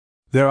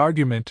 Their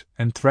argument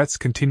and threats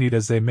continued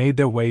as they made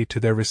their way to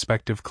their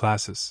respective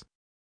classes.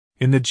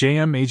 In the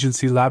JM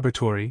Agency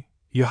laboratory,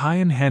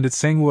 Yohyan handed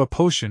Sangwoo a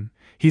potion.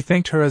 He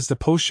thanked her as the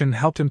potion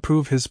helped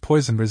improve his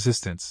poison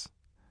resistance.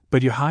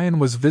 But Yohyan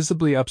was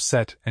visibly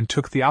upset and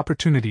took the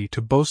opportunity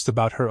to boast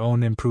about her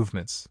own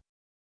improvements.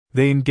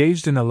 They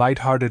engaged in a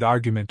light-hearted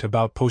argument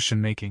about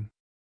potion making.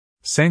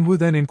 Sangwoo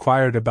then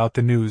inquired about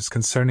the news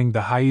concerning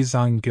the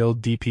Haizang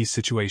Guild DP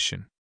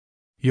situation.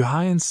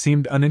 Yohyan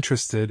seemed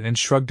uninterested and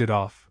shrugged it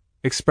off,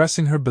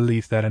 expressing her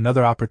belief that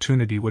another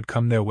opportunity would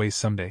come their way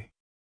someday.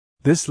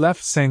 This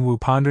left Sangwoo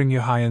pondering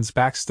Yohyan's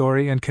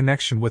backstory and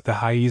connection with the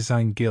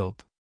Haizang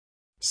Guild.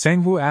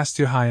 Sangwoo asked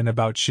Yohyan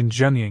about Shin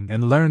Zhenying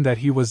and learned that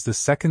he was the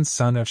second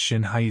son of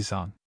Shin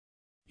Haizang.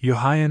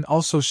 Yohyan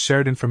also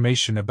shared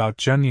information about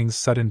Zhenying's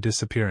sudden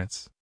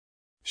disappearance.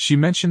 She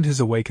mentioned his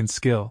awakened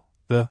skill,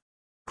 the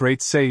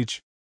Great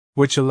Sage,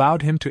 which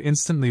allowed him to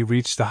instantly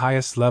reach the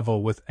highest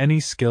level with any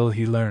skill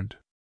he learned.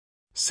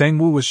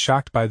 Sangwoo was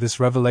shocked by this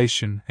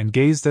revelation and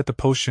gazed at the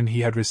potion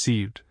he had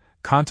received,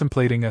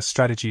 contemplating a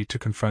strategy to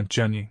confront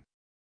Zhenying.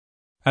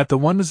 At the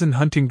Wonderzen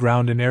hunting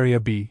ground in Area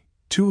B,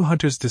 2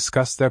 hunters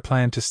discussed their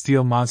plan to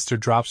steal monster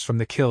drops from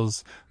the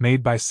kills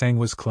made by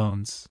Sangwoo's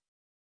clones.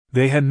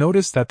 They had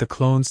noticed that the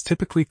clones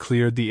typically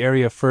cleared the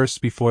area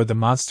first before the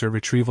monster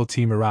retrieval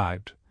team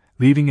arrived,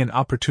 leaving an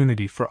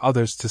opportunity for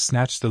others to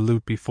snatch the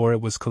loot before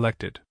it was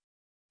collected.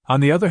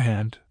 On the other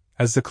hand,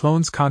 as the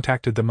clones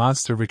contacted the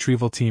monster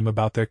retrieval team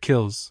about their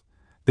kills,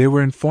 they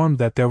were informed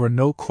that there were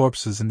no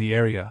corpses in the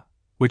area,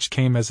 which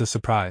came as a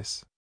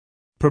surprise.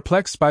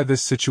 Perplexed by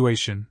this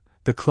situation,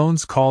 the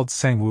clones called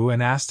Sangwoo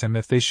and asked him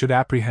if they should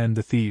apprehend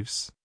the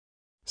thieves.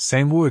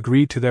 Sangwoo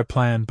agreed to their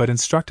plan but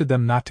instructed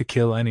them not to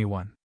kill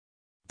anyone.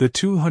 The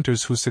 2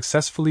 hunters who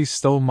successfully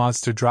stole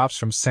monster drops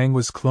from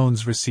Sangwoo's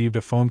clones received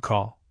a phone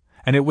call,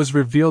 and it was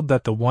revealed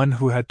that the one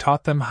who had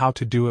taught them how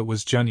to do it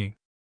was Zhenying.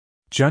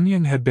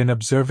 Zhenying had been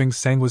observing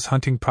Sangwoo's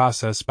hunting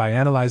process by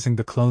analyzing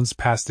the clones'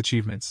 past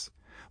achievements,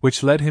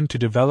 which led him to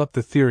develop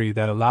the theory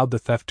that allowed the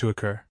theft to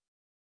occur.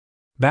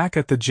 Back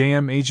at the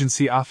JM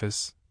Agency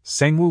office,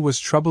 Sangwoo was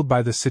troubled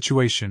by the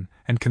situation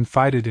and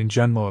confided in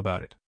Junmo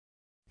about it.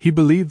 He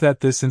believed that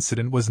this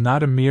incident was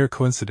not a mere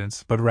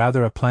coincidence but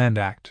rather a planned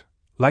act,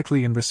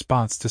 likely in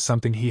response to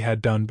something he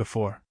had done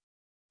before.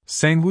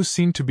 Sangwoo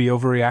seemed to be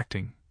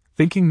overreacting,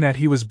 thinking that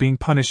he was being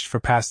punished for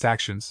past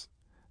actions,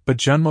 but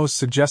Junmo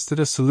suggested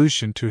a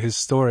solution to his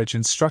storage,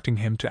 instructing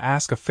him to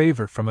ask a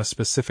favor from a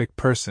specific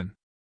person.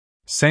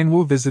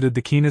 Sangwoo visited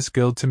the Keenest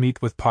Guild to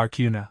meet with Park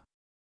Yuna.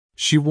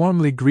 She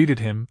warmly greeted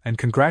him and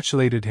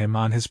congratulated him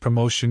on his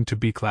promotion to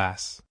B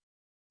class.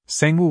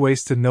 Sangwoo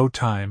wasted no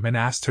time and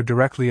asked her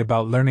directly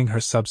about learning her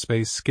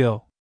subspace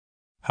skill.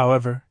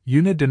 However,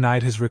 Yuna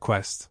denied his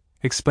request,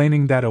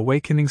 explaining that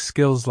awakening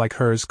skills like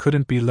hers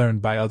couldn't be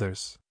learned by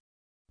others.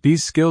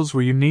 These skills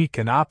were unique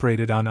and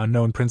operated on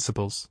unknown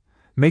principles,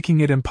 making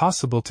it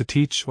impossible to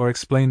teach or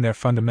explain their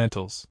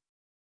fundamentals.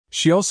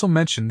 She also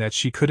mentioned that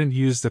she couldn't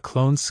use the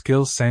clone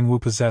skill Sangwoo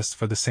possessed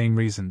for the same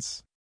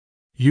reasons.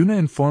 Yuna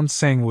informed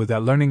Sangwoo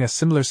that learning a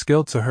similar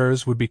skill to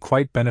hers would be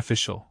quite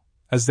beneficial,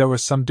 as there were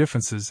some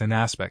differences in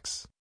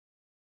aspects.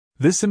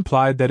 This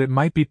implied that it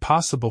might be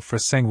possible for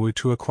Sangwoo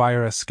to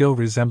acquire a skill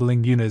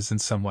resembling Yuna's in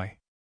some way.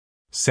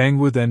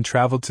 Sangwoo then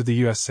traveled to the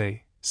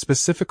USA,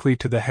 specifically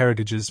to the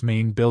Heritage's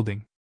main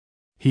building.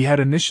 He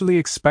had initially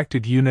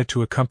expected Yuna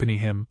to accompany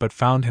him but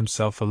found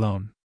himself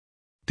alone.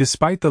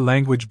 Despite the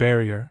language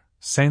barrier,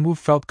 Sangwoo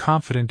felt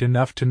confident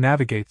enough to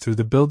navigate through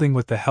the building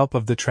with the help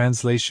of the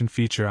translation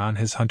feature on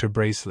his hunter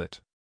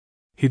bracelet.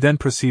 He then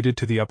proceeded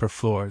to the upper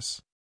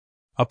floors.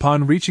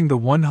 Upon reaching the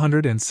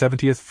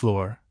 170th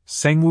floor,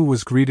 Sangwoo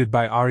was greeted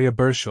by Arya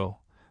Burchell,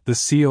 the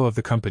CEO of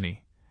the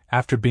company,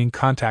 after being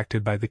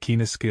contacted by the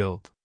Keenest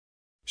Guild.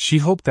 She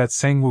hoped that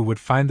Sangwoo would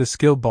find the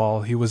skill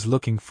ball he was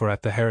looking for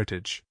at the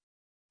Heritage.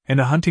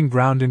 In a hunting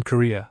ground in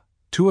Korea,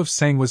 2 of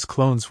Sangwoo's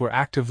clones were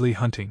actively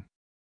hunting.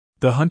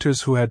 The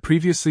hunters who had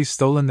previously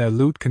stolen their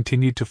loot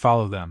continued to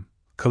follow them,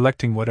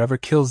 collecting whatever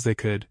kills they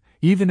could,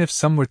 even if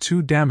some were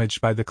too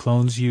damaged by the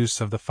clone's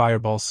use of the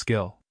fireball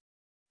skill.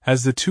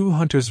 As the 2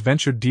 hunters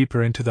ventured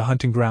deeper into the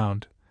hunting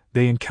ground,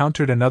 they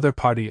encountered another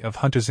party of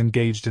hunters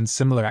engaged in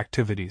similar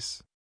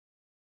activities.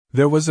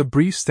 There was a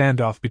brief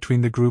standoff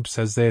between the groups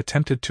as they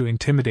attempted to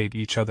intimidate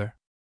each other.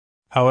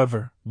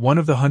 However, one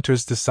of the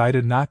hunters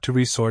decided not to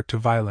resort to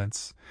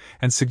violence,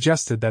 and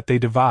suggested that they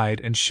divide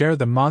and share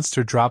the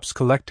monster drops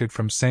collected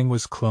from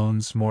Sangwoo's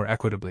clones more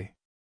equitably.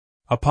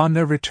 Upon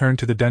their return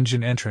to the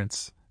dungeon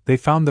entrance, they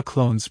found the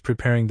clones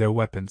preparing their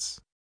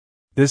weapons.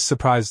 This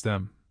surprised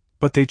them,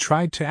 but they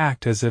tried to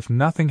act as if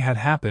nothing had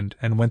happened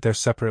and went their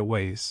separate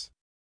ways.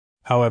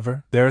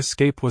 However, their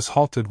escape was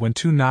halted when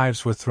 2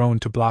 knives were thrown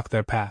to block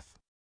their path.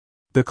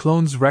 The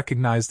clones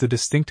recognized the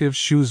distinctive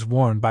shoes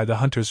worn by the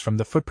hunters from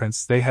the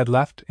footprints they had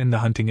left in the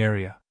hunting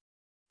area.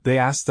 They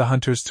asked the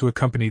hunters to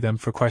accompany them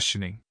for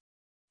questioning.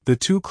 The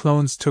 2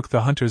 clones took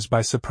the hunters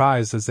by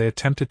surprise as they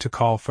attempted to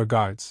call for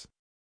guards.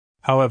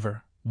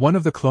 However, one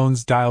of the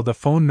clones dialed a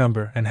phone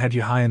number and had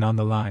Yuhayan on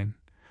the line,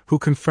 who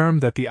confirmed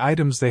that the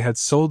items they had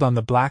sold on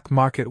the black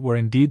market were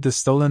indeed the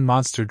stolen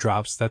monster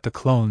drops that the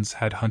clones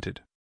had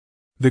hunted.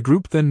 The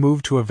group then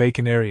moved to a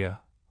vacant area,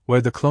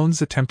 where the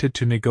clones attempted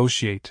to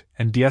negotiate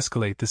and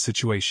de-escalate the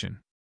situation.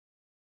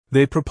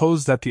 They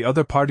proposed that the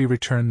other party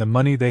return the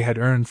money they had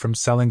earned from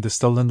selling the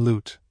stolen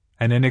loot,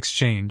 and in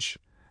exchange,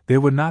 they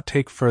would not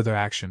take further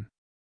action.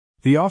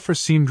 The offer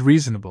seemed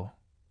reasonable,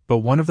 but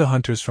one of the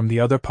hunters from the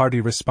other party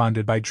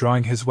responded by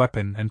drawing his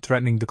weapon and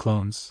threatening the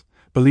clones,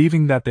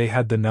 believing that they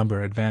had the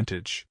number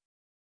advantage.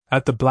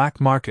 At the black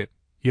market,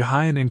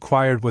 Yuhayan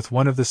inquired with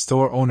one of the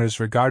store owners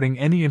regarding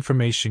any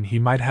information he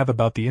might have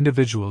about the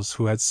individuals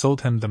who had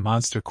sold him the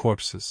monster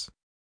corpses.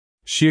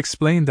 She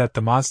explained that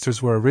the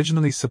monsters were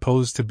originally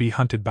supposed to be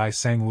hunted by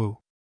Sangwoo.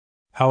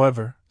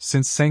 However,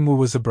 since Sangwoo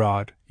was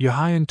abroad,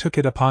 Yuhayan took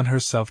it upon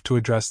herself to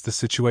address the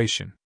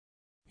situation.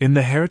 In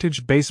the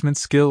Heritage Basement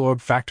Skill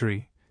Orb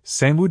Factory,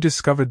 Sangwoo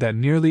discovered that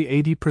nearly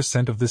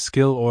 80% of the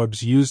skill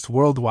orbs used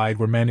worldwide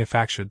were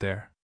manufactured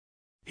there.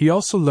 He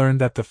also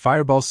learned that the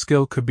fireball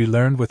skill could be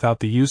learned without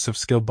the use of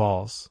skill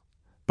balls,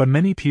 but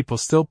many people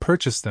still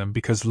purchased them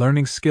because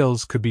learning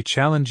skills could be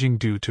challenging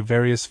due to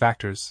various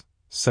factors,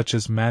 such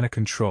as mana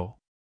control.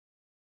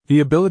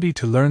 The ability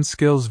to learn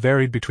skills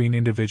varied between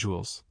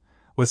individuals,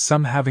 with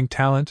some having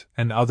talent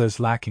and others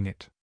lacking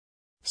it.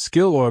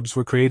 Skill orbs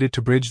were created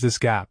to bridge this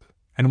gap,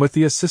 and with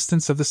the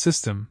assistance of the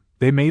system,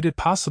 they made it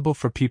possible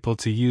for people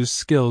to use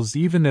skills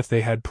even if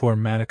they had poor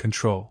mana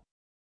control.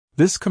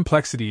 This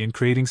complexity in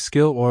creating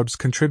skill orbs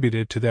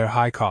contributed to their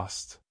high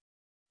cost.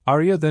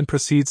 Arya then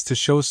proceeds to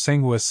show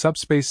Sangwoo a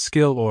subspace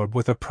skill orb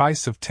with a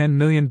price of $10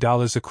 million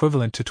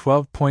equivalent to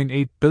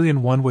 12.8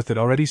 billion won with it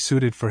already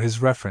suited for his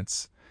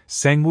reference.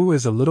 Sangwoo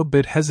is a little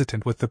bit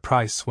hesitant with the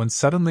price when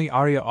suddenly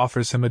Arya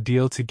offers him a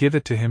deal to give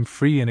it to him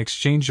free in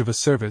exchange of a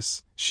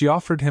service. She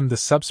offered him the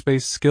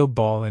subspace skill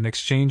ball in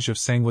exchange of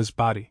Sangwoo's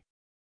body.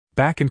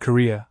 Back in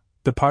Korea,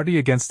 the party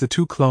against the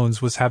 2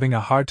 clones was having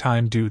a hard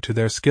time due to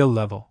their skill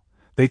level.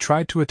 They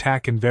tried to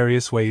attack in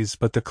various ways,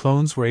 but the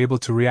clones were able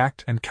to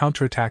react and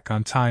counterattack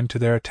on time to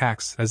their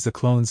attacks as the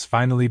clones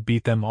finally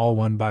beat them all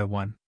one by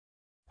one.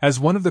 As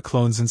one of the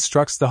clones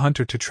instructs the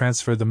hunter to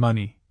transfer the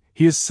money,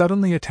 he is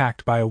suddenly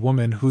attacked by a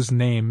woman whose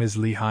name is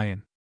Lee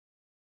Hyun.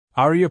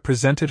 Arya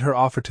presented her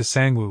offer to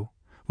Sangwoo,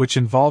 which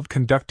involved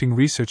conducting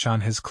research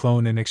on his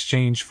clone in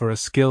exchange for a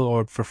skill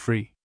orb for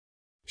free.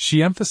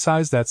 She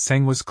emphasized that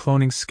Sangwoo's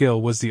cloning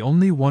skill was the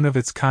only one of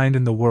its kind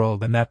in the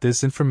world and that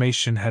this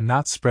information had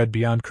not spread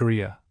beyond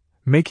Korea,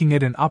 making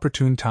it an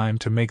opportune time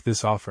to make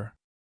this offer.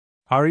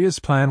 Arya's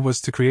plan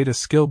was to create a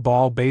skill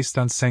ball based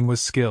on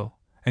Sangwoo's skill,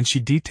 and she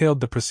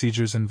detailed the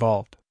procedures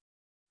involved.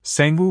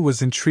 Sangwoo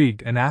was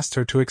intrigued and asked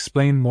her to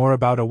explain more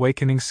about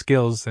awakening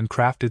skills and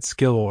crafted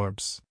skill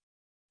orbs.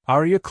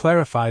 Arya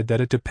clarified that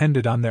it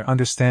depended on their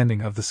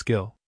understanding of the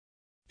skill.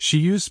 She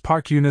used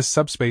Park Yuna's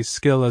subspace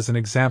skill as an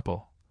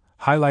example,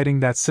 highlighting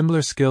that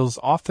similar skills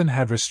often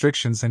had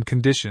restrictions and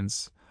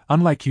conditions,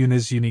 unlike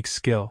Yuna's unique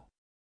skill.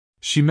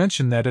 She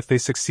mentioned that if they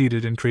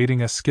succeeded in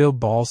creating a skill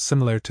ball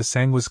similar to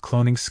Sangwoo's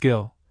cloning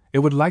skill, it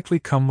would likely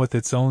come with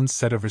its own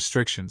set of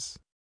restrictions.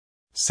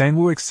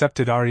 Sangwoo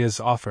accepted Arya's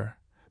offer,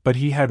 but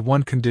he had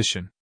one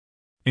condition.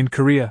 In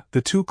Korea,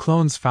 the two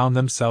clones found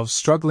themselves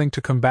struggling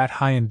to combat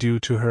Hyen due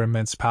to her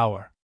immense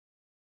power.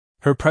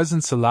 Her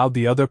presence allowed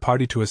the other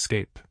party to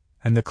escape,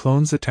 and the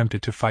clones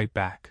attempted to fight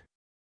back.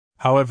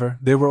 However,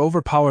 they were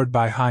overpowered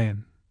by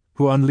Hyen,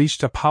 who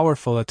unleashed a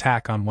powerful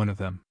attack on one of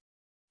them.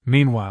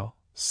 Meanwhile,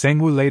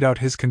 Sangwoo laid out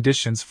his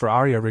conditions for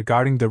Arya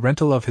regarding the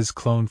rental of his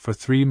clone for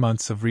 3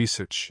 months of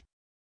research.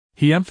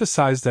 He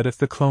emphasized that if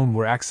the clone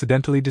were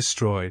accidentally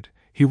destroyed,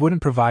 he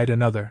wouldn't provide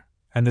another,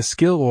 and the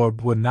skill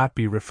orb would not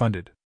be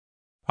refunded.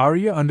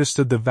 Arya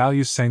understood the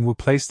value Sangwoo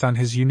placed on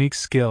his unique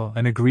skill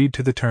and agreed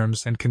to the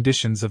terms and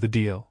conditions of the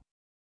deal.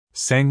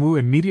 Sangwoo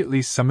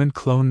immediately summoned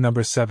clone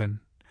number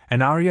 7,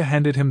 and Arya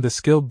handed him the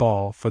skill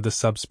ball for the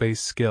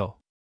subspace skill.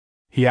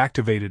 He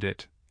activated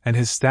it, and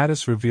his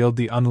status revealed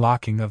the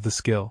unlocking of the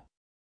skill.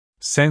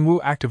 Sangwoo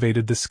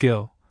activated the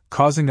skill,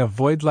 causing a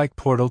void-like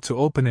portal to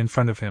open in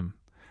front of him,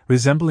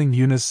 resembling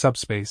Yuna's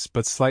subspace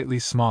but slightly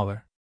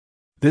smaller.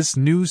 This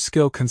new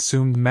skill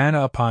consumed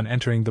mana upon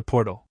entering the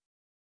portal.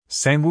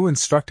 Sangwoo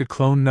instructed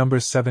clone number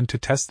 7 to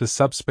test the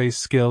subspace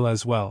skill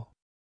as well.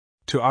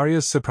 To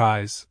Arya's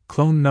surprise,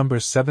 clone number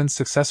 7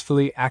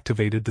 successfully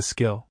activated the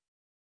skill.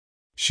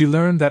 She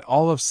learned that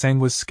all of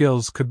Sangwoo's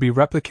skills could be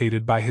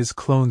replicated by his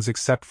clones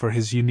except for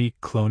his unique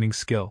cloning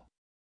skill.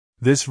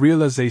 This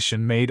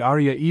realization made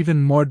Arya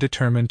even more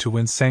determined to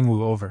win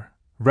Sangwoo over,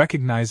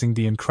 recognizing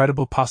the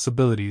incredible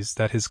possibilities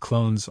that his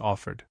clones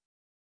offered.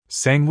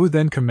 Sangwoo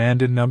then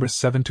commanded number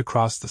 7 to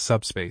cross the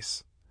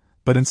subspace,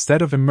 but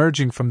instead of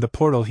emerging from the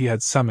portal he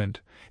had summoned,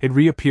 it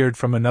reappeared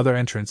from another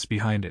entrance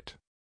behind it.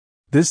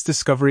 This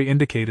discovery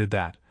indicated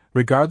that,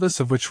 regardless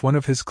of which one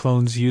of his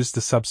clones used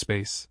the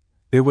subspace,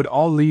 they would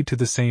all lead to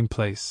the same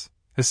place,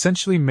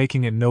 essentially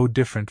making it no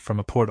different from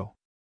a portal.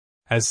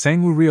 As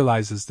Sangwoo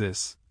realizes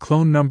this,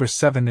 clone number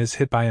 7 is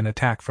hit by an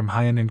attack from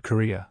Hyen in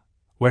Korea,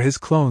 where his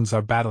clones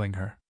are battling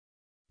her.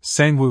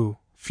 Sangwoo,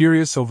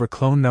 furious over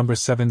clone number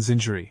 7's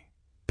injury,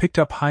 picked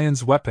up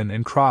Hyen's weapon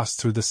and crossed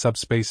through the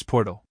subspace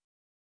portal.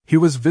 He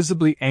was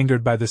visibly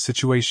angered by the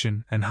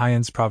situation and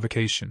Hyen's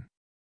provocation.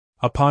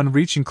 Upon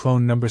reaching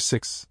clone number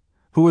 6,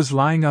 who was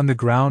lying on the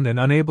ground and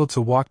unable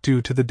to walk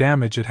due to the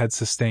damage it had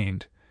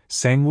sustained,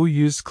 Sangwoo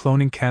used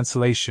cloning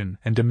cancellation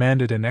and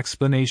demanded an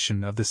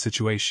explanation of the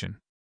situation.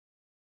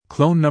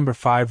 Clone number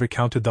 5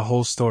 recounted the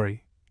whole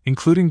story,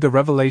 including the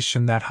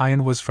revelation that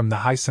Hyen was from the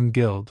Haesung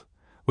Guild,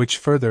 which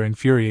further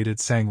infuriated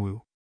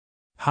Sangwoo.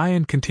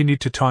 Hyen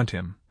continued to taunt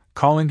him,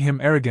 calling him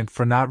arrogant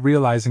for not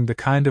realizing the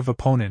kind of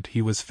opponent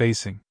he was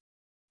facing.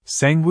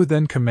 Sangwoo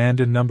then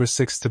commanded number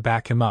 6 to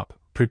back him up,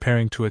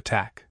 preparing to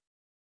attack.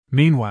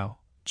 Meanwhile,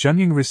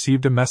 Junying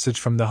received a message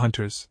from the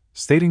hunters,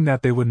 stating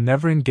that they would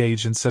never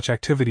engage in such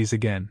activities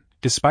again,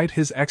 despite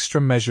his extra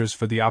measures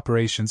for the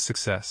operation's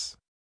success.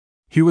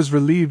 He was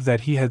relieved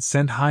that he had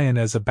sent Hyen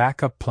as a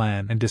backup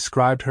plan and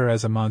described her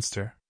as a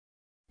monster.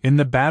 In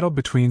the battle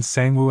between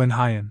Sangwoo and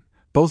Hyen,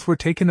 both were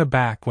taken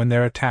aback when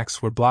their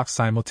attacks were blocked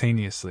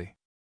simultaneously.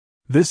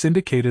 This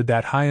indicated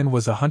that Hyen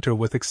was a hunter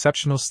with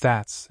exceptional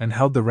stats and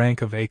held the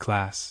rank of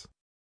A-class.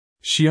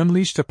 She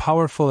unleashed a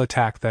powerful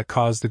attack that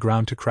caused the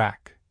ground to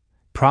crack,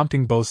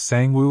 prompting both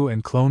Sangwoo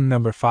and clone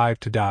number 5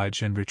 to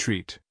dodge and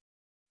retreat.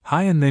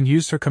 Hyen then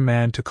used her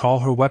command to call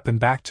her weapon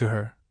back to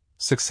her,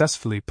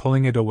 successfully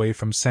pulling it away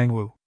from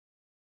Sangwoo.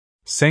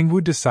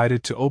 Sangwoo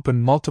decided to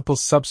open multiple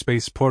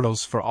subspace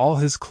portals for all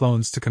his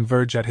clones to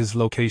converge at his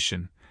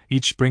location,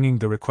 each bringing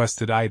the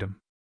requested item.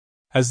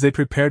 As they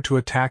prepared to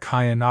attack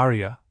Hyen,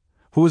 Arya,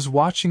 who was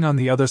watching on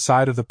the other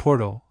side of the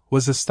portal,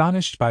 was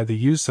astonished by the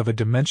use of a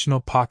dimensional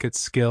pocket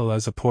skill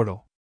as a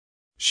portal.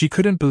 She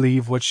couldn't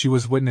believe what she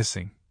was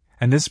witnessing,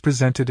 and this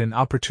presented an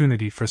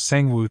opportunity for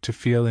Sangwoo to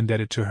feel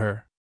indebted to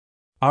her.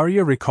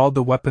 Arya recalled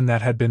the weapon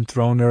that had been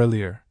thrown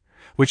earlier,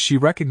 which she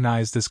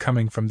recognized as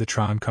coming from the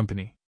Tron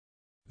Company.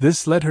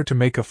 This led her to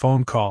make a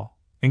phone call,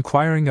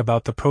 inquiring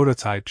about the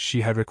prototype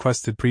she had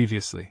requested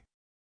previously.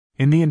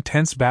 In the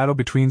intense battle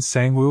between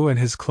Sangwoo and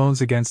his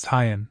clones against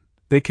Hyen,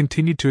 they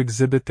continued to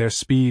exhibit their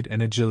speed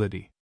and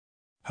agility.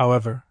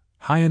 However,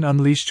 Hyen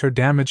unleashed her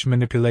damage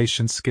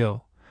manipulation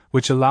skill,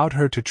 which allowed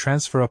her to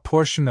transfer a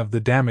portion of the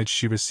damage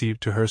she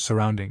received to her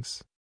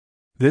surroundings.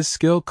 This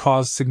skill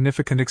caused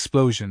significant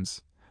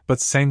explosions, but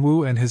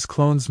Sangwoo and his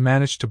clones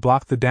managed to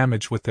block the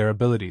damage with their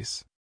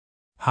abilities.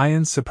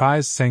 Hyen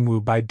surprised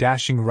Sangwoo by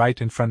dashing right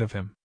in front of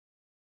him.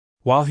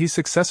 While he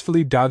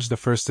successfully dodged the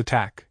first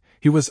attack,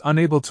 he was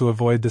unable to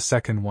avoid the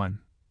second one,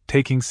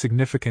 taking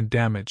significant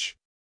damage.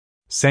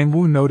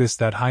 Sangwoo noticed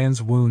that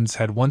Hyen's wounds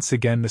had once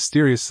again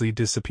mysteriously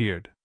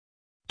disappeared.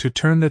 To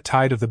turn the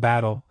tide of the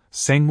battle,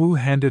 Sangwoo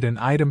handed an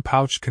item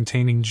pouch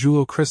containing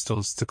jewel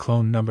crystals to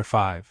clone number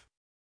 5.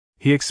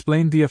 He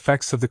explained the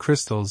effects of the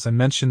crystals and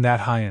mentioned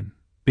that Hyen,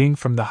 being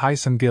from the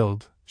Haesung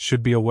Guild,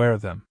 should be aware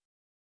of them.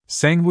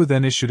 Sangwoo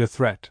then issued a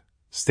threat,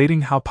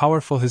 stating how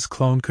powerful his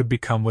clone could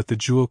become with the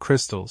jewel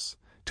crystals,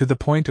 to the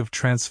point of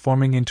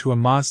transforming into a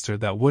monster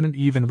that wouldn't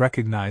even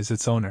recognize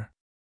its owner.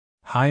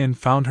 Hyen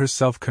found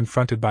herself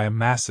confronted by a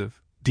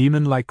massive,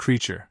 demon-like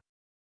creature.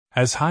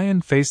 As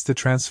Hyan faced the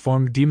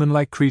transformed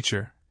demon-like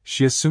creature,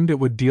 she assumed it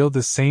would deal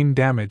the same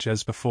damage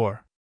as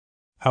before.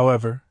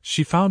 However,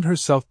 she found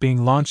herself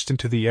being launched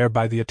into the air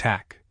by the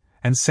attack,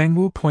 and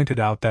Sangwoo pointed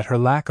out that her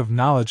lack of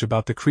knowledge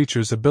about the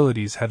creature's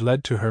abilities had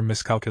led to her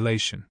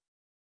miscalculation.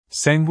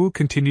 Sangwoo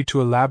continued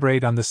to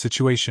elaborate on the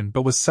situation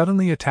but was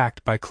suddenly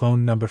attacked by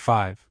clone number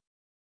 5.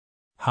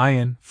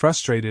 Hyan,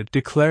 frustrated,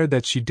 declared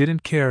that she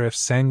didn't care if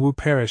Sangwoo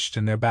perished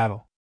in their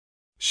battle.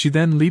 She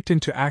then leaped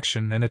into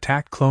action and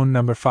attacked clone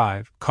number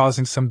 5,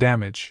 causing some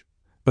damage,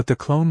 but the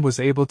clone was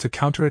able to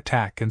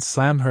counterattack and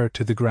slam her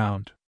to the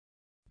ground.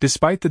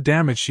 Despite the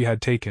damage she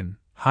had taken,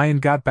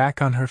 Hyan got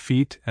back on her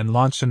feet and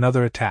launched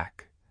another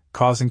attack,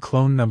 causing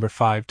clone number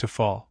 5 to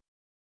fall.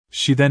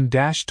 She then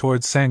dashed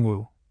towards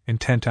Sangwoo,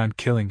 intent on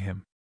killing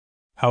him.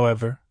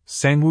 However,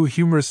 Sangwoo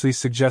humorously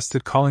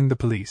suggested calling the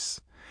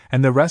police,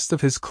 and the rest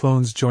of his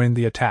clones joined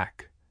the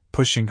attack,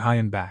 pushing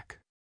Hyan back.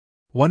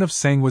 One of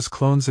Sangwoo's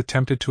clones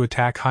attempted to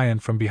attack Hyan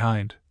from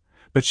behind,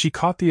 but she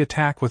caught the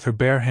attack with her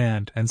bare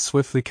hand and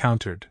swiftly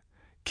countered,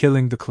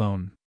 killing the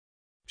clone.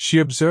 She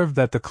observed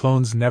that the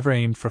clones never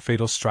aimed for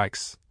fatal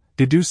strikes,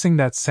 deducing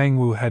that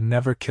Sangwoo had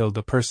never killed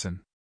a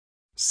person.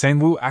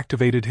 Sangwoo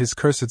activated his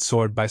cursed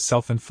sword by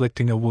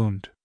self-inflicting a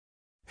wound.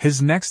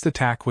 His next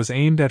attack was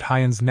aimed at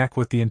Hyan's neck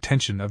with the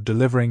intention of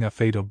delivering a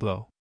fatal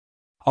blow.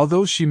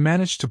 Although she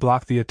managed to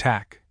block the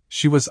attack,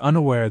 she was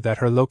unaware that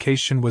her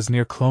location was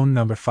near clone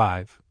number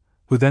 5,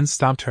 who then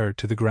stomped her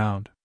to the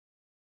ground.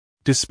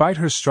 Despite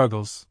her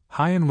struggles,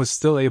 Hyan was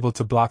still able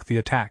to block the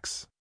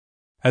attacks.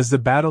 As the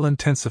battle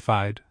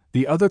intensified,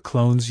 the other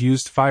clones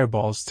used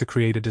fireballs to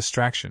create a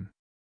distraction.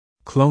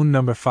 Clone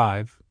number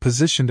 5,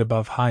 positioned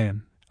above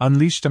Hyan,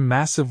 unleashed a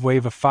massive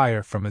wave of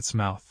fire from its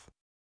mouth.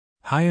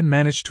 Hyan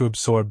managed to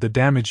absorb the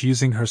damage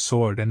using her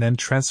sword and then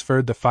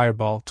transferred the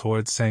fireball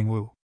towards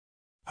Sangwoo.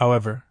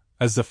 However,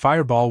 as the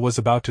fireball was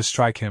about to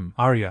strike him,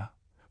 Arya,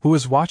 who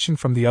was watching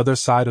from the other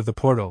side of the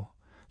portal,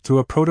 threw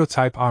a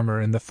prototype armor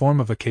in the form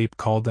of a cape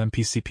called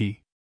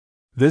MPCP.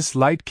 This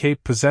light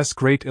cape possessed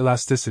great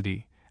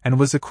elasticity, and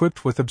was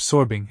equipped with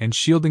absorbing and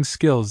shielding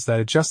skills that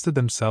adjusted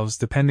themselves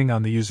depending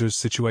on the user's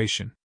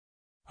situation.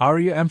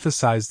 Arya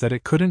emphasized that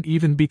it couldn't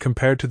even be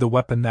compared to the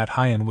weapon that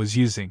Hyan was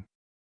using.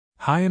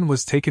 Hyan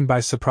was taken by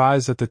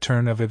surprise at the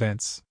turn of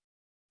events.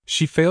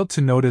 She failed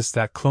to notice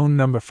that clone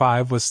number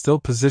 5 was still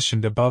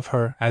positioned above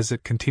her as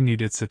it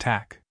continued its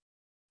attack.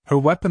 Her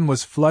weapon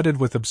was flooded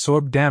with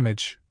absorbed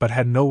damage but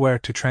had nowhere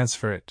to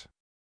transfer it.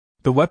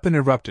 The weapon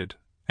erupted,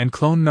 and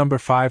clone number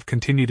 5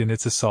 continued in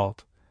its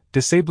assault,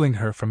 disabling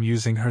her from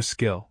using her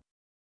skill.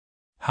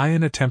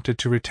 Hyan attempted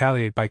to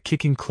retaliate by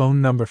kicking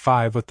clone number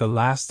 5 with the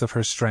last of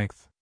her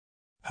strength.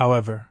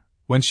 However,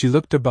 when she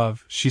looked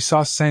above, she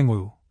saw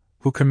Sangwoo,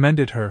 who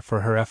commended her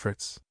for her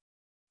efforts.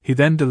 He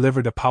then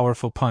delivered a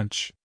powerful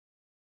punch.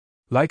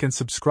 Like and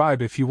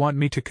subscribe if you want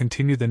me to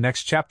continue the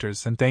next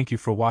chapters, and thank you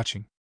for watching.